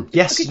that.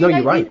 Yes, because,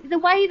 you're right. The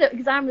way that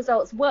exam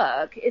results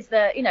work is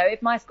that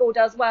if my school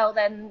does well,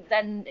 then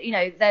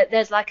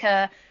there's like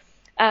a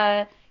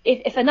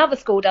if another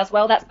school does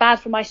well, that's bad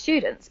for my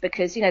students,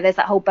 because there's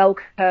that whole bell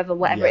curve or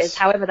whatever it is,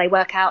 however they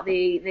work out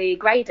the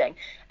grading,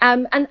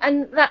 and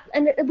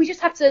we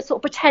just have to sort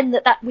of pretend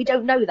that we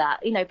don't know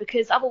that,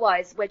 because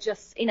otherwise we're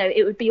just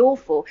it would be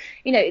awful.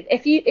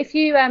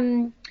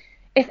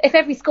 if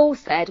every school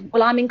said,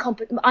 well, I'm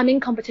in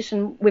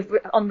competition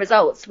on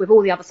results with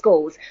all the other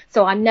schools,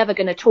 so I'm never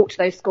going to talk to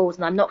those schools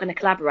and I'm not going to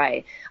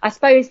collaborate. I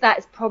suppose that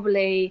is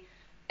probably,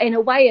 in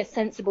a way, a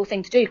sensible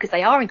thing to do because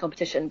they are in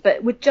competition, but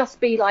it would just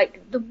be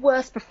like the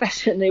worst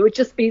profession. It would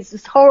just be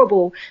just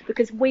horrible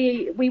because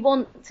we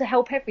want to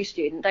help every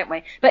student, don't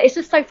we? But it's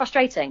just so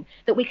frustrating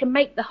that we can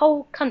make the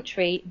whole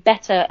country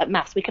better at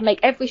maths. We can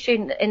make every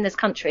student in this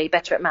country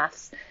better at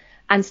maths,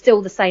 and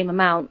still the same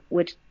amount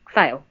would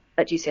fail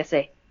at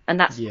GCSE. And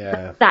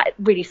that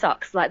really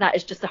sucks. Like, that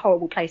is just a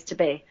horrible place to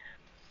be.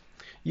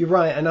 You're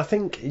right, and I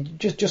think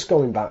just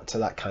going back to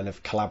that kind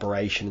of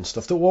collaboration and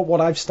stuff, that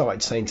what I've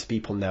started saying to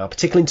people now,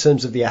 particularly in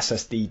terms of the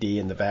SSDD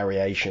and the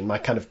variation,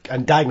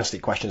 and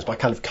diagnostic questions, my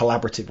kind of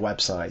collaborative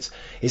websites,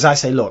 is I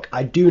say, look,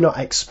 I do not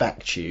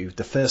expect you,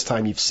 the first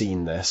time you've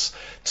seen this,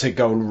 to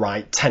go and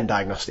write 10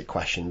 diagnostic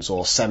questions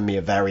or send me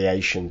a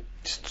variation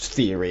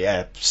theory,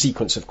 a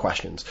sequence of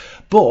questions.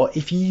 But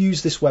if you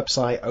use this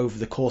website over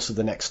the course of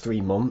the next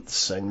 3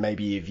 months, and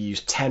maybe you've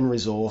used 10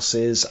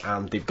 resources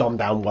and they've gone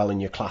down well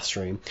in your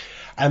classroom,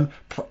 and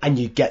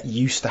you get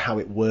used to how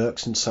it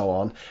works and so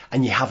on,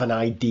 and you have an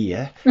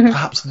idea,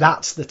 perhaps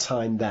that's the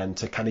time then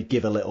to kind of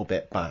give a little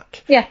bit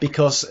back. Yeah.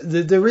 Because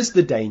there is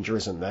the danger,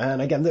 isn't there?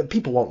 And again,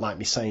 people won't like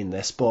me saying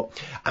this, but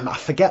I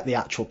forget the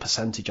actual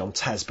percentage on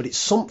TES, but it's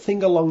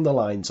something along the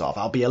lines of,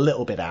 I'll be a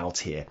little bit out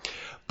here,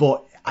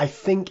 but I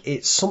think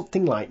it's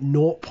something like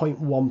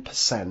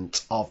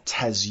 0.1% of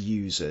TES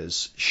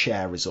users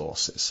share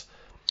resources,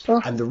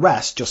 and the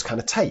rest just kind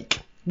of take,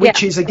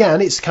 which is, again,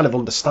 it's kind of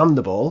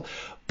understandable,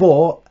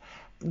 but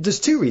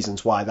there's two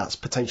reasons why that's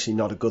potentially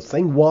not a good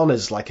thing. One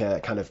is like a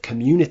kind of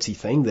community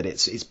thing, that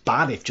it's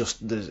bad if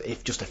just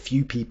a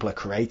few people are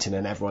creating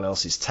and everyone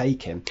else is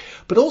taking,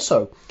 but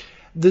also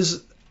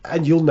there's,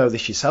 and you'll know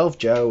this yourself,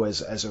 Joe,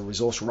 as a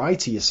resource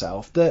writer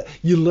yourself, that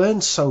you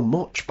learn so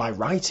much by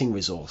writing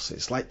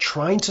resources, like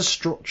trying to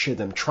structure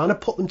them, trying to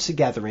put them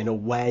together in a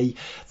way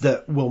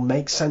that will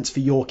make sense for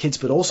your kids,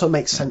 but also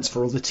make sense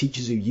for other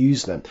teachers who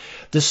use them.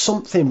 There's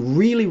something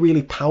really,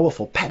 really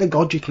powerful,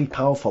 pedagogically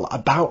powerful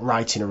about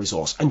writing a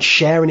resource and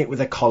sharing it with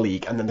a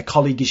colleague, and then the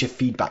colleague gives you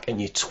feedback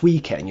and you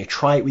tweak it and you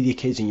try it with your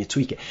kids and you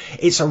tweak it.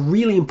 It's a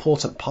really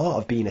important part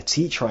of being a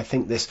teacher, I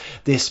think, this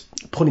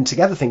putting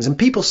together things. And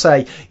people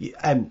say,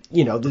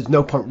 there's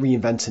no point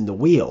reinventing the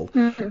wheel,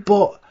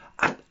 but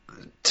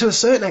to a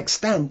certain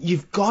extent,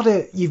 you've got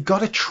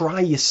to try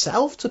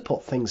yourself to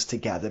put things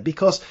together,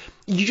 because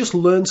you just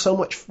learn so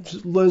much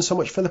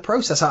for the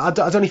process. I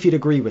don't know if you'd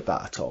agree with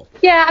that at all.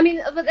 Yeah, I mean,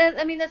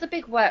 there's a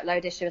big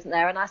workload issue, isn't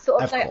there? And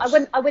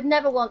I would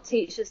never want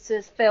teachers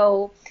to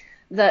feel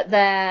that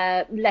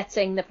they're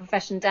letting the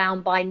profession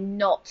down by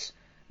not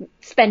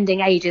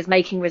spending ages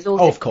making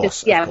resources. Oh, of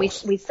course.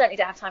 We certainly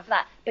don't have time for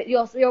that. But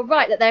you're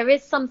right that there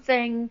is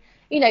something.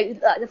 When I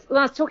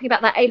was talking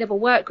about that A-level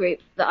work group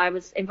that I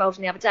was involved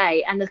in the other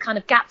day, and the kind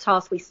of gap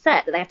task we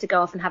set that they have to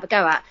go off and have a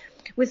go at,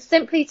 was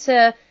simply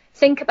to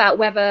think about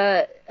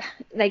whether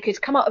they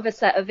could come up with a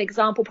set of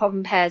example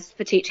problem pairs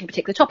for teaching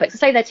particular topics. So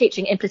say they're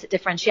teaching implicit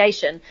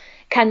differentiation,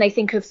 can they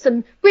think of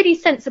some really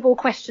sensible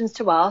questions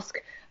to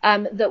ask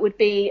that would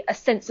be a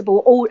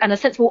sensible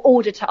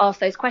order to ask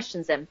those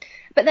questions in.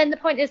 But then the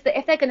point is that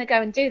if they're going to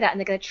go and do that and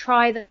they're going to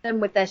try them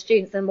with their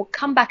students, then we'll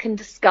come back and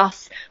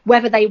discuss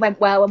whether they went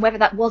well and whether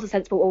that was a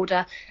sensible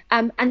order.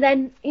 And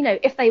then,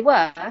 if they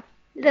were,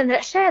 then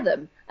let's share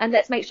them and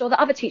let's make sure that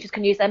other teachers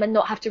can use them and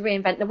not have to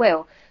reinvent the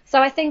wheel.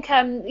 So I think,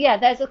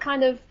 there's a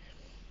kind of,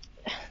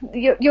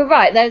 you're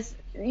right.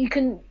 You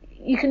can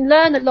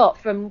learn a lot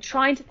from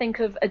trying to think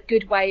of a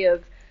good way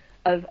of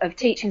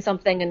teaching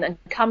something and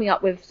coming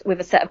up with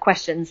a set of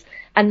questions,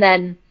 and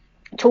then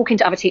talking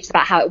to other teachers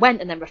about how it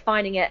went and then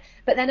refining it.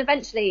 But then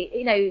eventually,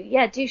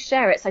 do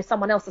share it so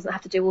someone else doesn't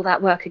have to do all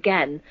that work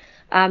again.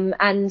 And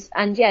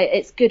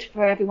it's good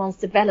for everyone's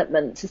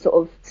development to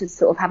sort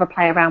of have a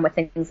play around with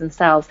things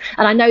themselves.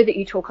 And I know that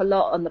you talk a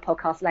lot on the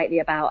podcast lately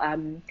about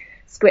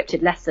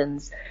scripted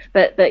lessons,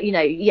 but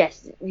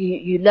yes,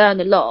 you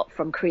learn a lot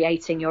from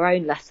creating your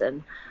own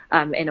lesson.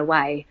 In a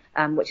way,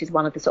 which is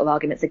one of the sort of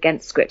arguments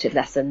against scripted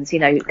lessons.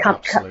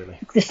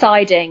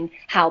 Deciding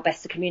how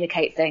best to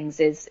communicate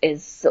things is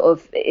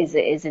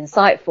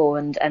insightful,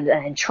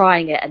 and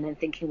trying it and then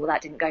thinking, well,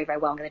 that didn't go very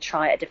well, I'm going to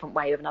try it a different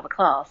way with another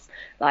class.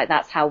 Like,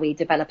 that's how we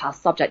develop our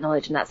subject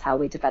knowledge, and that's how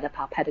we develop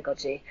our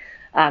pedagogy.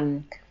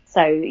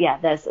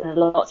 There's a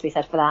lot to be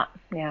said for that.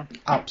 Yeah,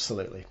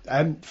 absolutely.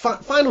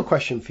 Final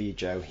question for you,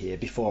 Joe, here,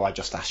 before I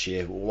just ask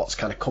you what's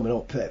kind of coming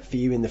up for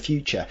you in the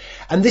future.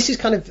 And this is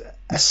kind of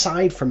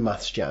aside from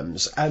Maths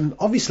Gems.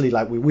 Obviously,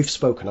 like we've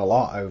spoken a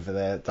lot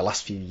over the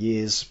last few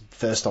years,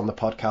 first on the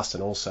podcast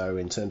and also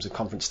in terms of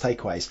conference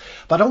takeaways.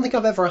 But I don't think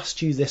I've ever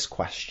asked you this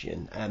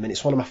question, and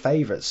it's one of my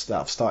favourites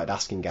that I've started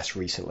asking guests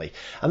recently.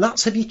 And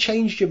that's, have you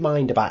changed your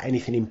mind about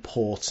anything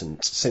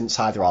important since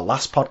either our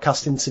last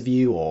podcast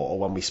interview or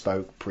when we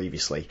spoke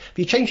previously? Have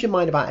you changed your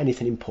mind about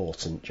anything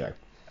important, Joe?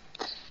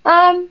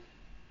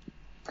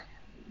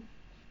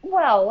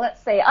 Well,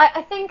 let's see.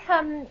 I think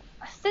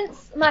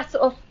since my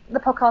sort of the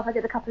podcast I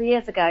did a couple of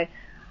years ago,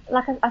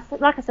 like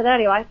I said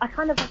earlier, I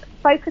kind of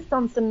focused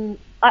on some.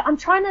 I'm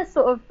trying to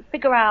sort of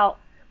figure out.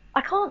 I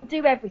can't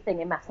do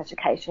everything in maths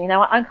education. You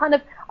know,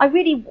 I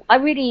really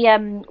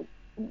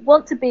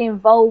want to be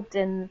involved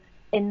in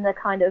the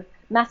kind of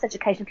maths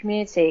education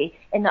community.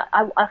 In that,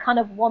 I kind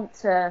of want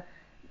to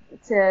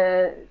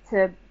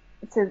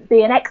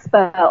be an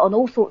expert on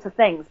all sorts of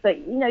things, but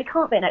you know, you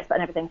can't be an expert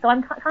on everything. So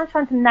I'm kind of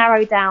trying to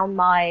narrow down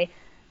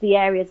the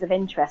areas of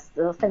interest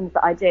or things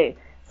that I do.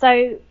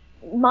 So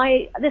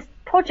this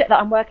project that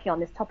I'm working on,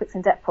 this Topics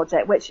in Depth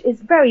project, which is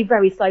very,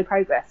 very slow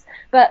progress,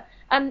 but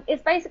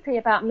it's basically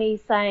about me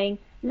saying,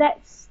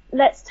 let's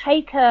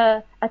take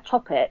a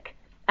topic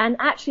and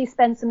actually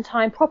spend some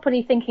time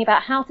properly thinking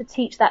about how to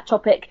teach that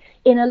topic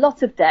in a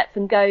lot of depth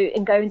and go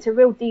into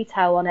real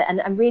detail on it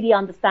and really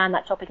understand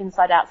that topic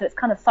inside out. So it's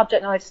kind of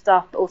subject knowledge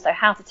stuff, but also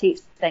how to teach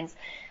things.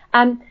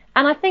 And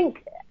I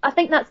think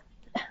that's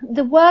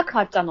the work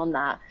I've done on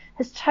that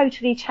has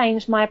totally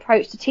changed my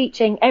approach to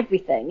teaching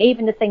everything,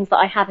 even the things that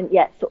I haven't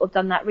yet sort of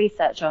done that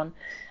research on.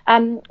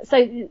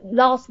 So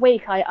last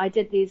week I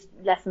did these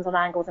lessons on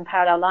angles and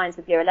parallel lines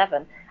with year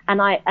 11, and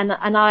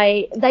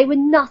they were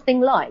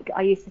nothing like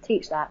I used to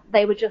teach that.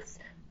 They were just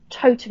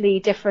totally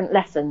different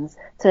lessons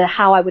to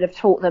how I would have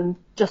taught them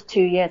just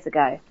 2 years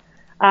ago.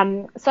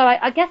 So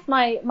I guess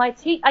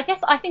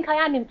I think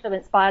I am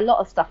influenced by a lot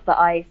of stuff that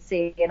I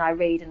see and I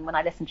read and when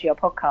I listen to your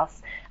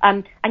podcasts.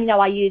 And you know,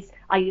 I use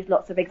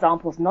lots of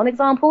examples,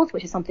 non-examples,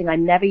 which is something I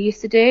never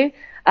used to do.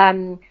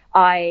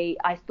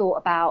 I thought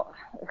about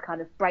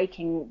kind of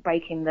breaking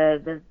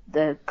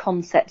the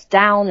concepts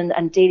down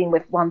and dealing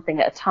with one thing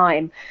at a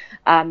time.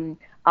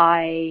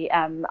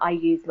 I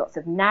used lots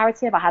of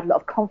narrative. I had a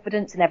lot of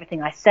confidence in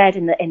everything I said,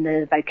 in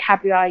the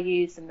vocabulary I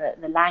used and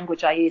the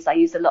language I used. I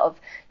used a lot of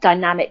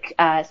dynamic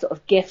sort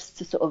of gifts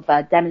to sort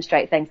of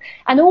demonstrate things.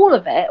 And all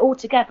of it, all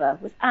together,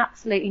 was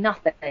absolutely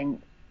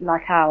nothing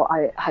like how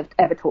I have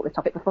ever taught this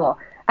topic before.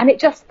 And it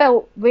just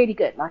felt really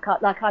good.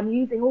 Like I'm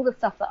using all the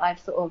stuff that I've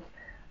sort of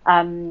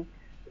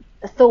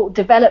thought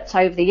developed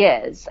over the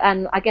years.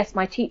 And I guess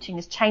my teaching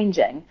is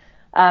changing.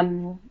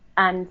 And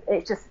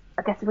it's just,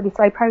 I guess, a really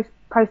slow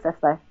process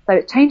though. So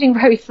it's changing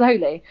very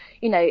slowly.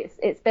 You know,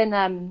 it's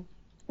been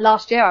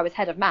last year I was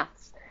head of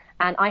maths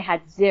and I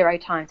had zero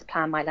time to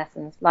plan my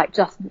lessons. Like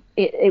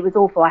it was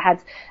awful. I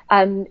had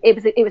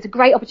it was a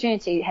great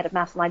opportunity, head of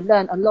maths, and I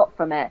learned a lot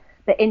from it.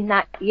 But in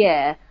that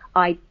year,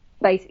 I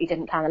basically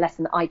didn't plan a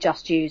lesson. I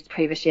just used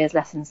previous year's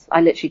lessons.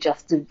 I literally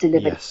just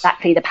delivered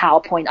exactly the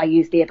PowerPoint I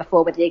used the year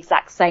before with the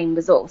exact same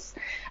resource.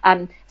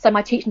 So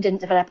my teaching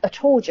didn't develop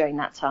at all during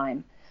that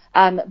time.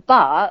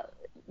 But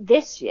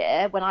this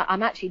year, when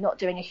I'm actually not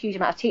doing a huge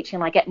amount of teaching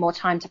and I get more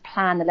time to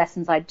plan the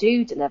lessons I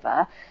do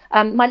deliver,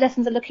 my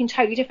lessons are looking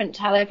totally different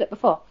to how they've looked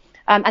before.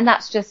 And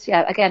that's just,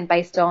 again,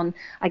 based on,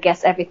 I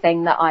guess,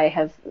 everything that I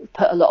have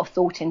put a lot of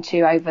thought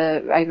into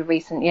over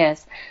recent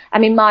years. I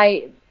mean,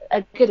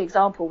 a good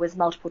example was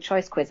multiple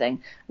choice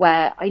quizzing,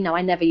 where, you know,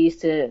 I never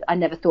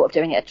thought of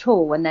doing it at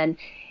all. And then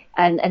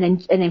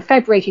in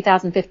February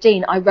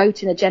 2015, I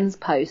wrote in a GEMS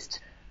post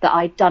that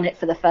I'd done it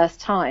for the first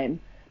time.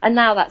 And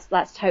now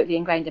that's totally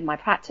ingrained in my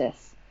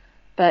practice.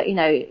 But, you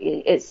know,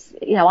 it's,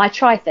 you know, I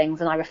try things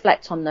and I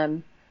reflect on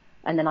them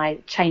and then I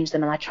change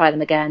them and I try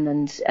them again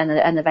and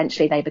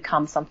eventually they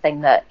become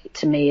something that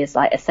to me is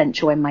like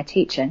essential in my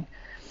teaching.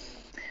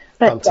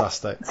 But,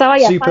 fantastic. Yeah.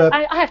 So Superb.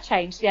 I have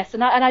changed, yes,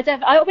 and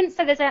I wouldn't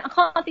say I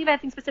can't think of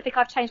anything specific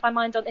I've changed my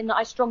mind on in that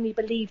I strongly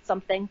believed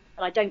something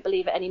and I don't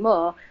believe it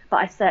anymore, but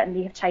I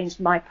certainly have changed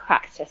my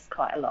practice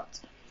quite a lot.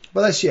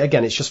 Well,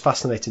 again, it's just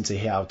fascinating to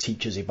hear how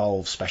teachers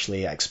evolve,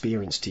 especially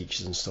experienced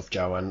teachers and stuff,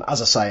 Joe. And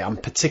as I say, I'm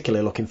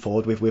particularly looking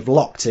forward. We've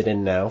locked it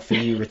in now for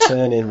you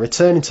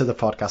returning to the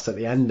podcast at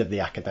the end of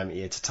the academic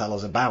year to tell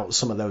us about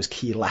some of those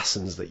key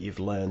lessons that you've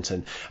learnt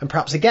and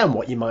perhaps, again,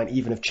 what you might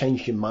even have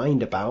changed your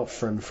mind about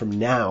from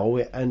now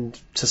and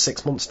to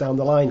 6 months down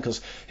the line, because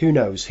who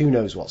knows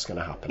what's going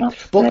to happen.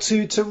 But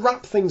to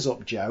wrap things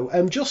up, Joe,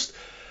 just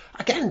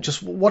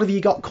what have you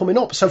got coming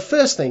up? So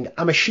first thing,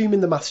 I'm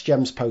assuming the Maths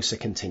Gems posts are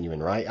continuing,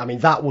 right? I mean,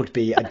 that would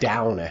be a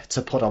downer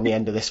to put on the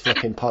end of this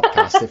flipping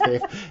podcast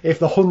if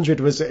the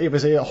 100 was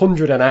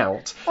 100 and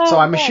out. So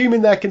I'm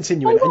assuming they're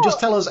continuing. And just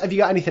tell us, have you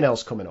got anything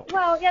else coming up?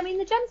 Well, yeah, I mean,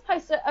 the Gems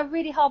posts are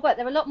really hard work.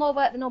 They're a lot more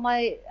work than all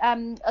my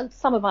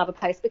some of my other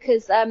posts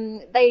because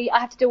I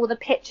have to do all the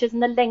pictures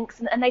and the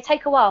links and they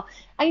take a while.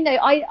 And, you know,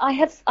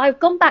 I've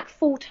gone back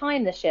full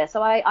time this year.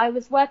 So I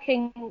was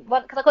working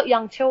because I've got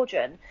young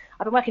children.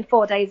 I've been working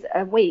 4 days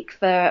a week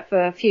for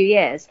a few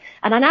years,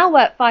 and I now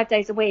work 5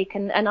 days a week,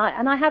 and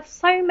I have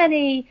so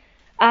many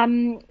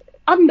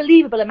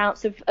unbelievable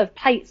amounts of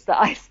plates that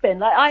I spin.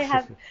 Like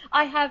so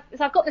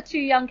I've got the 2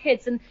 young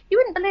kids, and you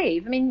wouldn't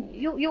believe. I mean,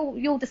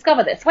 you'll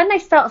discover this when they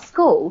start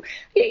school.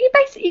 You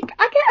basically,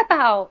 I get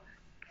about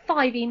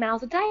 5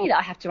 emails a day that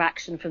I have to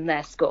action from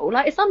their school.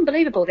 Like, it's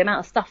unbelievable the amount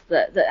of stuff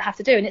that I have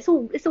to do, and it's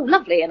all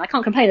lovely, and I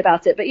can't complain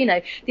about it. But you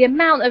know, the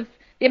amount of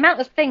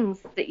things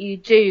that you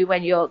do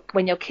when your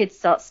kids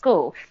start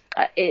school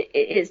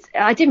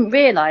I didn't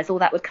realise all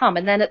that would come.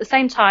 And then at the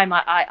same time,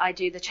 I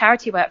do the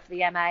charity work for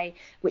the MA,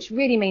 which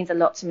really means a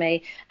lot to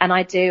me. And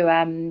I do,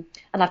 and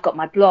I've got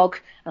my blog,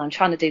 and I'm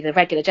trying to do the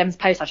regular GEMS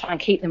posts. I try and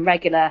keep them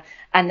regular.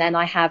 And then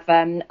I have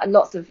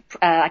lots of,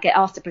 I get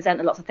asked to present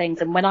at lots of things.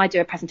 And when I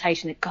do a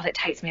presentation, it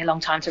takes me a long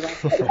time to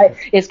write.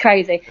 It's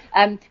crazy.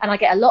 And I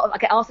get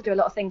asked to do a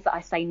lot of things that I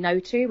say no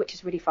to, which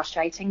is really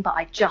frustrating. But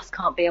I just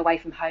can't be away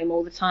from home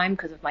all the time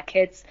because of my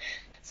kids.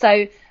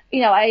 So,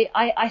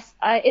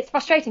 it's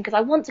frustrating because I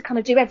want to kind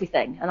of do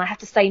everything and I have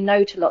to say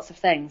no to lots of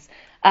things.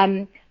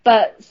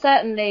 But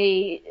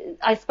certainly,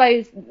 I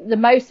suppose the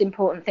most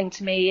important thing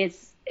to me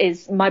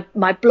is my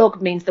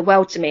blog means the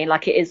world to me.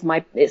 Like it's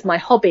my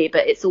hobby,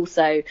 but it's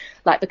also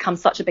like become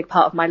such a big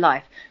part of my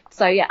life.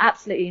 So yeah,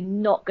 absolutely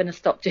not going to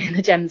stop doing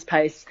the GEMS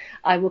posts.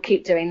 I will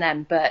keep doing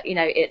them, but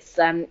it's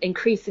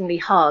increasingly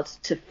hard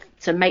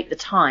to make the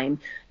time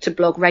to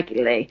blog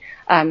regularly.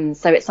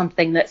 So it's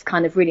something that's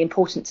kind of really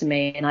important to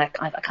me, and I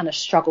kind of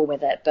struggle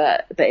with it,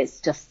 but it's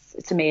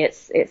just, to me,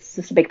 it's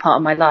just a big part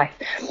of my life.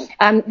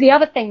 The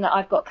other thing that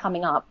I've got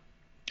coming up,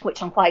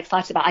 which I'm quite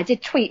excited about, I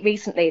did tweet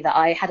recently that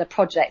I had a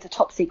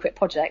top secret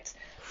project.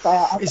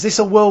 So is this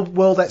a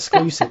world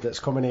exclusive that's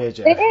coming here,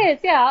 Jen? It is,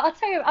 yeah. I'll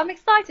tell you, I'm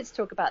excited to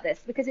talk about this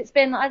because it's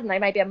been, I don't know,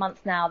 maybe a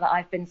month now that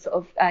I've been sort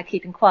of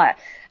keeping quiet.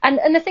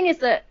 And the thing is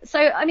that, so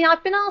I mean,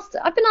 I've been asked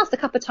a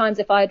couple of times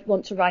if I'd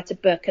want to write a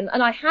book, and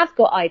I have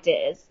got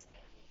ideas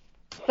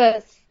for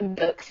some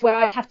books where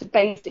I have to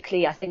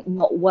basically, I think,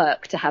 not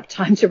work to have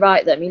time to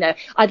write them.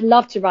 I'd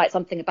love to write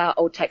something about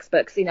old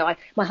textbooks.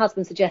 My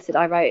husband suggested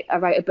I wrote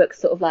a book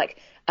sort of like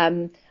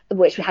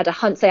which we had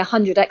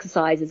 100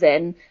 exercises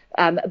in,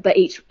 but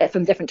each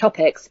from different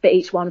topics, but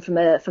each one from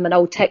an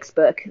old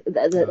textbook,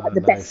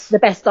 the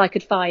best I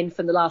could find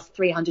from the last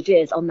 300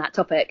 years on that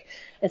topic.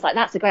 It's like,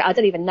 that's a great, I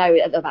don't even know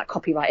about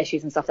copyright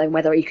issues and stuff, then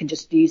whether you can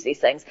just use these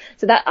things.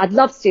 So that I'd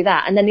love to do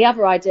that. And then the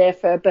other idea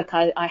for a book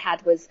I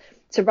had was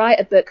to write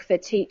a book for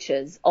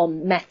teachers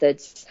on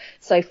methods.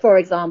 So, for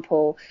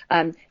example,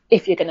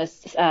 if you're going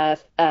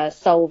to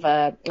solve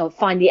or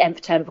find the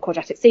nth term of a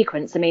quadratic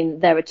sequence, I mean,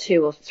 there are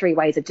 2 or 3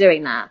 ways of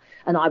doing that.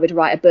 And I would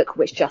write a book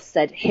which just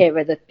said, here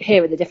are the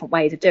different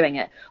ways of doing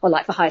it. Or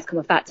like for highest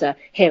common factor,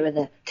 here are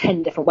the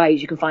 10 different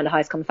ways you can find a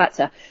highest common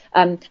factor.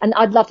 And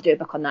I'd love to do a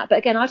book on that. But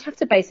again, I'd have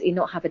to basically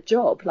not have a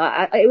job.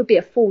 Like it would be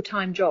a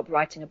full-time job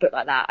writing a book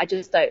like that. I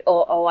just don't,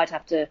 or I'd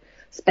have to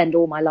spend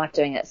all my life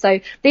doing it. So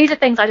these are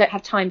things I don't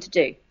have time to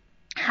do.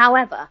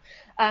 However,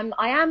 I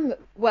am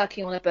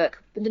working on a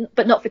book,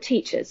 but not for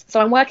teachers.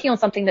 So I'm working on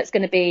something that's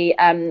going to be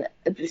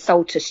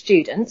sold to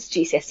students,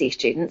 GCSE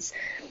students.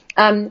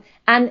 And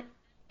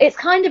it's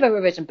kind of a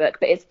revision book,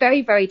 but it's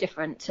very, very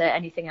different to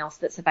anything else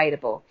that's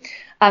available.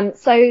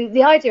 So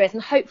the idea is,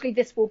 and hopefully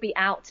this will be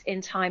out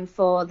in time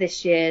for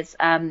this year's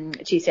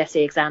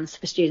GCSE exams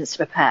for students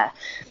to prepare.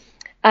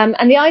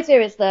 And the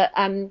idea is that,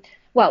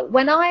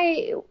 when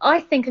I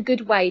think a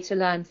good way to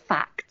learn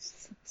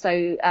facts,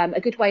 so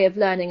a good way of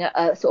learning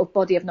a sort of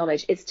body of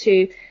knowledge is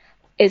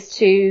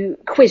to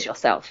quiz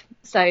yourself.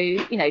 So,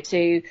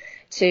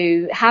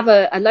 to have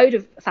a load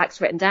of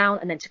facts written down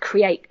and then to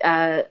create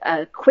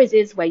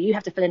quizzes where you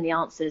have to fill in the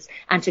answers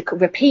and to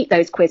repeat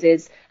those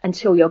quizzes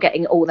until you're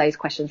getting all those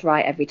questions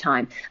right every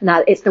time.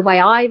 Now, it's the way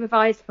I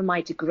revised for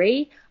my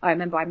degree. I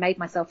remember I made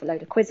myself a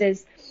load of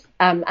quizzes.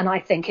 And I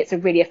think it's a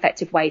really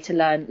effective way to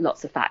learn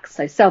lots of facts.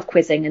 So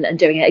self-quizzing and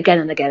doing it again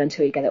and again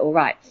until you get it all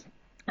right.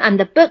 And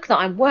the book that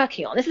I'm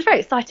working on, this is very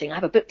exciting, I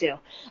have a book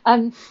deal.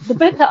 The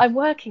book that I'm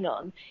working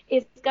on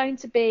is going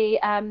to be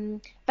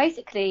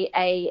basically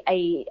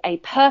a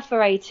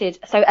perforated,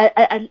 so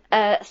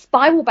a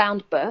spiral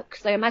bound book.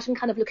 So imagine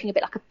kind of looking a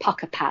bit like a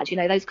pucker pad,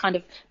 those kind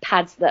of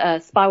pads that are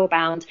spiral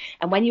bound.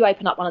 And when you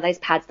open up one of those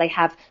pads, they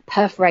have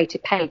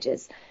perforated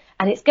pages.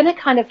 And it's going to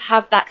kind of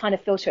have that kind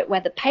of feel to it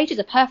where the pages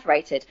are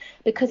perforated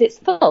because it's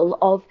full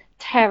of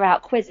tear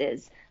out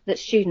quizzes that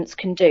students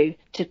can do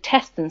to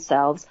test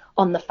themselves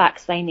on the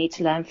facts they need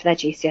to learn for their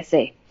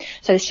GCSE.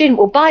 So the student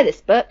will buy this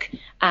book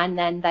and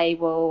then they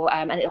will,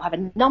 and it will have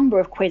a number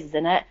of quizzes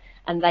in it,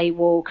 and they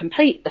will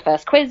complete the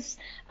first quiz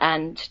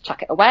and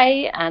chuck it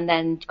away and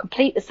then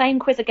complete the same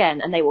quiz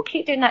again. And they will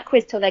keep doing that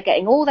quiz till they're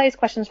getting all those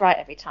questions right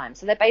every time.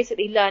 So they're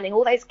basically learning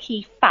all those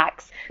key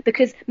facts,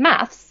 because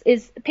maths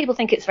is, people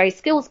think it's very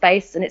skills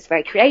based and it's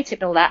very creative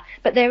and all that,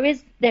 but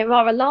there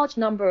are a large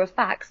number of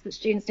facts that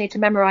students need to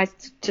memorize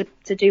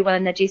to do well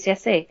in their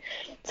GCSE.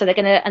 So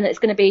it's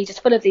going to be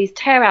just full of these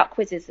tear out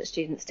quizzes that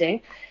students do.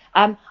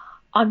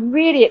 I'm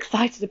really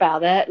excited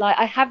about it. Like,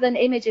 I have an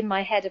image in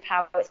my head of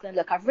how it's going to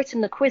look. I've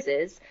written the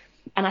quizzes,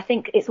 and I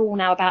think it's all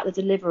now about the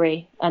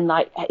delivery. And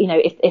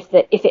if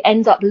it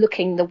ends up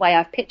looking the way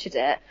I've pictured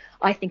it,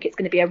 I think it's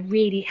going to be a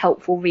really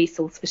helpful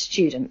resource for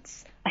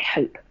students. I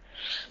hope.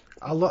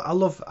 I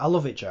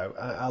love it, Joe.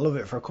 I love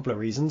it for a couple of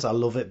reasons. I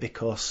love it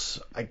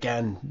because,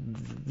 again,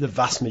 the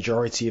vast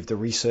majority of the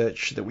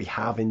research that we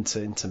have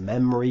into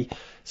memory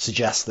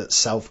suggests that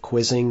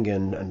self-quizzing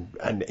and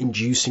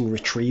inducing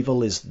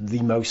retrieval is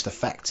the most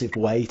effective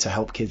way to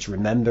help kids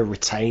remember,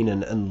 retain,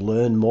 and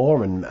learn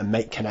more and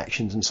make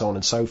connections and so on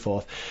and so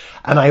forth.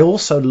 And I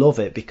also love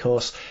it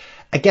because,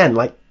 again,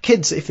 like,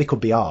 kids, if they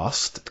could be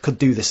asked, could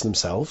do this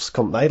themselves,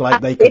 couldn't they?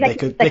 Like they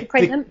could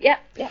print them. Yeah.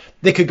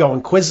 They could go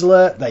on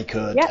Quizlet. They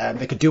could Yeah.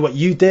 they could do what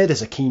you did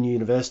as a keen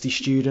university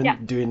student, Yeah.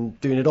 doing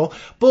it all.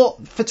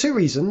 But for two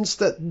reasons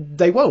that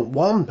they won't.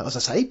 One, as I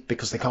say,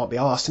 because they can't be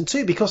asked, and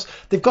two, because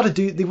they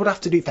would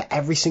have to do it for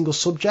every single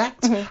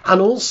subject,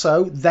 and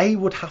also they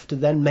would have to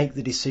then make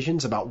the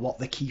decisions about what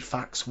the key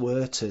facts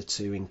were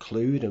to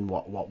include and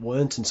what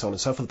weren't, and so on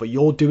and so forth. But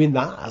you're doing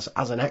that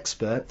as an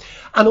expert,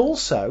 and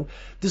also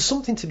there's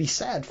something to be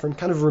said from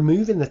kind of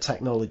removing the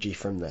technology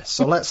from this.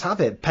 So let's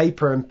have it,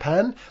 paper and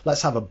pen.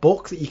 Let's have a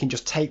book that you can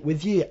just take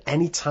with you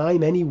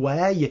anytime,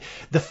 anywhere.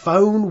 The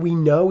phone, we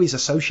know, is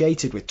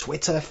associated with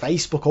Twitter,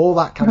 Facebook, all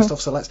that kind of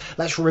stuff. So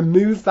let's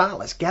remove that.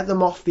 Let's get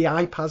them off the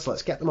iPads.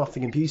 Let's get them off the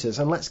computers,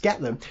 and let's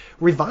get them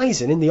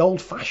revising in the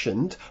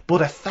old-fashioned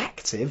but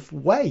effective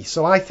way.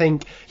 So I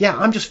think, yeah,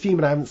 I'm just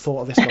fuming I haven't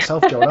thought of this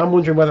myself, Joe, and I'm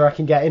wondering whether I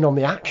can get in on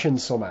the action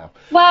somehow.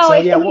 Well,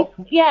 So,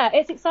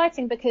 it's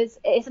exciting because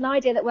it's an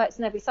idea that works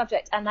in every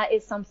subject, and that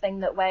is something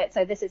that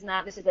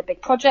this is a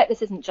big project.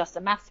 This isn't just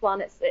a maths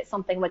one. It's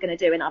something we're going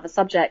to do in other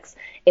subjects.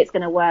 It's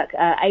going to work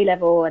A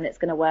level, and it's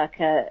going to work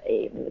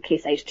Key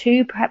Stage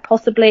 2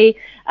 possibly.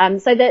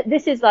 So that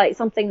this is like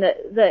something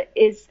that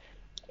is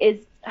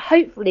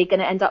hopefully going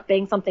to end up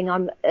being something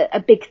a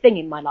big thing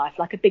in my life,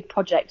 like a big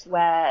project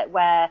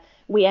where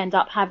we end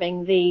up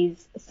having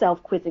these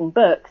self-quizzing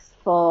books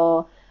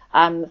for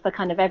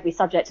kind of every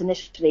subject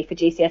initially for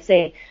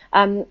GCSE.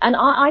 And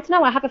I don't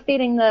know, I have a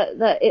feeling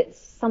that it's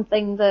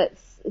something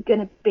that's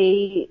going to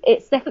be,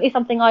 it's definitely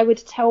something I would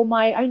tell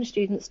my own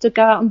students to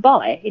go out and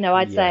buy.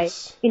 I'd say,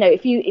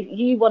 if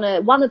you want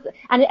to,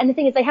 and the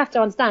thing is, they have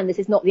to understand this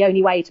is not the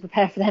only way to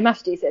prepare for their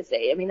maths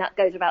GCSE. I mean, that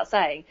goes without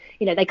saying.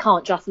 They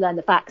can't just learn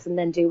the facts and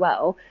then do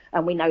well,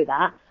 and we know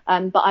that.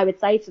 But I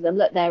would say to them,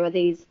 look, there are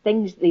these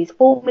things, these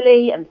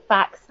formulae and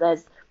facts.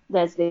 There's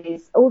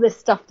all this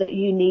stuff that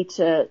you need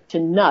to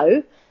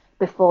know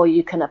before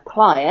you can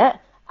apply it,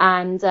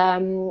 and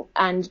go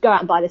out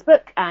and buy this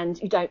book. And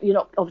you're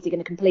not obviously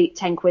going to complete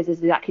 10 quizzes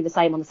exactly the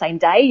same on the same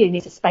day. You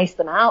need to space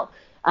them out,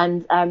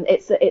 and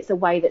it's a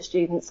way that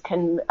students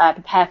can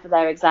prepare for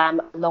their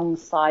exam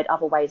alongside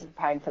other ways of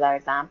preparing for their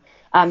exam.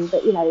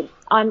 But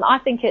I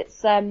think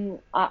it's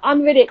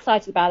I'm really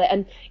excited about it,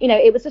 and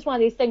it was just one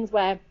of these things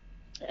where,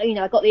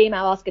 I got the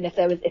email asking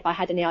if I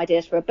had any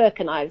ideas for a book,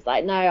 and I was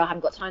like, no, I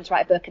haven't got time to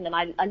write a book. And then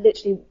I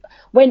literally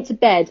went to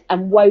bed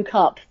and woke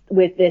up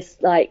with this,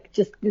 like,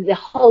 just the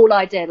whole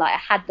idea, like I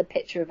had the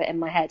picture of it in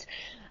my head,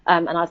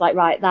 and I was like,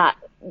 right,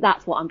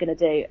 that's what I'm going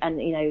to do.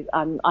 And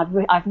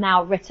I've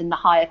now written the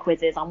higher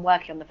quizzes. I'm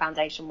working on the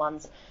foundation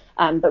ones,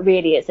 but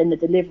really it's in the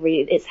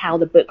delivery, it's how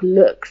the book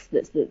looks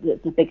that's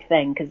the big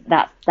thing, because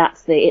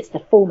it's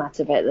the format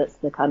of it that's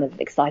the kind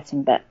of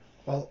exciting bit.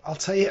 Well, I'll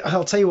tell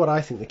you what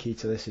I think the key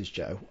to this is,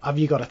 Joe. Have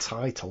you got a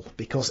title?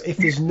 Because if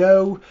there's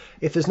no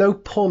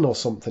pun or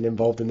something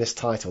involved in this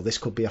title, this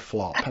could be a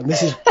flop. And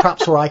this is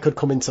perhaps where I could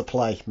come into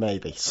play,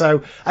 maybe.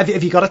 So,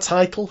 have you got a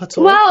title at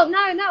all? Well,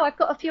 no, I've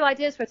got a few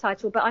ideas for a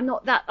title, but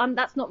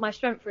that's not my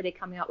strength, really,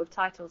 coming up with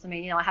titles. I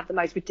mean, I have the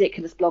most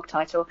ridiculous blog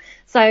title.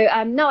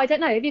 So, no, I don't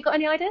know. Have you got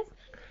any ideas?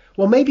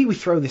 Well, maybe we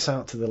throw this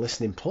out to the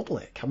listening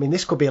public. I mean,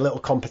 this could be a little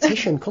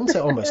competition, couldn't it?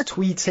 Almost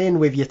tweet in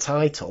with your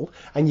title,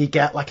 and you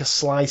get like a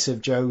slice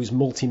of Joe's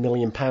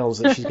multi-million pounds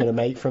that she's going to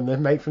make from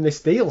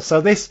this deal.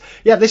 So this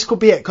could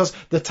be it, because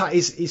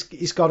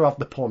it's got to have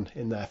the pun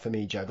in there for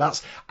me, Joe.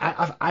 That's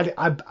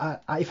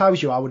if I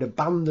was you, I would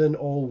abandon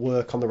all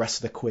work on the rest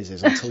of the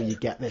quizzes until you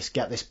get this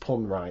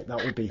pun right.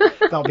 That would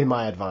be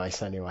my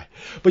advice anyway.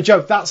 But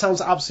Joe, that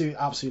sounds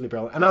absolutely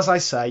brilliant. And as I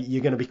say,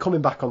 you're going to be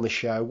coming back on the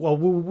show. Well,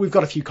 we've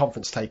got a few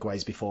conference takeaways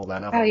before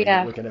then, haven't we?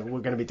 Yeah. We're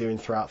going to be doing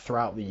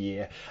throughout the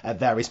year.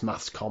 There is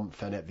Maths Conf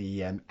and at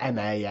the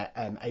MA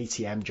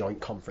ATM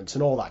joint conference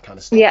and all that kind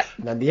of stuff. Yeah.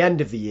 And then the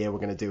end of the year, we're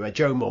going to do a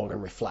Joe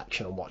Morgan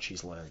reflection on what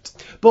she's learned.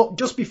 But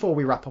just before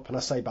we wrap up and I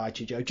say bye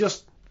to you, Joe,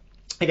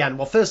 again,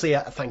 well, firstly,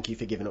 thank you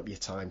for giving up your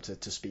time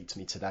to speak to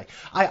me today.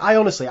 I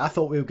honestly, I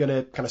thought we were going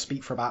to kind of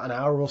speak for about an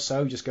hour or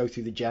so, just go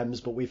through the gems,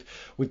 but we've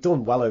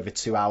done well over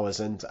 2 hours,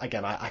 and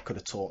again, I could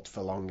have talked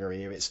for longer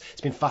here. It's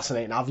been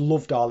fascinating. I've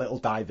loved our little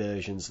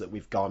diversions that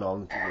we've gone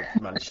on.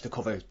 We've managed to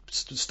cover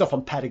stuff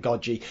on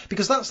pedagogy,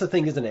 because that's the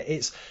thing, isn't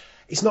it?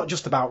 it's not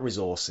just about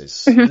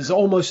resources.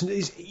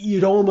 Mm-hmm.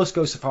 You'd almost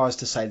go so far as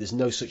to say there's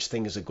no such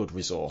thing as a good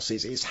resource.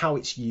 It's how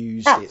it's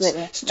used.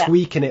 Absolutely. It's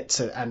tweaking it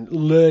and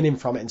learning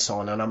from it and so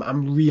on. And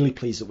I'm really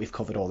pleased that we've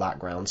covered all that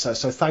ground. So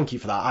thank you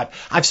for that.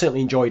 I've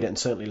certainly enjoyed it and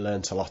certainly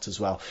learned a lot as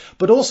well.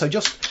 But also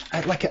just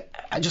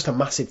a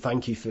massive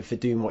thank you for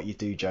doing what you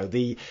do, Joe.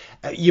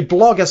 Your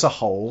blog as a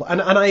whole,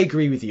 and I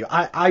agree with you.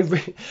 I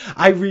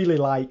really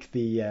like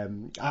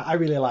I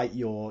really like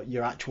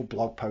your actual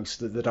blog posts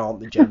that aren't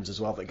the gems as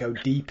well, that go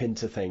deep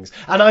into things.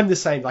 And I'm the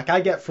same. Like,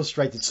 I get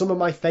frustrated. Some of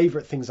my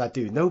favourite things I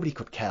do, nobody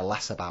could care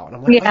less about. And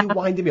I'm like, are you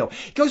winding me up?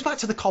 It goes back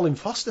to the Colin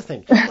Foster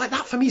thing. Like,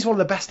 that for me is one of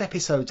the best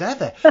episodes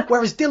ever.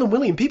 Whereas Dylan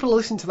William, people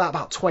listen to that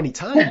about 20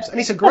 times, and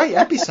it's a great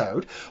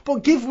episode.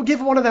 But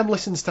give one of them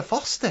listens to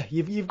Foster.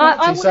 You've got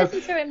I to. will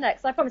listen to him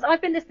next. I promise.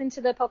 I've been listening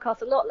to the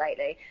podcast a lot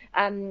lately,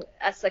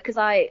 because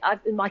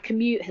my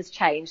commute has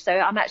changed. So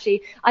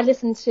I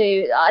listened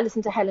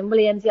to Helen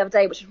Williams the other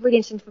day, which was really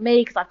interesting for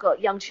me because I've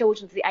got young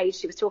children to the age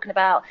she was talking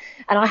about,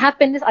 and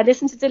I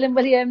listened to Dylan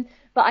William,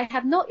 but I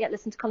have not yet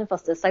listened to Colin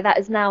Foster. So that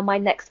is now my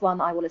next one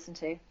I will listen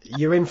to.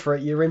 You're in for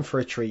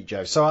a treat,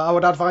 Joe. So I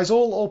would advise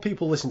all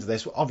people listen to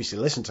this. Obviously,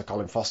 listen to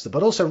Colin Foster,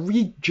 but also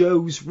read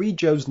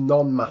Joe's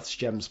non-Maths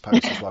Gems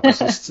post as well,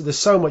 because there's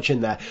so much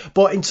in there.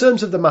 But in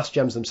terms of the Maths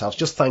Gems themselves,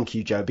 just thank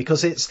you, Joe,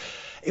 because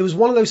it was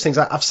one of those things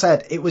I've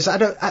said. It was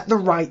at the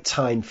right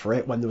time for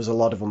it when there was a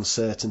lot of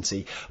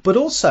uncertainty, but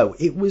also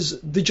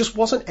there just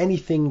wasn't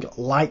anything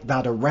like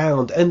that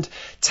around. And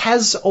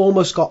Tez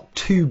almost got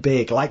too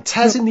big. Like,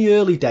 Tez in the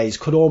early days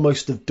could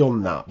almost have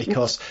done that,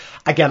 because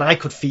again, I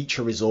could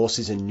feature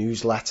resources in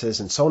newsletters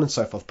and so on and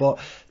so forth, but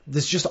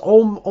there's just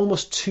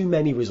almost too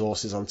many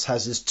resources on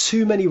Tez. There's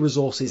too many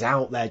resources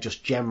out there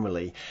just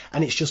generally,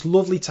 and it's just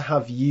lovely to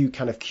have you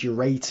kind of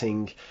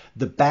curating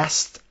the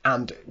best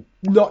and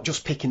not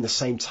just picking the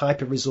same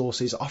type of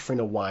resources, offering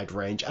a wide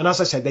range. And as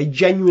I said, they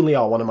genuinely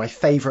are one of my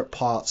favourite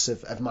parts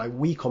of my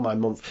week or my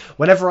month.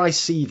 Whenever I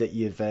see that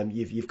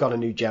you've got a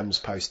new Gems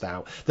post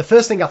out, the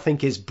first thing I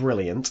think is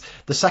brilliant.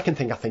 The second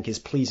thing I think is,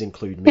 please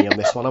include me on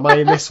this one. Am I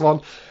in this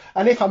one?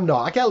 And if I'm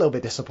not, I get a little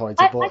bit disappointed.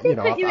 I But did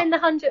put you in the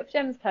 100th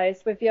Gems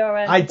post with your.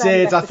 I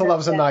did. I thought that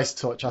was a nice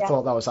touch. I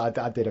thought that was.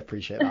 I did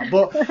appreciate that.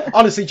 But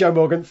honestly, Joe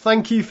Morgan,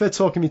 thank you for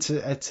talking to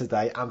me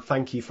today, and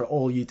thank you for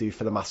all you do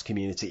for the maths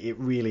community. It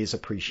really is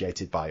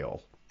appreciated by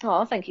all.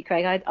 Oh, thank you,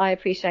 Craig. I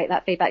appreciate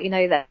that feedback. You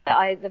know that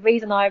the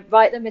reason I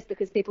write them is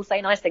because people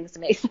say nice things to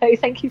me. So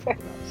thank you very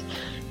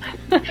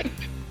much.